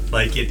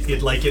 Like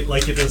this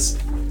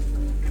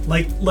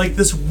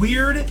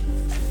weird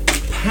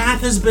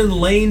path has been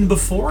laid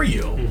before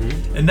you,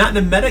 and not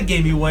in a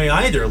metagamey way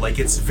either. Like,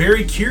 it's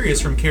very curious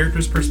from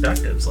characters'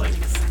 perspectives. Like,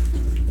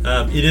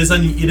 it is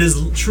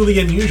truly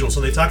unusual.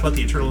 So they talk about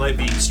the Eternal Night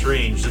being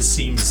strange. This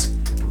seems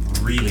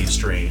really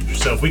strange.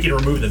 So if we can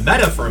remove the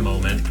meta for a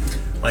moment,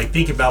 like,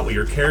 think about what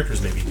your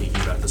characters may be thinking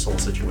about this whole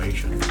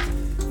situation.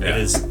 Yeah.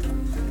 It is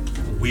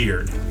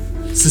weird.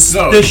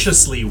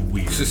 Suspiciously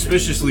weird.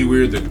 Suspiciously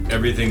weird that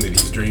everything that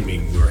he's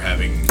dreaming we're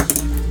having,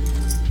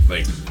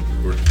 like,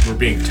 we're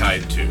being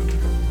tied to.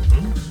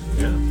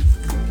 Yeah.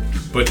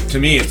 But to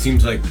me, it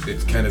seems like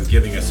it's kind of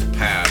giving us a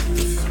path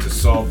to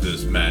solve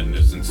this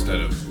madness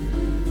instead of,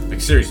 like,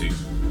 seriously,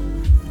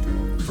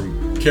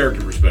 from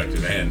character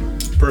perspective and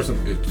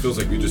personally, it feels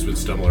like we've just been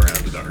stumbling around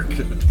in the dark.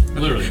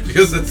 Literally.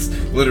 Because that's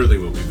literally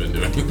what we've been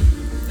doing. A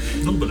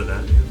little bit of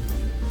that. Yeah.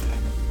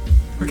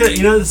 We're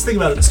gonna, this thing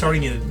about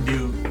starting a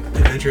new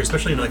adventure,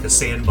 especially in like a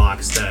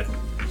sandbox that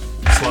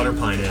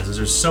Slaughterpine is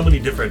there's so many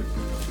different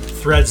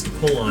threads to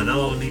pull on,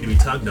 all need to be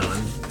tugged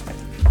on.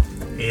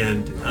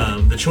 And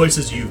the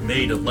choices you've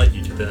made have led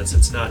you to this.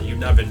 You've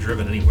not been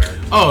driven anywhere.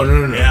 Oh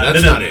no,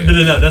 that's not it.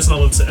 No, that's not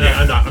what I'm saying. Yeah.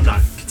 I'm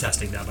not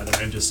contesting that, by the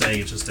way. I'm just saying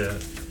it's just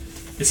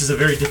this is a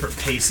very different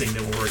pacing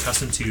than what we're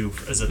accustomed to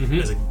as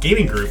a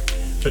gaming group,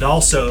 but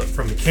also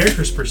from the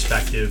character's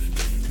perspective,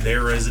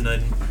 there is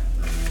the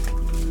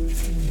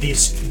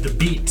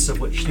beats of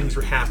which things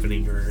were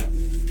happening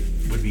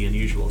would be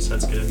unusual. So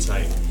that's good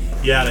insight.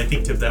 Yeah, and I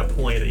think to that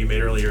point that you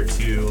made earlier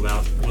too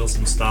about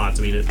Wilson's thoughts.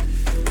 I mean, it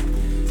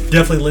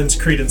definitely lends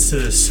credence to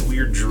this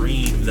weird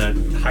dream that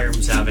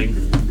Hiram's having.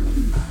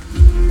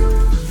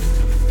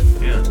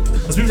 Yeah.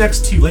 Let's move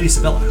next to Lady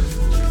Sabella.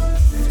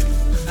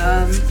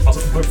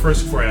 Also, but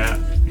first, before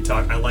we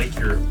talk, I like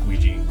your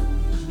Ouija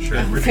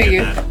shirt. Where'd you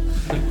get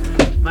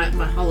that?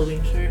 My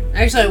Halloween shirt.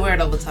 Actually, I wear it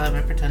all the time.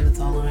 I pretend it's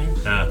Halloween.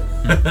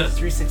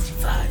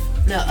 365.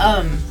 No,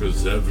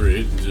 Because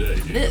every day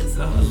it is.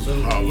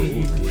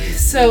 Halloween.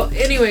 So,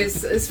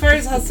 anyways, as far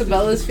as how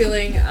Sabella's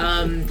feeling,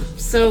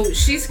 so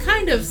she's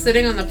kind of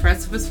sitting on the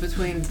precipice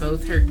between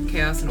both her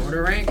Chaos and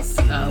Order ranks,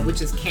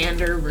 which is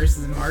Candor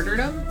versus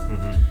Martyrdom.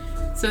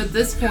 So at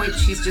this point,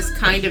 she's just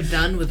kind of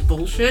done with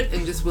bullshit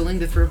and just willing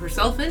to throw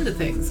herself into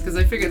things, because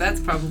I figure that's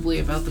probably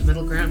about the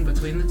middle ground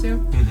between the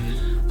two.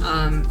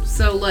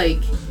 So,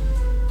 like,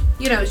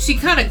 she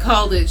kind of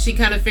called it. She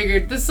kind of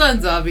figured the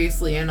son's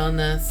obviously in on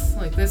this.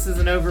 Like, this is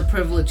an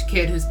overprivileged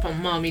kid whose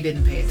mommy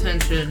didn't pay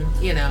attention.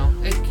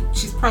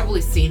 She's probably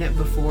seen it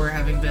before,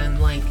 having been,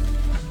 like,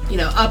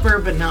 upper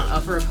but not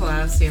upper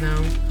class,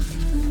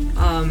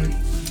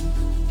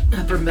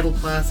 upper middle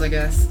class, I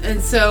guess. And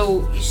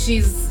so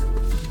she's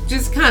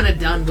just kind of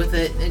done with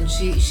it, and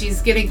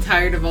she's getting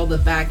tired of all the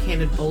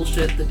backhanded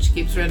bullshit that she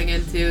keeps running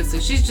into. So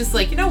she's just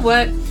like, you know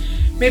what?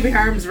 Maybe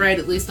Harm's right,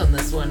 at least on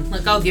this one.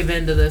 Like, I'll give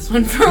in to this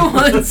one for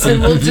once,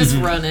 and we'll just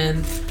run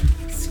in.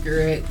 Screw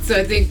it. So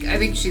I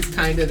think she's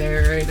kind of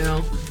there right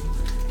now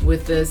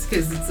with this,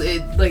 because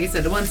like I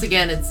said, once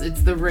again, it's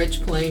the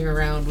rich playing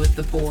around with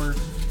the poor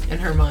in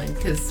her mind,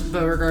 because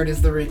Beauregard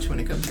is the rich when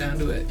it comes down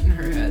to it in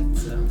her head.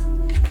 So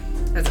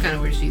that's kind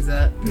of where she's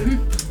at.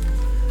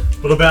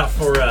 What about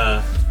for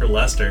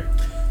Lester?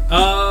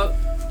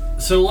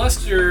 So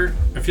Lester,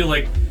 I feel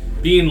like,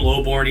 being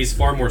lowborn, he's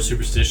far more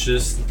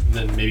superstitious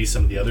than maybe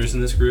some of the others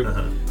in this group,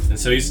 and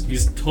so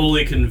he's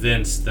totally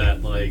convinced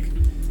that, like,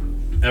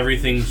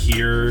 everything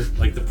here,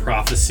 like the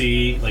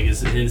prophecy, like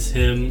is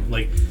him,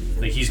 like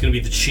he's gonna be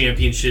the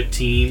championship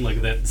team,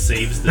 like that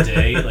saves the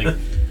day, like.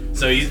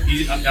 So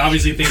he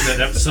obviously thinks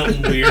that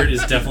something weird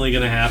is definitely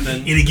gonna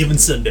happen any given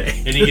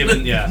Sunday. And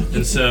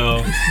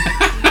so,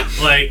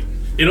 like,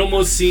 it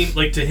almost seemed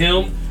like to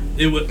him,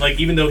 it would, like,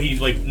 even though he,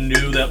 like,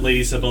 knew that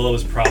Lady Sabella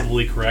was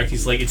probably correct,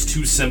 he's like, it's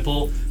too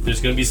simple.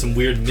 There's gonna be some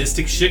weird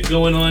mystic shit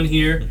going on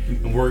here,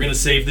 and we're gonna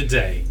save the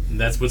day, and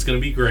that's what's gonna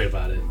be great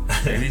about it.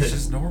 And it's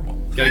just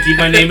normal. Gotta keep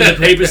my name in the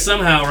papers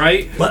somehow,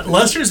 right?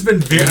 Lester's been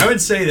very. I would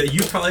say that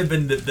you've probably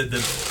been the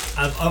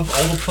of all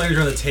the players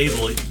on the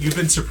table, you've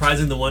been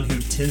surprising the one who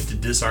tends to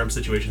disarm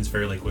situations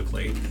fairly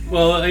quickly.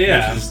 Well,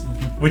 yeah.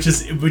 Which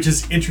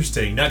is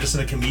interesting, not just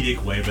in a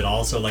comedic way, but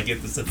also like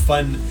it's a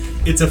fun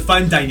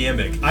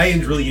dynamic. I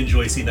really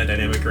enjoy seeing that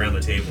dynamic around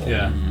the table.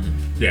 Yeah.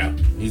 Yeah,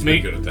 he's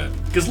been good at that.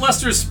 Because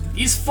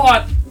he's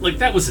fought, like,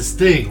 that was his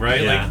thing,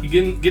 right? Yeah. Like,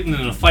 getting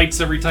into fights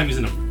every time he's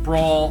in a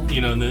brawl,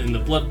 in the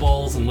blood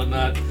balls and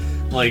whatnot.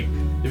 Like,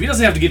 if he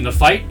doesn't have to get in a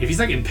fight, if he's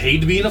not getting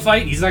paid to be in a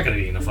fight, he's not going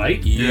to be in a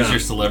fight. You use your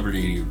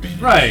celebrity to your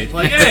advantage. Right.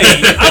 Like,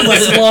 hey, I'm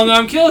Lester Long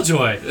Arm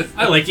Killjoy.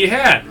 I like your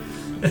hat.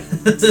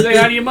 Say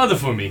hi to your mother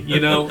for me.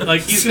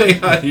 Like he's Say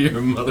hi to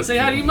your mother. Say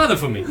hi to your mother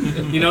for me.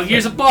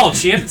 Here's a ball,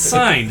 champ. It's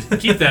signed.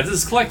 Keep that. This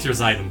is a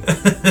collector's item.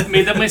 I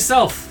made that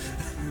myself.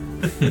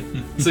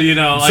 So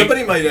like,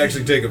 somebody might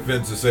actually take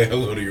offense to say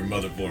hello to your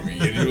mother for me.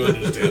 You do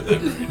understand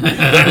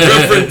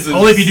that, right?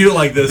 Only if you do it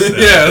like this.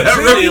 Yeah, that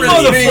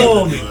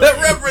that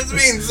reference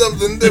means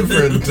something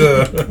different.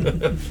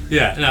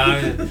 Yeah,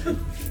 no,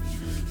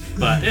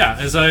 but yeah,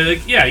 and so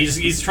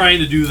he's trying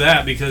to do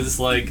that because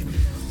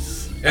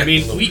I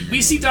mean,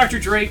 we see Dr.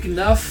 Drake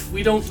enough.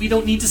 We don't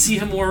need to see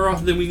him more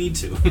than we need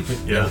to.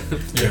 Yeah,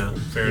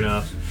 fair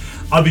enough.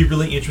 I'll be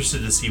really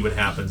interested to see what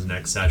happens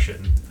next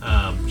session.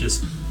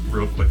 Just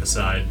real quick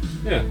aside.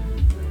 Yeah.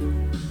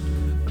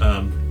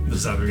 This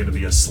is either going to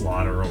be a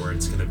slaughter or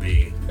it's going to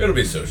be... It'll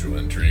be social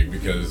intrigue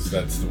because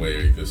that's the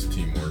way this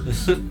team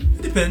works.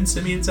 It depends.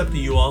 I mean, it's up to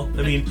you all.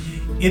 I mean,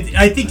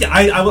 I think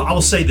I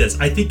will say this.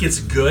 I think it's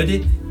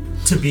good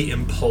to be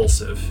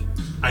impulsive.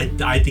 I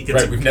think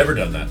it's right. We've never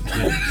done that.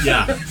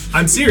 Yeah,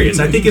 I'm serious.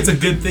 I think it's a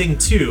good thing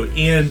too,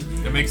 and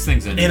it makes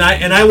things interesting.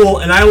 And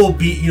I will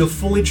be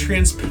fully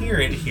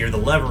transparent here. The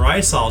lever I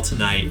saw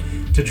tonight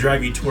to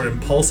drive you toward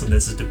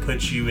impulsiveness is to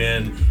put you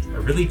in a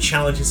really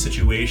challenging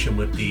situation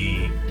with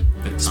the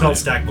Smelt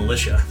Stack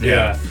Militia.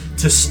 Yeah.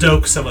 To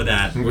stoke some of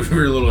that. We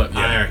were a little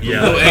ire.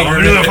 Yeah. A little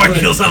angry. If I can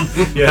kill some.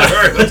 Yeah. All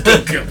right, let's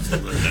go kill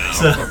someone now.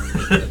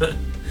 So,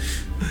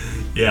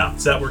 yeah,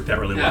 so that worked out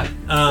really well.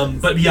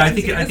 But yeah, I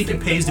think it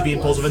pays to be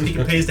impulsive. I think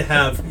it pays to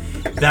have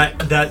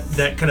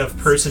that kind of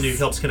person who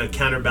helps kind of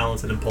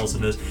counterbalance that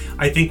impulsiveness.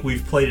 I think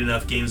we've played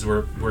enough games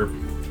where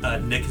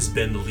Nick has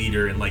been the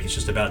leader and it's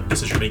just about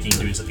decision making,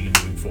 doing something, and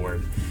moving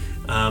forward.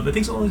 But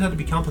things don't always have to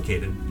be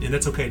complicated, and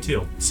that's okay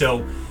too.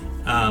 So,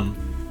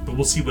 but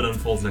we'll see what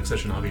unfolds next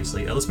session.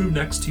 Obviously, let's move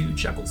next to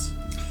Chuckles.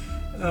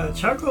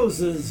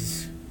 Chuckles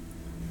is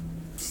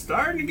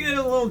starting to get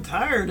a little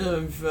tired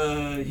of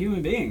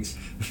human beings.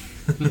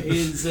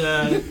 He's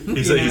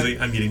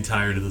like, I'm getting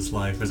tired of this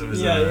life.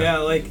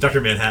 Like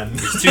Dr. Manhattan.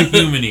 It's too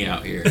human-y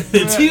out here.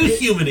 Too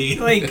human-y.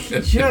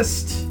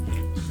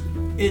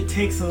 It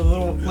takes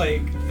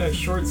a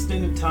short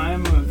stint of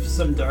time of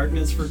some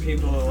darkness for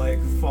people to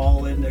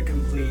fall into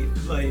complete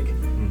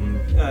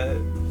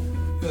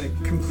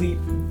complete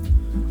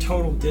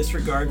total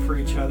disregard for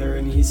each other,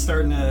 and he's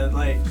starting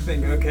to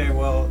think, okay,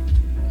 well,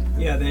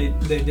 yeah, they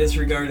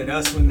disregarded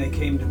us when they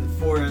came to the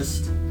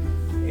forest,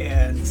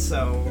 and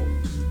so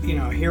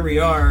here we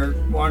are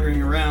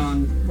wandering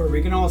around where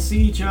we can all see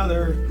each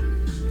other,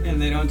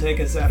 and they don't take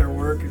us at our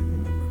word,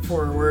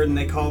 and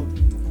they call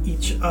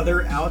each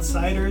other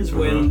outsiders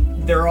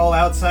when they're all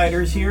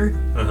outsiders here.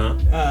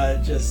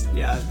 It's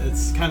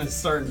kind of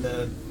starting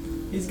to.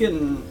 He's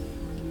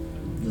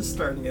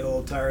starting to get a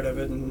little tired of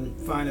it, and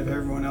find if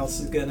everyone else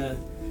is gonna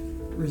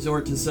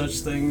resort to such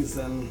things,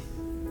 then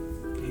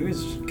he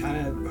was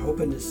kind of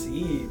hoping to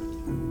see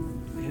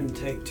him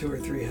take 2 or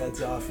 3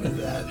 heads off of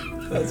that.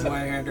 That's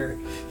Zweihander.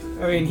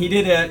 I mean, he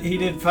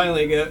did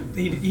finally get.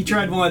 He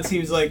tried once. He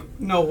was like,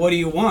 "No, what do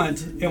you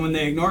want?" And when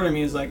they ignored him,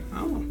 he was like,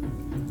 "Oh,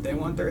 they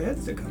want their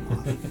heads to come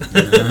off."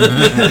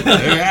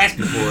 They're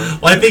asking for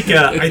it. Well, I think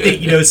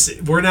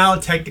we're now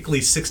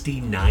technically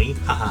 69.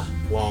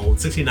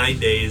 69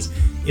 days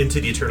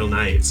into the Eternal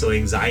Night, so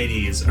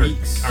anxieties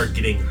are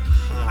getting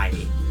high.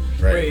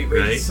 Right.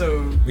 Wait.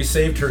 So we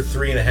saved her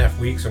 3.5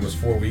 weeks, almost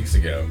 4 weeks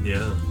ago.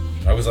 Yeah.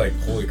 I was like,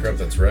 holy crap,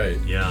 that's right.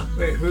 Yeah.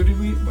 Wait, who did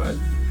we? What?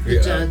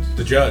 The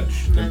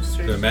judge.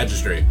 The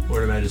magistrate.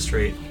 Order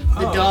magistrate.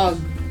 The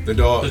dog. The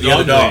dog.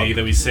 The dog lady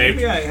that we saved.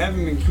 Maybe I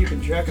haven't been keeping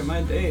track of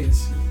my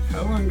days.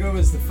 How long ago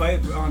was the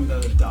fight on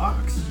the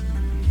docks?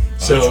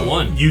 So Which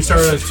one? You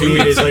started on 2 2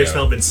 days later. ago. It's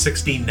now been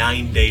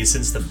 69 days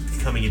since the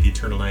coming of the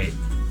Eternal Night.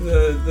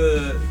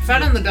 The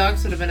Fight on the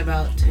docks would have been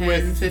about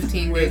 10,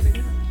 15 days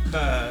ago.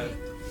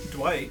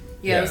 Dwight.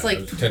 Yeah, it was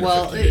like 10 or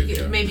 12, 15 days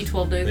ago. maybe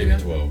 12 days Maybe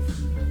ago.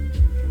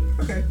 12.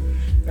 Okay.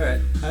 All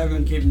right. I haven't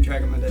been keeping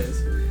track of my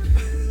days.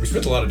 We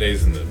spent a lot of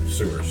days in the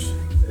sewers.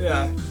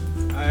 Yeah.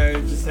 I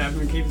just haven't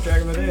been keeping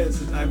track of my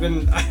days. I've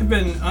been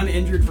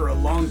uninjured for a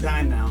long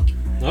time now.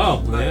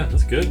 Oh, yeah,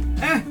 that's good.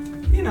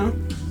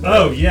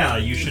 Oh yeah,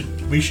 we should.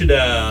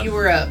 You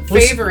were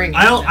favoring.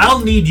 I'll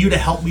need you to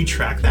help me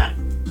track that.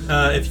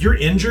 If you're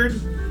injured,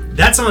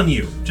 that's on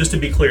you. Just to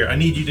be clear, I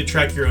need you to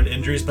track your own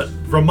injuries, but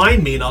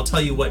remind me, and I'll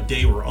tell you what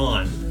day we're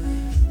on,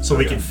 so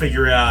we can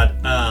figure out.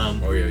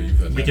 You've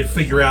had we that. can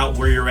figure out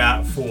where you're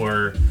at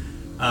for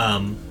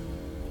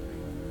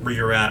where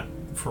you're at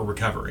for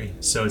recovery.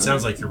 So it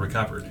sounds like you're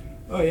recovered.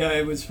 Oh yeah,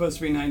 it was supposed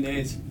to be 9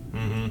 days.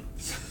 Mm-hmm.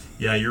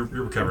 Yeah, you're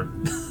recovered.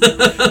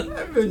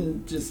 I've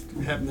been just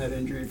having that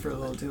injury for a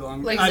little too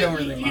long. Like, I so don't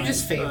really you're mind.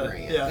 just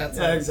favoring it. Yeah, That's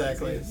yeah, all.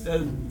 exactly.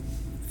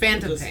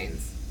 Phantom Just-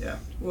 pains. Yeah,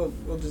 we'll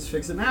just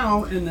fix it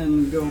now and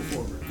then go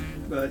forward.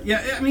 But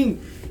yeah, I mean,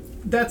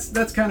 that's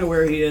kind of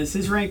where he is.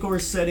 His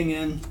rancor's setting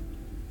in.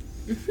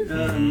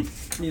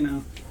 You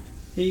know,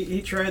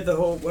 he tried the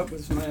whole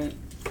the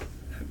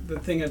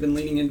thing I've been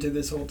leaning into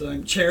this whole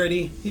time,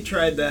 charity. He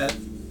tried that.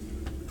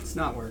 It's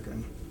not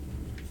working.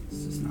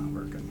 It's just not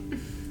working.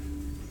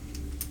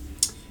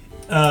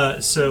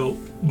 So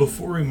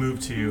before we move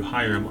to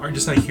Hiram,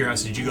 just out of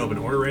curiosity, did you go up in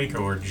order rank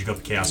or did you go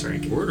up Chaos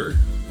rank? Order.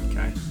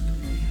 Okay.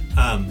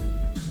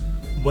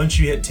 Once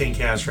you hit 10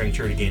 Chaos rank,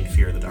 you're going to gain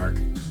Fear of the Dark.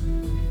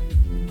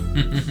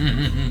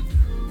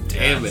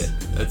 Damn Yes. it.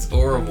 That's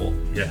horrible.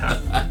 Yeah.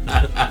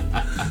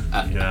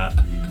 Yeah.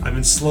 I've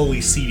been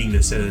slowly seeding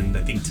this in, and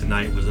I think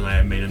tonight was when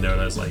I made a note.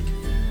 I was like,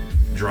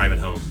 drive it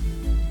home.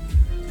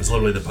 It's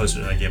literally the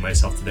post-it I gave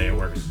myself today at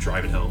work,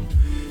 drive it home.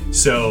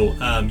 So,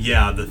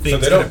 yeah, the thing. So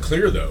they don't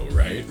clear though,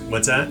 right?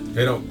 What's that?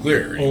 They don't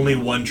clear. Only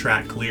one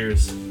track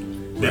clears.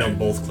 They don't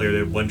both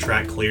clear. One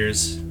track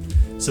clears.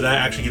 So that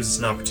actually gives us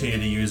an opportunity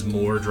to use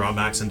more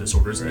drawbacks and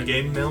disorders in the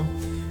game now.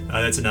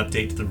 That's an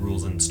update to the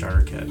rules in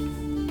Starter Kit.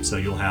 So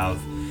you'll have...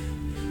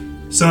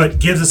 So it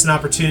gives us an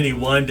opportunity,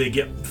 one, to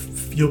get...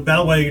 You'll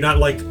battle whether you're not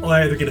like, oh,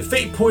 I either get a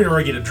fate point or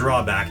I get a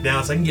drawback.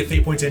 Now, so I can get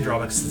fate points and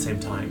drawbacks at the same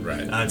time.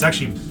 Right. It's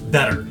actually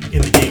better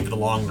in the game for the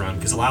long run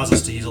because it allows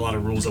us to use a lot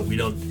of rules that we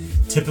don't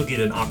typically get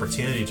an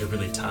opportunity to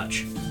really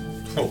touch.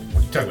 Oh,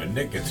 what are you talking about?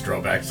 Nick gets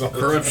drawbacks all the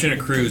Corruption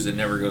accrues, it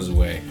never goes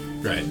away.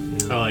 Right.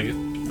 I like it.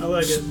 I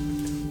like it.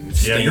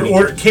 Yeah,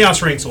 your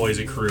chaos ranks always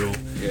accrue.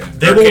 Yeah.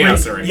 They Or will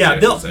chaos ranks, yeah, I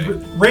they'll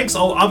should say. ranks.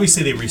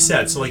 Obviously, they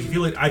reset. So, like, if you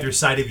look either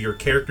side of your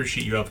character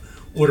sheet, you have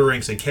order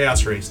ranks and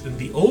chaos ranks. And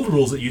the old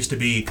rules, it used to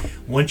be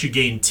once you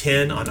gain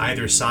 10 on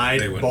either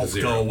side, They went both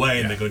to go zero. away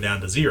and Yeah. they go down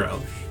to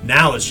 0.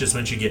 Now it's just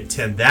once you get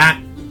 10,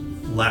 that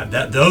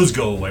those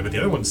go away, but the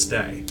other ones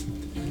stay.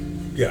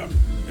 Yeah.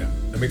 Yeah.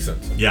 That makes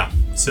sense. Yeah.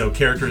 So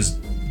characters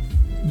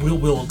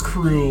will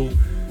accrue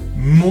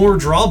more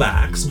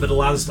drawbacks, but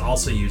allows us to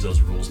also use those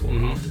rules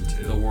more often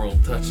too. The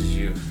world touches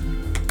you,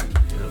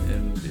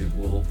 and it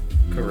will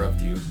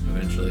corrupt you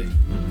eventually.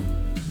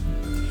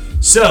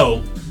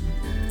 So,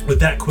 with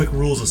that quick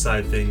rules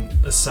aside,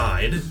 let's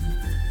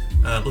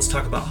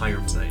talk about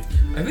Hiram's Night.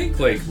 I think,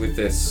 like, with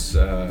this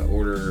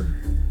order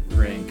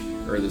rank,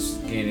 or this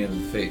gaining of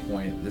the fate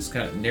point, this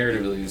kind of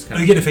narratively is Oh, kind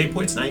you of... get a fate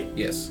point tonight?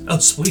 Yes. Oh,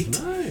 sweet.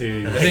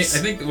 Nice. I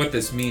think what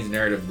this means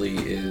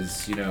narratively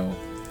is, you know,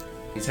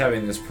 he's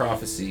having this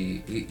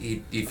prophecy.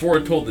 He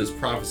foretold this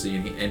prophecy,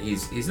 and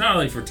he's not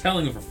only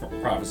foretelling a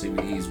prophecy,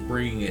 but he's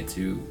bringing it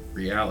to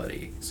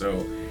reality.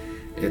 So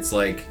it's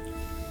like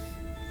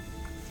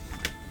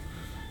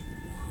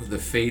the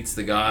fates,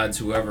 the gods,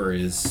 whoever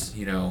is,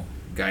 you know,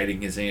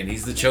 guiding his hand.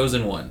 He's the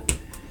chosen one.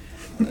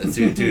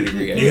 To a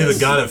degree, I You're guess. the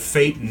god of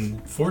fate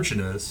and fortune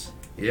is.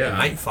 Yeah. The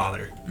Night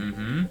Father.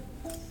 Mm-hmm.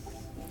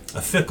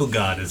 A fickle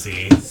god is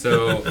he.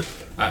 So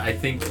I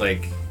think,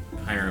 like,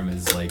 Hiram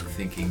is, like,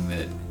 thinking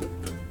that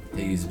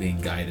he's being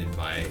guided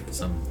by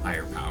some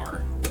higher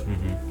power.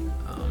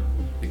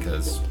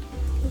 Because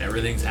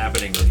everything's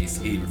happening that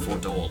he even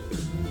foretold.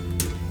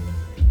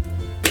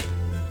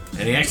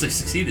 And he actually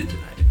succeeded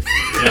tonight.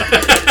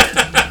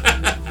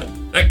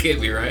 That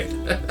can't be right.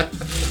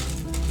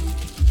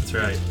 That's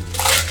right.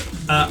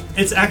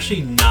 It's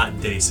actually not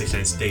day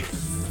 69, it's day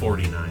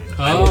 49.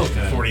 Oh,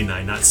 okay.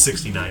 49, not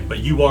 69, but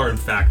you are in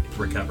fact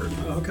recovered.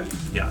 Oh, okay.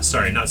 Yeah,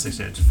 sorry, not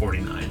 69, it's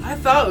 49. I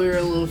thought we were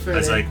a little further. I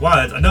was like,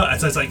 wow, I know. I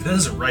was like, this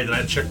isn't right. And I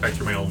had to check back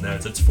through my old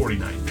notes. It's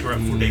 49. We're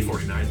on day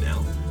 49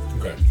 now.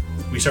 Okay.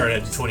 We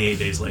started at 28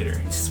 days later.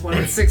 just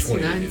wanted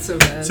 69 so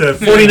bad. So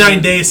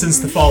 49 days since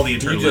the fall of the We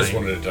Eternal just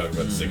Night. wanted to talk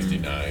about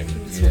 69.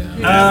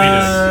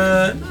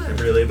 Yeah. Not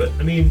really, but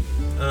I mean,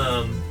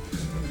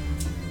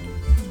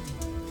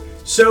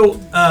 so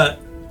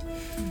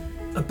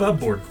above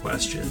board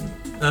question.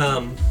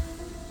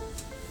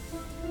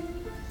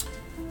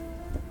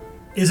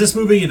 Is this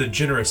moving at a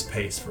generous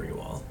pace for you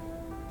all?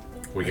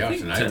 We got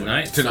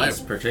tonight.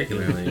 Tonight,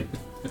 particularly.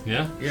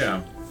 Yeah.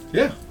 Yeah.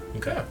 Yeah.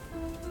 Okay.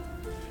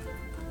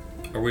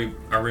 Are we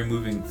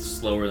moving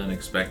slower than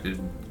expected?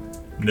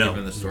 No.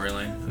 Given the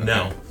storyline.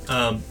 No.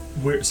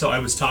 So I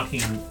was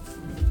talking.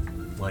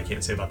 Well, I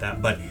can't say about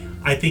that, but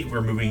I think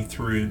we're moving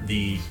through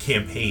the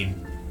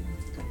campaign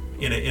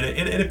in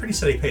a pretty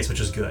steady pace, which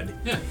is good.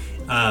 Yeah.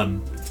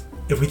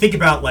 If we think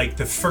about like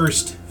the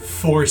first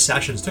 4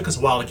 sessions, took us a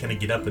while to kind of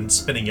get up and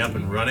spinning up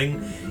and running,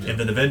 and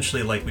then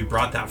eventually like we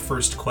brought that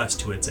first quest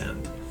to its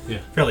end. Yeah.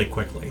 Fairly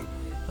quickly.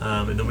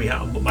 And then we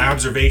have my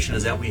observation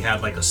is that we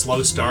had like a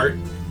slow start,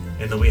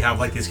 and then we have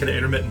like these kind of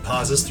intermittent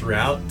pauses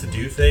throughout to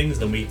do things.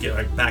 Then we get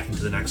like back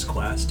into the next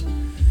quest.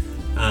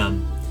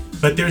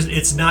 But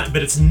it's not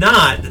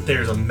that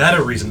there's a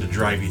meta reason to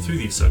drive you through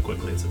these so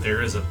quickly. It's that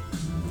there is a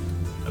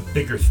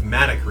bigger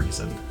thematic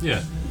reason.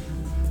 Yeah.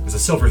 There's a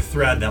silver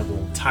thread that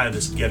will tie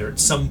this together at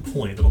some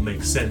point that'll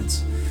make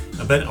sense.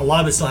 But a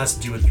lot of it still has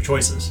to do with your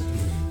choices.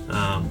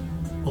 A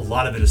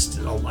lot of it is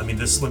still, I mean,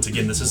 this, once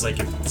again, this is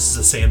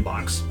a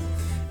sandbox.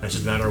 It's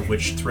just a matter of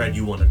which thread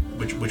you want to,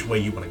 which way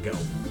you want to go.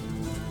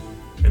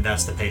 And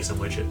that's the pace in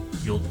which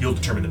you'll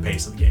determine the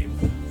pace of the game.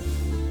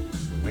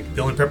 Like,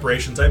 the only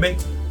preparations I make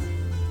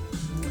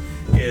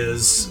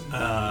is,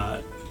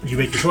 you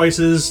make your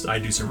choices, I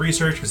do some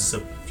research, because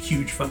it's a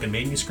huge fucking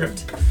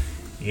manuscript,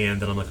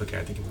 and then I'm like, okay,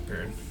 I think I'm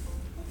prepared.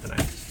 Then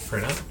I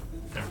print out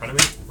in front of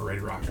me, we're ready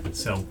to rock.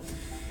 So,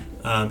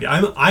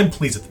 I'm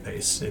pleased with the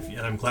pace,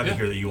 and I'm glad to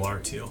hear that you are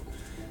too.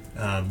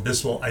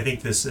 I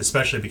think this,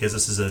 especially because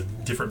this is a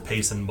different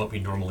pace than what we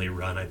normally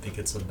run, I think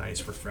it's a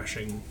nice,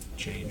 refreshing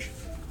change.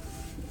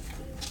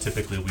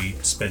 Typically, we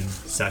spend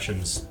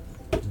sessions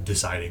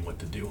deciding what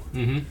to do.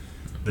 Mm-hmm.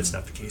 That's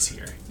not the case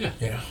here.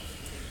 Yeah.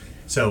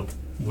 So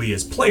we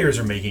as players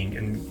are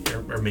making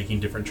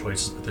different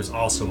choices, but there's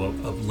also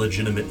a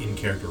legitimate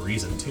in-character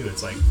reason too.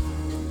 It's like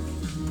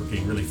we're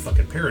being really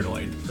fucking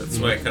paranoid. That's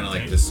why I kind of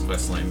like this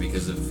quest line,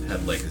 because it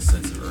had like a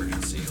sense of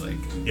urgency. Like,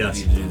 yes,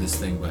 we need to do this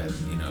thing by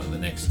the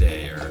next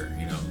day, or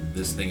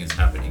this thing is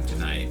happening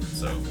tonight.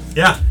 So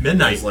yeah,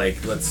 midnight. It's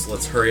like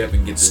let's hurry up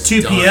and get this. It's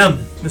 2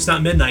 p.m. It's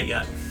not midnight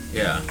yet.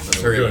 Yeah, let's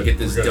hurry up and get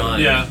this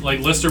done. Yeah, like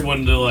Lister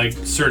wanted to like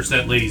search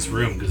that lady's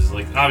room because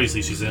like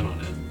obviously she's in on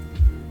it.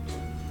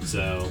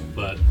 So,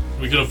 but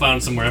we could have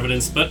found some more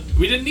evidence, but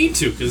we didn't need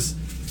to because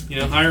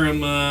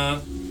Hiram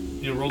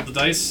rolled the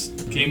dice,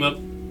 came up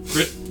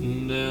crit,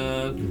 and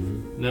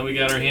now we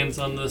got our hands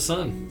on the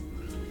sun.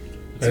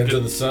 Hands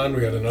on the sun.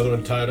 We got another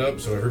one tied up,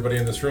 so everybody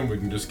in this room we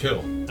can just kill.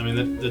 I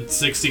mean, that's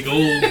 60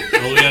 gold.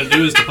 All we got to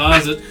do is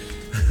deposit.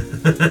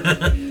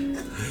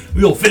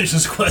 We will finish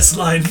this quest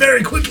line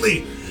very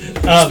quickly.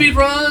 Speed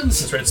runs.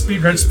 That's right.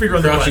 Speed run. The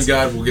Crouching quest.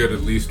 God will get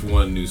at least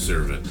one new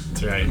servant.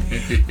 That's right.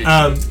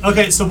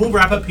 Okay, so we'll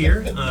wrap up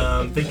here.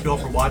 Thank you all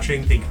for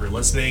watching. Thank you for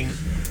listening.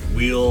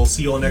 We'll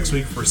see you all next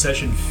week for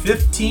session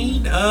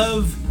 15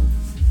 of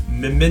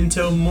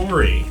Memento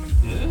Mori.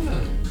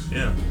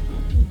 Yeah.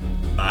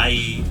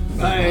 Bye.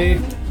 Bye.